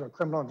subject to a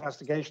criminal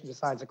investigation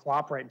decides to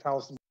cooperate and tell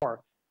us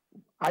more.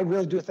 I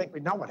really do think we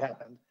know what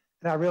happened.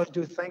 And I really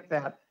do think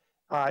that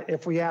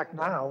if we act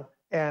now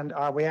and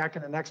we act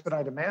in an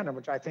expedited manner,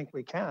 which I think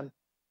we can,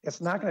 it's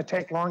not going to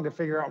take long to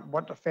figure out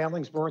what the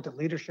failings were at the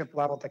leadership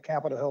level at the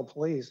Capitol Hill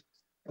Police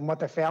and what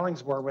the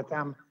failings were with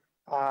them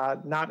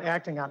not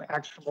acting on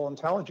actionable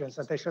intelligence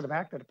that they should have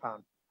acted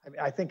upon.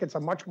 I think it's a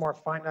much more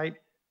finite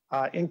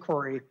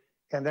inquiry,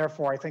 and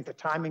therefore I think the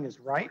timing is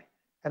right,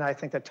 and I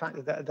think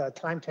the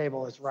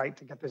timetable is right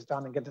to get this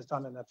done and get this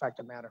done in an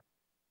effective manner.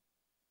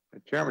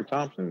 Chairman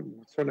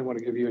Thompson, certainly want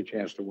to give you a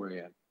chance to weigh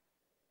in.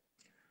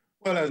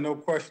 Well, there's no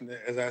question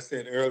that, as I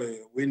said earlier,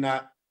 we're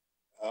not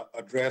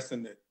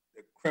addressing the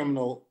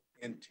criminal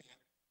intent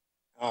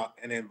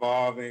and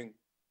involving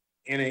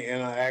any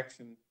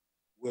interaction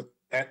with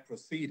that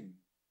proceeding.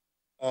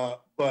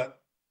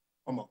 But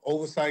from an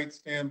oversight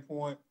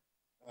standpoint,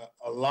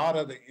 a lot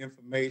of the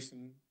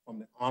information from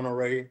the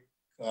Honorary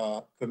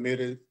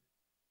Committee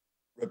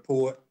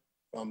report,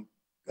 from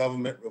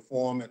Government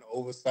Reform and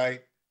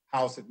Oversight,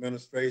 House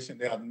Administration,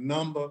 there are a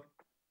number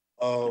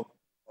of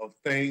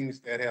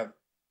things that have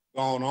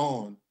gone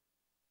on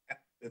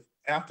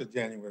after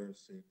January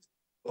 6th.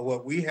 But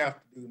what we have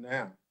to do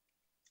now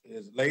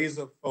is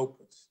laser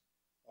focus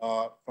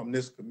from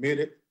this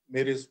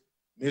committee's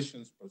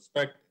mission's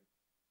perspective,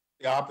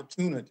 the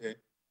opportunity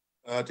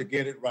to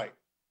get it right.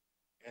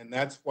 And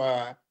that's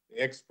why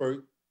the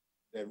expert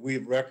that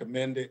we've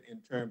recommended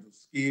in terms of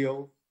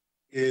skill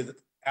is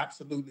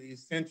absolutely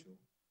essential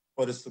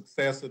for the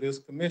success of this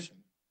commission.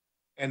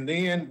 And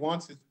then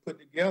once it's put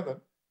together,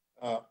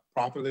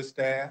 properly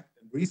staffed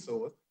and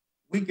resourced,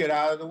 we get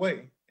out of the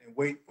way and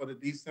wait for the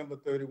December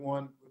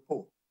 31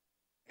 report.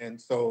 And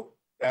so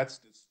that's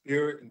the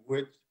spirit in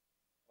which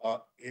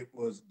it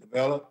was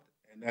developed,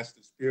 and that's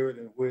the spirit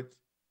in which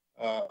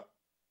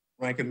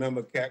Ranking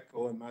Member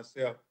Katko and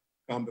myself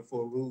come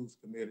before Rules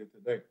Committee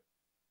today.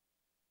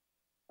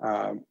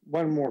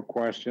 One more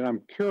question.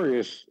 I'm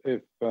curious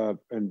if,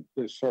 and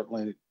this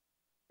certainly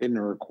isn't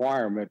a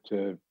requirement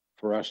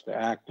for us to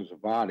act as a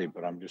body,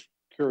 but I'm just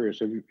curious,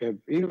 have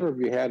either of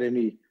you had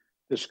any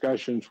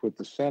discussions with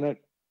the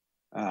Senate?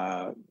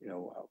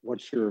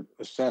 What's your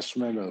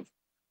assessment of,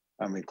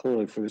 I mean,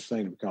 clearly for this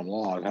thing to become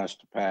law, it has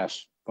to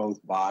pass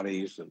both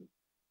bodies. And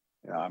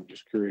I'm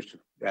just curious if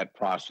that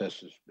process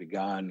has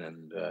begun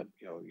and,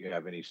 you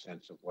have any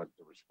sense of what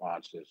the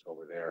response is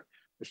over there.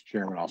 Mr.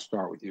 Chairman, I'll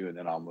start with you and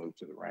then I'll move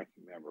to the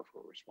ranking member for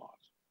a response.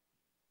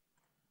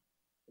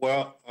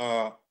 Well,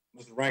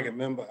 Mr. Ranking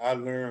Member, I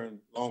learned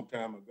a long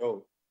time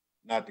ago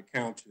not to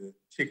count your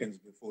chickens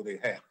before they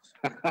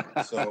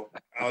hatch. So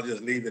I'll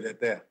just leave it at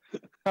that.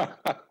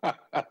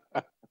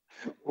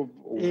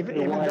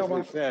 Even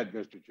though said,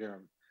 Mr.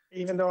 Chairman.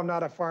 Even though I'm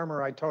not a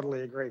farmer, I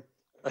totally agree.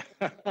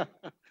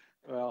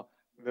 Well,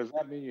 does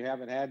that mean you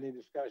haven't had any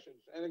discussions?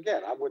 And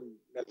again, I wouldn't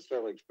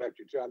necessarily expect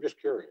you to. I'm just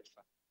curious.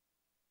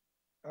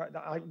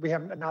 We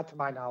have, not to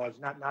my knowledge,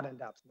 not in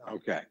depth. No.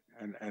 Okay,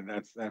 and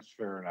that's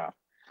fair enough.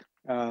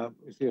 Let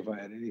me see if I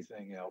had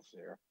anything else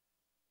here.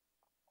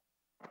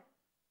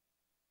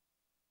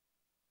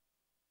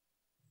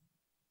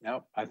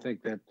 No, I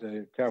think that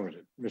covers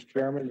it. Mr.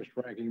 Chairman,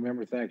 Mr. Ranking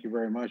Member, thank you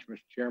very much. Mr.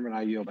 Chairman,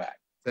 I yield back.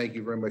 Thank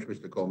you very much,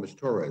 Mr. Cole. Ms.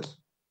 Torres.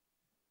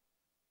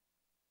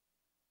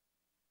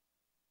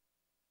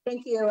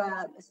 Thank you,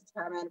 Mr.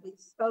 Chairman. We've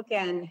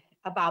spoken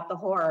about the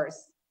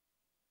horrors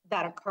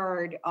that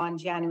occurred on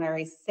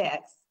January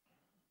 6th,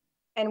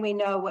 and we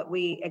know what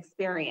we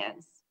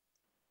experienced.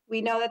 We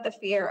know that the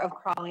fear of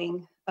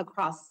crawling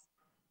across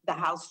the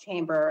House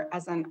chamber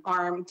as an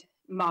armed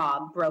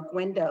mob broke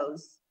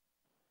windows,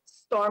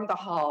 stormed the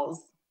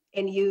halls,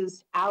 and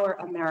used our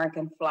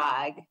American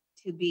flag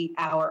to beat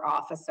our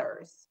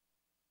officers.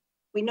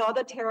 We know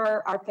the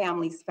terror our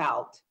families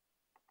felt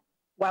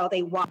while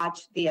they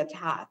watched the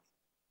attack.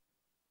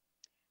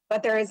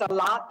 But there is a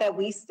lot that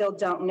we still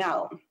don't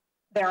know.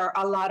 there are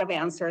a lot of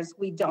answers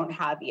we don't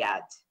have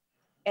yet.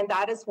 And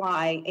that is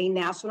why a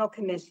national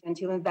commission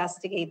to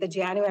investigate the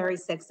January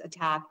 6th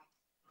attack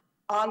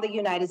on the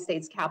United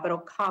States Capitol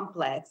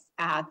Complex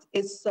Act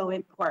is so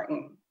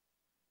important.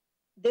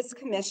 This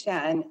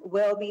commission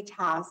will be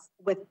tasked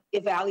with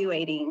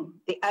evaluating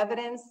the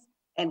evidence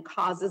and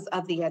causes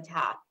of the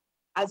attack,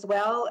 as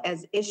well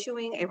as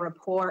issuing a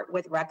report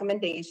with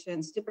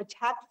recommendations to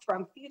protect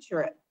from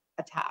future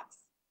attacks.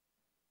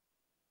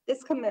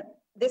 This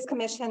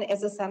commission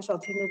is essential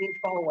to moving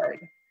forward.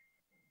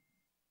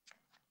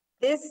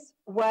 This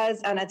was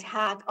an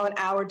attack on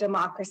our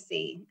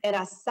democracy, and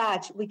as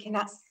such, we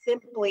cannot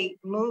simply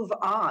move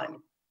on.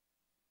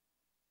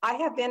 I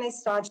have been a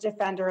staunch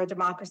defender of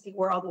democracy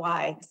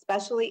worldwide,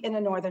 especially in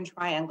the Northern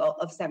Triangle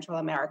of Central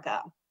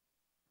America,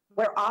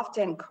 where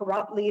often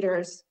corrupt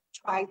leaders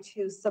try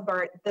to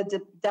subvert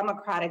the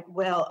democratic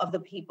will of the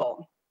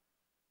people.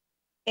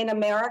 In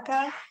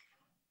America,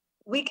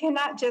 we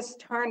cannot just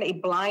turn a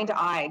blind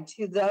eye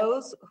to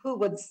those who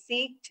would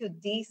seek to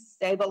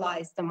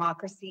destabilize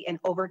democracy and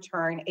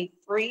overturn a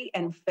free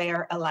and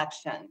fair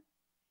election,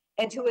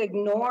 and to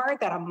ignore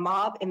that a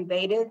mob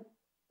invaded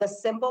the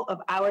symbol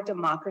of our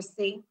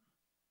democracy,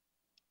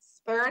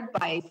 spurred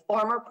by a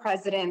former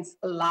president's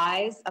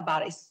lies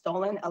about a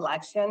stolen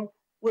election,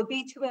 would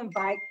be to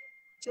invite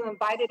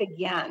it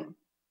again.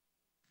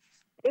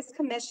 This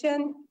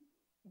commission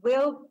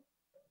will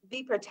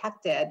be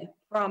protected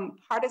from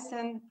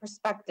partisan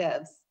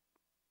perspectives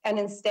and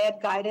instead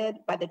guided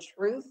by the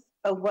truth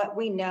of what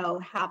we know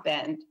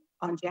happened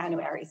on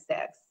January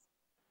 6th.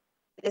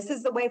 This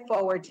is the way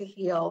forward to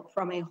heal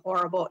from a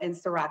horrible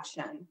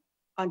insurrection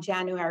on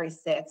January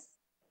 6th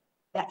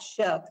that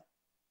shook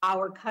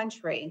our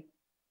country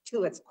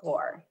to its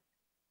core.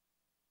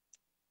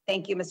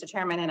 Thank you, Mr.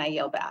 Chairman, and I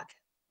yield back.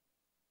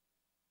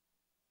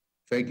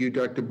 Thank you,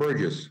 Dr.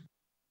 Burgess.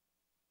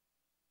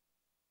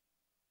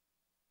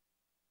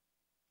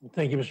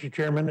 Thank you, Mr.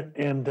 Chairman,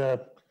 and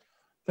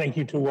thank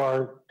you to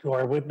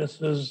our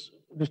witnesses.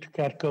 Mr.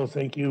 Katko,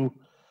 thank you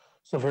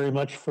so very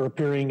much for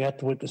appearing at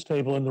the witness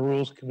table in the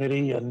Rules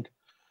Committee. And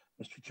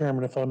Mr.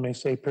 Chairman, if I may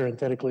say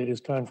parenthetically, it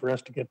is time for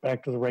us to get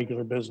back to the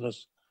regular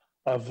business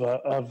of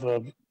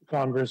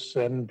Congress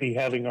and be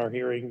having our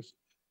hearings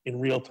in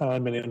real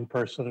time and in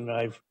person. And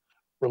I've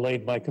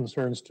relayed my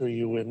concerns to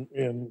you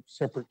in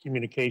separate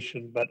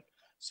communication, but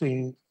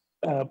seeing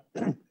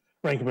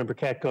Ranking Member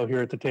Katko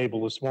here at the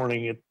table this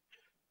morning,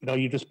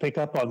 you just pick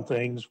up on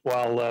things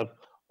while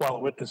a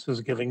witness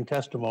is giving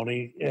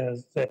testimony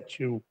that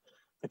you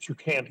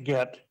can't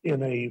get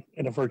in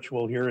a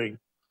virtual hearing.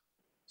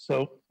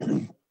 So,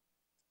 Mr.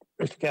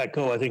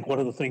 Katko, I think one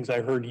of the things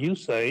I heard you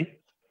say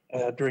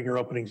during your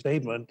opening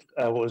statement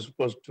was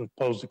to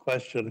pose the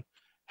question,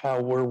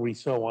 how were we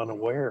so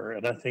unaware?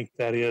 And I think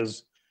that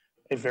is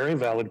a very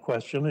valid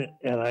question,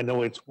 and I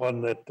know it's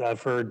one that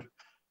I've heard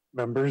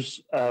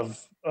members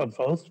of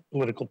both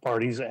political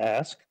parties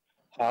ask.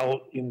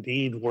 How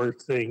indeed were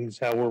things,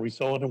 how were we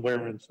so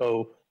unaware and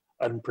so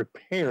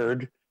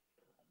unprepared?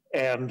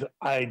 And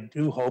I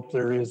do hope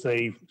there is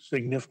a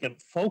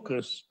significant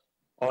focus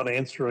on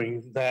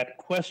answering that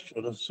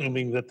question,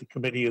 assuming that the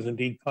committee is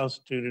indeed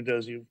constituted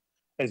as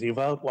you've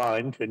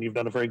outlined, and you've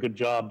done a very good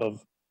job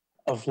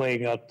of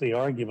laying out the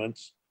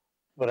arguments.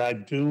 But I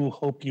do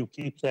hope you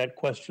keep that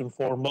question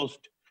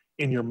foremost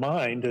in your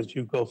mind as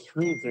you go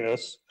through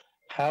this.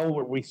 How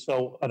were we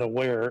so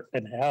unaware,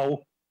 and how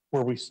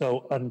were we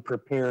so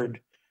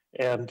unprepared?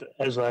 And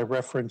as I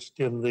referenced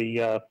in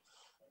the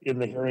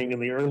hearing, in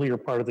the earlier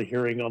part of the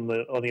hearing on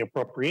the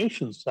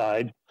appropriations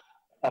side,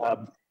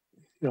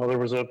 there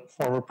was a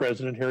former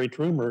president, Harry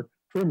Truman,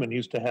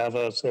 used to have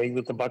a saying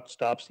that the buck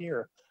stops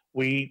here.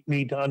 We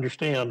need to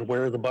understand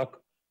where the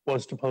buck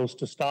was supposed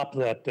to stop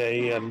that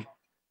day,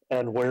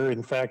 and where,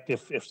 in fact,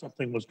 if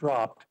something was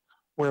dropped,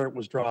 where it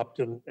was dropped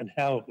and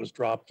how it was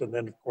dropped, and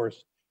then, of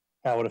course,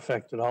 how it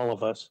affected all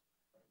of us.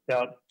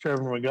 Now,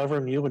 Chairman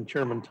McGovern, you and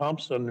Chairman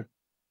Thompson,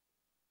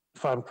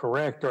 if I'm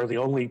correct, are the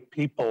only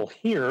people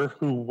here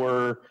who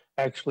were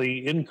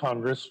actually in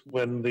Congress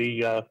when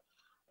the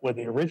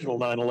original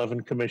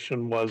 9/11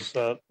 Commission was,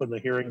 when the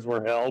hearings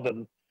were held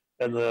and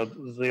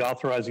the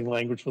authorizing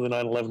language for the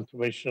 9/11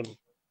 Commission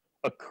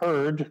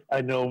occurred.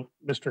 I know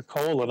Mr.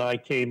 Cole and I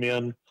came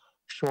in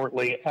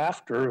shortly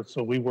after,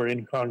 so we were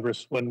in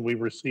Congress when we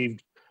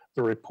received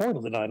the report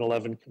of the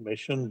 9/11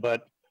 Commission,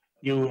 but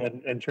you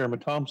and Chairman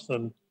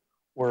Thompson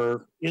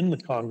were in the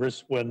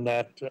Congress when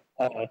that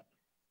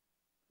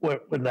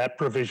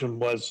provision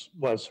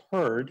was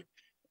heard.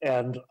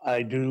 And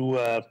I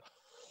did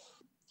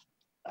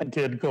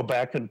go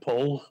back and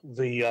pull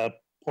the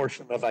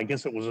portion of, I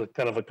guess it was a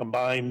kind of a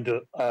combined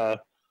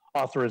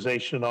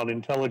authorization on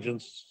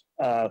intelligence,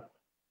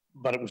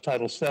 but it was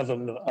Title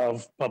VII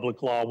of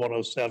Public Law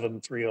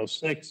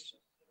 107-306.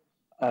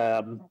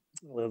 The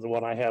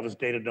one I have is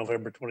dated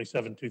November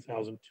 27,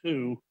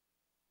 2002.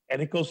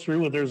 And it goes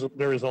through, and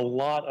there is a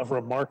lot of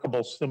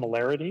remarkable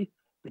similarity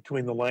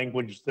between the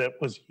language that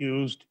was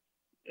used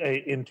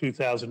in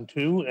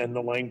 2002 and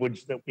the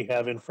language that we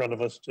have in front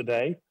of us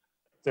today.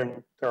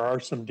 there are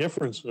some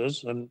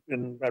differences, and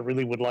I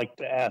really would like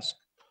to ask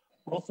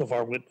both of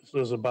our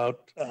witnesses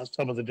about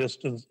some of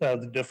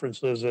the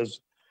differences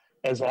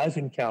as I've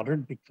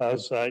encountered,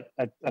 because I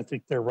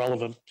think they're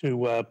relevant to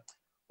what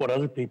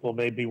other people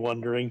may be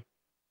wondering.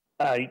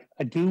 I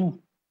do,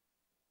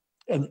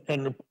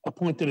 and a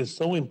point that is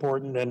so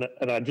important,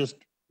 and I just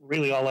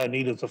really all I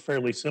need is a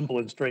fairly simple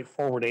and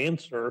straightforward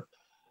answer,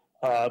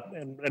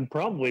 and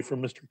probably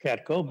from Mr.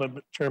 Katko,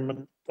 but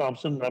Chairman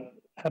Thompson, I'm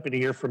happy to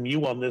hear from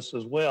you on this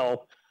as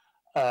well.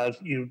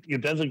 You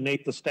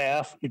designate the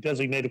staff, you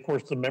designate, of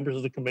course, the members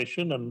of the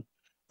commission, and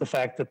the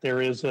fact that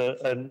there is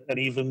an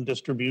even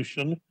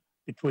distribution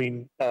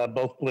between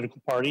both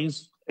political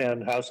parties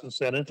and House and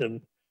Senate,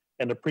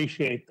 and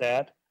appreciate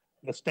that.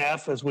 The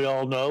staff, as we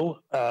all know,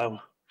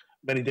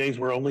 many days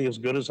we're only as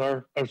good as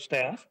our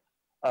staff.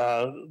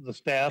 The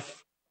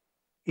staff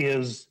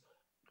is,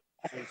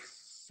 I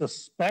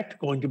suspect,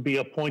 going to be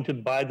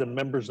appointed by the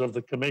members of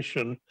the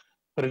commission,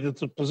 but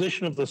it's a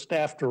position of the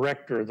staff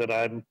director that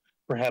I'm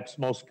perhaps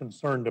most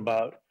concerned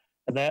about.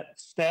 And that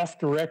staff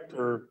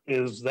director,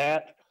 is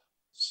that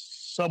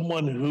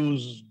someone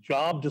whose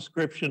job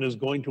description is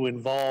going to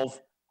involve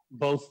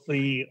both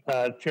the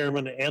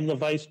chairman and the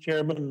vice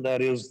chairman,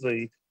 that is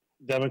the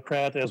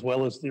Democrat as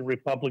well as the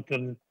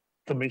Republican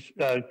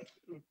commission,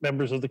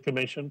 members of the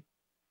commission?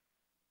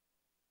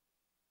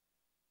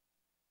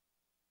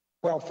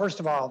 Well, first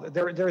of all,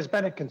 there's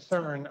been a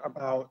concern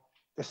about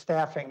the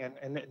staffing,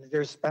 and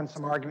there's been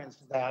some arguments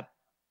that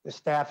the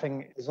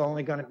staffing is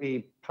only going to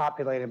be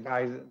populated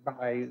by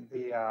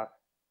the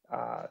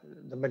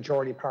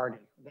majority party.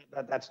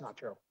 That's not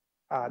true.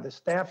 The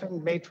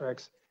staffing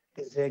matrix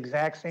is the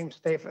exact same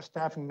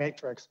staffing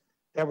matrix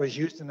that was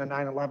used in the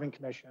 9/11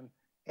 Commission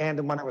and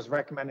the one that was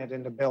recommended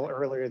in the bill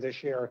earlier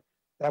this year.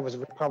 That was a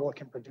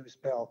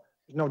Republican-produced bill.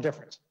 There's no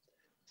difference.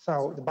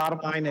 So the bottom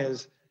line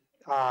is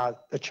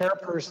the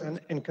chairperson,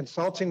 in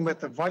consulting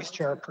with the vice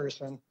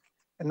chairperson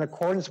in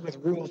accordance with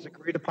rules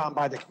agreed upon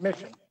by the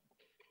commission,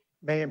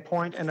 may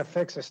appoint and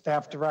affix a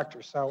staff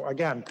director. So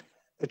again,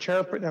 the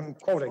chairperson, I'm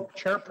quoting,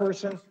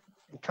 chairperson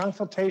in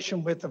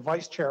consultation with the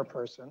vice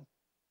chairperson,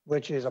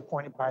 which is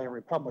appointed by a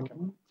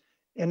Republican,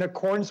 in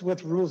accordance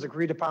with rules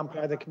agreed upon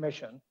by the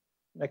commission.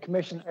 The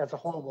commission as a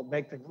whole will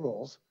make the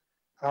rules,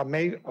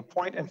 may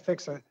appoint and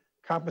fix a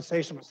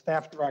compensation of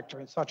staff director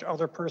and such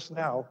other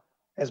personnel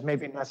as may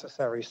be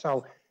necessary.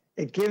 So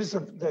it gives,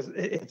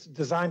 it's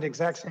designed the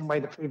exact same way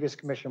the previous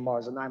commission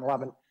was in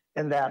 9/11,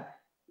 in that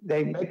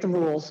they make the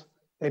rules,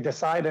 they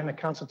decide in a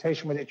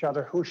consultation with each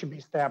other who should be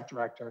staff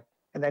director,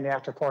 and then they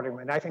act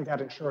accordingly. And I think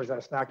that ensures that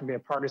it's not going to be a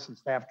partisan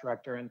staff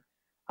director. And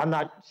I'm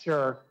not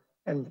sure,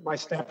 and my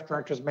staff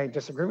directors may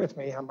disagree with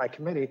me on my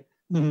committee,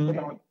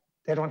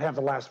 they don't have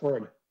the last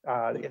word,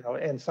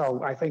 and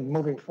so I think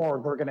moving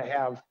forward, we're going to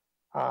have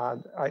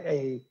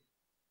a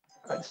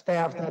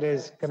staff that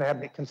is going to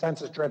have be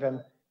consensus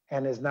driven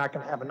and is not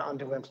going to have an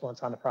undue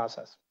influence on the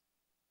process.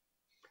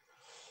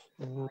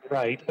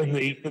 Right.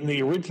 In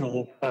the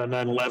original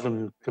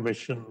 9/11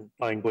 Commission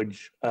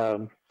language,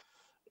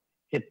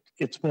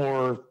 it's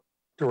more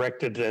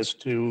directed as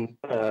to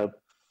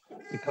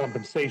the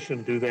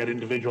compensation to that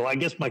individual. I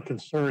guess my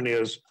concern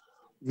is,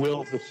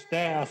 will the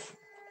staff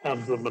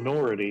of the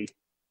minority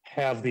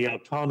have the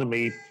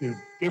autonomy to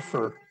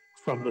differ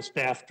from the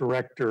staff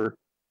director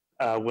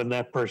when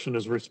that person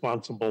is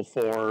responsible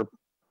for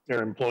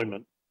their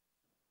employment?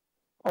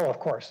 Oh, of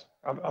course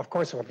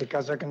it will,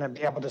 because they're going to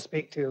be able to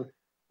speak to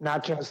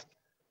not just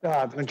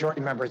the majority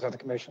members of the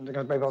commission, they're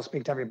going to be able to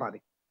speak to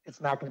everybody. It's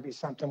not going to be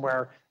something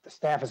where the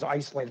staff is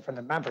isolated from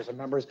the members. The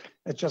members,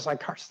 it's just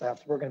like our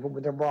staff. We're all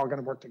going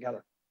to work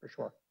together for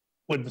sure.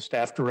 Would the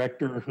staff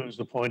director, who's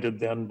appointed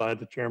then by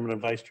the chairman and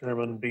vice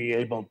chairman, be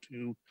able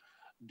to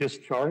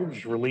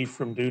discharge, relieve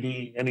from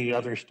duty any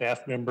other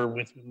staff member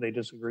with whom they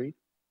disagree?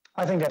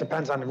 I think that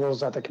depends on the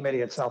rules that the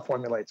committee itself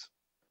formulates.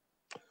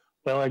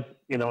 Well, again,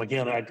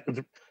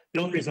 the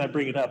only reason I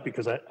bring it up,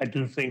 because I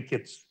do think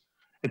it's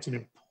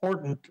an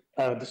important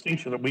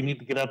distinction that we need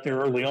to get out there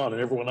early on,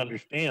 and everyone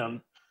understand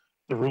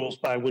the rules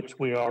by which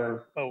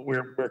we're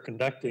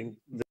conducting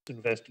this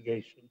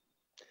investigation.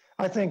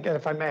 I think,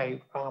 if I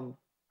may,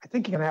 I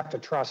think you're going to have to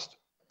trust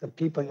the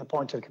people you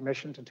appoint to the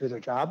commission to do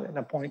their job, and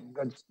appoint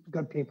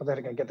good people that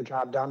are going to get the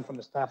job done from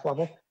the staff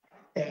level.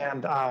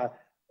 And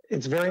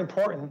it's very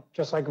important,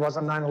 just like it was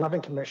on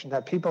 9/11 Commission,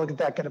 that people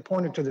that get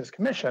appointed to this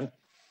commission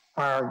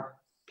are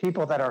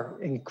people that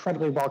are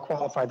incredibly well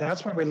qualified.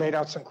 That's why we laid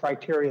out some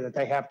criteria that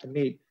they have to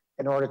meet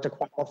in order to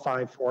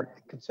qualify for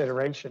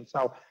consideration.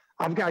 So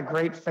I've got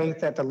great faith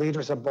that the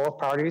leaders of both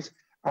parties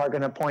are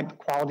going to appoint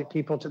quality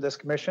people to this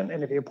commission.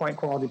 And if you appoint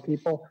quality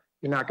people,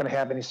 you're not going to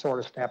have any sort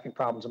of staffing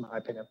problems, in my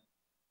opinion.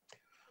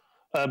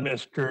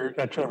 Mr.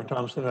 Chairman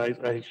Thompson,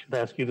 I should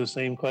ask you the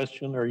same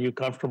question. Are you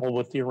comfortable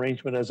with the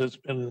arrangement as it's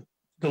been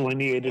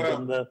delineated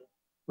in the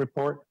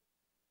report?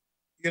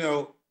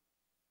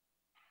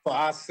 For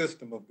our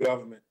system of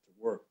government to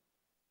work,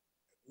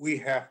 we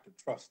have to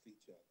trust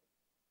each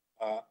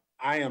other.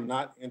 I am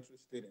not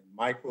interested in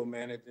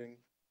micromanaging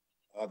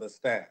the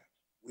staff.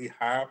 We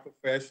hire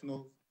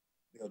professionals.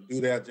 they'll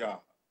do their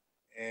job.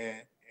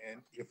 And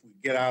if we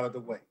get out of the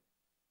way.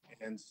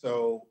 And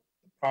so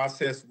the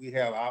process we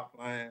have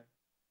outlined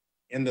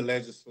in the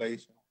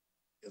legislation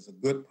is a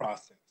good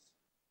process.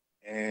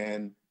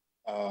 And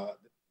the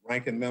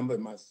ranking member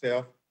and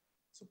myself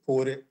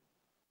support it.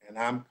 And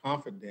I'm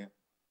confident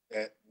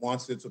that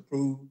once it's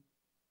approved,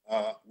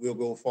 we'll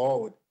go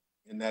forward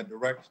in that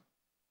direction.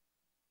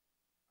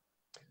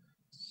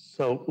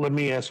 So let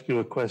me ask you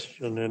a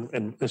question,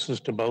 and this is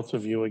to both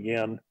of you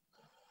again.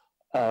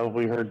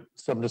 We heard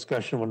some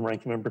discussion when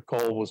Ranking Member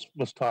Cole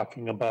was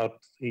talking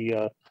about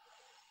the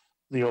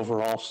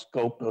overall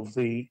scope of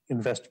the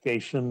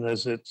investigation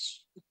as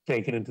it's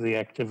taken into the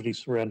activities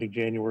surrounding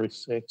January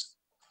 6th.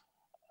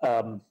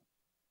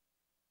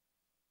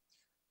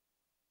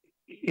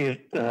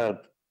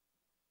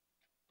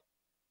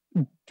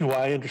 Do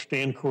I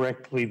understand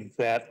correctly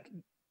that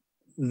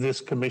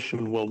this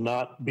commission will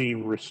not be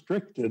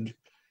restricted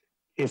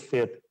if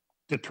it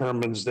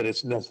determines that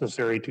it's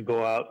necessary to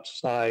go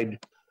outside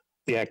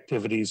the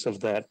activities of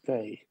that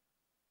day?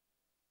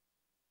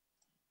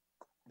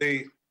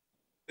 The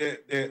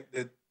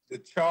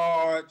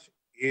charge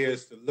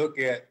is to look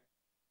at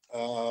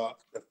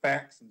the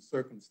facts and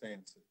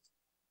circumstances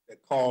that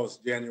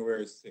caused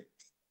January 6th.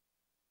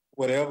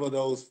 Whatever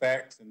those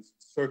facts and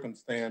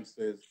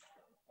circumstances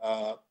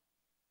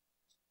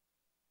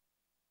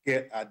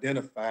get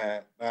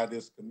identified by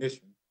this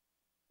commission,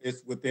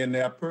 it's within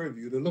their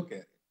purview to look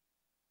at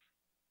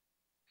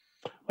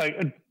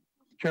it.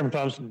 Chairman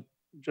Thompson,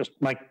 just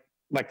my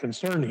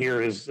concern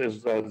here is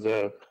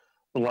the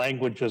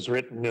language as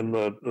written in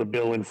the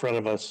bill in front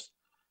of us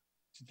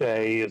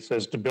today. It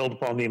says to build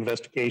upon the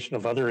investigation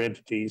of other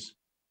entities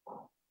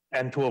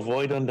and to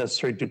avoid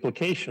unnecessary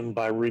duplication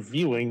by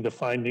reviewing the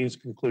findings,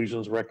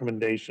 conclusions,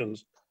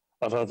 recommendations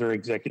of other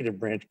executive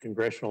branch,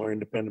 congressional, or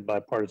independent,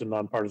 bipartisan,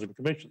 nonpartisan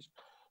commissions.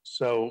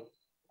 So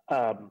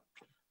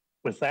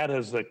with that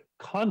as the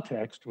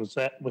context, with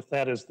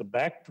that as the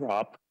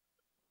backdrop,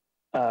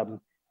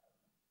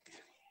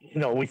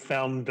 we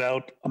found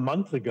out a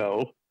month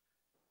ago,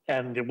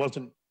 and it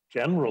wasn't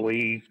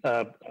generally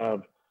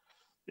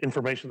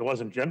information that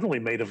wasn't generally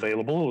made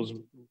available. It was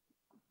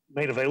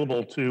made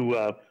available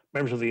to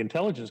members of the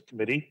Intelligence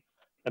Committee,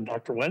 and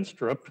Dr.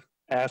 Wenstrup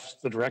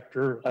asked the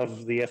director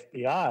of the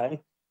FBI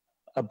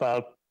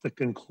about the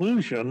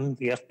conclusion,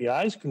 the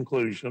FBI's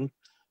conclusion,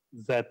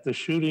 that the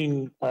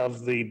shooting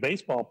of the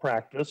baseball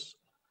practice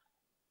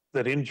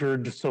that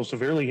so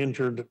severely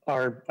injured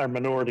our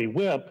minority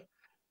whip,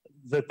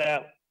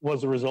 that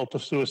was a result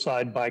of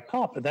suicide by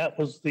cop. And that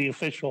was the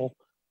official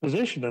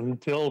position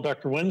until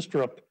Dr.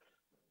 Wenstrup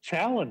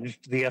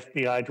challenged the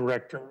FBI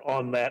director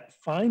on that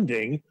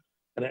finding.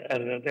 And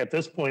at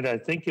this point, I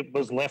think it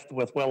was left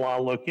with, well,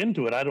 I'll look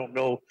into it. I don't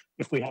know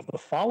if we have to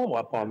follow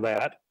up on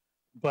that.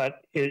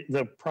 But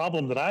the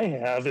problem that I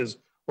have is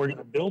we're going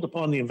to build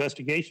upon the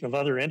investigation of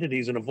other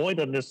entities and avoid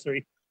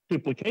unnecessary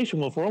duplication.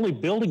 Well, if we're only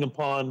building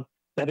upon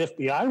that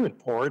FBI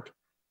report,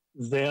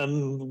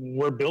 then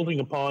we're building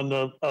upon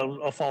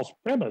a false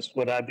premise.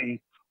 Would I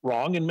be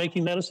wrong in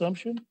making that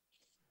assumption?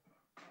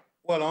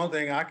 Well, the only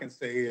thing I can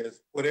say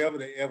is whatever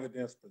the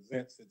evidence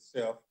presents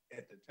itself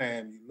at the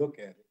time you look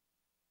at it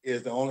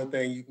is the only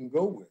thing you can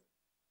go with.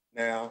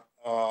 Now,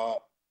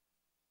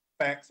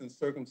 facts and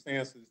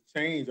circumstances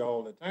change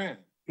all the time.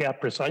 Yeah,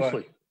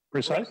 precisely.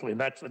 Precisely.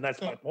 Right. And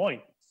that's my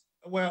point.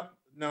 Well,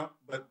 no,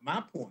 but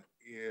my point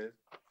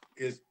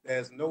is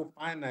there's no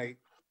finite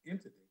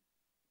entity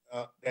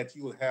that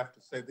you would have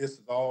to say this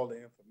is all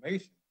the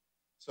information.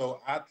 So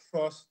I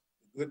trust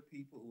the good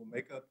people who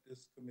make up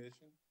this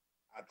commission.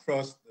 I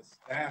trust the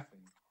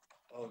staffing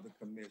of the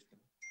commission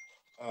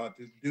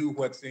to do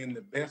what's in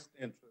the best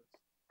interest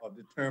of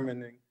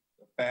determining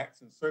the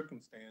facts and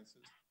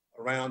circumstances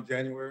around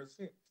January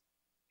 6th.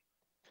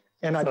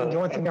 And the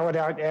only thing I would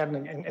add in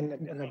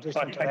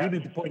addition to that, I do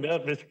need to point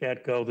out, Mr.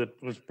 Katko, that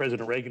it was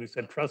President Reagan who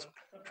said trust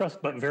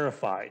but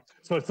verify.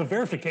 So it's the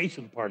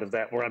verification part of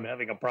that where I'm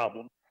having a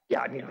problem. Yeah,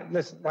 I mean,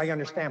 listen, I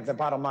understand. The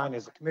bottom line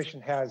is the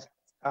commission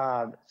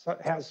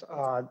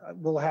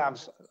will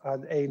have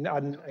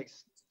a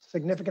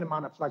significant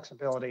amount of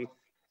flexibility,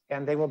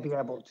 and they will be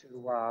able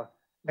to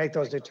make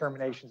those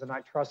determinations. And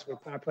I trust we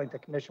populate the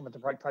commission with the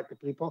right type of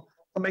people.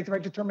 They'll make the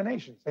right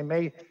determinations. They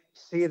may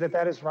see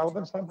that is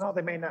relevant somehow.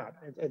 They're going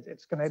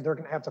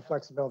to have the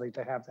flexibility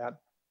to have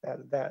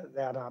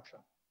that option.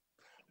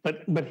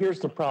 But here's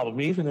the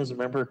problem. Even as a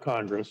member of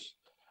Congress,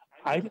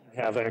 I didn't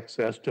have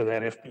access to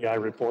that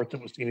FBI report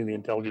that was seen in the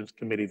Intelligence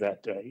Committee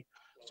that day.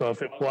 So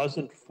if it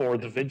wasn't for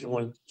the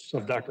vigilance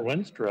of Dr.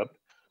 Wenstrup,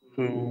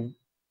 who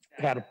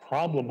had a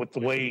problem with the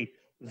way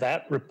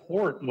that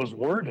report was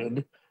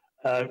worded,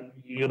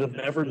 you'd have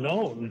never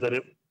known that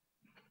it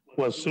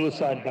was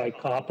suicide by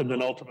cop and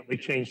then ultimately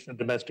changed to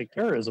domestic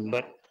terrorism.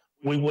 But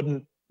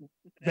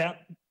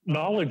that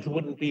knowledge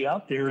wouldn't be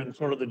out there in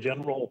sort of the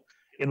general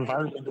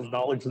environment of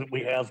knowledge that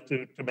we have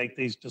to make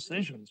these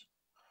decisions.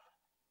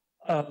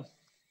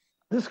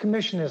 This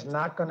commission is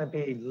not going to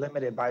be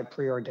limited by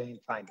preordained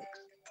findings,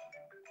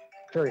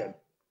 period.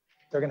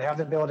 They're going to have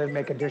the ability to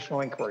make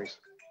additional inquiries.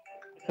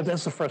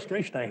 that's the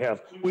frustration I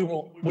have. We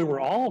were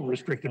all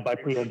restricted by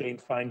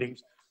preordained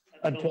findings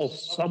until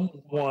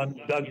someone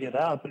dug it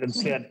up and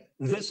said,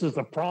 this is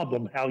a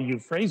problem, how you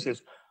phrase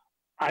this.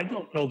 I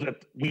don't know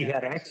that we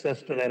had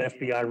access to that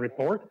FBI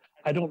report.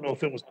 I don't know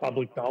if it was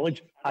public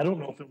knowledge. I don't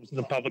know if it was in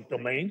the public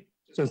domain.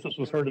 Since this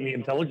was heard in the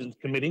Intelligence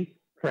Committee,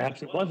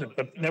 perhaps it wasn't.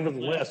 But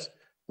nevertheless,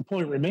 the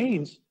point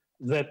remains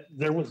that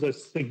there was a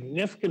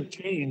significant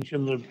change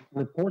in the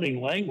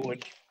reporting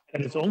language,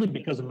 and it's only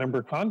because a member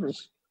of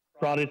Congress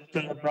brought it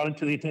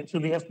to the attention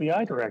of the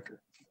FBI director.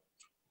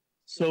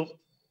 So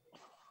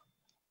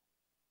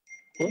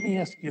let me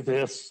ask you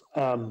this,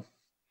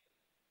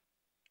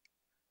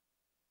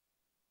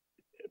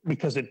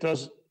 because it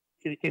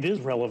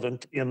is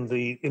relevant in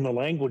the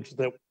language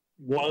that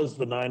was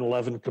the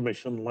 9/11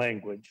 Commission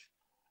language.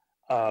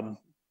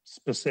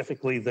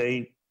 Specifically,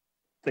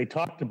 they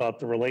talked about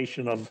the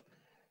relation of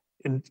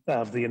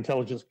the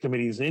Intelligence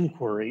Committee's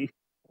inquiry,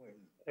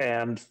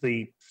 and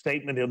the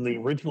statement in the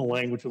original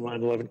language of the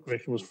 9/11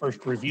 Commission was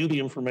first review the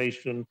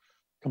information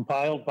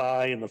compiled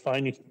by and the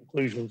findings,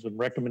 conclusions, and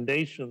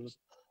recommendations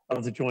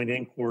of the joint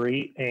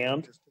inquiry,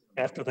 and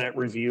after that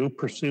review,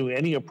 pursue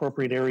any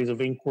appropriate areas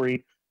of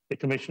inquiry the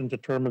Commission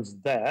determines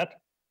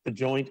that the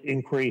joint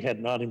inquiry had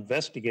not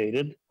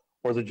investigated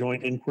or the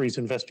joint inquiry's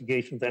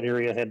investigation of that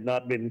area had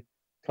not been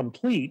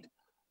complete.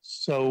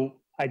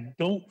 So I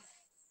don't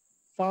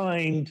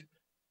find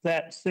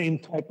that same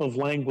type of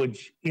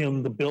language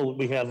in the bill that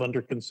we have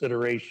under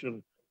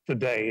consideration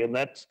today. And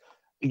that's,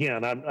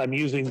 again, I'm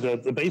using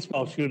the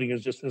baseball shooting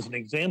as just as an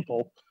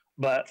example,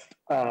 but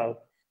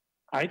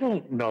I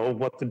don't know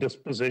what the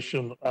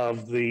disposition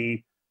of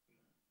the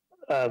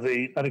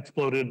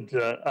unexploded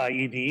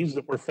IEDs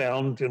that were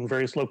found in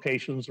various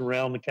locations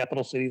around the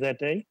capital city that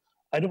day.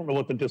 I don't know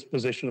what the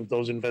disposition of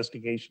those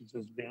investigations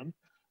has been.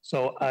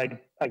 So I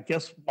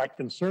guess my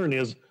concern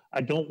is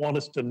I don't want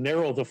us to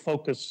narrow the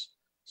focus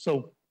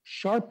so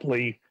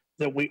sharply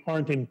that we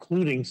aren't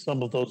including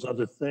some of those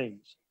other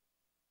things.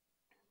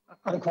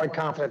 I'm quite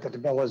confident that the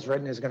bill as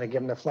written is going to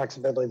give them the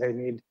flexibility they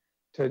need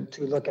to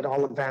look at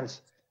all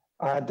events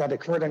that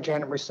occurred on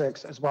January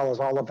 6th, as well as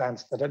all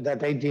events that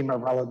they deem are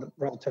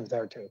relative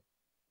thereto.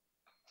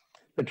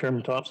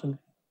 Chairman Thompson?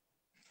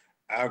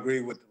 I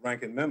agree with the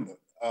ranking member.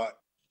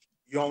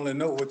 You only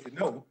know what you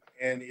know,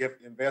 and if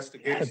the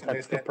investigation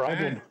at that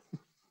time,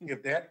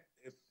 if the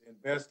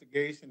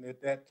investigation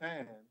at that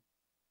time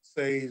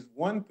says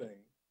one thing,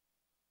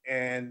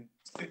 and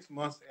 6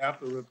 months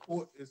after the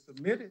report is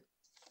submitted,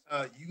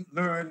 you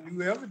learn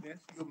new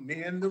evidence, you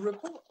amend the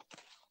report.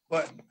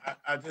 But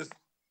I just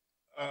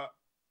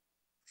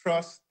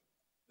trust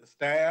the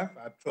staff,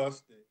 I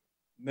trust the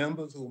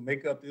members who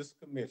make up this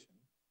commission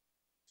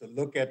to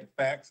look at the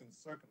facts and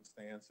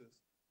circumstances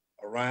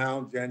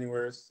around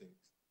January 6th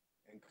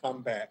and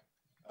come back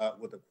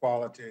with a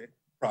quality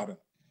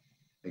product.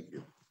 Thank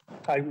you.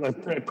 I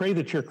pray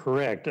that you're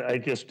correct. I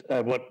just,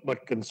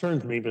 what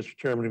concerns me, Mr.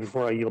 Chairman,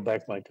 before I yield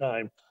back my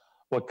time,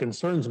 what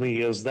concerns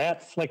me is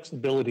that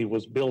flexibility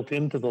was built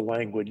into the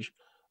language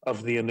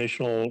of the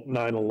initial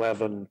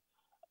 9/11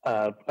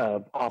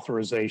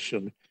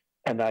 authorization.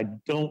 And I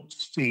don't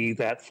see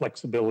that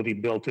flexibility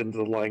built into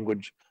the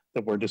language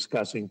that we're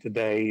discussing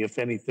today. If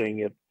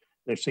anything,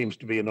 there seems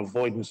to be an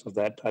avoidance of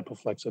that type of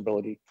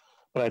flexibility.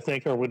 But I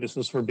thank our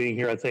witnesses for being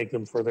here. I thank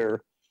them for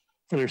their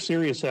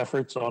serious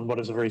efforts on what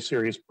is a very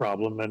serious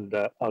problem, and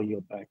I'll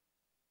yield back.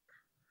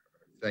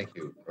 Thank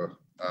you.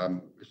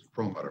 Mr.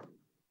 Perlmutter.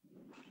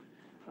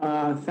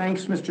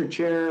 Thanks, Mr.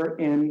 Chair.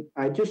 And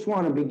I just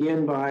want to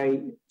begin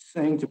by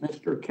saying to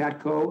Mr.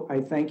 Katko,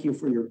 I thank you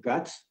for your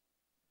guts.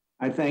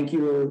 I thank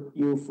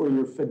you for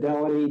your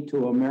fidelity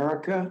to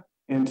America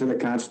and to the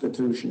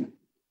Constitution.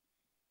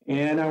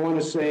 And I want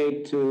to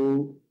say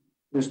to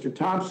Mr.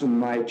 Thompson,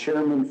 my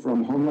chairman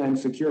from Homeland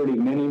Security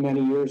many,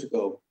 many years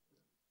ago,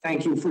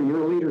 thank you for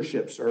your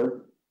leadership,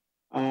 sir.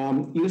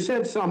 You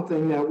said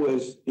something that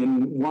was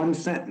in one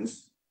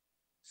sentence,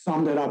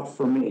 summed it up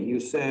for me. You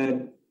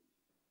said,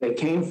 they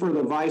came for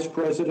the vice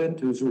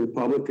president, who's a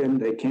Republican.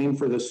 They came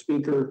for the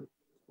speaker,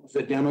 who's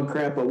a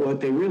Democrat. But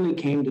what they really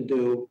came to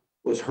do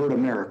was hurt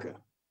America.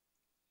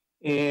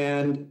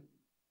 And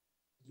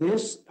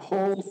this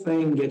whole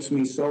thing gets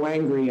me so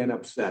angry and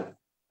upset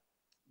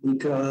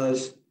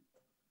because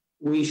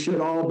we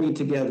should all be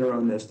together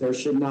on this. There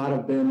should not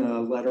have been a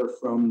letter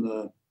from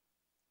the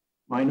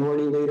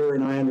minority leader,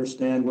 and I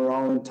understand we're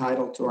all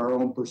entitled to our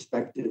own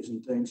perspectives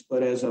and things,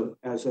 but as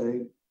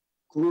a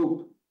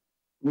group,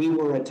 we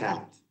were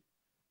attacked.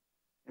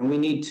 And we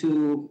need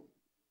to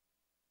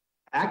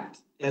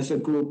act as a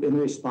group in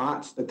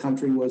response. The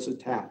country was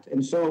attacked.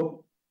 And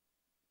so,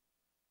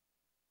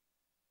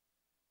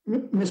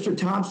 Mr.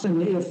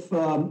 Thompson, if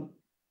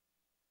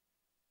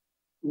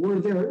were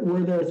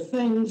there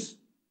things,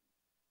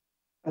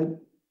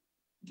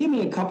 give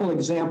me a couple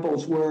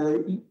examples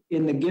where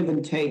in the give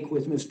and take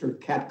with Mr.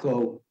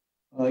 Katko,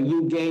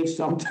 you gave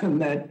something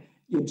that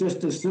you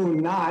just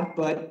assumed not,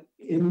 but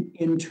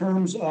in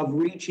terms of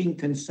reaching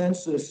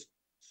consensus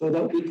so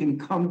that we can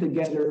come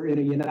together in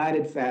a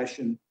united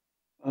fashion.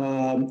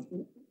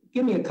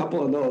 give me a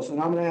couple of those, and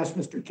I'm going to ask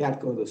Mr.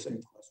 Katko the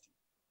same question.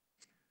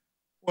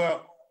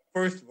 Well,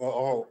 first of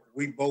all,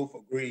 we both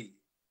agreed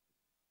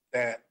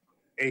that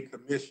a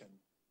commission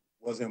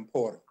was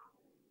important.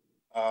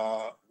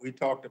 We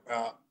talked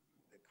about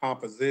the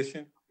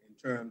composition in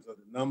terms of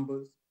the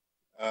numbers.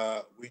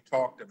 We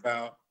talked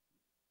about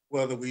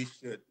whether we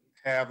should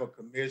have a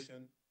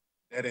commission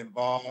that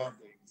involved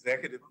the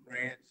executive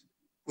branch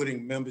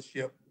putting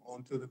membership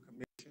onto the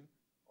commission,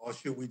 or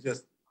should we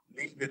just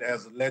leave it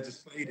as a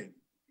legislative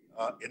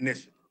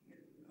initiative?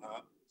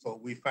 So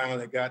we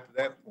finally got to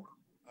that point.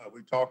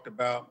 We talked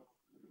about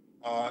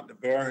the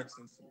variance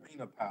in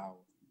subpoena power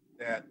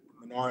that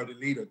the minority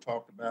leader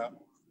talked about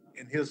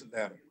in his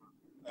letter.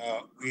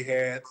 We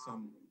had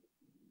some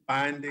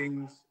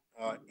findings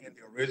in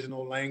the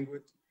original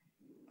language,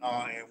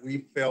 and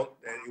we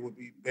felt that it would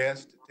be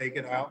best to take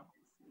it out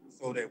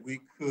so that we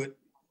could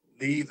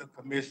leave the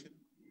commission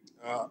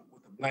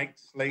with a blank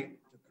slate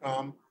to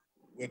come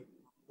with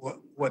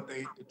what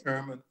they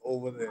determined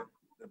over the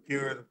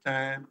period of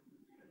time.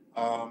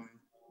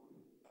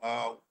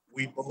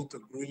 We both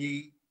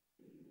agreed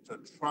to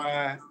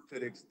try, to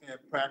the extent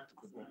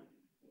practicable,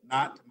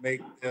 not to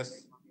make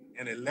this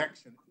an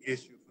election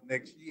issue for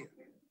next year.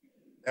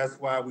 That's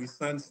why we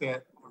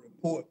sunset the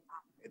report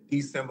at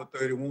December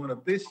 31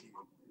 of this year,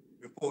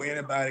 before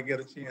anybody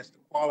get a chance to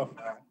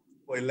qualify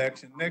for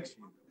election next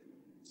year.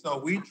 So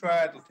we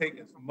tried to take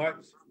as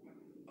much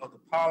of the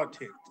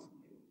politics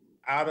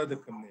out of the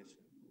commission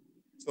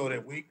so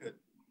that we could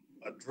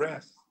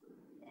address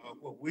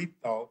what we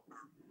thought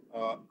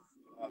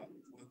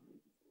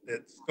the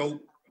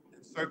scope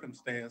and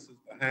circumstances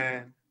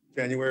behind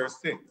January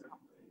 6th.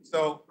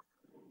 So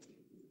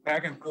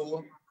back and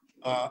forth,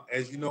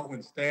 as you know,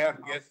 when staff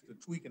gets to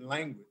tweaking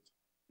language,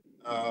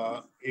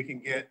 it can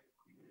get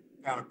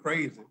kind of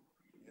crazy.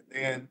 And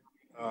then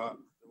the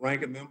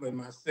ranking member and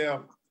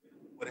myself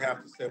would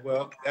have to say,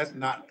 well, that's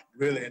not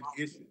really an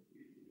issue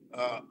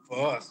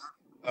for us.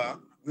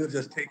 We'll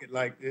just take it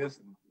like this,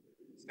 and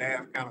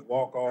staff kind of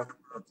walk off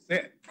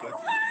upset.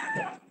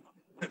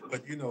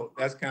 But you know,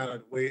 that's kind of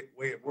the way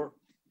it works.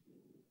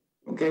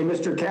 Okay,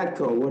 Mr.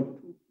 Katko, what?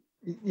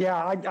 Yeah,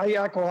 I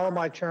echo all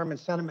my chairman's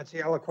sentiments. He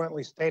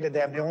eloquently stated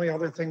that. The only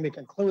other thing we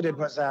concluded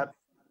was that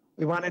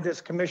we wanted this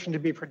commission to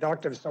be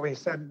productive, so he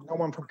said no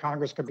one from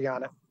Congress could be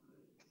on it.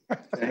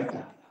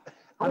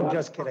 I'm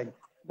just kidding.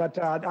 But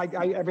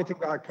everything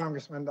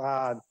Congressman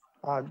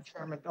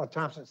Chairman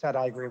Thompson said,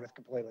 I agree with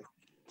completely.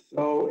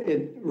 So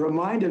it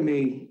reminded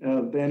me,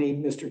 Benny,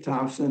 Mr.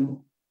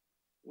 Thompson,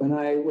 when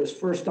I was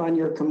first on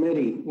your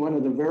committee, one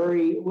of the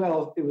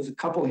it was a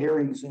couple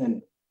hearings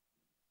in,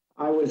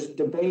 I was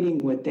debating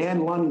with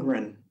Dan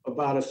Lundgren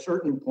about a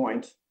certain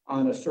point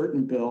on a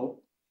certain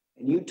bill,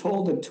 and you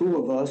told the two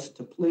of us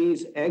to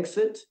please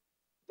exit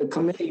the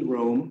committee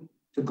room,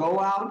 to go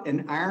out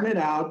and iron it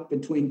out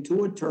between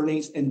two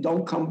attorneys and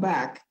don't come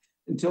back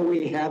until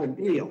we have a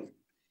deal.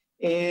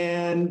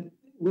 And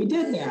we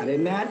did that,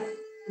 and that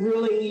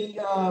really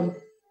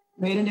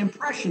made an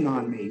impression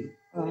on me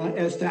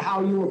as to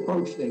how you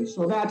approach things.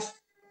 So that's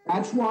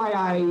why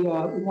I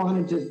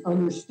wanted to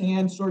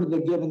understand sort of the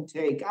give and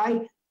take.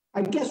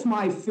 I guess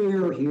my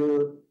fear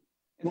here,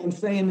 and I'm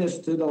saying this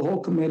to the whole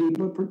committee,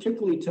 but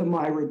particularly to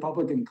my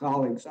Republican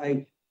colleagues,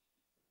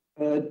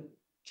 Chairman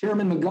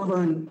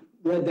McGovern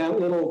read that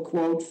little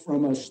quote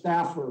from a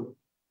staffer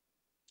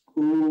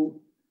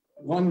who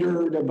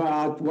wondered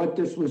about what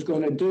this was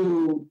going to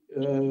do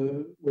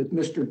with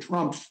Mr.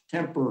 Trump's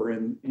temper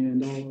and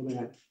all of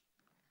that.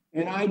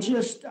 And I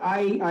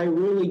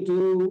really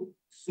do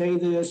say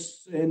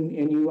this,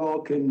 and you all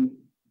can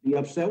be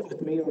upset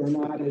with me or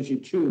not as you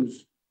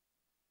choose.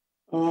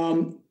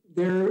 And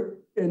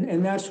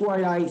that's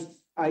why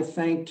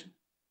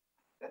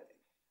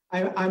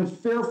I'm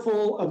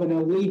fearful of an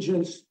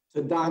allegiance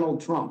to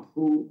Donald Trump,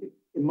 who,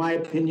 in my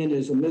opinion,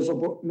 is a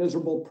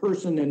miserable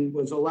person and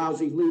was a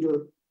lousy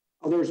leader.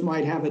 Others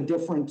might have a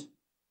different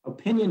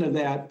opinion of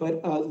that,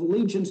 but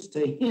allegiance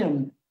to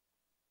him,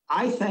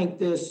 I think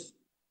this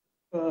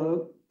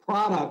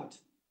product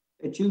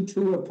that you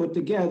two have put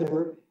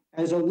together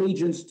as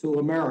allegiance to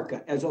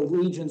America, as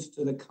allegiance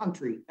to the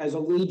country, as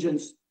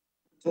allegiance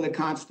to the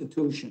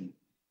Constitution.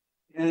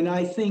 And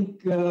I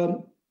think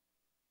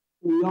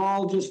we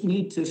all just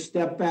need to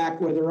step back,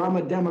 whether I'm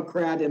a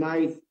Democrat and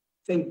I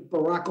think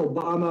Barack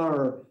Obama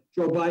or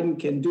Joe Biden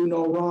can do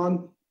no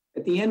wrong.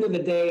 At the end of the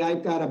day,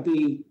 I've got to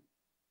be,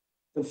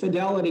 the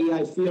fidelity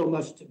I feel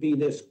must be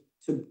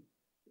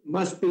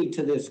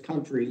to this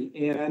country.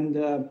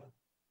 And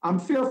I'm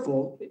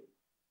fearful.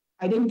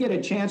 I didn't get a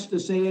chance to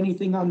say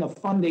anything on the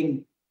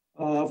funding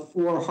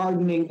for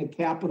hardening the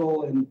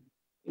Capitol and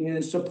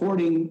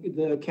supporting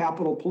the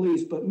Capitol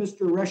Police, but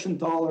Mr.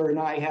 Reschenthaler and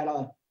I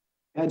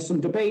had some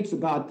debates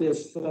about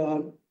this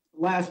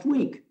last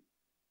week.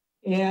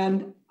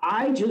 And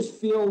I just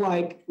feel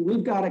like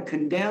we've got to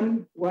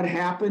condemn what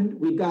happened.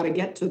 We've got to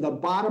get to the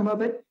bottom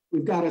of it.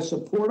 We've got to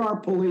support our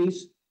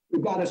police.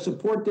 We've got to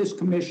support this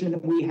commission,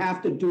 and we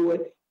have to do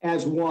it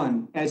as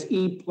one, as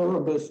e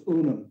pluribus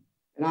unum.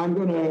 And I'm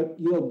going to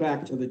yield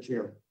back to the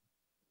chair.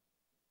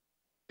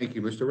 Thank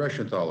you, Mr.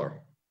 Reschenthaler.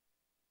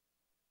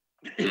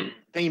 Thank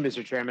you,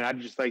 Mr. Chairman. I'd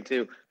just like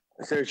to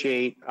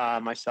associate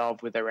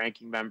myself with the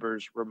ranking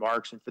member's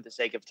remarks, and for the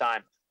sake of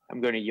time, I'm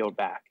going to yield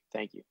back.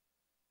 Thank you.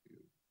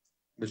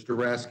 Mr.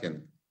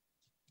 Raskin.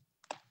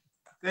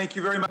 Thank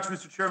you very much,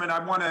 Mr. Chairman.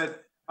 I want to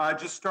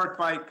just start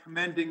by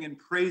commending and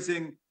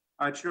praising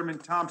Chairman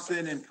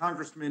Thompson and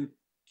Congressman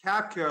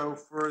Katko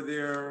for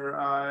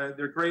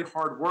their great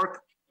hard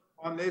work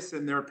on this,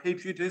 and their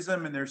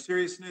patriotism and their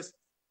seriousness,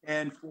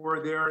 and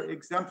for their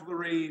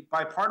exemplary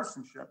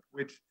bipartisanship,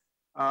 which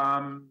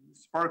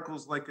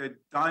sparkles like a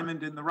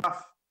diamond in the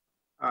rough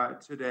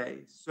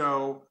today.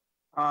 So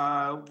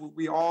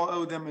we all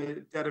owe them a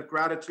debt of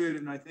gratitude,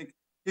 and I think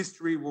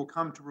history will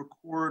come to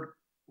record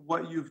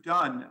what you've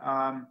done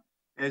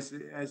as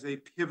a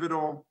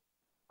pivotal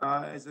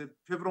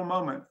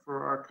moment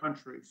for our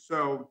country.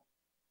 So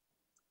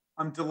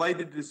I'm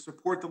delighted to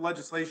support the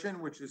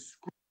legislation, which is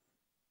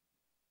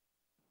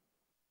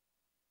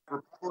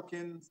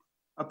Republicans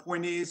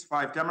appointees,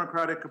 5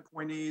 Democratic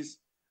appointees,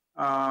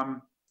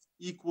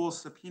 equal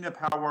subpoena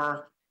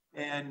power.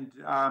 And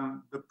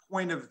the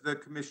point of the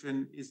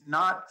commission is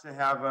not to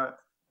have a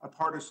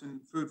partisan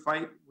food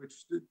fight,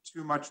 which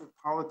too much of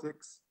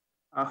politics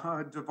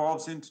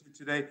devolves into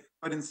today,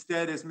 but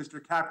instead, as Mr.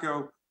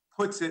 Katko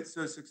puts it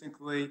so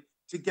succinctly,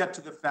 to get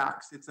to the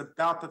facts. It's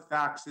about the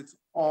facts. It's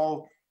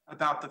all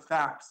about the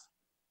facts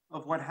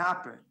of what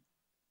happened.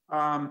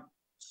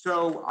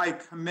 So I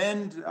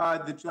commend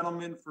the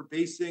gentlemen for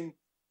basing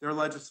their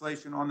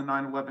legislation on the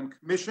 9/11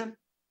 Commission,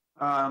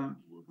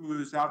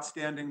 whose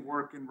outstanding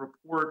work and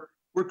report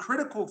were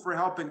critical for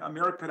helping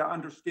America to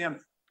understand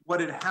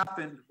what had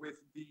happened with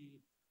the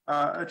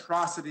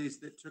atrocities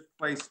that took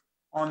place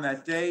on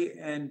that day.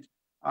 And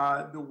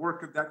the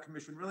work of that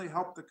commission really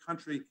helped the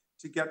country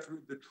to get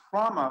through the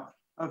trauma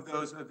of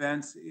those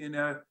events in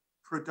a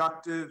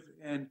productive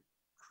and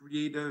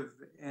creative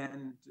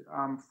and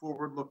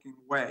forward-looking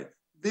way.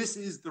 This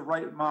is the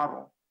right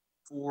model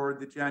for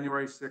the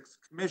January 6th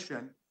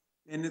Commission.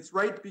 And it's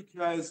right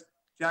because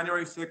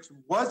January 6th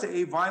was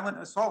a violent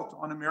assault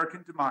on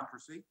American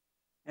democracy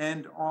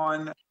and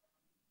on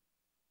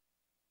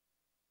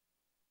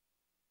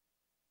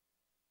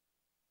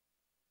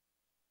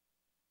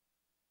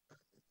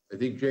I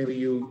think, Jamie,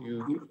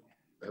 you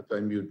have to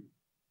unmute.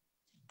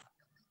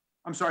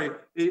 I'm sorry,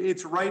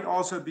 it's right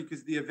also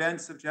because the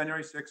events of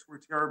January 6th were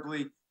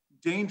terribly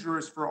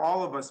dangerous for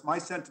all of us. My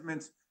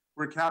sentiments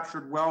were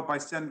captured well by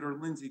Senator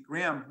Lindsey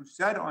Graham, who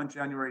said on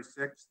January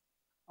 6th,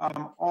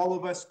 all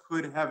of us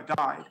could have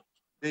died.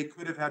 They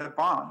could have had a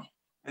bomb.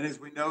 And as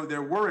we know,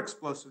 there were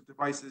explosive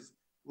devices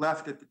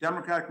left at the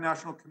Democratic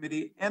National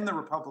Committee and the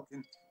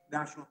Republican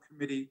National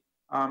Committee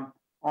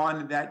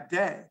on that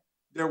day.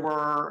 There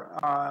were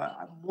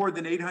more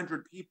than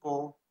 800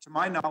 people, to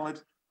my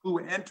knowledge, who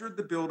entered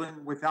the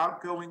building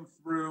without going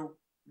through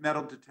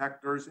metal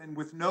detectors and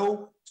with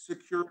no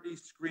security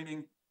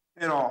screening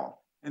at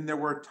all. And there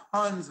were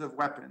tons of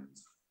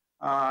weapons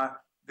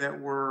that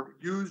were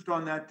used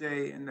on that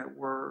day and that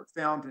were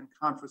found and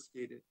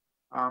confiscated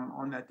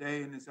on that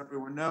day. And as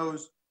everyone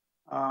knows,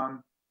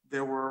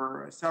 there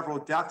were several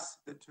deaths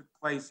that took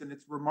place, and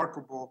it's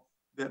remarkable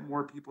that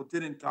more people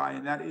didn't die.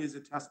 And that is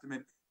a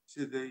testament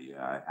to the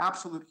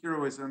absolute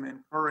heroism and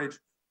courage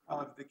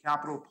of the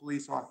Capitol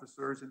Police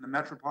officers and the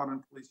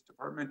Metropolitan Police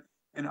Department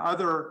and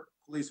other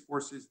police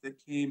forces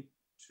that came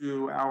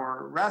to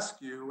our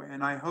rescue.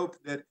 And I hope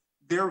that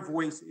their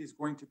voice is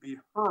going to be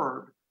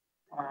heard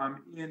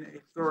in a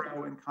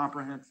thorough and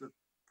comprehensive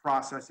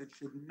process. It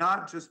should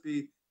not just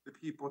be the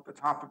people at the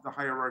top of the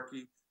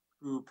hierarchy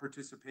who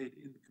participate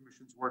in the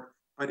commission's work,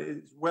 but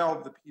as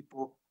well the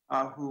people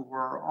who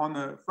were on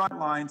the front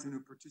lines and who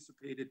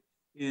participated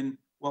in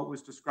what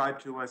was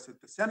described to us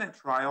at the Senate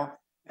trial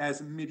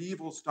as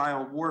medieval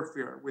style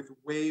warfare, with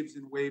waves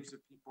and waves of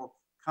people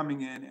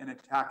coming in and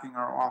attacking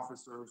our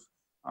officers.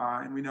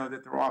 And we know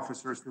that there are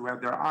officers who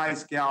had their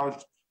eyes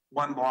gouged.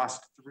 One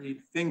lost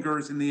 3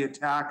 fingers in the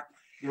attack.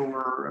 There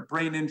were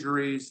brain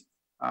injuries,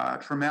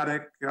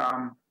 traumatic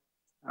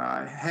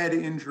head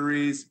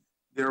injuries.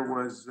 There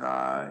was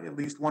at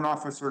least one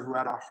officer who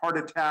had a heart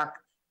attack.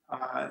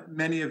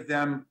 Many of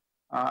them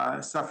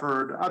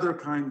suffered other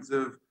kinds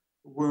of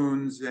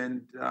wounds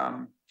and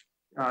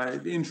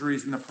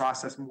injuries in the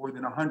process. More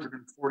than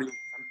 140 of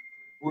them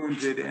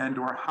wounded and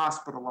or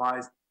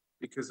hospitalized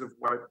because of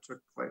what took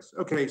place.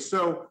 Okay,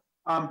 so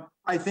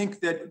I think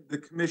that the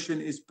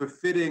commission is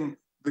befitting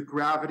the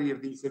gravity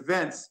of these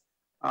events.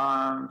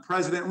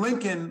 President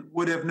Lincoln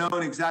would have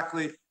known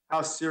exactly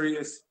how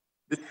serious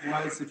this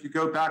was. If you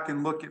go back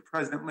and look at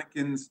President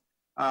Lincoln's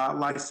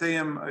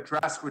Lyceum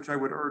address, which I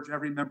would urge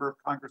every member of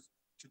Congress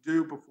to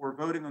do before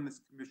voting on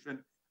this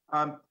commission,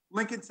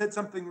 Lincoln said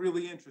something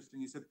really interesting.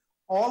 He said,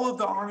 all of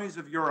the armies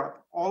of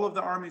Europe, all of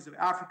the armies of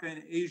Africa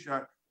and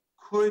Asia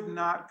could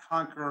not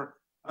conquer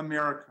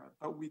America,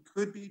 but we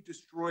could be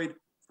destroyed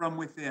from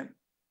within,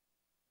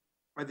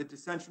 by the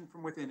dissension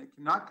from within. It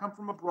cannot come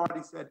from abroad,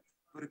 he said,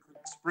 but it could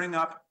spring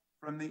up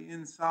from the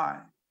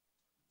inside.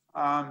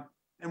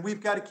 And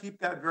we've got to keep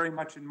that very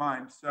much in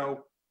mind.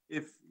 So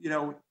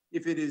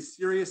if it is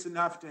serious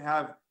enough to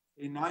have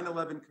a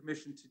 9/11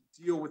 commission to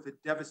deal with a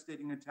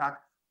devastating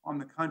attack on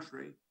the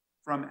country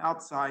from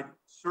outside,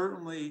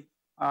 certainly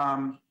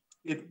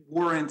it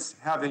warrants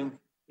having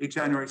a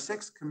January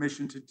 6th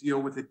commission to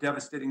deal with a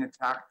devastating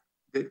attack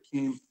that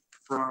came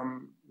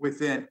from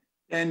within.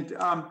 And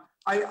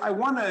I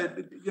want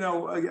to,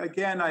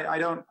 again, I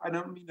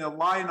don't mean to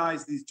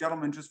lionize these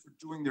gentlemen just for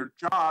doing their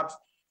jobs,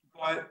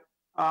 but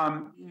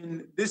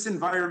in this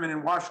environment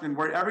in Washington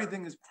where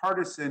everything is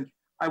partisan,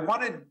 I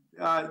want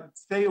to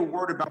say a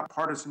word about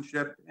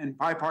partisanship and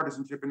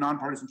bipartisanship and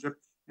nonpartisanship,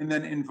 and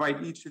then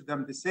invite each of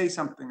them to say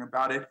something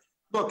about it.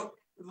 Look,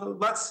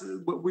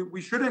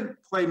 we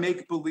shouldn't play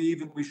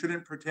make-believe and we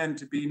shouldn't pretend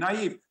to be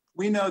naive.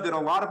 We know that a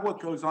lot of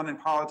what goes on in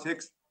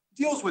politics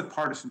deals with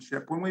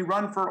partisanship. When we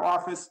run for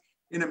office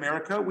in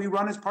America, we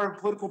run as part of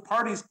political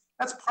parties.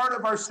 That's part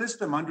of our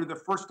system under the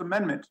First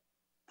Amendment.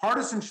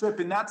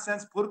 Partisanship, in that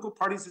sense, political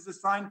parties is a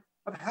sign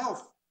of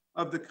health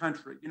of the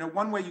country.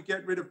 One way you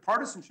get rid of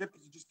partisanship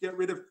is you just get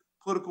rid of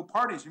political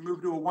parties. You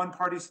move to a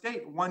one-party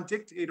state, one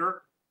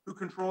dictator who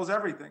controls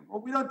everything.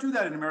 Well, we don't do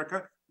that in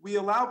America. We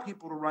allow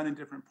people to run in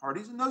different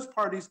parties, and those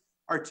parties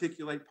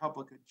articulate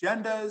public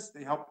agendas.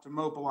 They help to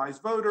mobilize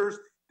voters.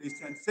 They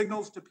send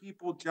signals to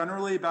people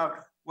generally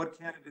about what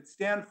candidates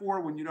stand for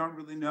when you don't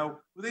really know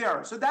who they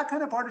are. So that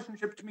kind of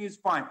partisanship to me is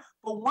fine.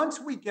 But once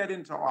we get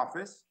into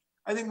office,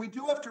 I think we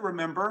do have to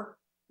remember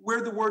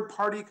where the word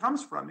party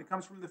comes from. It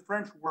comes from the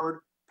French word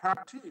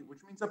parti,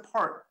 which means a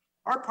part.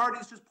 Our party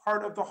is just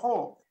part of the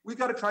whole. We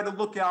got to try to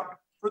look out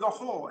for the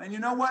whole. And you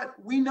know what?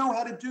 We know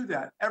how to do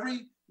that.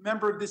 Every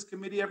member of this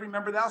committee, every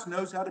member of the House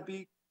knows how to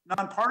be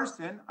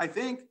nonpartisan, I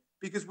think,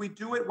 because we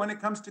do it when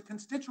it comes to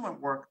constituent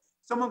work.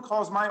 Someone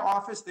calls my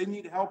office, they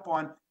need help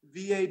on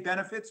VA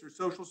benefits or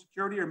Social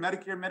Security or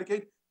Medicare,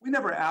 Medicaid. We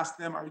never ask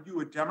them, are you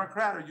a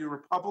Democrat? Are you a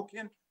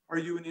Republican? Are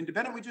you an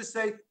independent? We just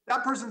say,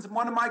 that person's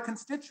one of my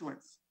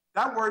constituents.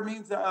 That word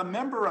means a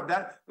member of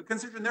that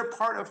constituent. They're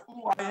part of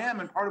who I am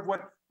and part of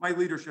what my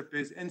leadership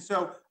is. And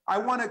so I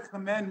want to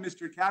commend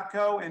Mr.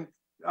 Capco and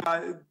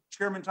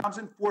Chairman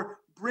Thompson for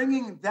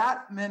bringing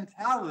that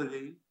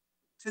mentality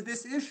to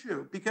this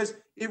issue, because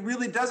it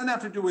really doesn't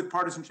have to do with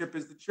partisanship.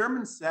 As the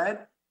chairman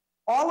said,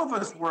 all of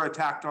us were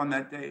attacked on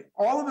that day.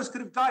 All of us could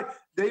have died.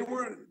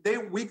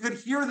 We could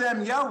hear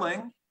them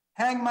yelling,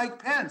 hang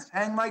Mike Pence,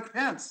 hang Mike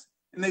Pence.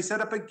 And they set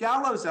up a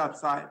gallows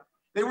outside.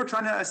 They were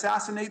trying to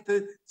assassinate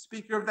the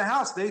Speaker of the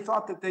House. They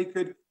thought that they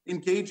could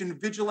engage in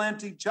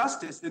vigilante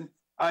justice and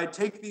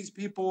take these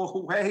people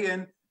away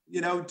and,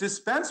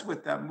 dispense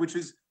with them, which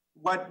is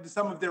what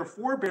some of their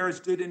forebears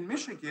did in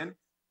Michigan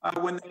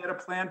when they had a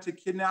plan to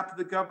kidnap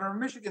the governor of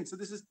Michigan. So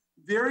this is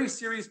very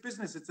serious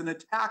business. It's an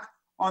attack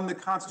on the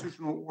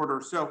constitutional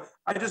order. So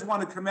I just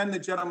want to commend the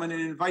gentlemen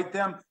and invite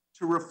them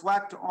to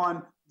reflect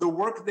on the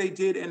work they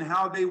did and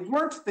how they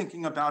weren't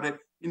thinking about it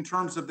in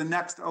terms of the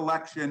next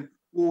election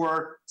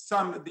or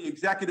the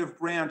executive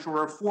branch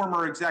or a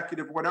former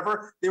executive,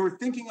 whatever. They were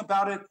thinking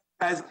about it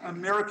as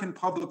American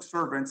public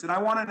servants. And I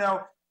want to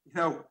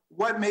know,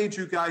 what made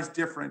you guys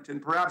different?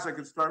 And perhaps I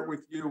could start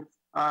with you,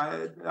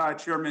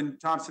 Chairman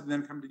Thompson, and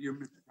then come to you,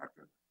 Mr.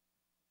 Capco.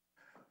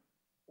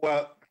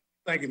 Well,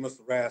 thank you,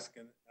 Mr.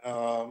 Raskin.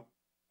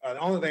 The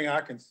only thing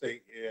I can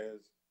say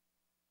is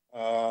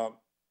the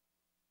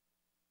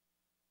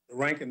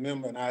ranking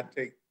member and I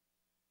take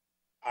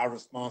our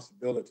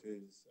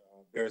responsibilities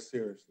very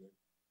seriously.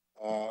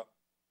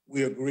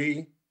 We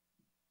agree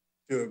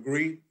to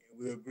agree and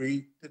we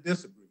agree to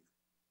disagree,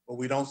 but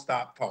we don't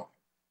stop talking.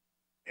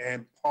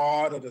 And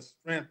part of the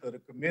strength of the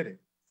committee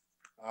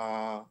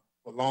for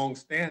long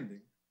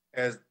standing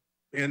has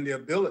been the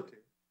ability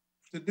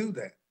to do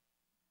that.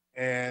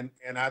 And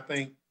I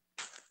think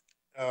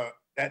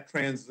that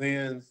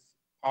transcends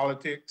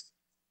politics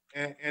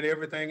and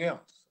everything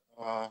else.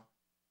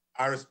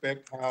 I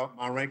respect how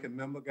my ranking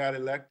member got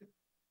elected,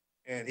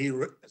 and he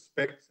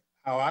respects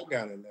how I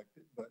got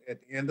elected. But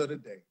at the end of the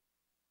day,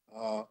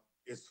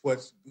 it's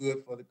what's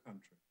good for the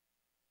country.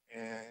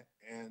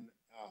 And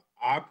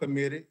our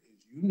committee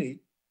is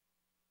unique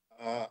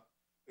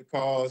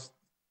because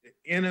the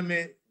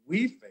enemy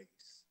we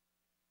face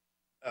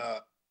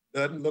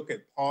doesn't look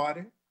at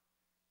party,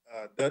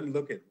 doesn't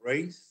look at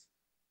race,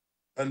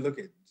 doesn't look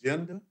at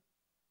gender.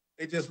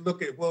 They just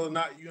look at whether or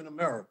not you're an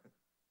American.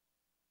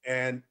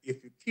 And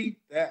if you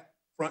keep that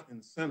front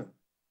and center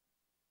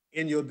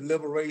in your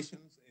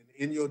deliberations and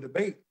in your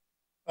debate,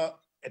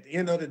 at the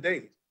end of the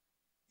day,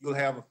 you'll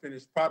have a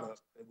finished product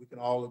that we can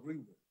all agree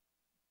with.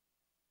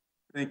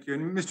 Thank you.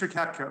 And Mr.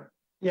 Capco.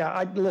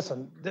 Yeah,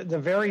 listen, the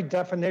very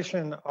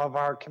definition of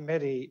our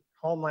committee,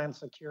 Homeland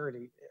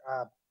Security,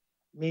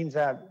 means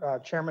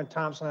that Chairman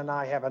Thompson and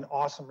I have an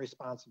awesome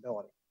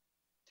responsibility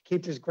to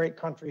keep this great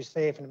country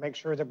safe and to make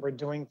sure that we're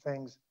doing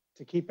things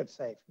to keep it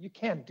safe. You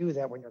can't do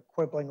that when you're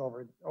quibbling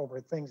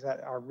over things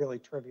that are really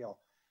trivial.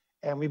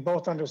 And we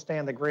both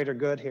understand the greater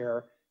good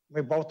here.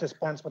 We both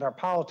dispense with our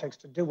politics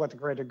to do what the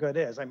greater good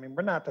is. I mean,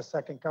 we're not the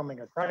second coming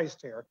of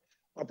Christ here,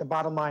 but the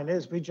bottom line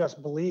is we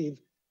just believe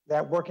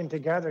that working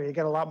together, you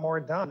get a lot more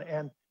done.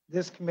 And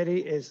this committee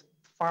is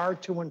far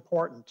too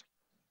important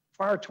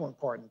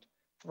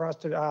for us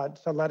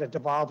to let it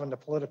devolve into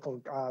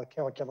political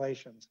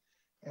calculations.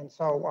 And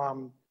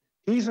so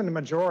he's in the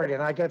majority,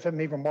 and I give him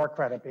even more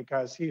credit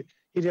because he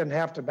didn't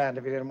have to bend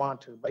if he didn't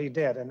want to, but he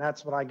did. And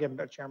that's what I give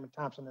Chairman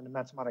Thompson an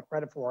immense amount of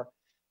credit for,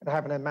 and I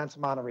have an immense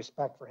amount of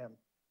respect for him.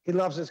 He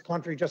loves his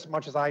country just as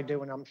much as I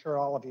do, and I'm sure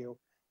all of you.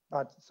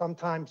 But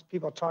sometimes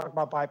people talk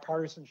about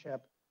bipartisanship,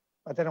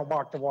 but they don't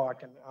walk the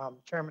walk. And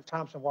Chairman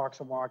Thompson walks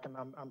the walk, and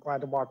I'm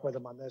glad to walk with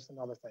him on this and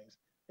other things.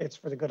 It's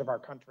for the good of our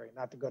country,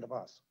 not the good of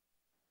us.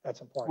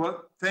 That's important.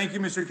 Well, thank you,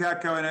 Mr.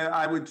 Katko. And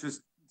I would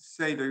just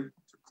say to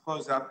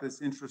close out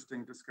this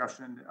interesting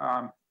discussion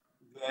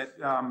that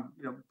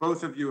you know,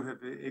 both of you have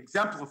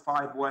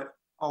exemplified what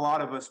a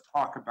lot of us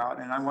talk about.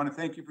 And I want to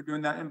thank you for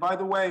doing that. And by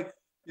the way,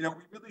 you know,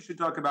 we really should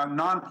talk about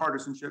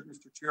nonpartisanship,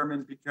 Mr.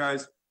 Chairman,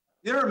 because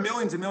there are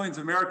millions and millions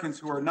of Americans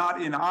who are not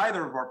in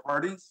either of our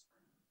parties,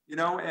 you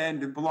know,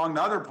 and belong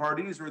to other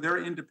parties or they're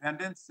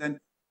independents, and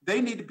they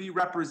need to be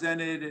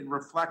represented and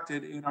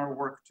reflected in our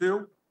work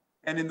too,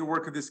 and in the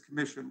work of this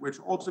commission, which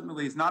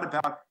ultimately is not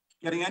about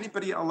getting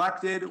anybody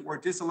elected or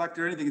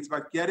diselected or anything. It's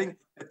about getting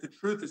at the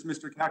truth, as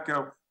Mr.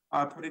 Katko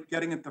put it,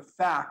 getting at the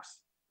facts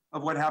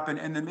of what happened,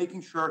 and then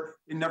making sure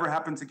it never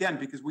happens again,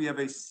 because we have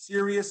a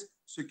serious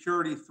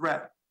security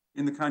threat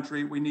in the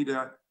country. We need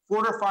to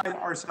fortify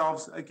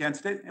ourselves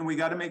against it, and we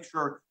got to make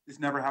sure this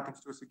never happens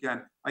to us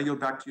again. I yield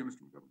back to you,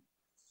 Mr. McGovern.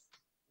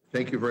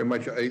 Thank you very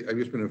much. I've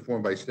just been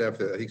informed by staff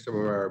that I think some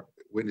of our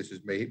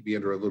witnesses may be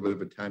under a little bit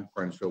of a time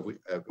crunch, so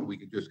we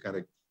could just kind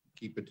of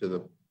keep it to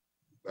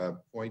the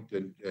point,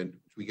 and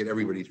we get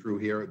everybody through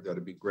here,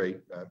 that'd be great.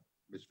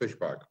 Ms.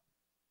 Fishbach.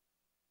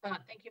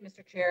 Thank you,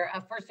 Mr. Chair.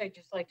 First, I'd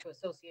just like to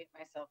associate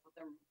myself with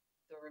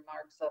the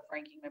remarks of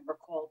Ranking Member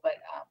Cole, but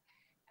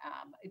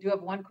I do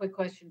have one quick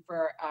question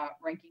for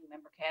Ranking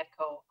Member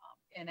Katko.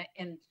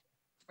 And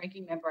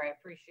Ranking Member, I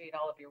appreciate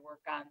all of your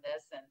work on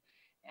this, and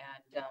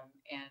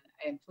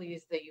I'm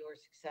pleased that you were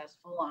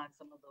successful on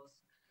some of those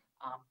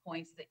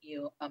points that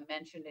you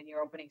mentioned in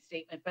your opening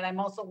statement. But I'm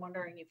also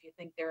wondering if you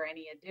think there are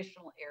any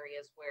additional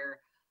areas where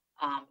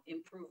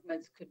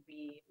improvements could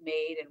be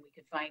made and we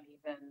could find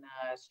even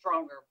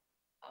stronger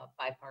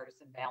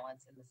bipartisan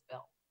balance in this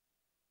bill.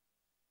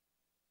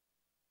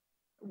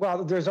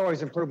 Well, there's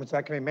always improvements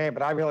that can be made,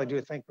 but I really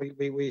do think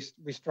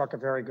we struck a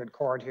very good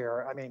chord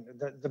here. I mean,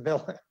 the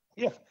bill,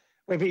 yeah,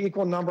 we have an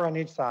equal number on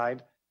each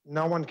side.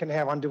 No one can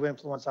have undue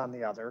influence on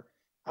the other.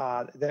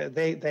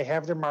 They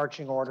have their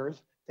marching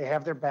orders, they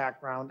have their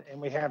background, and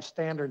we have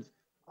standards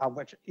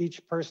which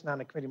each person on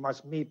the committee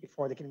must meet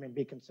before they can even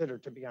be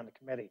considered to be on the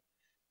committee.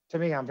 To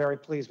me, I'm very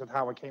pleased with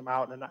how it came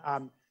out, and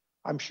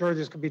I'm sure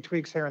there's could be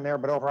tweaks here and there,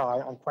 but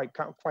overall, I'm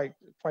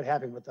quite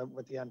happy with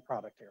the end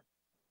product here.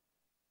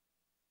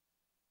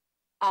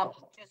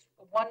 Just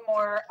one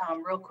more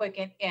real quick,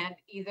 and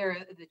either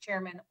the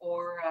chairman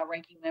or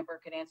ranking member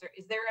can answer.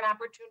 Is there an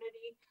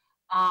opportunity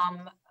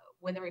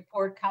when the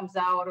report comes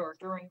out or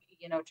during,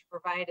 you know, to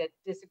provide a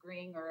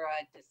disagreeing or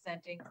a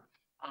dissenting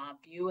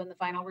view in the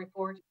final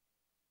report?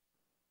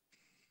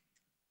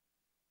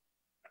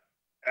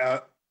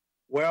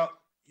 Well,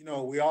 you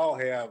know, we all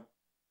have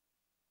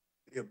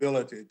the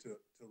ability to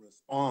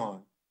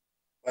respond,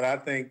 but I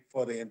think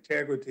for the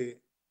integrity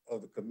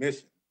of the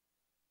commission,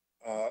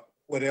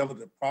 whatever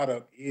the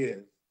product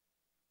is,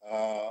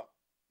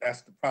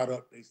 that's the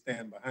product they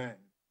stand behind.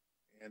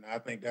 And I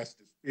think that's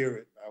the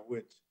spirit by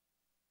which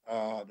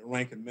the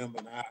ranking member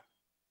and I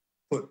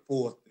put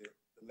forth the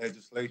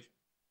legislation.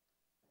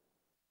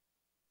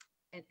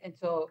 And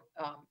so,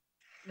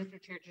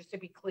 Mr. Chair, just to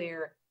be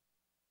clear,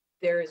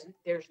 there's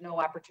no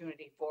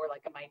opportunity for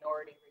like a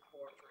minority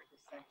report or a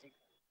dissenting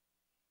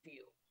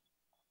view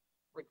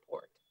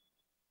report.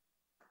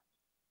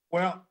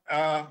 Well,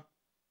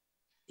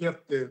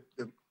 if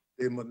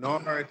the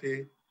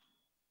minority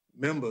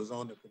members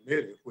on the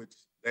committee, which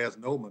there's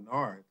no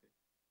minority,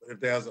 but if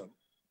there's a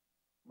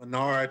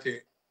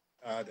minority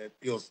that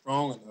feels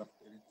strong enough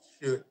that it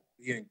should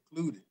be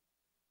included,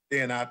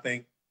 then I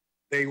think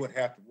they would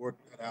have to work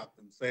that out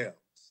themselves.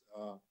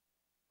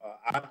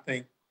 I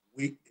think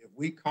if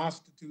we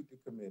constitute the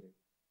committee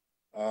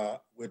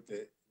with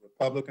the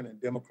Republican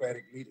and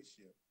Democratic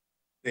leadership,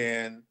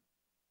 then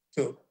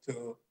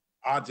to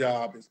our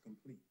job is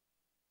complete.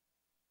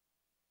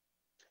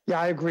 Yeah,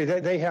 I agree.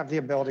 They have the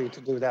ability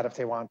to do that if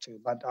they want to,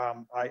 but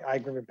I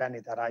agree with Benny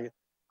that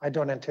I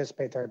don't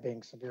anticipate there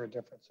being severe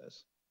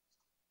differences.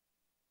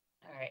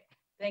 All right.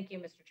 Thank you,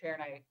 Mr. Chair,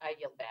 and I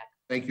yield back.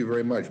 Thank you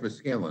very much. Ms.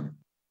 Scanlon.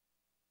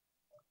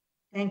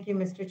 Thank you,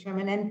 Mr.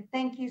 Chairman, and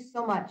thank you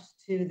so much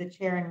to the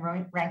chair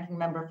and ranking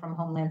member from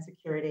Homeland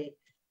Security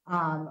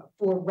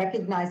for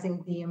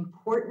recognizing the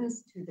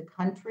importance to the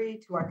country,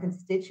 to our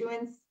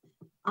constituents,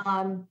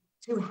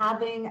 to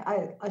having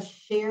a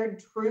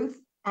shared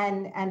truth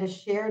and a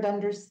shared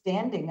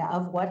understanding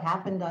of what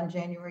happened on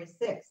January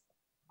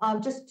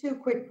 6th. Just 2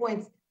 quick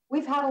points.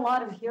 We've had a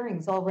lot of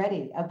hearings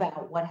already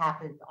about what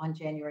happened on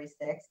January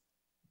 6th,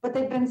 but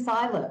they've been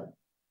siloed.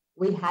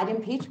 We had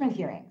impeachment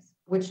hearings,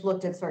 which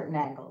looked at certain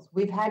angles.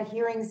 We've had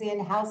hearings in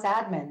House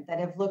Admin that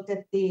have looked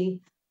at the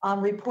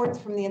reports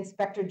from the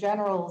Inspector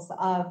Generals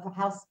of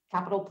House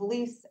Capitol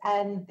Police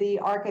and the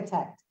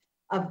architect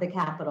of the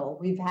Capitol.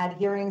 We've had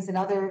hearings in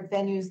other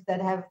venues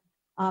that have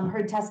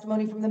heard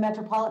testimony from the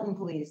Metropolitan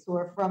Police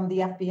or from the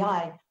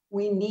FBI.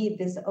 We need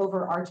this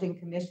overarching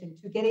commission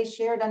to get a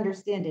shared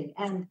understanding.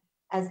 And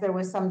as there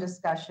was some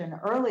discussion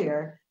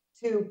earlier,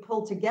 to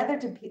pull together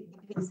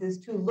pieces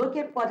to look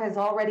at what has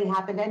already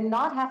happened and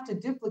not have to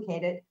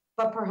duplicate it,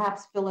 but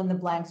perhaps fill in the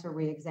blanks or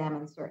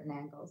re-examine certain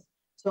angles.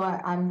 So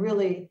I'm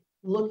really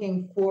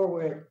looking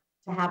forward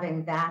to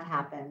having that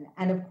happen.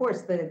 And of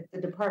course, the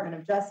Department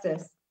of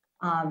Justice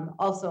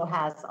also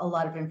has a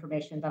lot of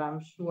information that I'm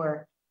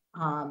sure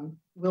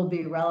will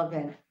be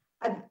relevant.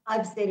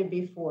 I've stated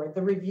before,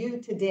 the review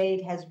to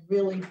date has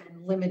really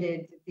been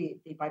limited, the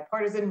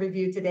bipartisan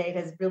review to date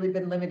has really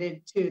been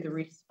limited to the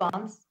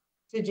response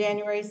to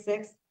January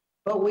 6th,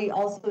 but we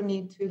also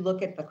need to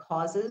look at the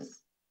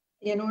causes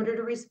in order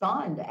to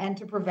respond and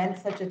to prevent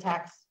such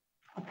attacks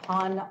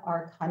upon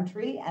our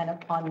country and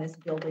upon this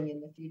building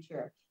in the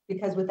future.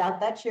 Because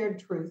without that shared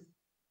truth,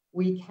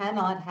 we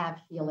cannot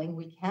have healing,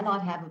 we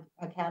cannot have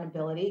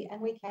accountability, and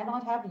we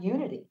cannot have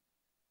unity.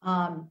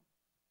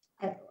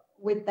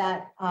 With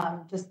that,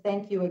 just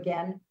thank you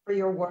again for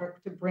your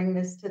work to bring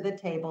this to the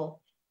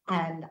table,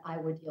 and I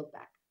would yield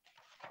back.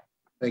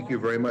 Thank you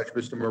very much,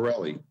 Mr.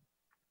 Morelli.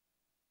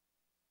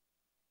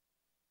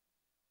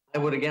 I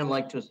would again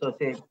like to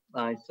associate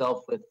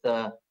myself with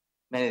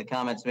many of the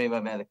comments made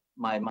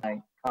by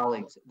my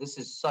colleagues. This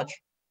is such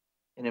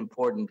an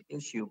important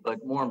issue,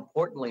 but more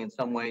importantly, in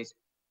some ways,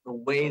 the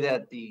way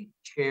that the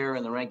chair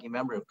and the ranking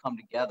member have come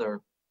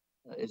together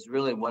is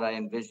really what I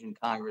envision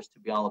Congress to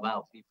be all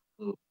about. People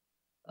who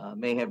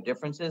may have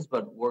differences,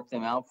 but work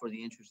them out for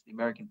the interest of the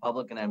American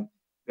public. And I'm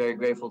very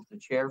grateful to the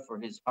chair for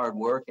his hard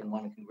work and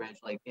want to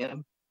congratulate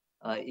him.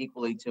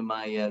 Equally to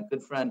my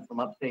good friend from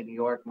upstate New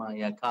York,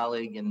 my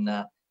colleague and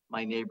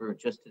my neighbor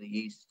just to the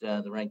east,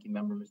 the ranking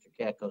member, Mr.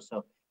 Katko.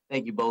 So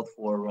thank you both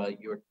for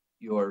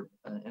your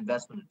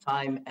investment of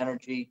time,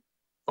 energy,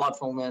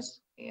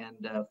 thoughtfulness,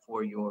 and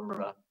for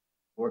your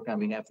work on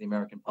behalf of the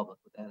American public.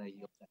 With that, I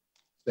yield back.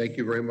 Thank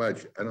you very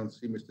much. I don't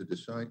see Mr.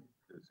 Desai.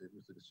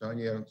 Mr.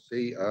 Desai, I don't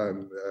see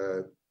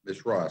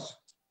Ms. Ross.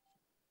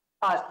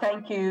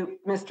 Thank you,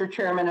 Mr.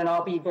 Chairman, and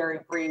I'll be very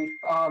brief.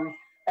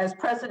 As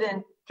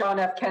President John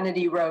F.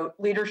 Kennedy wrote,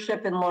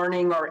 leadership and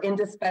learning are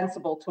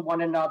indispensable to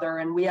one another,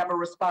 and we have a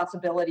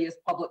responsibility as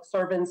public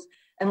servants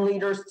and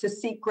leaders to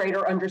seek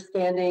greater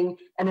understanding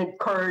and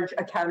encourage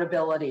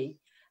accountability.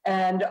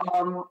 And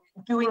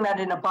doing that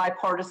in a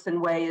bipartisan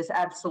way is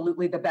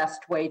absolutely the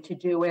best way to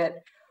do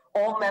it.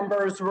 All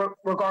members,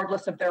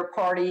 regardless of their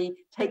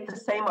party, take the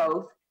same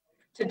oath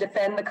to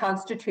defend the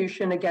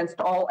Constitution against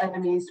all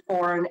enemies,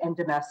 foreign and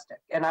domestic.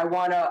 And I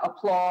want to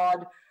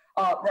applaud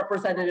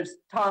Representatives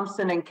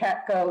Thompson and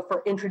Katko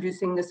for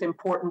introducing this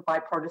important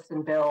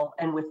bipartisan bill.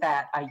 And with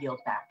that, I yield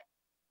back.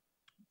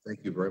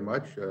 Thank you very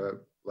much.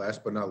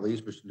 Last but not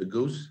least, Mr.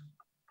 Neguse.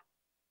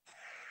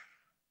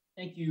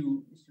 Thank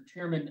you, Mr.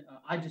 Chairman.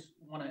 I just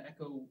want to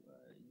echo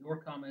your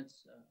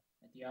comments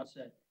at the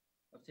outset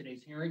of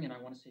today's hearing, and I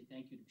want to say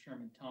thank you to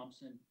Chairman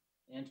Thompson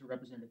and to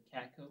Representative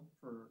Katko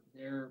for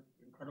their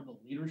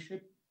incredible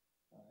leadership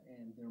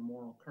and their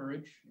moral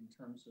courage in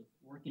terms of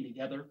working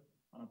together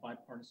on a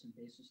bipartisan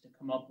basis to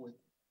come up with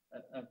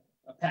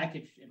a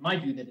package, in my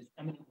view, that is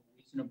eminently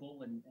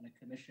reasonable and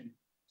a commission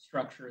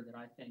structure that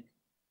I think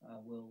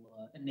will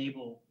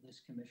enable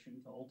this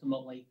commission to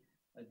ultimately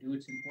do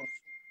its important.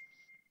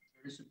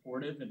 Very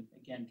supportive, and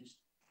again, just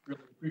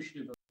really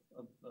appreciative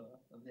of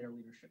their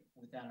leadership.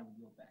 With that, I will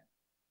yield back.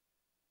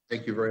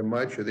 Thank you very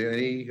much. Are there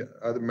any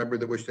other member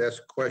that wish to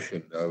ask a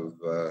question of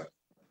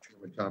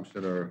Chairman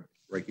Thompson or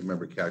Ranking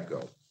Member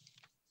Katko?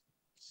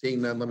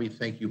 Seeing none, let me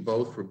thank you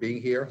both for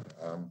being here.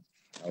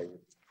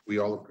 We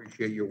all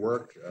appreciate your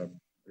work. I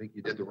think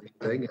you did the right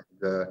thing,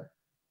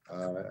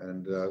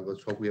 and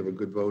let's hope we have a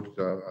good vote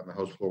on the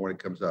House floor when it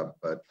comes up.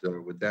 But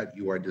with that,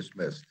 you are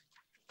dismissed.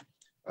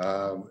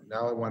 Now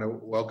I want to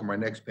welcome our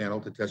next panel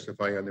to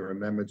testify on their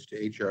amendments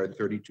to H.R.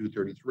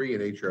 3233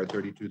 and H.R.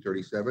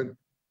 3237.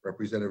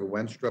 Representative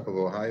Wenstrup of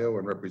Ohio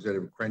and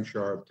Representative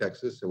Crenshaw of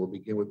Texas. And we'll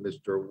begin with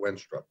Mr.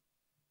 Wenstrup.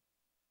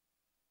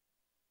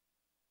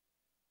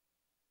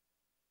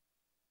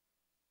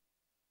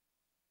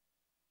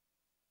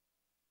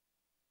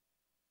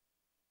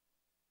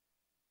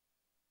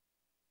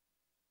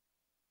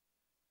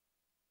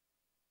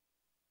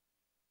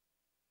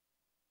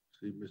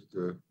 See,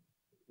 Mr.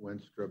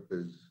 Wenstrup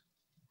is.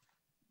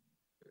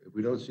 If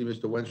we don't see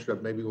Mr.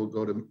 Wenstrup, maybe we'll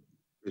go to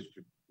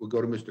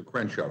Mr.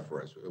 Crenshaw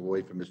for us. We'll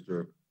wait for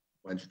Mr.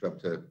 Wenstrup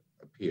to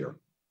appear.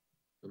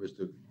 So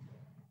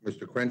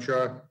Mr.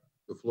 Crenshaw,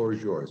 the floor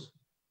is yours.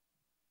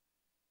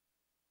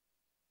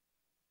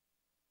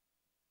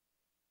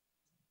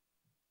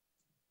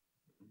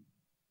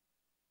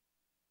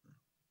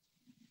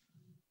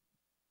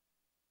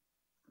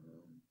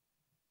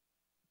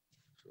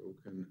 So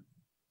can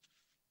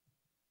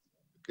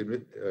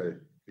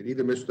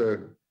either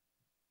Mr.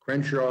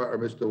 Crenshaw or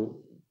Mr.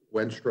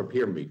 Wenstrup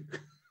hear me?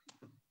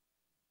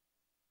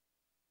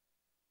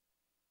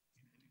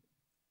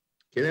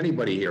 Can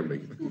anybody hear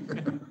me?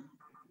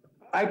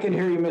 I can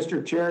hear you,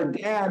 Mr. Chair.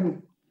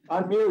 Dan,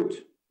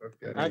 unmute.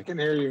 Okay. I can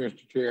hear you,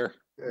 Mr. Chair.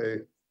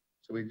 Okay.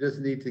 So we just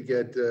need to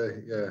get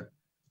Mr.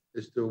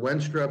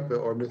 Wenstrup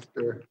or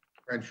Mr.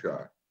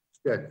 Crenshaw.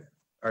 Good.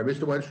 All right,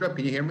 Mr. Wenstrup,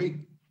 can you hear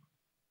me?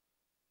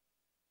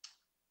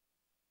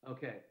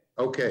 Okay.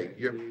 Okay,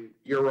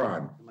 you're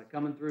on. Am I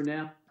coming through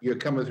now? You're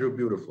coming through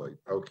beautifully.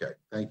 Okay,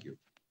 thank you.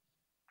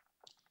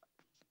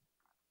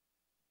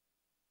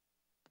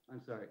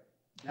 I'm sorry.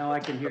 Now I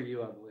can hear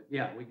you, I believe.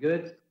 Yeah, we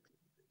good?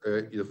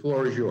 The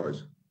floor is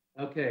yours.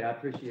 Okay, I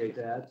appreciate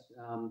that.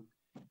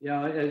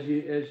 Yeah, as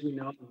you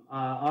know,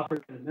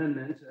 offered an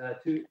amendment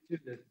to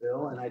this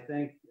bill, and I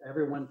thank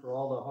everyone for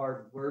all the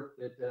hard work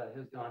that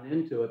has gone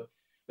into it.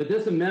 But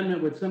this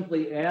amendment would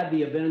simply add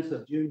the events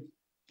of June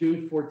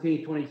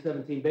 14,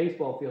 2017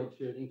 baseball field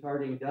shooting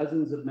targeting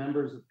dozens of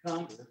members of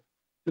Congress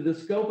to the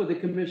scope of the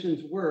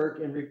commission's work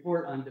and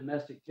report on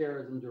domestic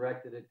terrorism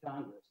directed at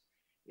Congress.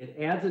 It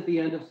adds at the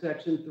end of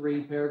section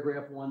 3,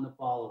 paragraph 1, the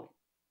following: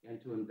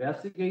 and to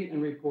investigate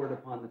and report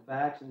upon the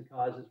facts and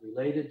causes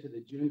related to the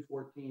June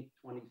 14,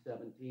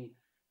 2017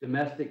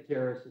 domestic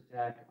terrorist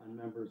attack on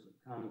members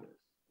of Congress.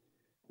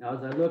 Now,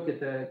 as I look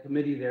at the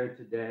committee there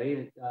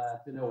today,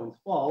 to no one's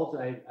fault,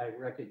 I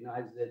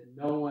recognize that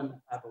no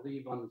one, I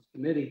believe, on this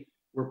committee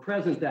were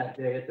present that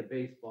day at the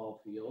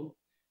baseball field.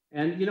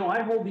 And, you know,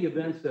 I hold the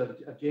events of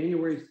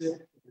January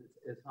 6th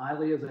as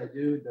highly as I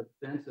do the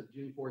events of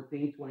June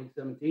 14,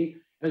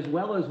 2017, as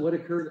well as what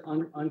occurred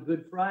on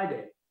Good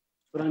Friday.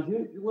 But a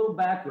little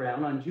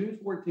background, on June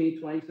 14,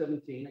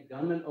 2017, a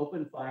gunman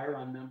opened fire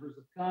on members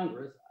of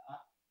Congress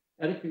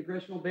at a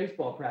congressional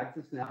baseball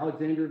practice in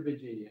Alexandria,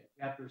 Virginia,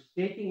 after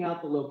staking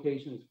out the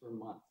locations for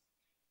months.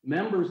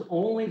 Members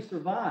only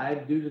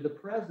survived due to the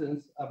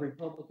presence of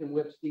Republican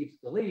Whip Steve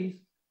Scalise,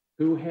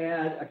 who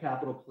had a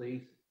Capitol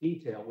Police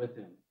detail with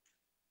him.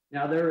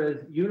 Now, there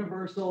is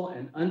universal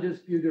and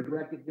undisputed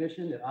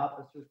recognition that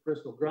Officers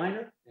Crystal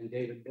Griner and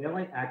David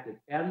Bailey acted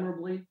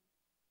admirably,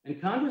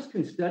 and Congress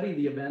can study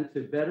the event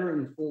to better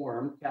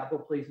inform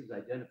Capitol Police's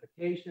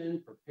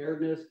identification,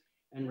 preparedness,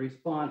 and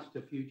response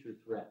to future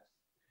threats.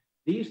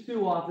 These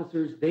two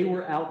officers, they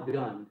were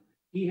outgunned.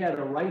 He had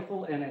a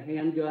rifle and a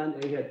handgun.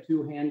 They had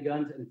two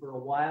handguns, and for a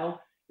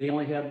while, they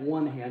only had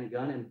one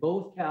handgun, and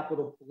both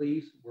Capitol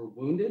Police were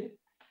wounded,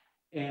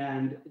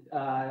 and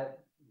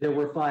there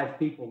were 5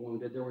 people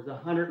wounded. There was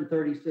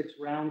 136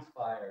 rounds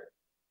fired.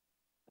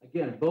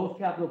 Again, both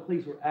Capitol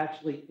Police were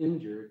actually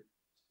injured,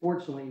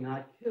 fortunately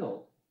not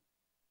killed.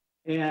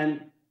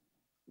 And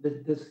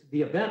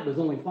the event was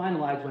only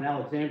finalized when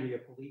Alexandria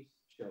police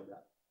showed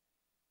up.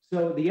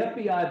 So the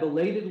FBI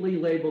belatedly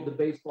labeled the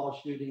baseball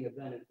shooting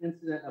event an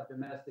incident of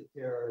domestic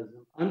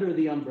terrorism under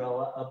the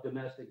umbrella of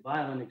domestic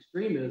violent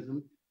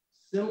extremism,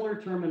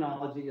 similar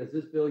terminology as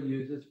this bill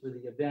uses for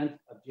the event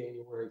of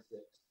January 6th.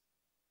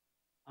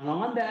 And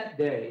on that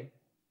day,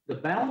 the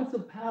balance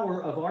of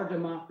power of our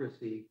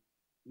democracy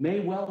may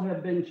well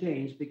have been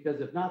changed because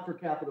if not for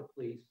Capitol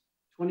Police,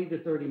 20 to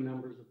 30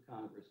 members of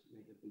Congress may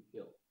have been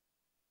killed.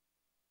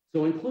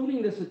 So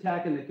including this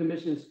attack in the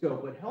commission's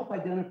scope would help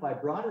identify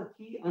broader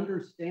key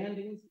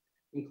understandings,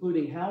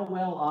 including how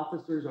well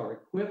officers are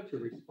equipped to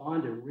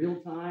respond in real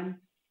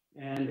time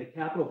and the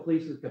Capitol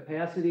Police's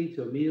capacity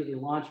to immediately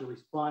launch a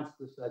response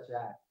to such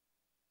acts.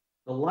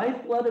 The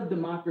lifeblood of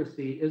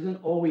democracy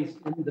isn't always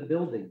in the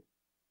building.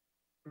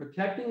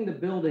 Protecting the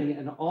building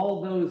and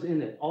all those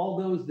in it, all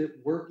those that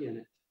work in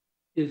it,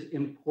 is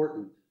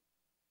important.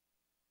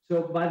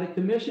 So by the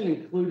commission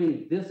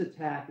including this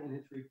attack in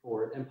its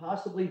report and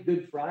possibly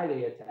Good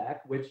Friday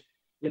attack, which,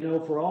 you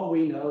know, for all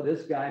we know,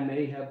 this guy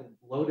may have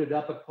loaded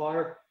up a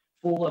car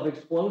full of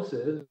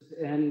explosives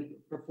and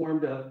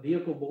performed a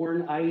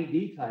vehicle-borne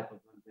IED type of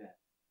event.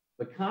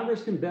 But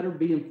Congress can better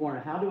be informed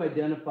on how to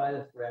identify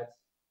the threats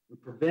and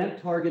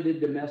prevent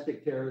targeted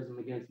domestic terrorism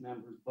against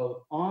members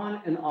both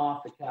on and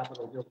off the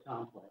Capitol Hill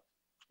complex.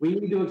 We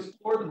need to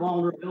explore the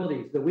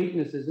vulnerabilities, the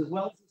weaknesses, as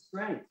well as the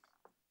strengths.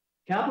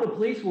 Capitol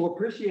Police will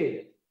appreciate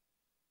it,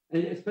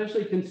 and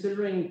especially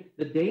considering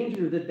the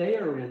danger that they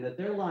are in, that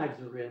their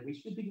lives are in. We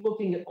should be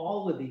looking at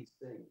all of these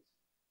things.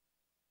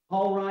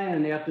 Paul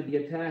Ryan, after the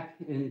attack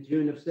in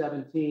June of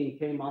 17,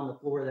 came on the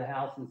floor of the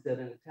House and said,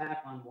 an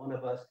attack on one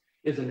of us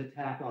is an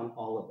attack on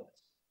all of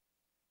us.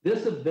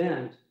 This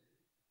event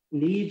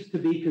needs to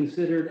be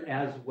considered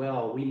as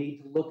well. We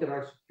need to look at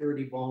our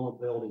security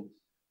vulnerabilities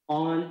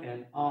on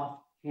and off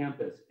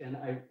campus. And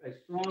I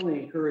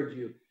strongly encourage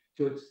you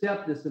to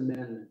accept this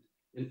amendment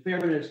in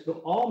fairness to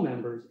all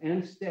members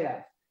and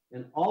staff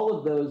and all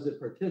of those that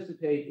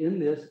participate in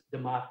this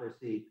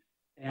democracy.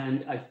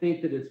 And I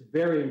think that it's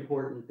very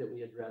important that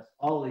we address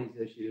all these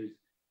issues,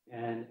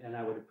 and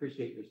I would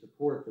appreciate your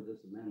support for this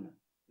amendment.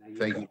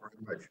 Thank you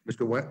very much.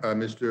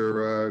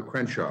 Mr.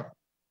 Crenshaw.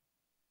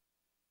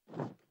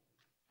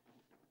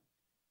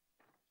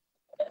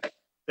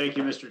 Thank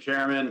you, Mr.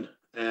 Chairman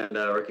and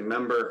Ranking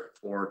Member,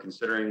 for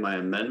considering my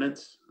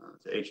amendments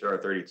to HR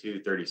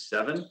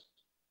 3237.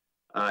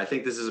 I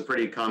think this is a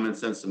pretty common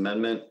sense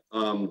amendment.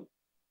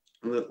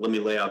 let me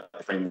lay out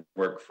the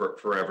framework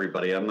for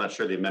everybody. I'm not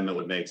sure the amendment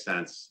would make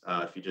sense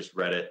if you just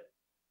read it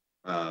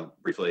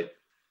briefly.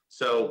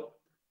 So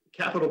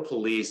Capitol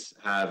Police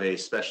have a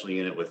special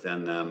unit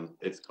within them.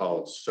 It's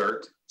called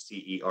CERT,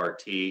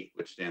 C-E-R-T,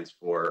 which stands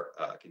for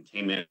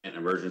Containment and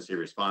Emergency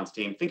Response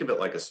Team. Think of it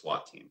like a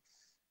SWAT team.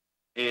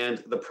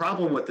 And the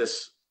problem with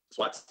this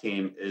SWAT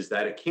team is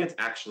that it can't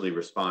actually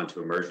respond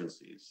to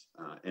emergencies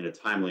in a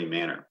timely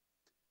manner.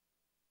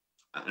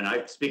 And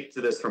I speak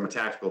to this from a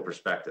tactical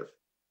perspective.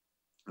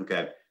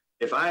 Okay,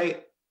 if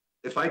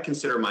I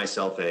consider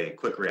myself a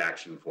quick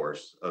reaction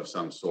force of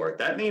some sort,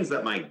 that means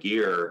that my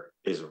gear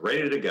is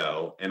ready to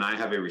go and I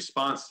have a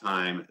response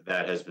time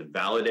that has been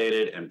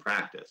validated and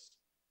practiced.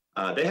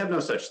 They have no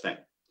such thing.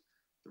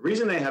 The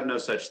reason they have no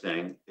such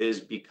thing is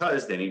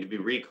because they need to be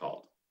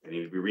recalled. They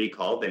need to be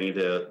recalled. They need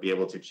to be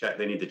able to check.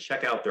 They need to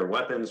check out their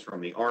weapons from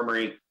the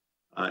armory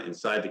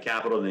inside the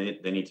Capitol.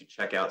 They need to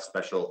check out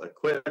special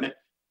equipment.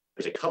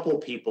 There's a couple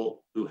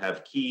people who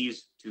have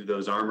keys to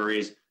those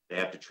armories. They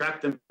have to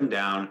track them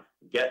down,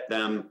 get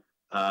them,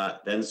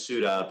 then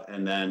suit up,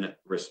 and then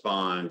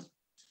respond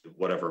to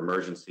whatever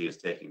emergency is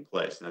taking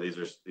place. Now, these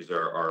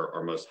are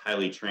our most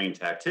highly trained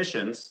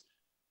tacticians,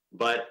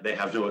 but they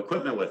have no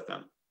equipment with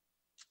them.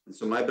 And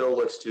so my bill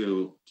looks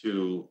to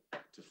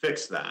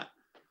fix that.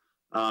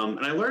 And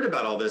I learned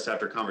about all this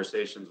after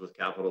conversations with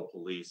Capitol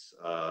Police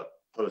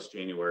post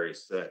January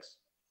 6th.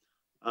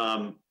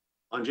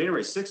 On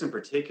January 6th in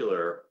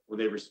particular, when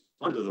they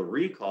responded to the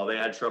recall, they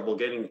had trouble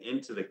getting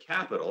into the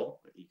Capitol.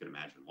 You can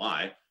imagine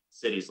why.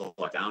 Cities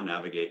locked down,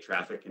 navigate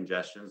traffic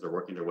congestions. They're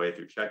working their way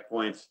through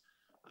checkpoints.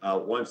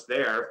 Once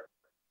there,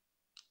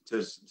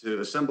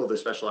 to assemble the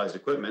specialized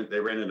equipment, they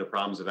ran into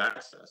problems of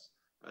access.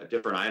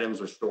 Different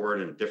items were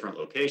stored in different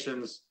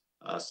locations.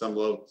 Some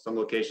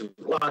locations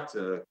were locked.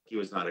 He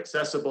was not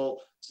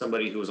accessible.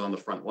 Somebody who was on the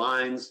front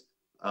lines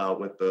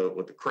with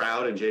the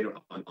crowd in January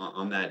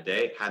on that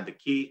day had the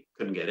key,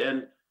 couldn't get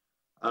in.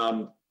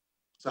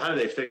 So how do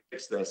they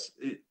fix this?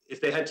 If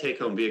they had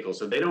take-home vehicles,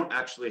 so they don't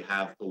actually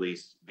have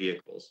police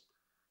vehicles.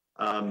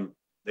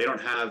 They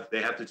have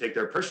to take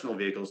their personal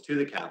vehicles to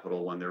the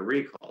Capitol when they're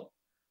recalled.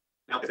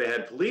 Now, if they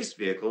had police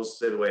vehicles,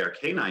 say the way our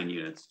K-9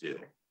 units do,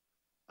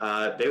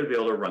 they would be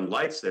able to run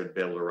lights, they would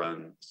be able to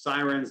run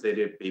sirens,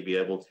 they'd be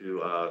able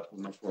to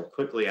much more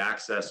quickly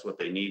access what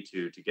they need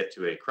to get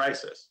to a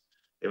crisis.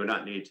 They would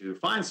not need to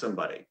find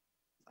somebody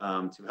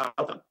to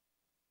help them.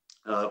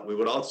 We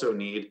would also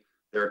need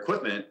their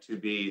equipment to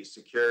be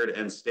secured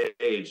and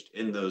staged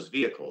in those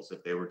vehicles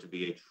if they were to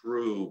be a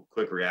true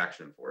quick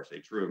reaction force, a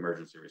true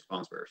emergency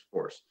response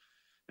force.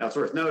 Now, it's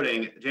worth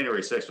noting,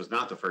 January 6th was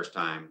not the first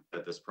time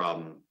that this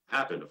problem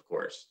happened, of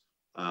course.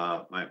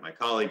 My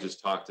colleague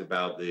just talked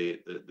about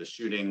the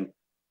shooting,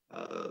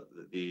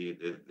 the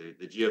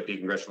GOP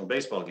congressional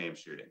baseball game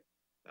shooting.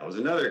 That was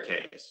another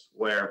case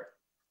where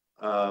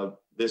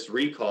this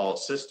recall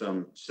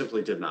system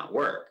simply did not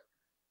work.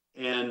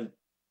 And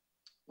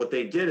what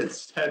they did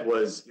instead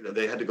was,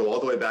 they had to go all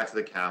the way back to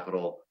the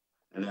Capitol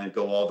and then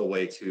go all the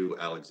way to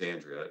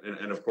Alexandria.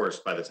 And of course,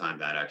 by the time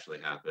that actually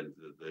happened,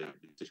 the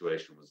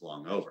situation was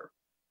long over.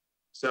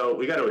 So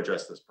we got to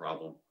address this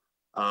problem.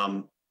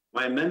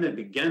 My amendment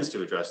begins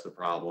to address the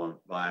problem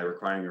by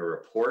requiring a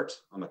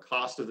report on the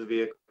cost of the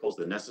vehicles,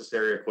 the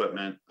necessary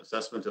equipment,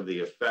 assessment of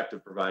the effect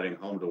of providing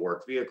home to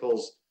work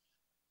vehicles,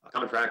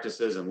 common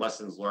practices and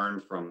lessons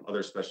learned from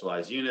other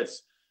specialized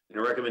units, and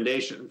a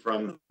recommendation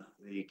from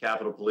the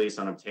Capitol Police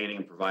on obtaining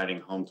and providing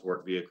home to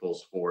work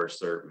vehicles for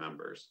CERT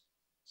members.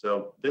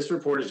 So this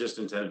report is just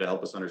intended to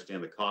help us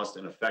understand the cost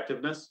and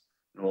effectiveness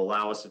and will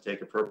allow us to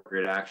take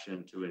appropriate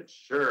action to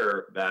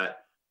ensure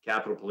that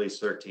Capitol Police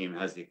CERT team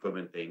has the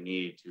equipment they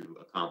need to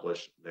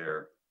accomplish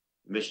their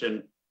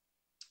mission.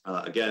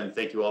 Again,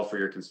 thank you all for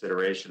your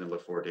consideration and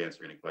look forward to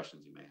answering any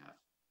questions you may have.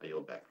 I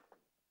yield back.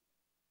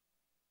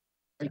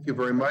 Thank you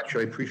very much.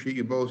 I appreciate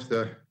you both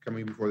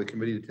coming before the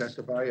committee to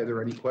testify. Are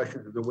there any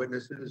questions of the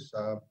witnesses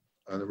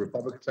on the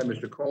Republican side?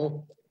 Mr.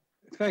 Cole?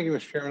 Thank you,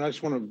 Mr. Chairman. I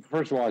just want to,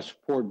 first of all, I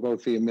support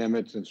both the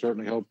amendments and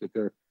certainly hope that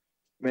they're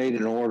made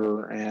in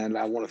order. And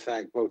I want to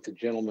thank both the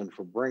gentlemen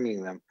for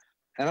bringing them.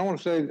 And I want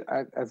to say,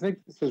 I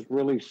think this is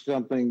really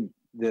something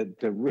that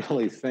to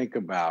really think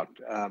about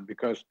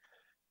because,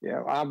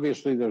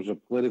 obviously there's a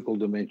political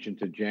dimension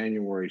to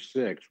January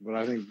 6th, but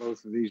I think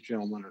both of these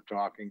gentlemen are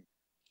talking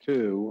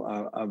too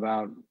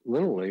about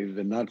literally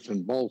the nuts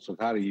and bolts of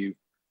how do you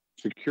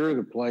secure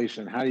the place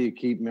and how do you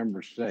keep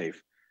members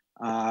safe.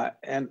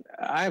 And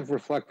I've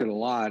reflected a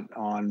lot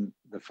on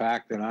the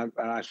fact that,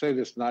 and I say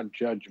this not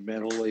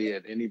judgmentally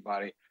at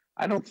anybody,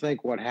 I don't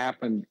think what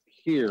happened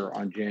here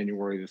on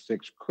January the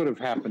 6th could have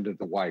happened at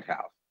the White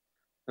House.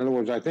 In other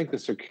words, I think the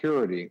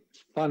security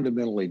is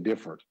fundamentally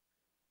different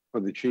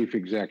for the chief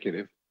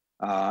executive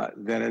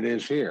than it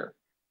is here.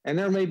 And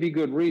there may be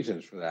good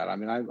reasons for that. I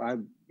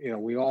mean,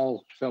 we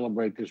all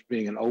celebrate this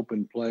being an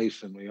open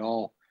place and we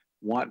all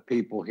want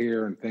people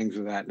here and things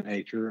of that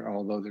nature,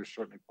 although there's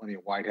certainly plenty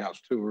of White House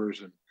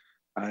tours and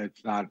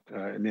it's not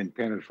an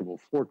impenetrable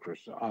fortress,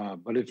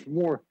 but it's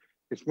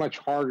much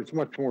harder, it's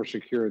much more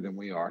secure than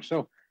we are.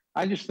 So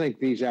I just think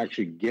these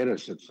actually get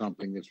us at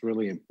something that's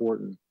really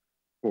important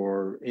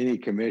for any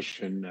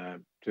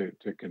commission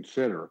to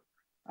consider.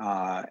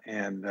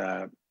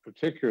 And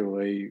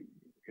particularly,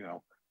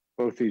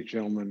 both these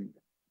gentlemen,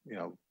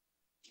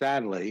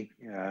 sadly,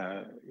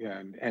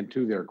 and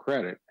to their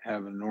credit,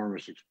 have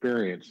enormous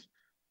experience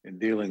in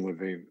dealing with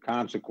the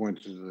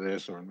consequences of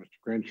this, or in Mr.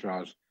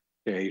 Crenshaw's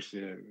case,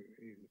 he's a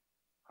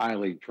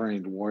highly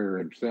trained warrior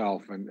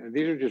himself. And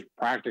these are just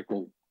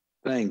practical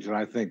things that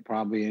I think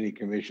probably any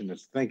commission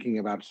that's thinking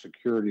about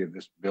security of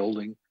this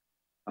building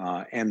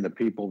and the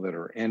people that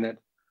are in it.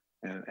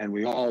 And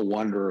we all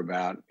wonder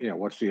about,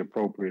 what's the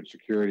appropriate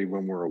security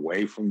when we're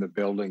away from the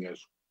building, as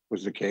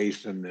was the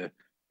case in the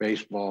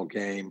baseball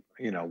game.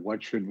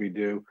 What should we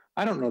do?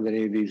 I don't know that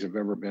any of these have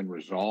ever been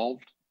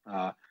resolved.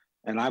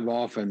 And I've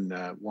often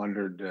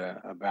wondered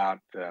about,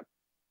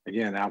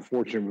 again, how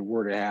fortunate we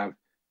were to have,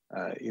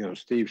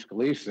 Steve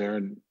Scalise there.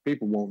 And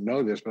people won't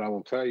know this, but I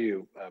will tell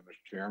you,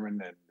 Mr.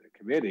 Chairman and the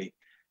committee,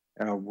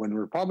 when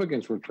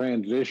Republicans were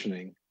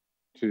transitioning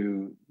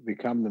to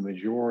become the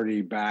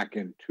majority back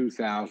in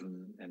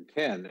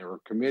 2010, there were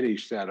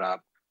committees set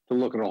up to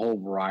look at a whole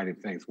variety of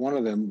things. One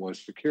of them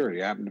was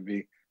security. I happened to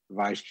be the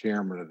vice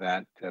chairman of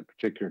that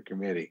particular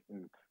committee,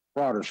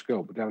 broader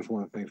scope, but that was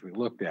one of the things we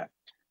looked at.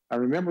 I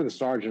remember the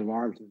sergeant of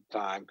arms at the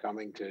time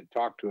coming to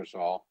talk to us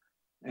all,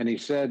 and he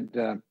said,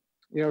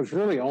 there's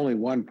really only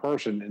one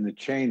person in the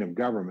chain of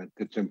government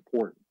that's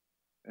important,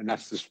 and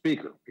that's the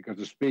speaker, because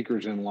the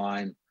speaker's in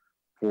line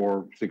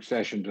for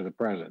succession to the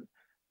president.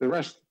 The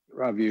rest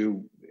of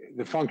you,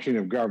 the functioning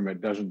of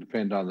government doesn't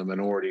depend on the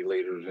minority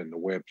leaders and the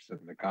whips and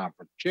the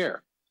conference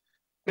chair.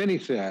 Then he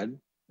said,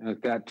 and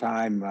at that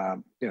time,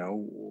 there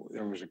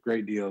was a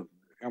great deal,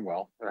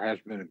 there has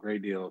been a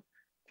great deal of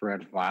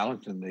threat of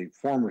violence, and the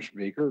former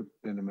speaker,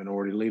 then the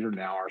minority leader,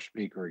 now our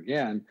speaker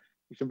again,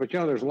 he said, but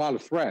there's a lot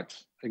of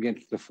threats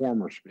against the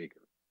former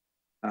speaker.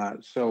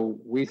 So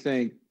we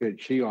think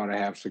that she ought to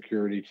have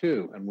security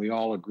too, and we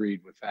all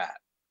agreed with that.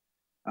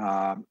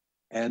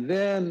 And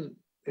then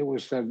it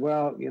was said,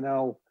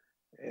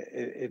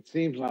 it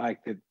seems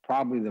like that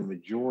probably the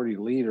majority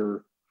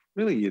leader,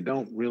 really, you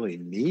don't really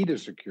need a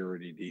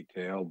security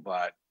detail,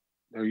 but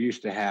they're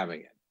used to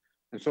having it.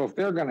 And so if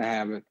they're going to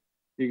have it,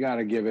 you got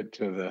to give it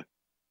to the,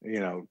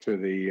 to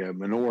the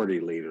minority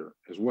leader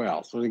as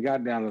well. So they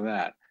got down to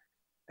that.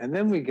 And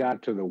then we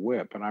got to the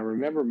whip. And I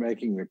remember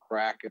making the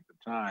crack at the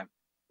time,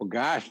 well,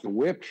 gosh, the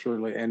whip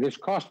surely, and this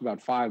cost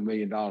about $5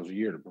 million a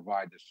year to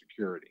provide the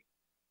security.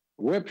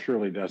 The whip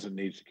surely doesn't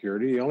need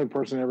security. The only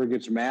person that ever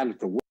gets mad at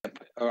the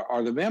whip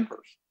are the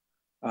members.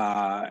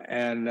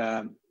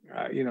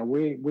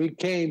 We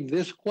came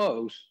this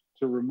close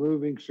to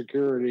removing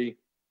security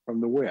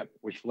from the whip,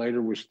 which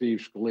later was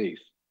Steve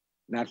Scalise.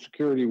 And that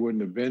security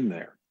wouldn't have been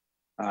there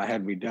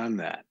had we done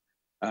that.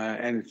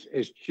 And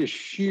it's just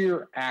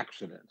sheer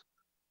accident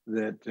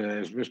that,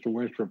 as Mr.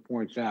 Winstrup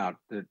points out,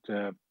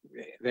 that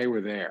they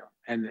were there.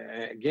 And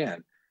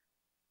again,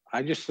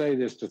 I just say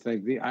this to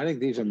think, I think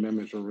these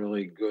amendments are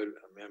really good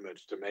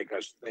amendments to make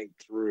us think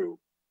through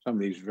some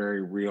of these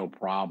very real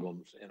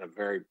problems in a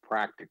very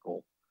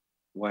practical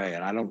way.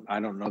 And I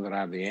don't know that I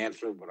have the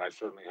answer, but I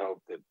certainly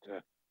hope that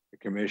the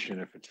commission,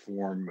 if it's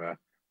formed,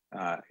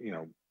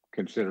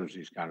 considers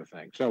these kind of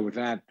things. So with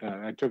that,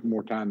 I took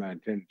more time than I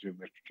intended to,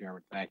 Mr.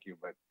 Chairman. Thank you.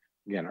 But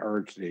again,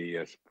 urge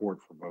the support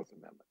for both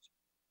amendments.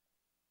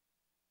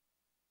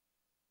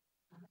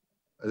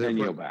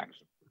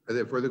 Are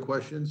there further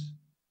questions?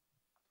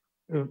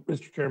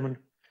 Mr. Chairman,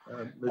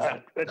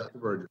 Dr.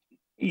 Berger.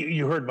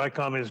 You heard my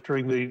comments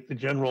during the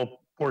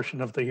general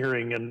portion of the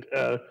hearing, and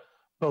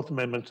both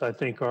amendments I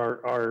think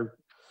are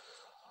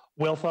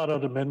well thought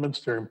out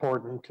amendments. They're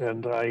important,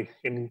 and I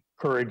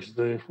encourage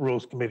the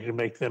Rules Committee to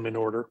make them in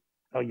order.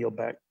 I'll yield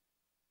back.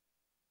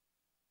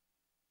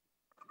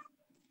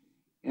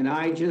 And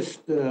I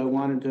just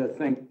wanted to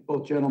thank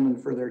both gentlemen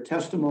for their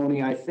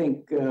testimony. I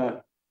think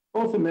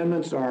both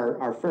amendments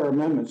are fair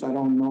amendments. I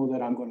don't know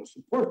that I'm going to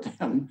support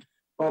them,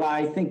 but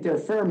I think they're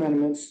fair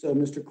amendments.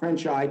 Mr.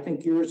 Crenshaw, I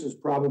think yours is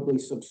probably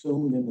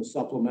subsumed in the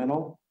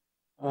supplemental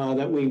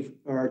that we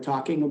are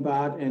talking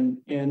about. And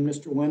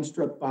Mr.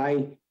 Winstrup,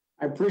 I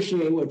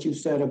appreciate what you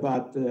said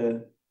about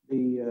the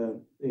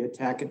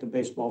attack at the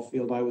baseball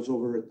field. I was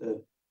over at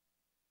the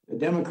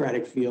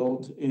Democratic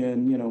field,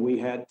 and we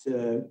had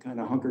to kind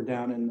of hunker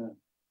down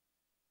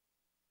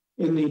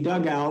in the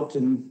dugout,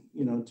 and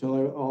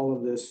until all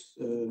of this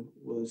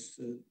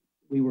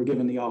we were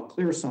given the all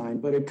clear sign.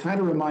 But it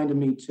kind of reminded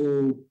me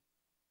too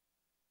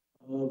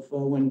of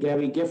when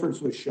Gabby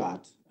Giffords was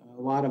shot.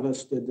 A lot of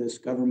us did this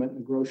government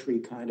and grocery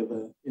kind of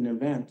an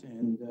event,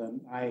 and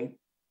I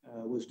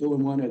was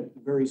doing one at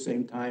the very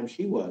same time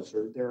she was,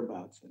 or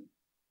thereabouts.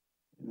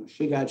 And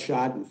she got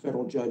shot, and a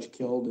federal judge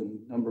killed, and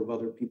a number of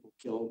other people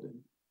killed.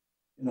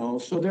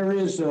 And so there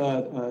is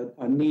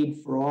a need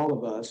for all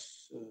of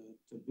us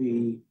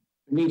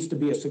there needs to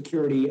be a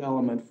security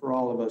element for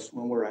all of us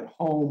when we're at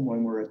home,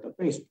 when we're at the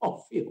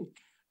baseball field.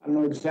 I don't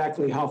know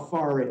exactly how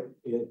far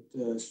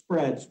it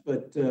spreads,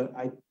 but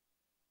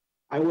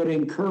I would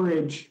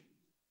encourage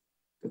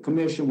the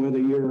commission, whether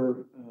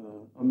your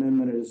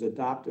amendment is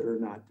adopted or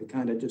not, to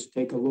kind of just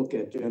take a look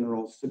at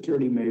general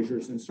security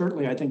measures. And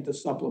certainly I think the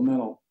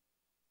supplemental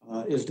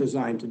is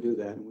designed to do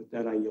that. And with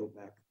that, I yield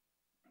back.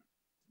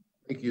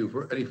 Thank you.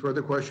 For any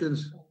further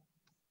questions?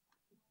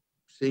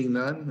 Seeing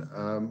none,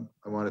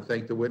 I want to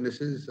thank the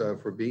witnesses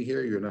for being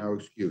here. You're now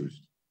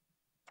excused.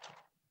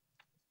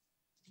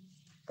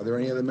 Are there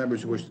any other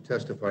members who wish to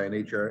testify on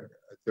HR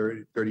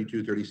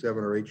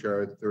 3237 or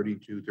HR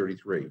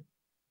 3233?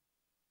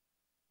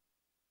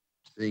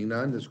 Seeing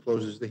none, this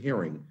closes the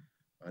hearing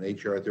on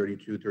HR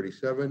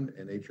 3237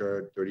 and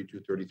HR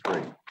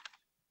 3233.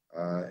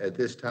 At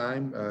this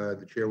time,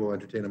 the chair will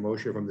entertain a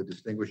motion from the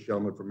distinguished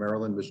gentleman from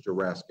Maryland, Mr.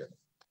 Raskin.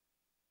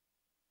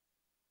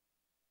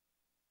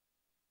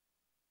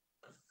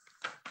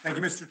 Thank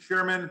you, Mr.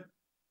 Chairman.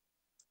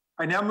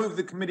 I now move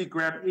the committee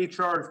grant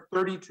HR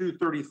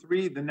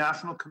 3233, the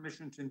National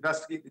Commission to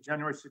Investigate the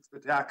January 6th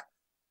attack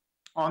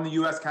on the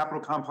U.S. Capitol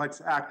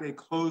Complex Act, a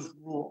closed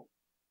rule.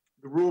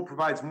 The rule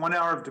provides 1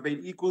 hour of debate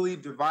equally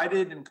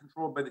divided and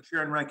controlled by the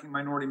chair and ranking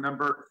minority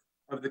member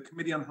of the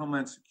Committee on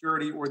Homeland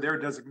Security or their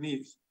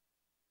designees.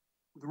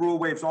 The rule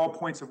waives all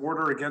points of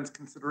order against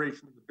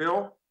consideration of the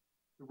bill.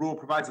 The rule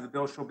provides that the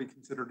bill shall be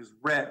considered as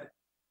read.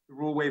 The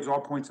rule waives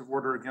all points of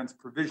order against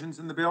provisions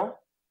in the bill.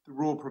 The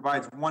rule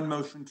provides one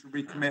motion to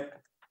recommit.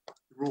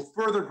 The rule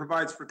further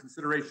provides for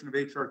consideration of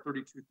HR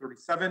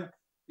 3237,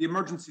 the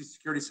Emergency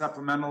Security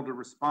Supplemental to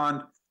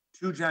respond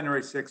to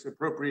January 6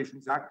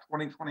 Appropriations Act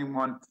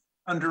 2021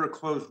 under a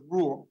closed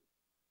rule.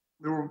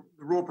 The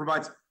rule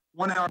provides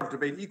 1 hour of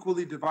debate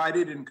equally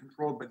divided and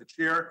controlled by the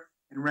chair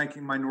and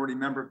ranking minority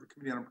member of the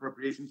Committee on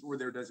Appropriations or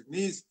their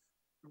designees.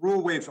 The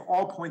rule waives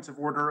all points of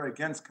order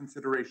against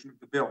consideration of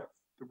the bill.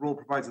 The rule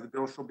provides that the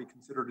bill shall be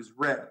considered as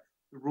read.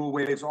 The rule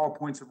waives all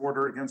points of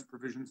order against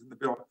provisions in the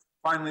bill.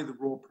 Finally, the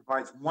rule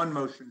provides one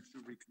motion to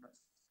recommit.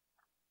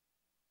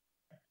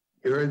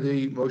 You heard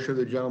the motion of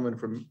the gentleman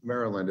from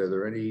Maryland. Are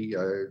there any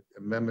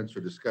amendments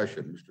or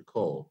discussion? Mr.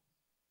 Cole.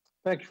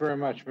 Thank you very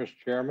much, Mr.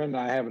 Chairman.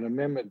 I have an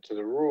amendment to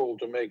the rule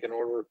to make an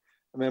order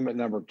amendment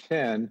number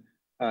 10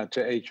 to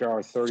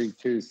HR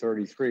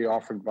 3233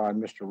 offered by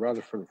Mr.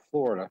 Rutherford of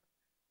Florida.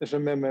 This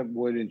amendment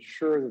would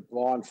ensure that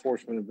law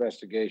enforcement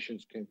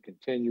investigations can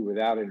continue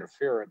without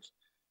interference.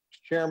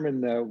 Mr.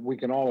 Chairman, we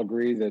can all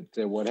agree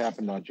that what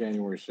happened on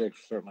January 6th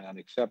is certainly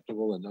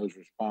unacceptable, and those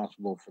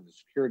responsible for the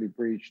security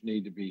breach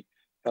need to be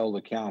held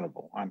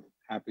accountable. I'm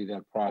happy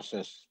that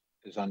process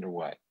is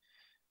underway.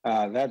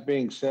 That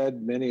being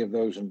said, many of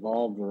those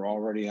involved are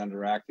already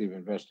under active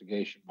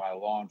investigation by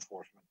law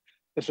enforcement.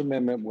 This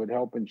amendment would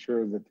help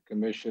ensure that the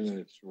commission and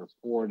its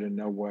report in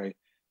no way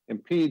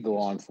impede the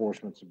law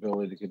enforcement's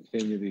ability to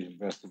continue these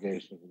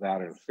investigations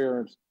without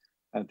interference.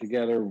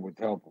 Together with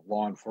the help of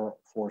law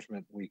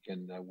enforcement, we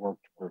can work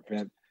to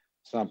prevent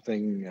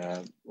something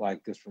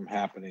like this from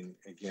happening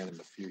again in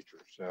the future.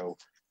 So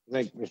I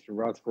think Mr.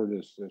 Rutherford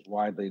is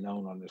widely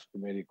known on this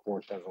committee, of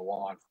course, has a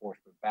law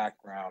enforcement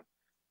background,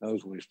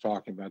 knows what he's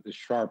talking about. This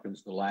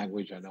sharpens the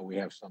language. I know we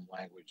have some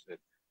language that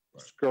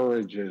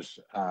discourages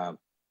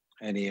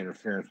any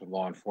interference with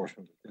law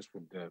enforcement. This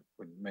would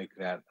make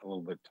that a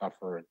little bit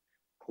tougher and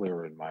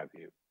clearer in my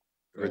view.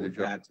 So with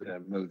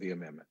that, move the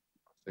amendment.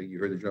 So you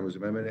heard the gentleman's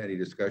amendment. Any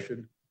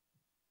discussion?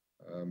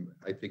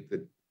 I think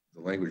that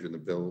the language in the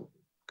bill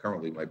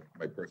currently, my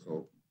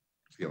personal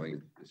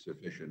feeling is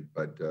sufficient,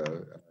 but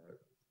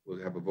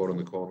we'll have a vote on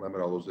the call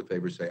amendment. All those in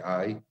favor say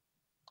aye.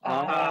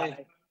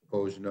 Aye.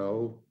 Opposed,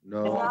 no.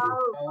 No.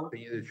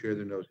 Opinion of the chair,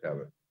 the noes have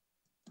it.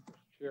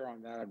 Chair,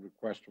 on that, I'd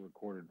request a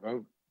recorded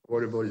vote.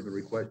 Recorded vote has been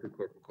requested.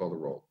 Clerk will call the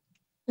roll.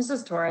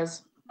 Mrs.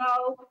 Torres.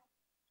 No.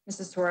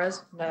 Mrs.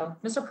 Torres. No.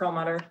 Mr.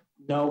 Perlmutter.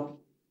 No.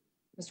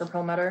 Mr.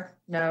 Perlmutter.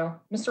 No.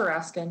 Mr.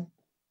 Raskin.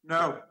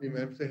 No.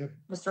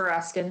 Mr.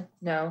 Raskin.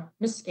 No.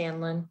 Ms.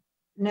 Scanlon.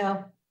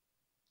 No.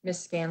 Ms.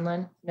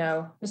 Scanlon.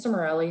 No. Mr.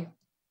 Morelli.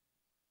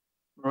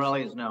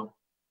 Morelli is no.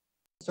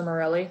 Mr.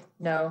 Morelli.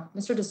 No.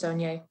 Mr.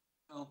 DeSaulnier.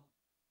 No.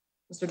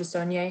 Mr.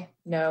 DeSaulnier.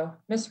 No.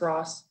 Ms.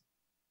 Ross.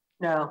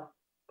 No.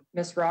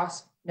 Ms.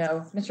 Ross.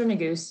 No. Mr.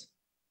 Neguse.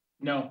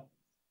 No.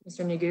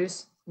 Mr.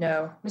 Neguse.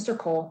 No. Mr.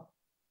 Cole.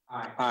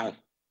 Aye. Aye.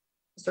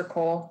 Mr.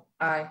 Cole.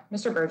 Aye.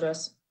 Mr.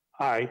 Burgess.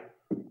 Aye.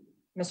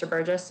 Mr.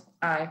 Burgess.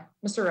 Aye.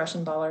 Mr.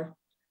 Reschenthaler.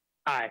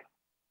 Aye.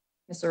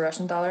 Mr.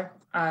 Reschenthaler.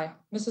 Aye.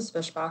 Mrs.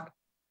 Fischbach.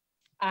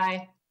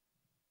 Aye.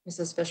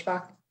 Mrs.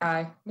 Fischbach.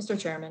 Aye. Mr.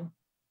 Chairman.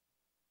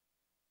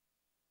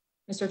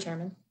 Mr.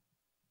 Chairman.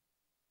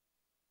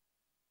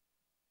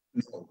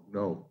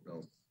 No.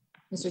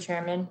 Mr.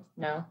 Chairman.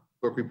 No.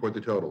 Clerk report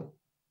the total.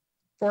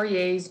 4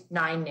 yeas,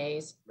 9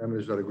 nays.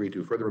 Amendment is not agreed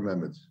to. Further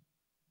amendments?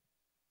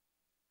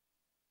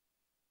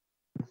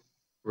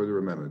 Further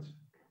amendments?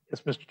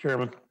 Yes, Mr.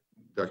 Chairman.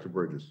 Dr.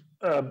 Burgess.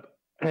 I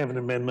have an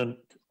amendment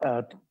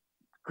to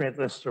grant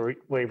necessary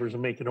waivers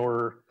and make an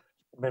order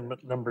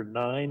amendment number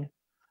 9.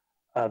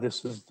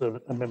 This is the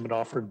amendment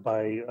offered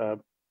by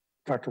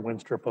Dr.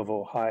 Winstrup of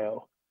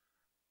Ohio.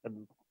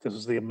 And this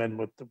is the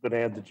amendment that would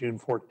add the June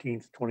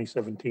 14th,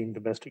 2017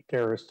 domestic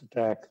terrorist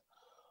attack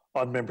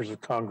on members of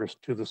Congress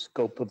to the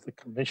scope of the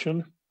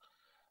commission.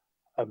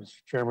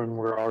 Mr. Chairman,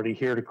 we're already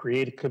here to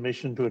create a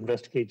commission to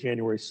investigate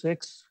January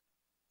 6th.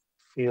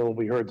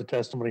 We heard the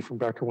testimony from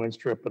Dr.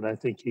 Winstrup, and I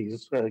think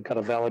he's got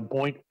a valid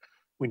point.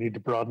 We need to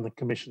broaden the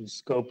commission's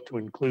scope to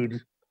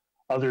include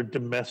other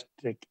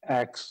domestic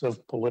acts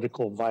of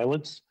political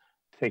violence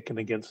taken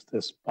against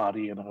this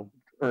body, and I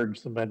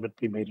urge the amendment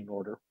be made in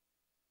order.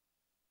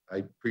 I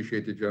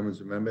appreciate the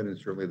gentleman's amendment, and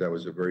certainly that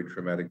was a very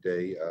traumatic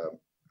day.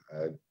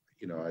 I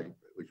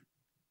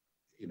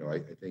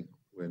think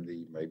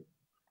when my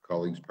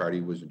colleague's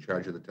party was in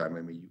charge at the time,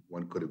 I mean,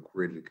 one could have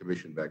created a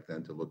commission back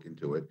then to look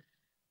into it.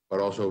 But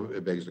also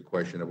it begs the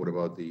question of what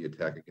about the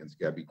attack against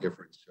Gabby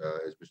Giffords,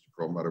 as Mr.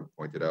 Perlmutter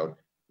pointed out.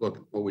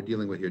 Look, what we're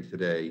dealing with here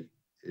today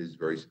is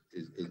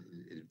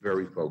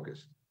very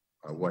focused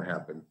on what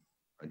happened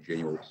on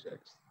January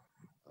 6th.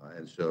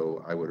 And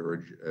so I would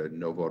urge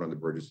no vote on the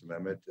Burgess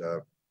Amendment.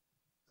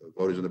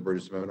 Voters on the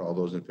Burgess Amendment, all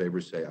those in favor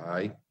say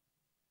aye.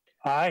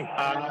 Aye.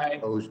 Aye.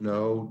 Opposed,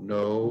 no.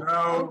 No.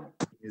 No.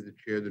 The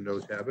chair, the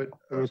noes have it.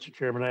 Mr.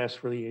 Chairman, I ask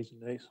for the yeas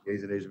and nays.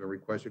 Yeas and nays have been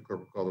requested. Clerk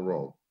will call the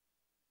roll.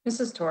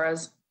 Mrs.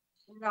 Torres.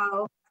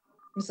 No.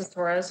 Mrs.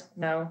 Torres,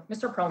 no.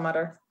 Mr.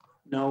 Perlmutter.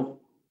 No.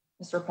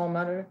 Mr.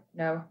 Perlmutter,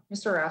 no.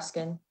 Mr.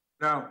 Raskin.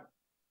 No.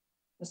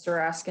 Mr.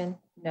 Raskin,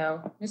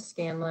 no. Ms.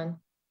 Scanlon.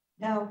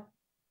 No.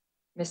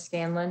 Ms.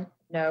 Scanlon,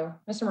 no.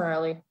 Mr.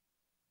 Morelli.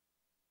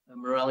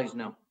 Morelli's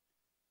no.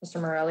 Mr.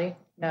 Morelli,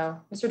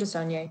 no. Mr.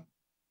 DeSaulnier.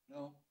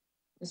 No.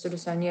 Mr.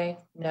 DeSaulnier,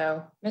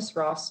 no. Ms.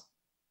 Ross.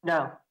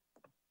 No.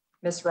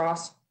 Ms.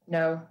 Ross,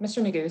 no.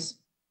 Mr. Neguse.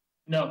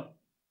 No.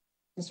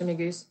 Mr.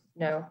 Neguse,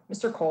 no.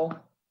 Mr. Cole.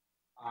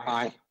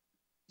 Aye.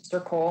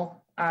 Mr.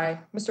 Cole, aye.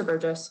 Mr.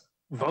 Burgess.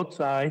 Votes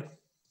aye.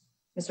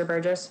 Mr.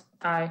 Burgess,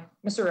 aye.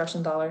 Mr.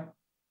 Reschenthaler.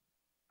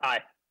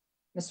 Aye.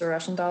 Mr.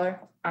 Reschenthaler,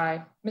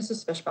 aye.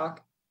 Mrs. Fischbach.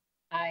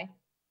 Aye.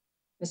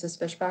 Mrs.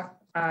 Fischbach,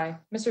 aye.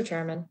 Mr.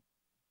 Chairman.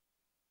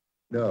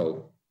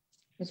 No.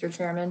 Mr.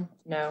 Chairman,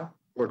 no.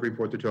 Clerk,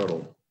 report the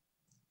total.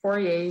 4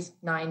 yeas,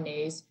 9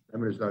 nays.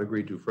 Amendment is not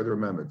agreed to. Further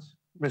amendments.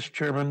 Mr.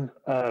 Chairman,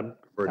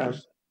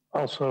 Burgess.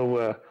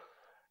 also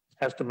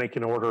has to make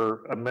an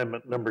order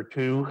amendment number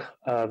 2.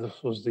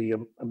 This was the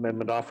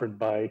amendment offered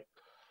by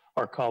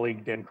our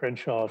colleague Dan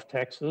Crenshaw of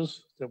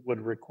Texas that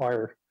would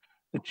require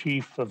the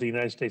chief of the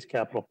United States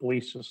Capitol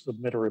Police to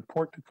submit a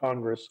report to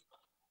Congress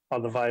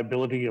on the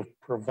viability of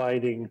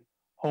providing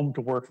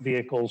home-to-work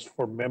vehicles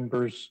for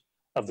members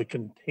of the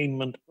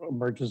Containment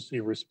Emergency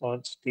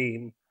Response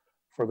Team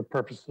for the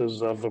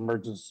purposes of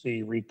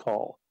emergency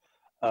recall.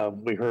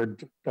 We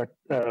heard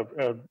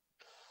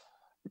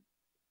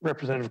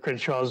Representative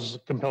Crenshaw's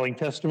compelling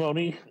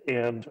testimony,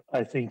 and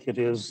I think it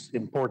is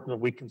important that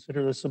we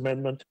consider this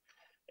amendment.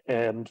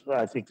 And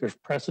I think there's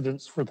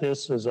precedence for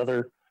this as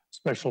other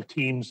special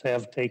teams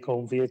have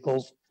take-home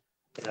vehicles.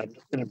 And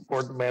an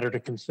important matter to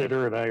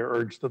consider, and I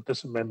urge that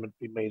this amendment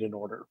be made in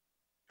order.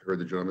 Heard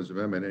the gentleman's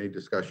amendment. Any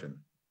discussion?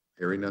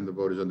 Hearing none, the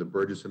vote is on the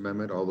Burgess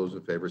Amendment. All those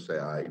in favor say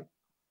aye.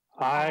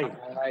 Aye.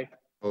 Aye.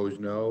 Opposed,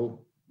 no.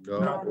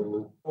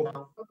 No.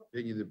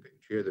 Thank the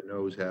chair, the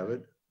noes have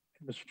it.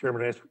 Mr.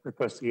 Chairman, I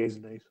request the yeas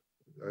and nays.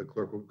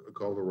 Clerk will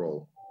call the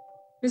roll.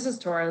 Mrs.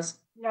 Torres.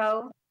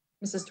 No.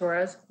 Mrs.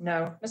 Torres,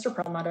 no. Mr.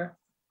 Perlmutter.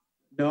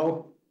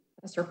 No.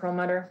 Mr.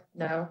 Perlmutter,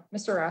 no.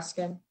 Mr.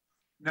 Raskin.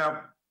 No.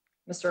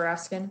 Mr.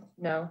 Raskin,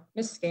 no.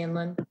 Ms.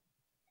 Scanlon.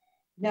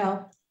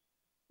 No.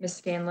 Ms.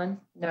 Scanlon,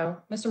 no.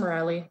 Mr.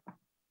 Morelli.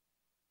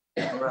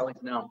 Morelli's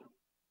no.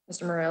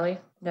 Mr. Morelli,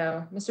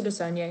 no. Mr.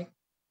 DeSaulnier.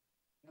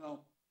 No.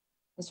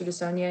 Mr.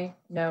 DeSaulnier,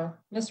 no.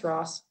 Ms.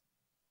 Ross.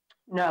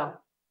 No.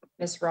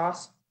 Ms.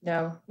 Ross,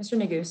 no. Mr.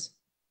 Neguse.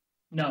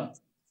 No.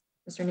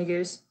 Mr.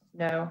 Neguse,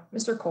 no.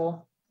 Mr.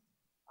 Cole.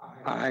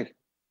 Aye.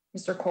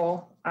 Mr.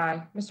 Cole,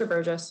 aye. Mr.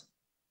 Burgess.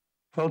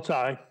 Votes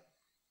aye.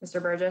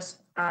 Mr. Burgess,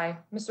 aye.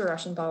 Mr.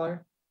 Reschenthaler.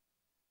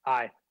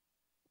 Aye.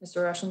 Mr.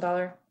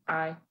 Reschenthaler,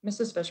 aye.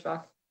 Mrs.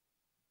 Fischbach.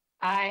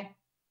 Aye.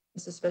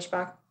 Mrs.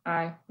 Fischbach,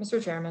 aye.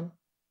 Mr. Chairman.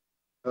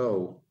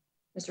 No.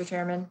 Mr.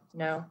 Chairman,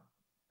 no.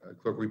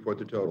 Clerk, report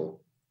the total.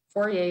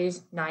 4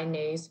 yeas, 9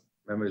 nays.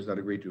 Amendment is not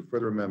agreed to.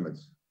 Further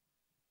amendments.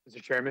 Mr.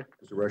 Chairman.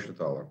 Mr.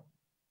 Reschenthaler.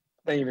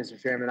 Thank you,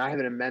 Mr. Chairman. I have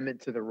an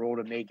amendment to the rule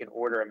to make an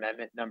order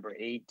amendment number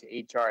 8 to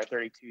HR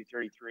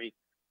 3233,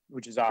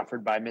 which is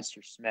offered by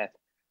Mr. Smith.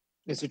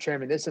 Mr.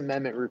 Chairman, this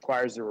amendment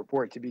requires the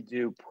report to be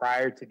due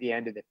prior to the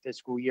end of the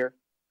fiscal year.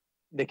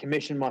 The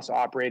commission must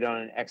operate on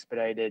an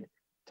expedited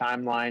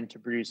timeline to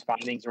produce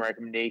findings and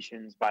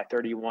recommendations by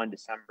 31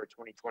 December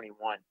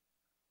 2021.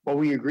 While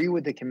we agree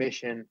that the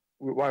commission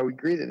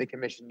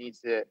needs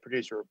to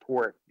produce a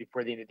report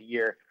before the end of the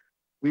year,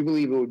 we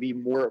believe it would be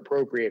more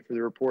appropriate for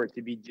the report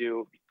to be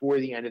due before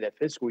the end of that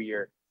fiscal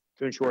year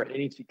to ensure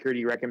any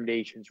security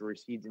recommendations were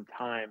received in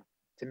time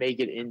to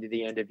make it into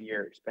the end of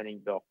year spending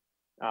bill.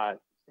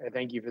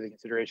 Thank you for the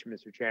consideration,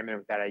 Mr. Chairman.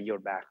 With that, I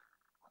yield back.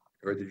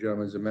 Heard the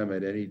gentleman's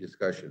amendment. Any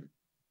discussion?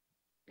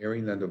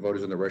 Hearing none, the vote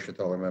is on the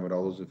Reschenthaler amendment.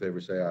 All those in favor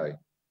say aye.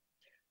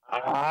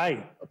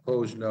 Aye.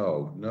 Opposed,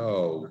 no.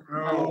 No.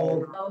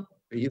 No.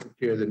 Either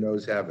chair, the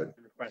noes have it.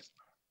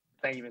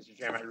 Thank you, Mr.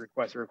 Chairman. I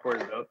request a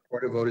recorded vote.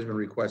 Recorded vote has been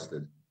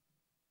requested.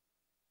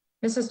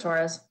 Mrs.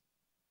 Torres.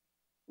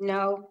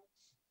 No.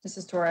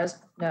 Mrs. Torres,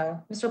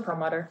 no. Mr.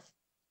 Perlmutter.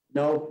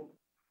 No.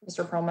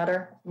 Mr.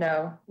 Perlmutter,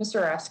 no.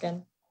 Mr.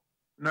 Raskin.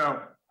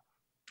 No.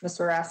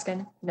 Mr.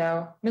 Raskin,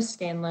 no. Ms.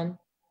 Scanlon.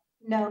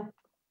 No.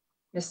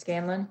 Ms.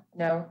 Scanlon,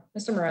 no.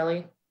 Mr.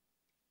 Morelli.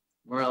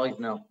 Morelli,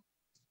 no.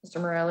 Mr.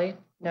 Morelli,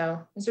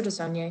 no. Mr.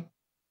 DeSaulnier.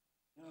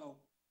 No.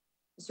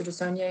 Mr.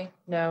 DeSaulnier,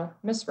 no.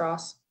 Ms.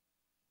 Ross.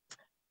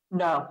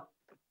 No.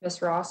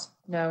 Ms. Ross,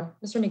 no.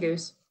 Mr.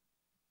 Neguse.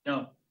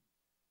 No.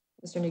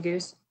 Mr.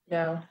 Neguse,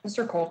 no.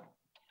 Mr. Cole.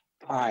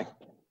 Aye.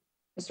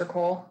 Mr.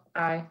 Cole,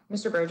 aye.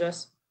 Mr.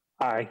 Burgess.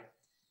 Aye.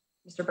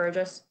 Mr.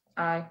 Burgess,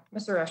 aye.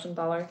 Mr.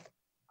 Reschenthaler.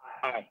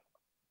 Aye.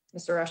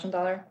 Mr.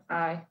 Reschenthaler,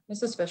 aye.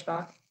 Mrs.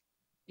 Fishbach.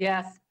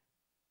 Yes.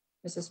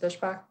 Mrs.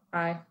 Fishbach,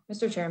 aye.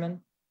 Mr.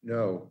 Chairman.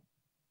 No.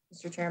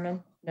 Mr.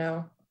 Chairman,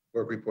 no.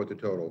 Clerk, report the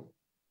total.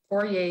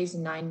 4 yeas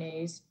and 9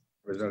 nays.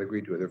 Or is not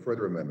agreed to. Are there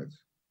further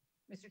amendments?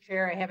 Mr.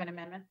 Chair, I have an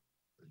amendment.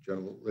 The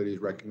gentlelady is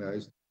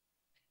recognized.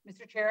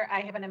 Mr. Chair,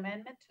 I have an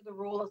amendment to the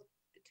rules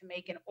to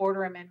make an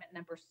order amendment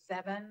number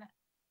 7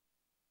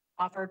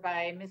 offered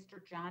by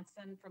Mr.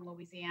 Johnson from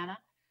Louisiana.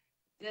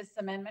 This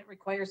amendment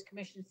requires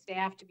commission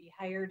staff to be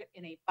hired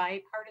in a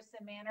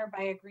bipartisan manner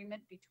by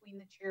agreement between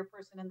the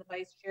chairperson and the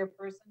vice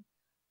chairperson.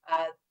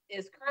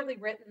 Is currently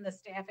written, the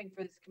staffing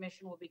for this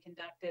commission will be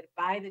conducted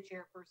by the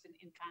chairperson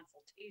in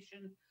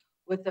consultation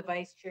with the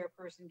vice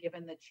chairperson,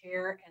 giving the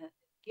chair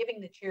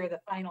the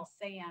final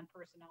say on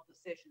personnel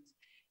decisions.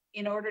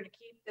 In order to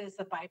keep this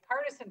a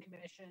bipartisan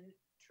commission,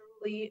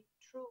 truly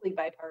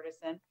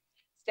bipartisan,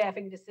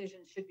 staffing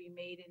decisions should be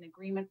made in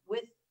agreement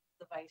with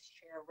the vice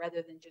chair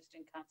rather than just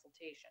in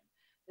consultation.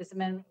 This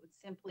amendment would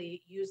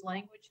simply use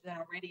language that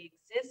already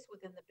exists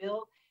within the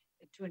bill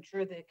to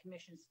ensure the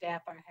commission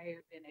staff are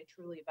hired in a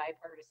truly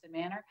bipartisan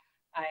manner.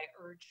 I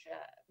urge,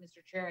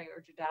 Mr. Chair, I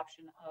urge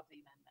adoption of the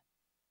amendment.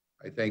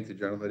 I thank the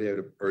gentlelady. I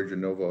would urge a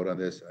no vote on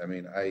this. I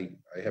mean, I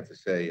have to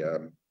say,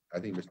 I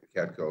think Mr.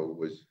 Katko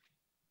was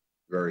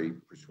very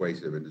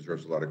persuasive and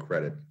deserves a lot of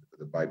credit for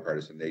the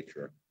bipartisan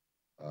nature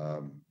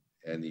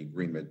and the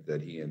agreement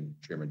that he and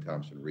Chairman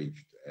Thompson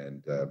reached.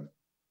 And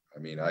I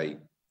mean, I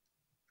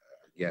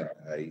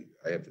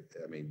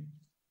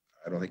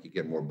don't think you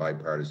get more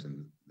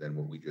bipartisan than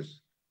what we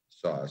just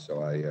saw.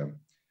 So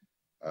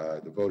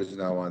the vote is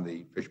now on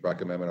the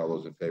Fishbach amendment. All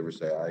those in favor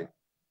say aye.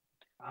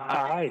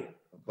 Aye.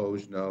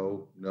 Opposed,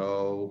 no.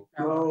 No.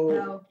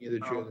 No. Either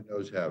chair, the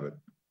noes have it.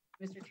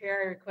 Mr.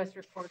 Chair, I request a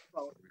recorded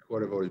vote.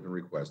 Recorded vote has been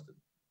requested.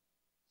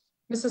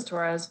 Mrs.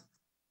 Torres.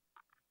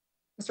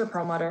 Mr.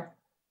 Perlmutter.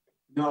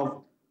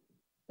 No.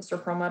 Mr.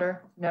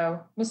 Perlmutter,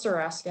 no. Mr.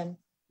 Raskin.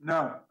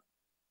 No.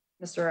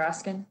 Mr.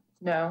 Raskin,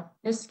 no.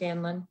 Ms.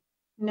 Scanlon.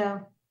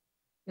 No.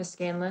 Ms.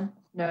 Scanlon,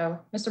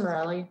 no. Mr.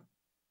 Morelli.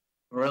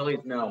 Morelli,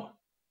 no.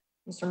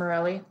 Mr.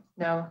 Morelli,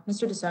 no.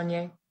 Mr.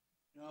 DeSaulnier.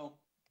 No.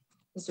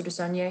 Mr.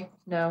 DeSaulnier,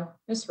 no.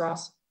 Ms.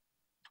 Ross.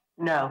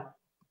 No.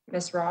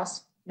 Ms.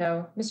 Ross,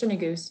 no. Mr.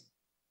 Neguse.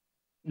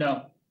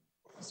 No.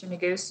 Mr.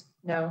 Neguse,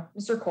 no.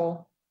 Mr.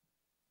 Cole.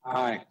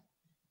 Aye.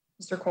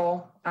 Mr.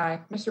 Cole, aye.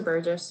 Mr.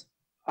 Burgess.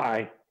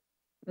 Aye.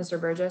 Mr.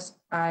 Burgess,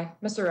 aye.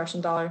 Mr.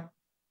 Reschenthaler.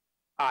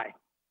 Aye.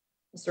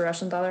 Mr.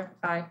 Reschenthaler,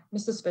 aye.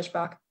 Mrs.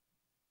 Fishbach.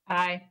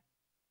 Aye.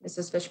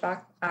 Mrs.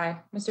 Fishbach, aye.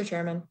 Mr.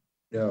 Chairman.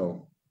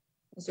 No.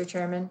 Mr.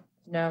 Chairman,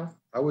 no.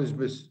 How was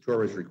Ms.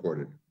 Torres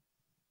recorded?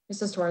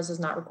 Mrs. Torres is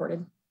not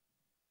recorded.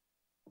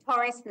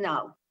 Torres,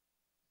 no.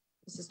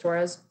 Mrs.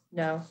 Torres,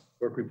 no.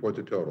 Clerk, report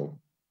the total.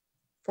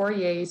 4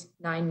 yeas,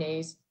 9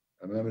 nays.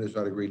 Amendment is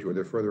not agreed to. Are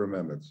there further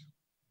amendments?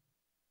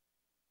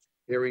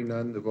 Hearing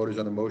none, the vote is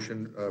on the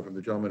motion from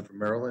the gentleman from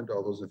Maryland.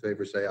 All those in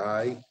favor say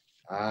aye.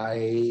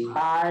 Aye.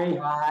 Aye.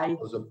 Aye.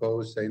 Those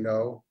opposed say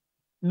no.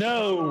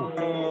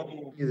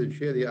 No. Either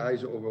chair, the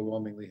ayes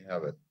overwhelmingly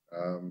have it.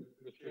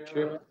 Mr.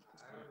 Chair.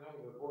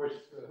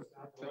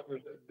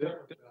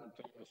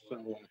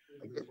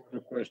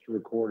 Request a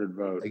recorded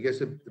vote. I guess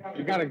you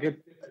got to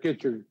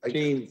get your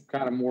team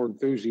kind of more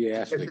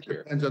enthusiastic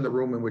here. Depends on the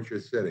room in which you're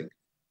sitting.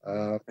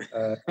 The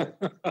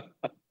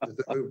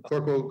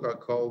clerk will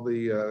call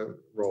the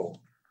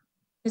roll.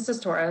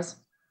 Mrs. Torres.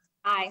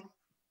 Aye.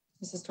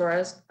 Mrs.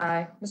 Torres,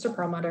 aye. Mr.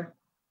 Perlmutter.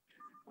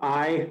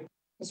 Aye.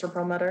 Mr.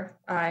 Perlmutter,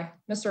 aye.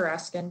 Mr.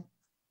 Raskin.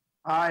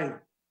 Aye.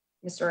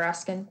 Mr.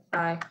 Raskin,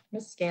 aye.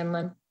 Ms.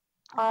 Scanlon.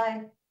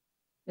 Aye.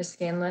 Ms.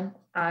 Scanlon,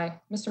 aye.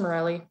 Mr.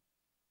 Morelli.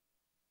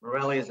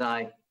 Morelli is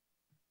aye.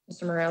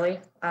 Mr. Morelli,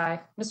 aye.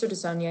 Mr.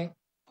 DeSaulnier.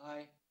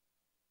 Aye.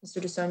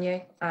 Mr.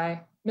 DeSaulnier,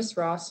 aye. Ms.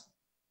 Ross.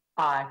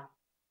 Aye.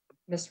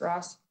 Ms.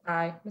 Ross,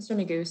 aye. Mr.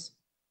 Neguse.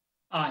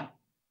 Aye.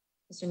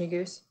 Mr.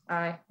 Neguse,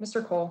 aye.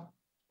 Mr. Cole.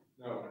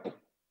 No.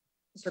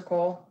 Mr.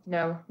 Cole,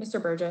 no.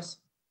 Mr. Burgess.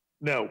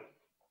 No.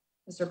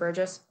 Mr.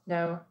 Burgess,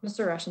 no.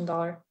 Mr.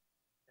 Reschenthaler.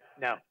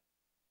 No.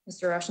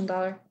 Mr.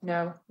 Reschenthaler,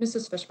 no.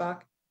 Mrs.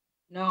 Fishbach.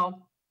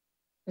 No.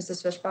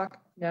 Mrs. Fishbach,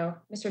 no.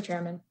 Mr.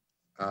 Chairman.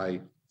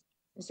 Aye.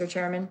 Mr.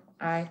 Chairman,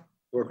 aye.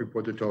 Clerk,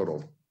 report the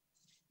total.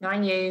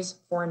 9 yeas,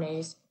 4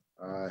 nays.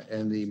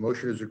 And the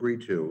motion is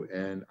agreed to.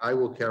 And I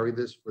will carry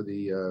this for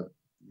the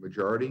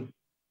majority.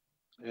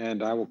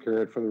 And I will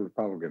carry it for the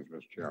Republicans,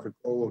 Mr. Chairman. Mr.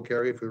 Cole will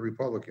carry it for the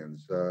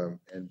Republicans.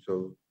 And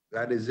so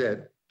that is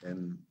it.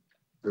 And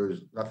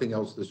there's nothing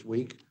else this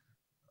week,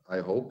 I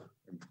hope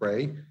and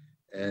pray.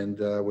 And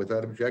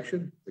without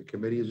objection, the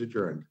committee is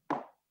adjourned.